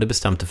 eller var det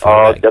bestämt i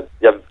förväg?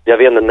 Ja, jag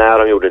vet inte när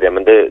de gjorde det,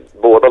 men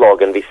båda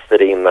lagen visste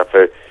det innan.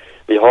 För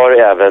vi har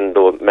även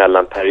då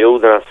mellan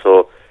perioderna,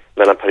 så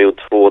mellan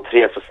period 2 och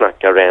 3 så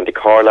snackar Randy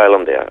Carlyle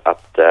om det.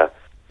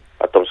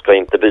 Att de ska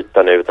inte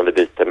byta nu, utan vi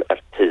byter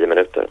efter 10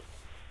 minuter.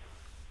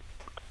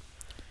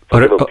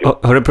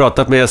 Har du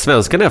pratat med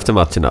svenskarna efter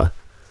matcherna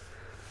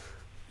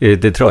i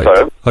Detroit?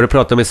 Har du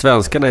pratat med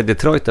svenskarna i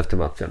Detroit efter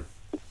matchen?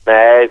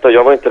 Nej,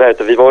 jag var inte där.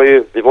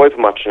 Vi var ju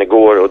på matchen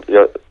igår, och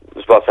jag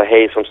bara så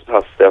hej som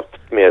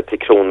hastigt med till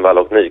Kronwall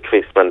och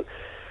Nyqvist, men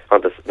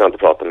jag har inte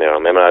pratat med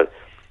dem.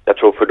 Jag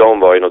tror för dem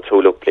var det en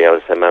otrolig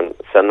upplevelse, men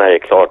sen när det är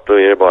klart, då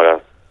är det bara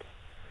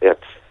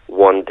ett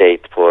one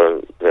date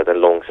på en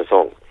lång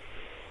säsong.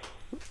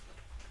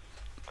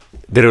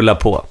 Det rullar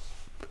på.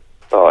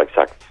 Ja,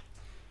 exakt.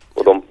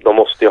 Och de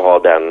måste ju ha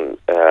den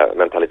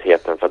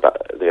mentaliteten, för att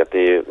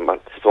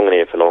säsongen är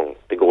ju för lång.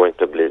 Det går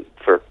inte att bli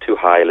för too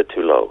high eller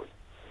too low.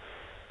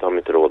 Det har de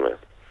inte råd med.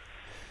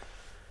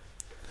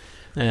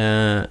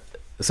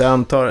 Så jag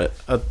antar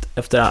att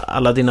efter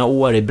alla dina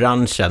år i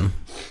branschen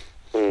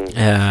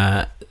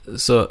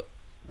så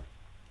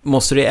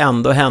måste det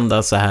ändå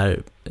hända så här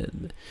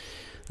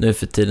nu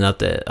för tiden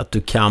att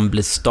du kan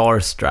bli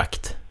starstruck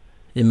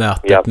i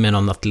mötet med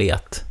någon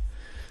atlet.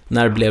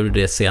 När blev du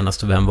det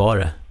senast och vem var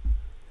det?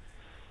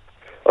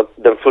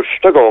 Den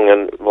första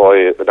gången var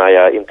ju när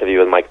jag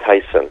intervjuade Mike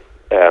Tyson.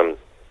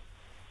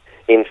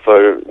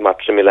 Inför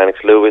matchen med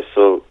Lennox Lewis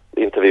så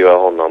intervjuade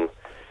jag honom,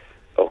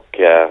 och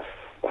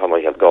han var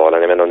helt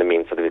galen. Jag vet inte om ni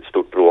minns att det var ett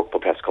stort bråk på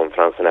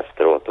presskonferensen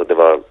efteråt, och det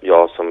var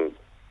jag som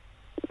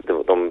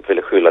de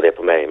ville skylla det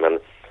på mig, men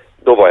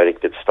då var jag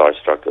riktigt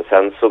starstruck. Och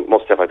sen så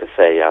måste jag faktiskt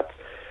säga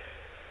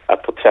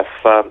att få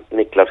träffa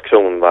Niklas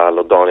Kronwall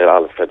och Daniel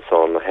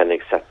Alfredsson och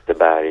Henrik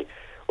Zetterberg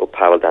och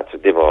Pavel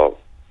Datsyuk,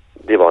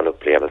 det var en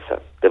upplevelse.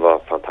 Det var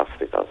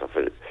fantastiskt alltså,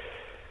 för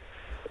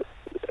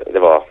det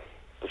var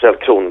speciellt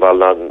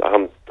Kronwall,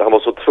 han var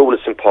så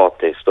otroligt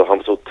sympatisk, och han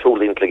var så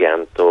otroligt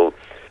intelligent, och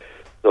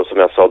då, som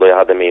jag sa, då jag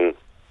hade min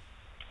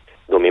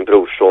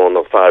brorson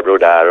och farbror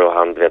där, och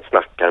han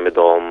snackade med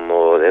dem,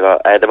 och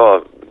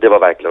det var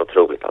verkligen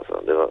otroligt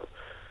alltså.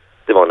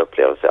 Det var en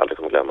upplevelse jag aldrig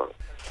kommer glömma.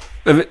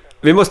 Men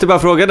vi måste bara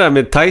fråga där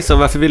med Tyson,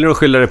 varför ville de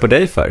skylla det på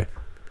dig för?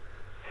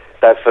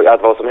 Därför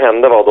att vad som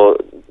hände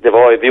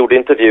var vi gjorde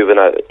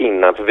intervjuerna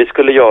innan, för vi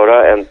skulle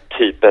göra en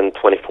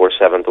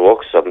 24/7 då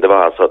också.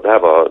 Det här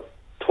var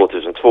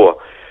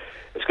 2002.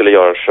 Vi skulle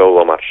göra en show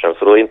om matchen,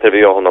 så då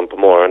intervjuade jag honom på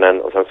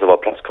morgonen, och sen så var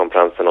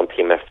presskonferensen någon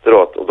timme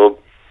efteråt, och då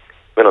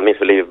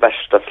minns vi det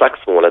värsta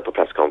slagsmålet på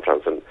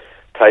presskonferensen.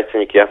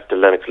 Tyson gick ju efter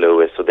Lennox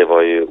Lewis, och det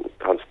var ju,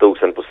 han stod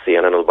sen på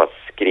scenen och bara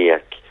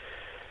skrek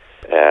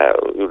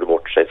och gjorde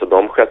bort sig, så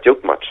de sköt ju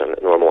upp matchen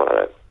några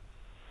månader.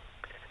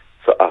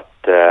 Så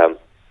att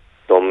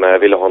de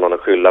ville ha någon att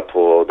skylla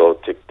på, och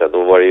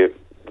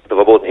då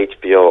var både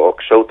HBO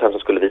och Showtime som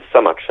skulle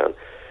visa matchen.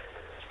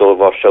 Så då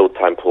var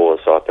Showtime på och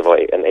sa att det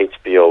var en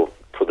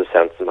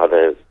HBO-producent som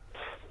hade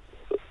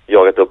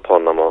jagat upp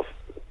honom och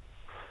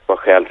var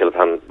skäl till att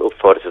han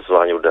uppförde sig så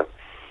han gjorde,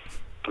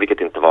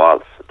 vilket inte var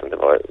alls, utan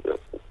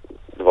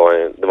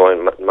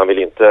man vill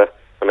inte,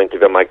 när man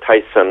intervjuade Mike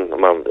Tyson,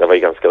 jag var ju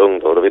ganska ung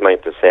då vill man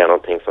inte säga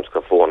någonting som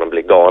ska få honom att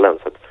bli galen,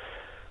 så att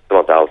det var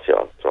inte alls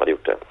jag som hade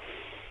gjort det.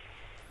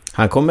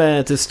 Han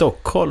kommer till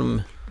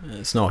Stockholm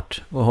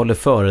snart och håller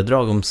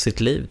föredrag om sitt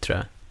liv, tror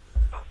jag.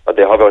 Ja,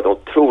 det har varit en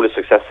otrolig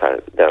success här,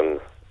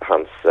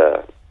 hans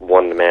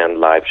one man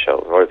live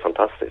show. Det har varit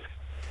fantastiskt.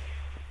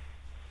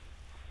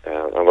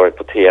 Han har varit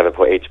på tv,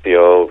 på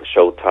HBO,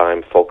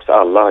 Showtime, Fox,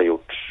 alla har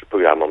gjort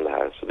program om det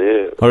här. Så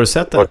har du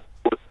sett den?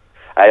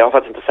 Nej, jag har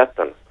faktiskt inte sett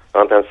den. Jag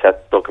har inte ens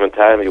sett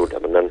dokumentären vi gjorde,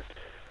 men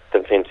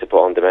den finns ju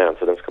på On Demand,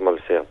 så den ska man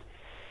väl se.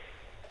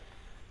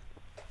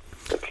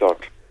 Det är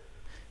klart.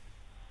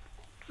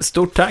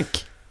 Stort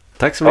tack.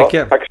 Tack så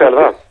mycket. Tack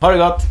själva. Ha det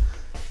gott.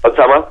 Ha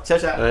detsamma.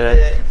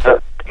 Tja.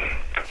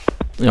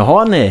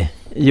 Jaha ni,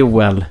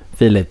 Joel,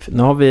 Filip.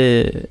 Nu har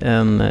vi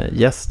en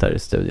gäst här i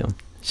studion.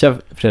 Tja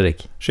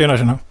Fredrik.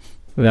 Tjena.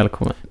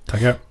 Välkommen.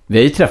 Tackar. Vi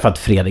har ju träffat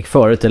Fredrik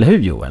förut, eller hur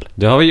Joel?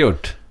 Det har vi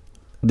gjort.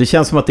 Det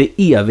känns som att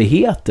det är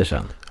evigheter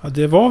sedan. Ja,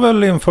 det var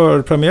väl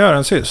inför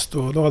premiären sist,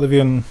 och då hade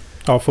vi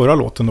förra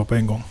låten då på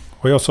en gång.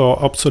 Och jag sa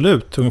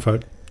absolut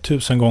ungefär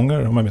 1000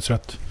 gånger om jag minns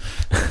rätt.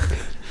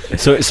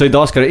 Så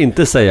idag ska du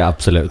inte säga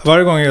absolut?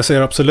 Varje gång jag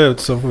säger absolut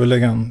så får vi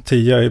lägga en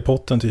 10 i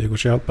potten till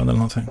Djurgårdshjälpen eller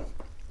någonting.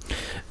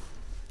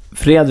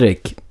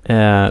 Fredrik,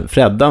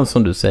 Freddan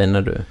som du säger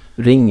när du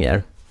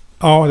ringer.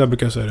 Ja, jag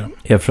brukar säga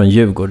det. Är från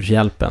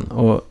Djurgårdshjälpen.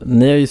 Och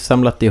ni har ju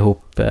samlat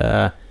ihop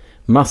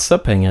massa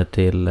pengar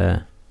till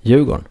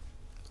Djurgården.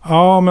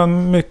 Ja,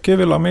 men mycket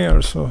vill ha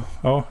mer. Så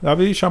ja,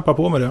 vi kämpar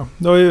på med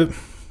det.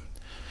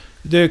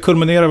 Det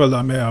kulminerar väl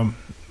där med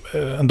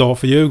en dag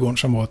för Djurgården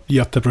som var ett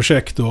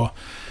jätteprojekt. Och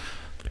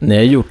ni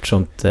har gjort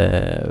sånt...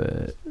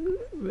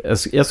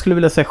 jag skulle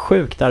vilja säga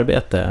sjukt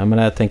arbete. Jag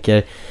menar, jag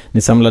tänker,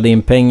 ni samlade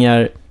in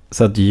pengar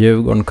så att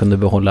Djurgården kunde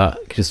behålla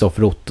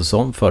Kristoffer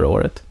Ottosson förra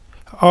året.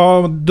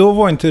 Ja, då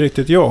var inte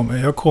riktigt jag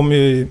med. Jag kom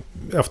ju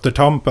efter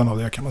tampen av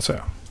det, kan man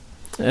säga.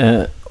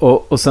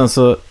 Och sen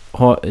så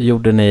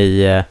gjorde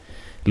ni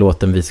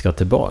låten Vi ska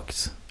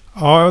tillbaks.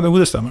 Ja,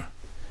 det stämmer.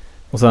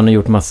 Och så har ni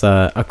gjort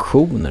massa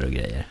aktioner och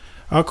grejer.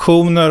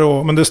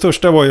 Men det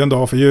största var ju en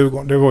dag för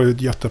Djurgården. Det var ju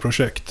ett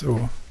jätteprojekt. Och,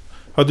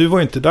 ja, du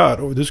var inte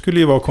där och du skulle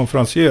ju vara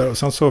konferencier och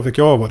sen så fick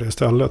jag vara det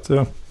istället.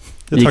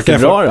 Gick det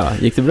bra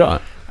då? Gick det bra?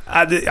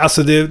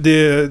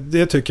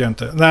 Det tycker jag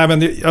inte. Nej,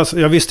 men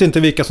jag visste inte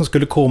vilka som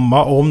skulle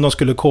komma, om de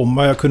skulle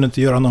komma. Jag kunde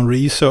inte göra någon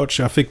research.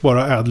 Jag fick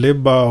bara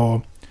adlibba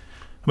och...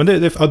 Men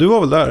du var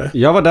väl där?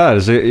 Jag var där,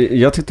 så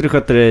jag tyckte du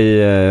skötte dig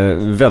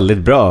väldigt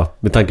bra.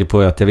 Med tanke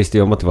på att jag visste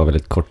ju om att det var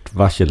väldigt kort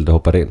varsel du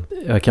hoppade in.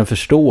 Jag kan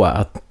förstå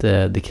att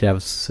det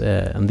krävs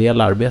en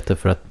del arbete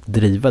för att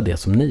driva det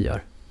som ni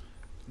gör.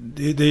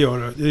 Det gör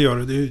det.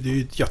 Det är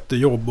ju ett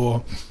jättejobb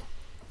och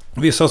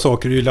vissa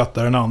saker är ju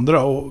lättare än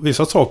andra. Och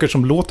vissa saker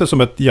som låter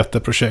som ett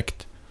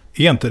jätteprojekt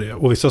är inte det.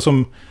 Och vissa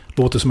som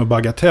låter som en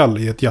bagatell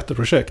är ett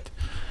jätteprojekt.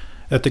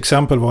 Ett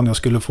exempel var när jag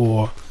skulle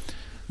få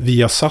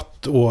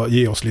Viasat och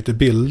ge oss lite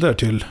bilder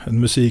till en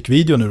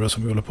musikvideo nu då,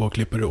 som vi håller på att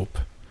klippa ihop.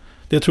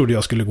 Det trodde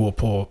jag skulle gå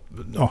på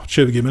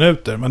 20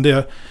 minuter. Men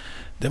det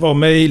var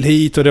mejl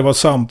hit och det var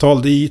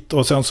samtal dit.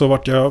 Och sen så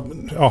vart jag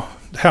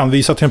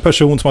hänvisad till en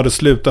person som hade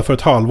slutat för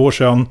ett halvår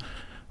sedan.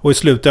 Och i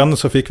slutändan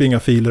så fick vi inga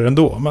filer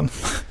ändå. Men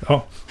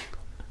ja.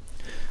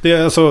 Det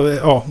är alltså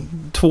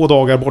 2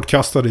 dagar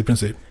bortkastade i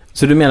princip.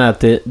 Så du menar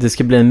att det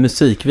ska bli en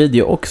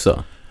musikvideo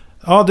också?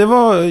 Ja, det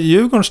var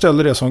Djurgården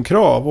ställde det som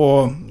krav.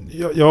 Och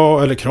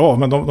eller krav,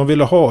 men de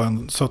ville ha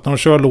en. Så att när de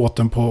kör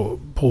låten på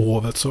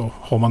Hovet så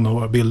har man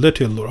några bilder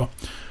till då.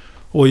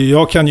 Och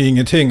jag kan ju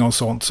ingenting om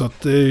sånt. Så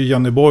att det är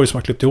Jenny Borg som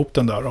har klippt ihop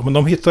den där. Men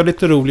de hittar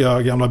lite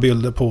roliga gamla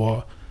bilder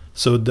på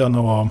Sudden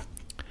och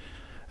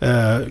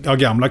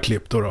gamla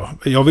klipp då.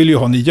 Jag ville ju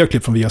ha nya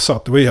klipp från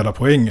Viasat. Det var ju hela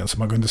poängen. Så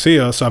man kunde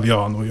se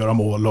Saviano och göra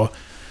mål och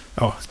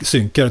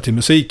synka det till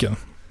musiken.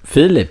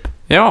 Filip,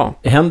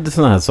 händer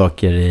sådana här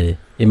saker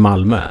i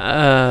Malmö?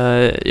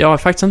 Jag är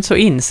faktiskt inte så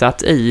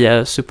insatt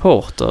i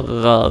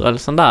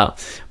supporterrörelsen där.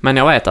 Men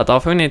jag vet att det har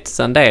funnits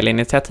en del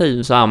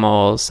initiativ så här med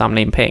att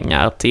samla in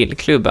pengar till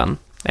klubben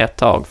ett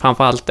tag.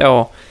 Framförallt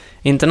då,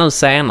 inte nu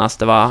senast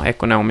det var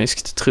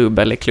ekonomiskt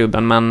trubbel i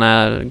klubben,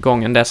 men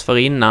gången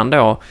dessförinnan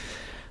då,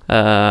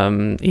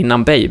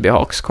 innan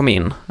Babyhawks kom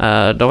in.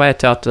 Då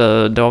vet jag att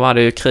då var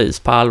det ju kris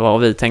på allvar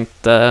och vi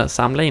tänkte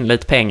samla in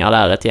lite pengar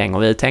där ett gäng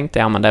och vi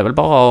tänkte, men det är väl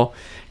bara att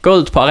gå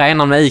ut på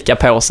arenan med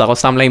ICA-påsar och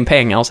samla in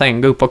pengar och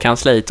sen gå upp på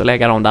kansliet och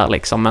lägga dem där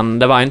liksom. Men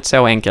det var inte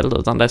så enkelt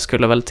utan det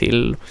skulle väl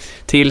till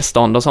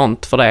tillstånd och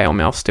sånt för det om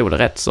jag förstod det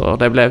rätt, så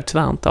det blev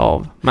tyvärr inte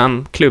av.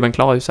 Men klubben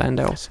klarar ju sig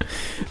ändå.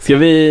 Ska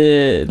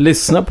vi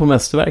lyssna på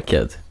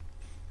mästerverket?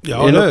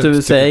 Ja, är det något du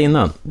vill säga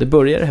innan? Det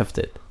börjar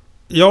häftigt.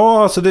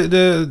 Ja, alltså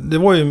det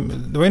var ju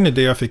en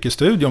idé jag fick i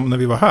studion när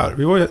vi var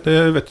här.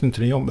 Det vet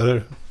inte ni om,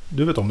 eller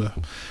du vet om det.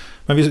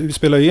 Men vi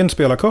spelade in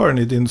spelarkören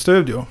i din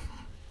studio.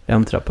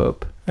 En trappa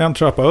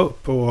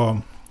upp och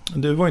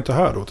du var inte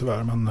här då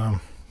tyvärr, men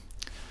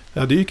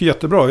det gick ju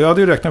jättebra. Jag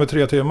hade ju räknat med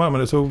 3 timmar,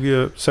 men det tog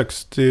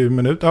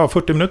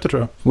 40 minuter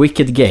tror jag.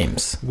 Wicked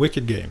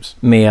Games.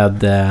 Med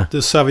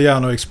The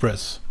Saviano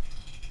Express.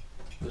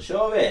 Då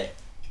kör vi.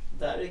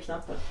 Där är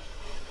knappen.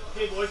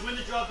 Hey boys, when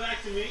to drop back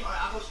to me?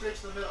 Alright, I'll go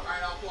straight to the middle.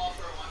 Alright, I'll pull off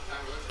for a one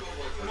time. Let's go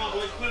boys. Come on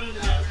boys, put it in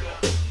the net.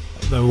 Let's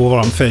go. Det var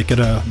våran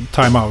fejkade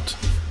timeout.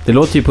 Det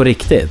låter ju på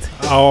riktigt.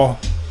 Ja,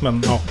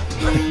 men ja.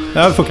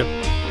 Det funkar.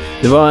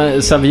 Det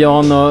var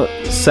Saviano,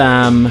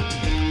 Sam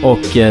och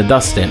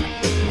Dustin.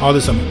 Ja,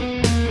 det stämmer.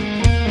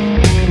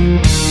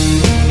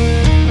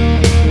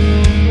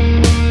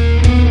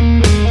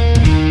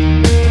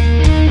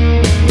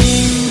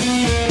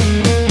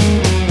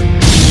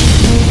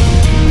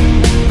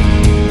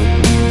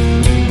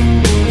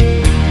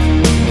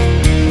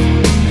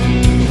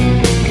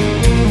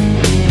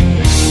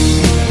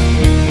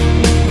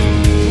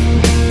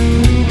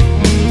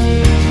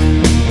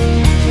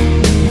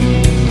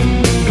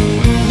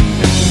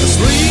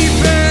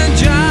 Sleeping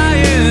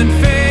giant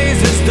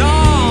faces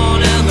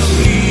dawn and the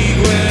leaves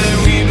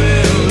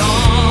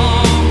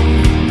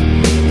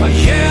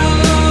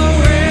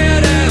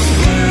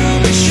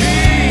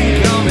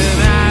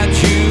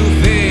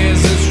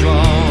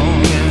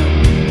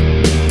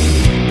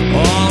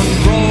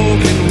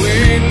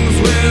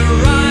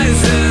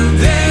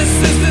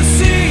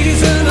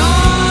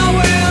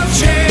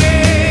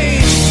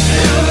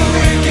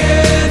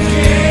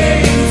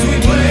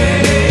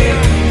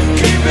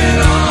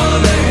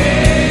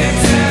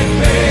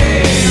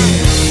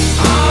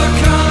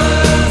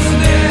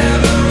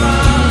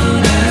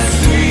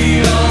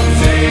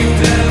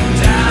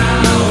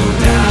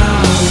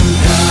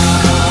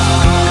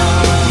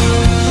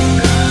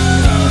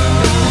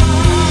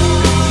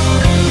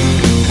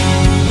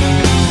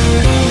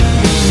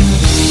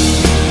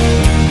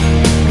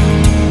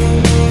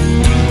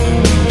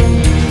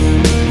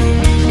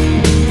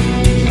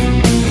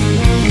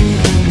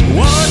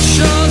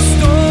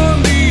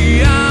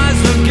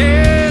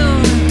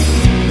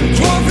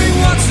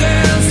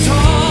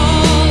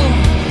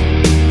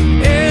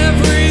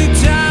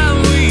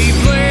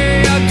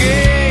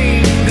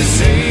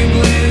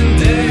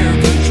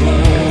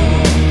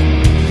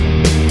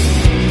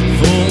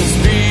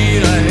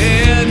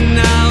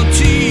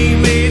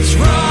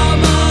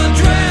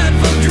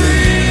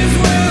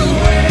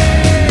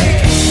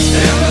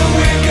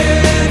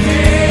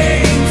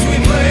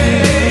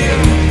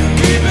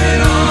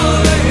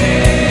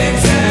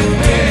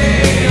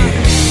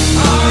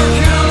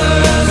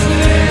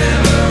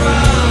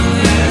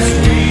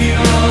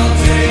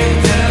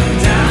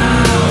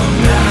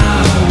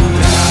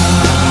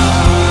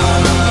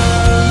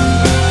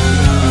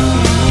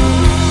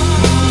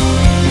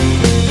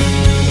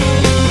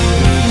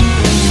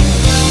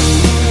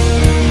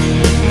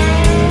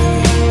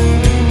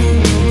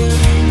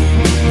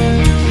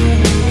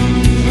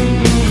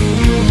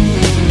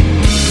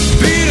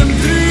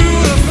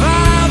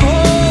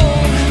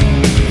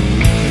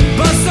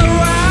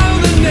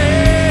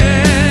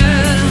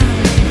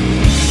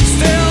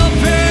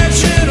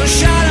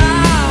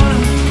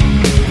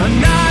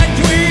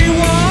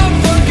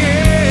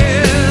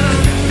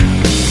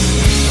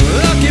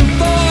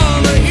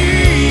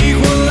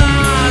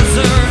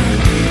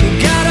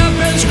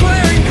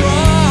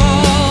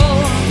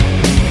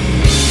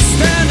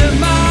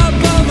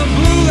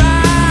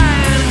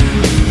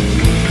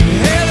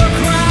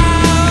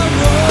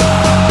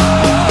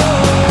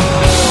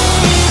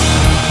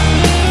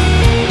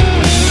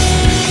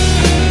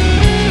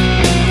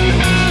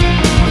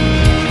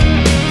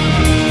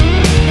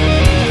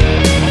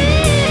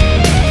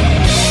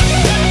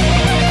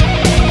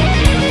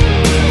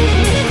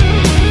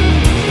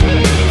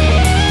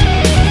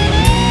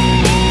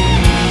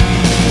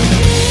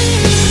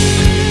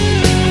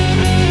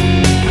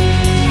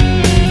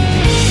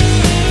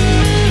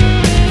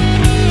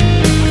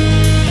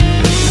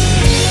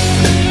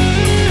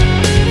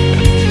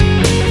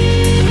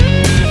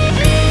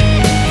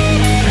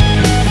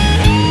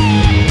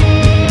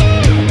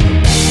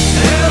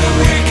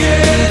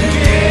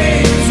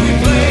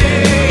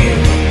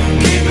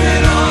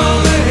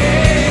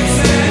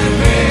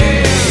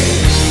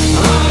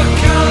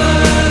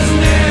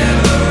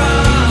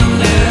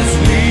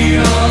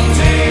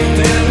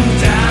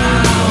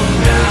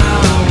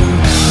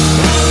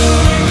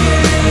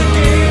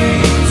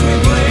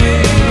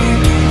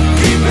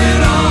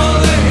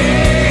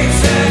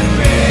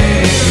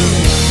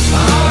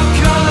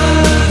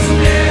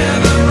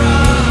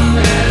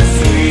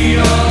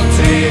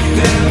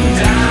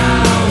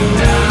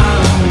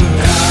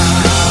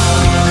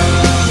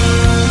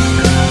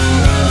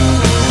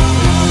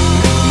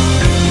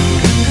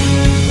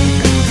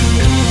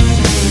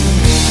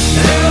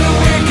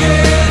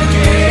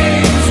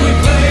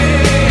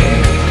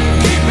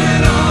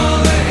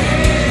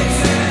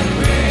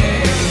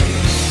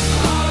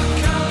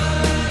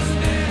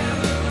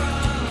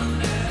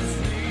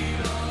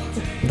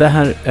det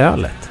här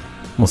ölet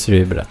måste du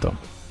ju berätta om.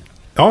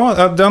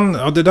 Ja,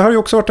 det där har ju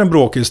också varit en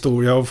bråkig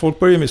historia och folk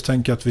börjar ju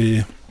misstänka att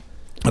vi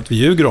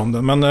ljuger om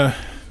den. Men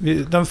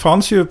den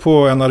fanns ju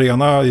på en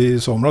arena i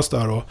somras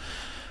där och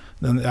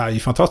den är ju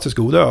fantastiskt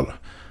god öl.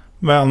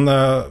 Men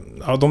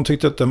de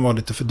tyckte att den var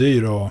lite för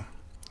dyr att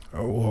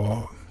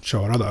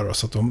köra där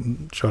så att de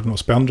körde nog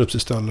Spendrups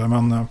istället.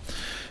 Men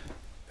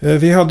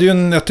vi hade ju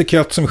en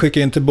etikett som vi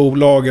skickade in till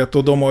bolaget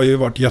och de har ju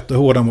varit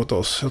jättehårda mot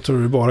oss. Jag tror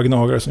det är bara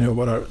gnagare som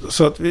jobbar där.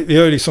 Så att vi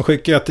har ju liksom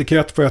skickat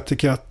etikett på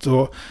etikett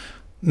och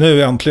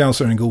nu äntligen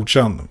så är den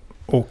godkänd.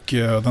 Och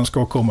den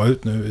ska komma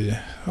ut nu i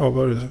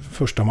var det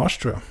 1 mars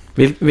tror jag.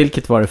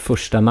 Vilket var det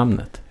första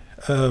namnet?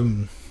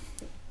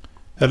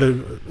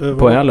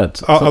 På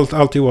ölet?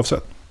 Allt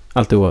oavsett.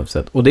 Allt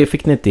oavsett. Och det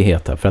fick ni inte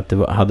heta för att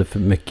det hade för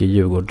mycket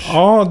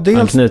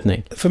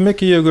Djurgårdsanknytning. För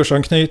mycket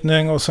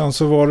Djurgårdsanknytning och sen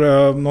så var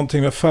det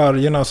någonting med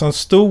färgerna. Sen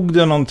stod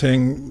det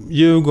någonting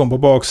Djurgården på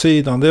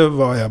baksidan. Det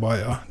var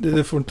jag.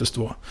 Det får inte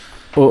stå.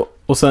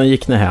 Och sen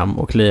gick ni hem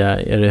och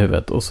kliade er i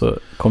huvudet och så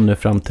kom ni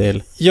fram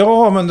till...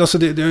 Ja, men alltså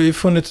det har ju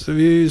funnits...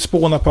 Vi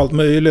spånar på allt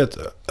möjligt.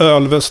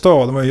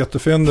 Ölvestad, de var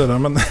jättefyndiga där,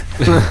 men...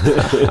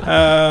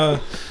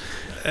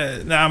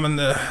 nej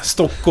men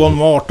Stockholm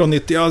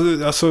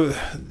 1890 alltså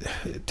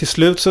till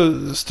slut så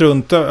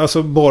strunta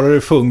alltså bara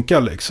det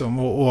funkar liksom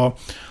och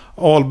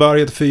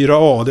Alberget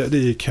 4A det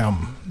gick hem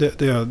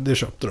det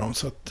köpte de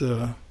så att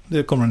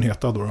det kommer den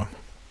heta då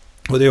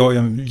och det har ju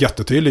en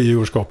jättetydlig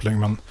djurskoppling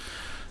men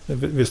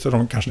visste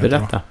de kanske inte.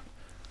 Berätta.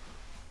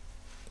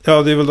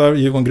 Ja, det är väl där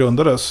Djurgården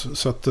grundades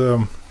så att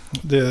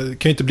det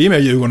kan ju inte bli mer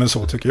Djurgården än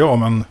så tycker jag,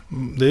 men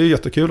det är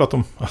jättekul att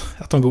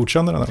de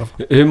godkänner den i alla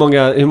fall.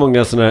 Hur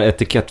många sådana här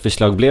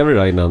etikettförslag blev det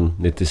då innan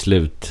ni till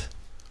slut?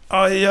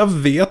 Ja, jag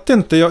vet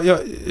inte.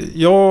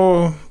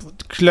 Jag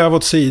klev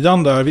åt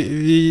sidan där.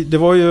 Det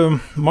var ju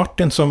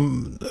Martin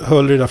som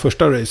höll i det där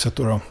första racet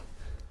då.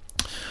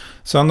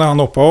 Sen när han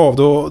hoppade av,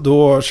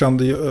 då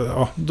kände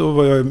jag, då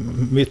var jag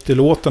mitt i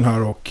låten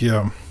här och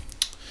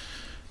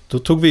då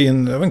tog vi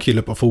in en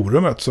kille på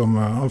forumet som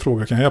han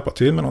frågade kan jag hjälpa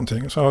till med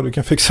någonting. Så du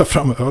kan fixa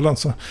fram ölen.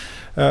 Så,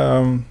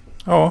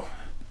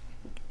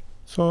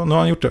 så nu har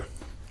han gjort det.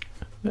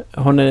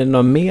 Har ni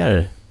några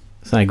mer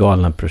sådana här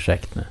galna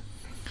projekt nu?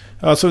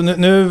 Alltså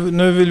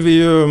nu vill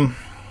vi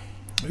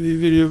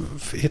vill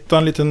hitta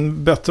en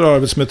liten bättre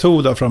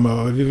arbetsmetod där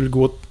framöver. Vi vill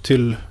gå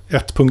till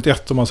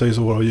 1.1 om man säger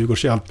så av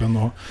Djurgårdshjälpen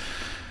och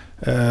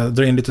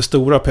dra in lite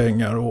stora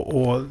pengar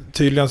och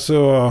tydligen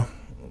så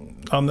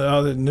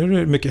nu är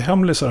det mycket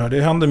hemlisar här.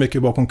 Det händer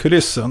mycket bakom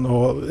kulissen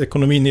och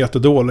ekonomin är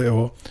jättedålig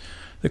och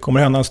det kommer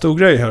hända en stor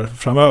grej här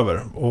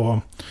framöver och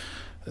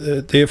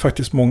det är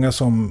faktiskt många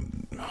som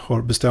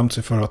har bestämt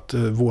sig för att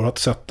vårat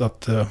sätt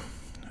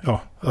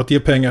att ge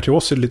pengar till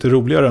oss är lite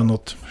roligare än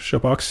att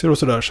köpa aktier och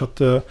sådär så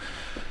att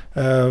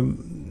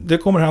det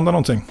kommer hända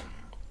någonting.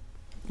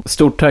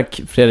 Stort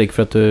tack Fredrik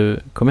för att du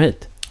kom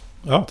hit.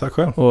 Ja, tack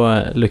själv.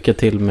 Och lycka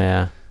till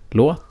med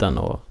låten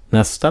och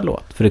nästa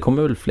låt, för det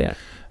kommer väl fler?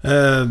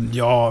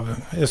 Ja,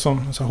 det är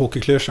som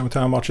hockeyklyscha med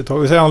en match i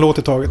taget. Vi säger en låt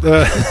i taget.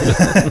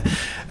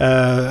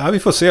 Vi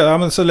får se. Ja,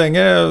 men så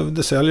länge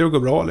det säljer och går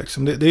bra.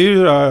 Liksom. Det är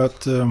ju det här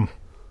att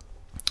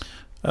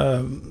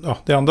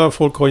det enda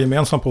folk har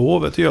gemensamt på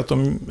Hovet är att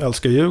de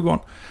älskar Djurgården.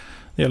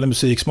 När det gäller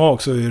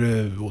musiksmak så är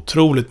det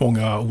otroligt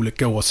många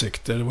olika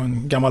åsikter. Det var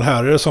en gammal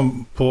herre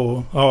som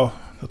jag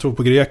tror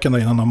på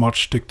Greken innan en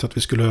match tyckte att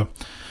vi skulle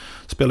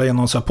spela in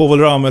någon så här Povel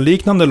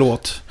Ramel-liknande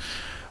låt.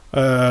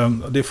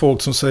 Det är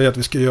folk som säger att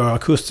vi ska göra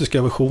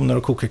akustiska versioner av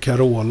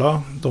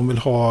Coca-Cola. De vill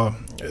ha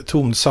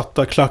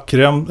tonsatta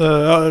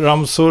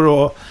klackramsor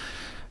och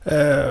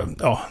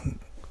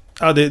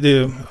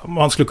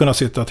man skulle kunna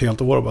sitta ett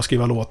helt år och bara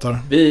skriva låtar.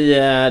 Vi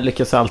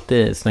lyckas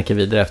alltid snacka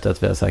vidare efter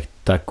att vi har sagt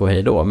tack och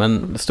hej då.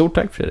 Men stort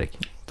tack Fredrik.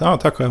 Ja,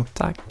 tack själv.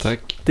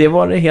 Tack. Det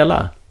var det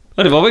hela.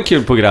 Ja, det var väl ett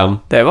kul program.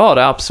 Det var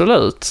det,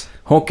 absolut.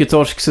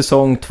 Hockeytorsk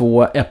säsong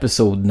 2,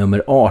 episod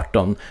nummer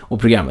 18. Och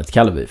programmet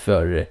kallar vi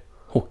för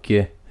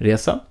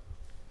Hockeyresan.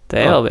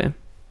 Det gör vi.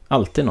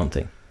 Alltid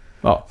någonting.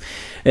 Ja.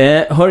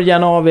 Hör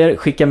gärna av er,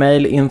 skicka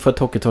mejl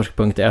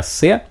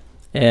info@hockeytorsk.se.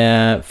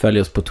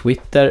 Följ oss på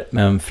Twitter,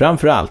 men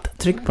framförallt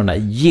tryck på den där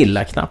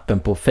gilla-knappen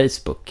på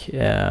Facebook.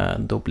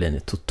 Då blir ni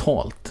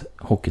totalt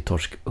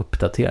Hockeytorsk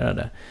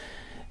uppdaterade.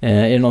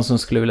 Är det någon som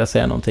skulle vilja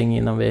säga någonting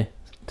innan vi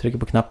trycker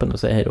på knappen och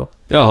säger hej då?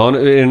 Jaha,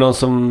 är det någon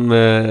som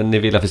ni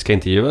vill att vi ska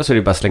intervjua så är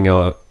det bara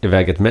slänga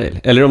iväg ett mejl.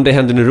 Eller om det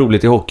händer något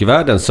roligt i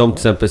hockeyvärlden, som till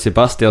exempel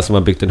Sebastian som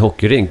har byggt en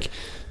hockeyrink.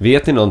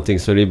 Vet ni någonting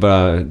så det är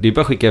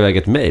bara att skicka iväg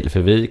ett mejl, för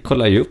vi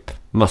kollar ju upp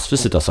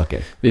massvis av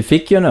saker. Vi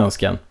fick ju en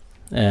önskan.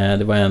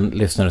 Det var en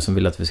lyssnare som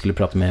ville att vi skulle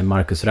prata med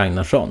Marcus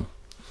Ragnarsson,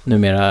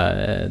 numera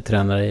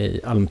tränare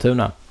i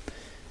Almtuna.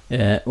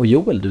 Och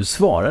Joel, du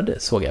svarade,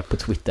 såg jag på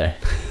Twitter.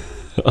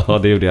 Ja,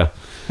 det gjorde jag.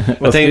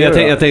 Jag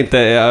tänkte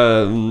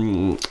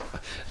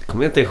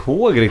kommer jag inte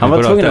ihåg riktigt. Han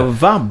var tvungen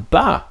att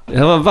vabba.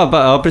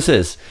 Ja,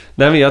 precis.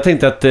 Nej, men jag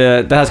tänkte att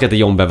det här ska inte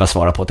John behöva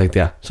svara på, tänkte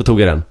jag. Så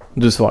tog jag den.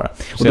 Du svarade.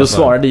 Och då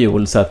svarade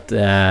Joel så att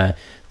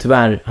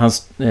tyvärr,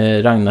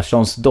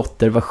 Ragnarsons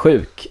dotter var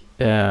sjuk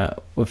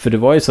Och för det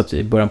var ju så att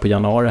i början på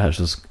januari här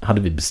så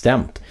hade vi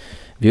bestämt.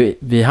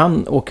 Vi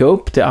hann åka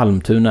upp till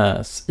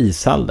Almtunas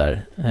ishall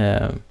där.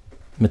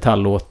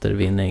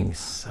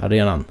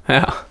 Metallåtervinningsarenan.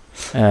 Ja.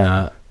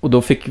 Och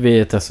då fick vi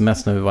ett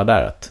sms när vi var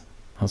där att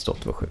hans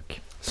dotter var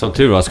sjuk. Som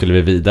tur var skulle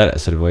vi vidare,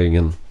 så det var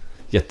ingen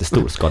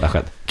jättestor skada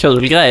skedd.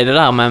 Kul grej det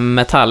där med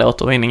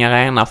Metallåtervinning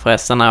Arena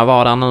förresten. När jag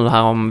var där nu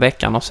här om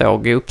veckan och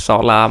såg i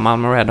Uppsala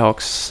Malmö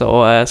Redhawks,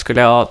 så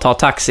skulle jag ta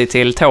taxi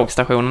till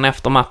tågstationen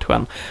efter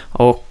matchen.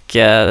 Och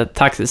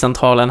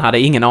taxicentralen hade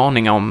ingen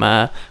aning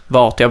om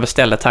vart jag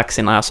beställde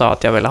taxi när jag sa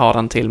att jag ville ha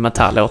den till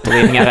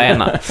Metallåtervinning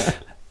Arena.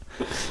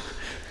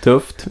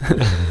 Tufft.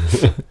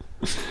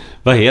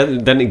 Vad heter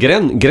den?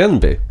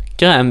 Gränby?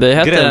 Gränby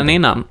hette den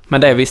innan.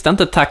 Men det visste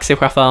inte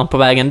taxichauffören på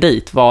vägen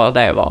dit vad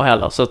det var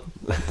heller. Så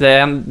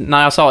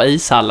när jag sa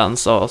ishallen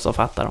så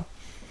fattade de.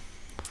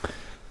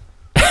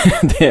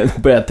 Det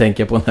började jag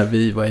tänka på när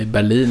vi var i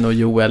Berlin och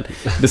Joel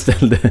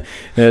beställde,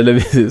 eller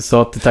vi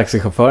sa till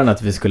taxichauffören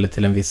att vi skulle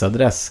till en viss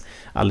adress.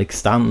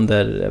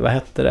 Alexander, vad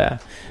hette det?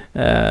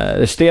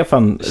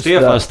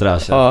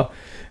 Stefanstrasse. Ja.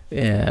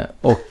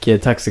 Och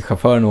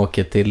taxichauffören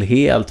åker till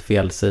helt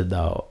fel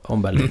sida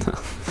om Berlin.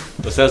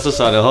 Och sen så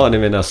sa han, ni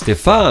menar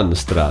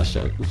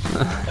Stefanstrasse.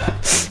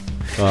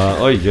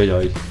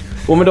 Oj.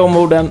 Och med de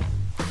orden,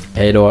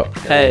 hej då.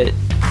 Hej.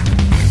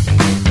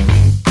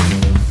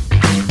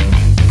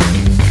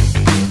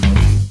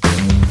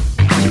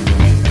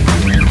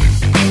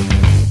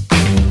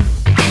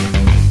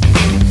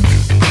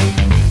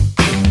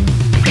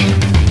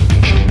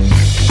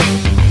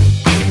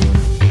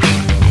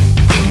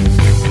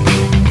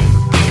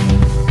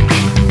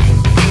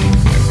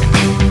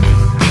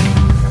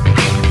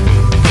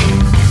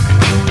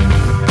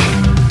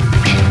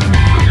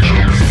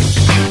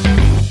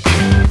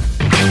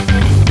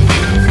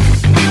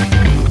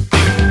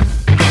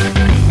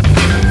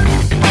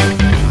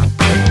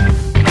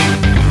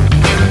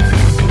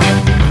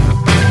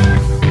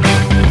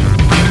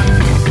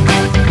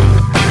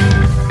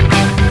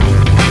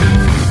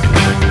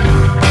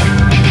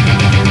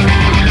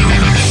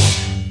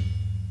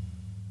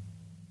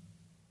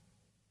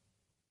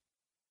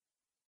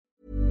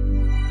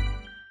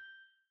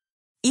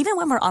 Even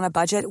when we're on a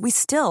budget, we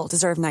still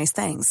deserve nice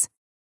things.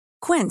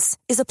 Quince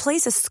is a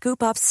place to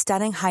scoop up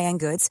stunning high-end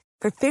goods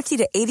for 50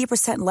 to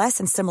 80% less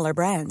than similar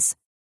brands.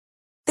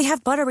 They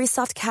have buttery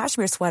soft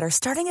cashmere sweaters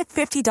starting at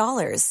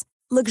 $50,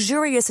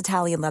 luxurious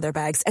Italian leather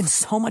bags, and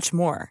so much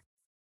more.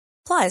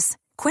 Plus,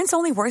 Quince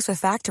only works with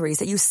factories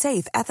that use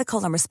safe,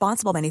 ethical, and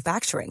responsible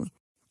manufacturing.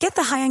 Get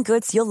the high-end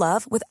goods you'll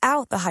love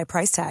without the high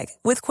price tag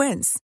with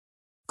Quince.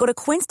 Go to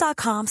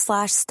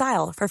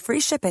quince.com/style for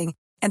free shipping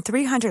and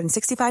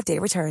 365-day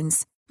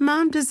returns.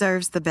 Mom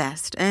deserves the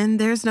best, and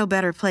there's no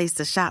better place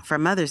to shop for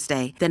Mother's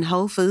Day than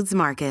Whole Foods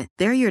Market.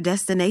 They're your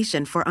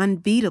destination for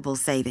unbeatable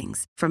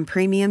savings, from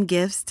premium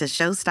gifts to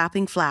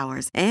show-stopping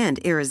flowers and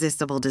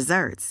irresistible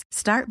desserts.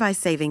 Start by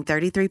saving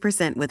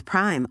 33% with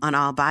Prime on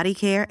all body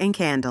care and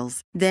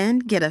candles. Then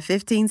get a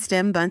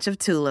 15-stem bunch of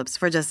tulips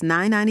for just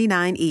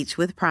 $9.99 each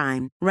with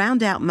Prime.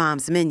 Round out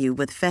Mom's menu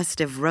with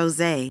festive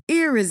rosé,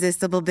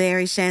 irresistible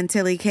berry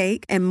chantilly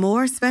cake, and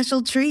more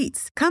special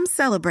treats. Come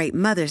celebrate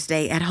Mother's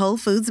Day at Whole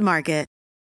Foods Market.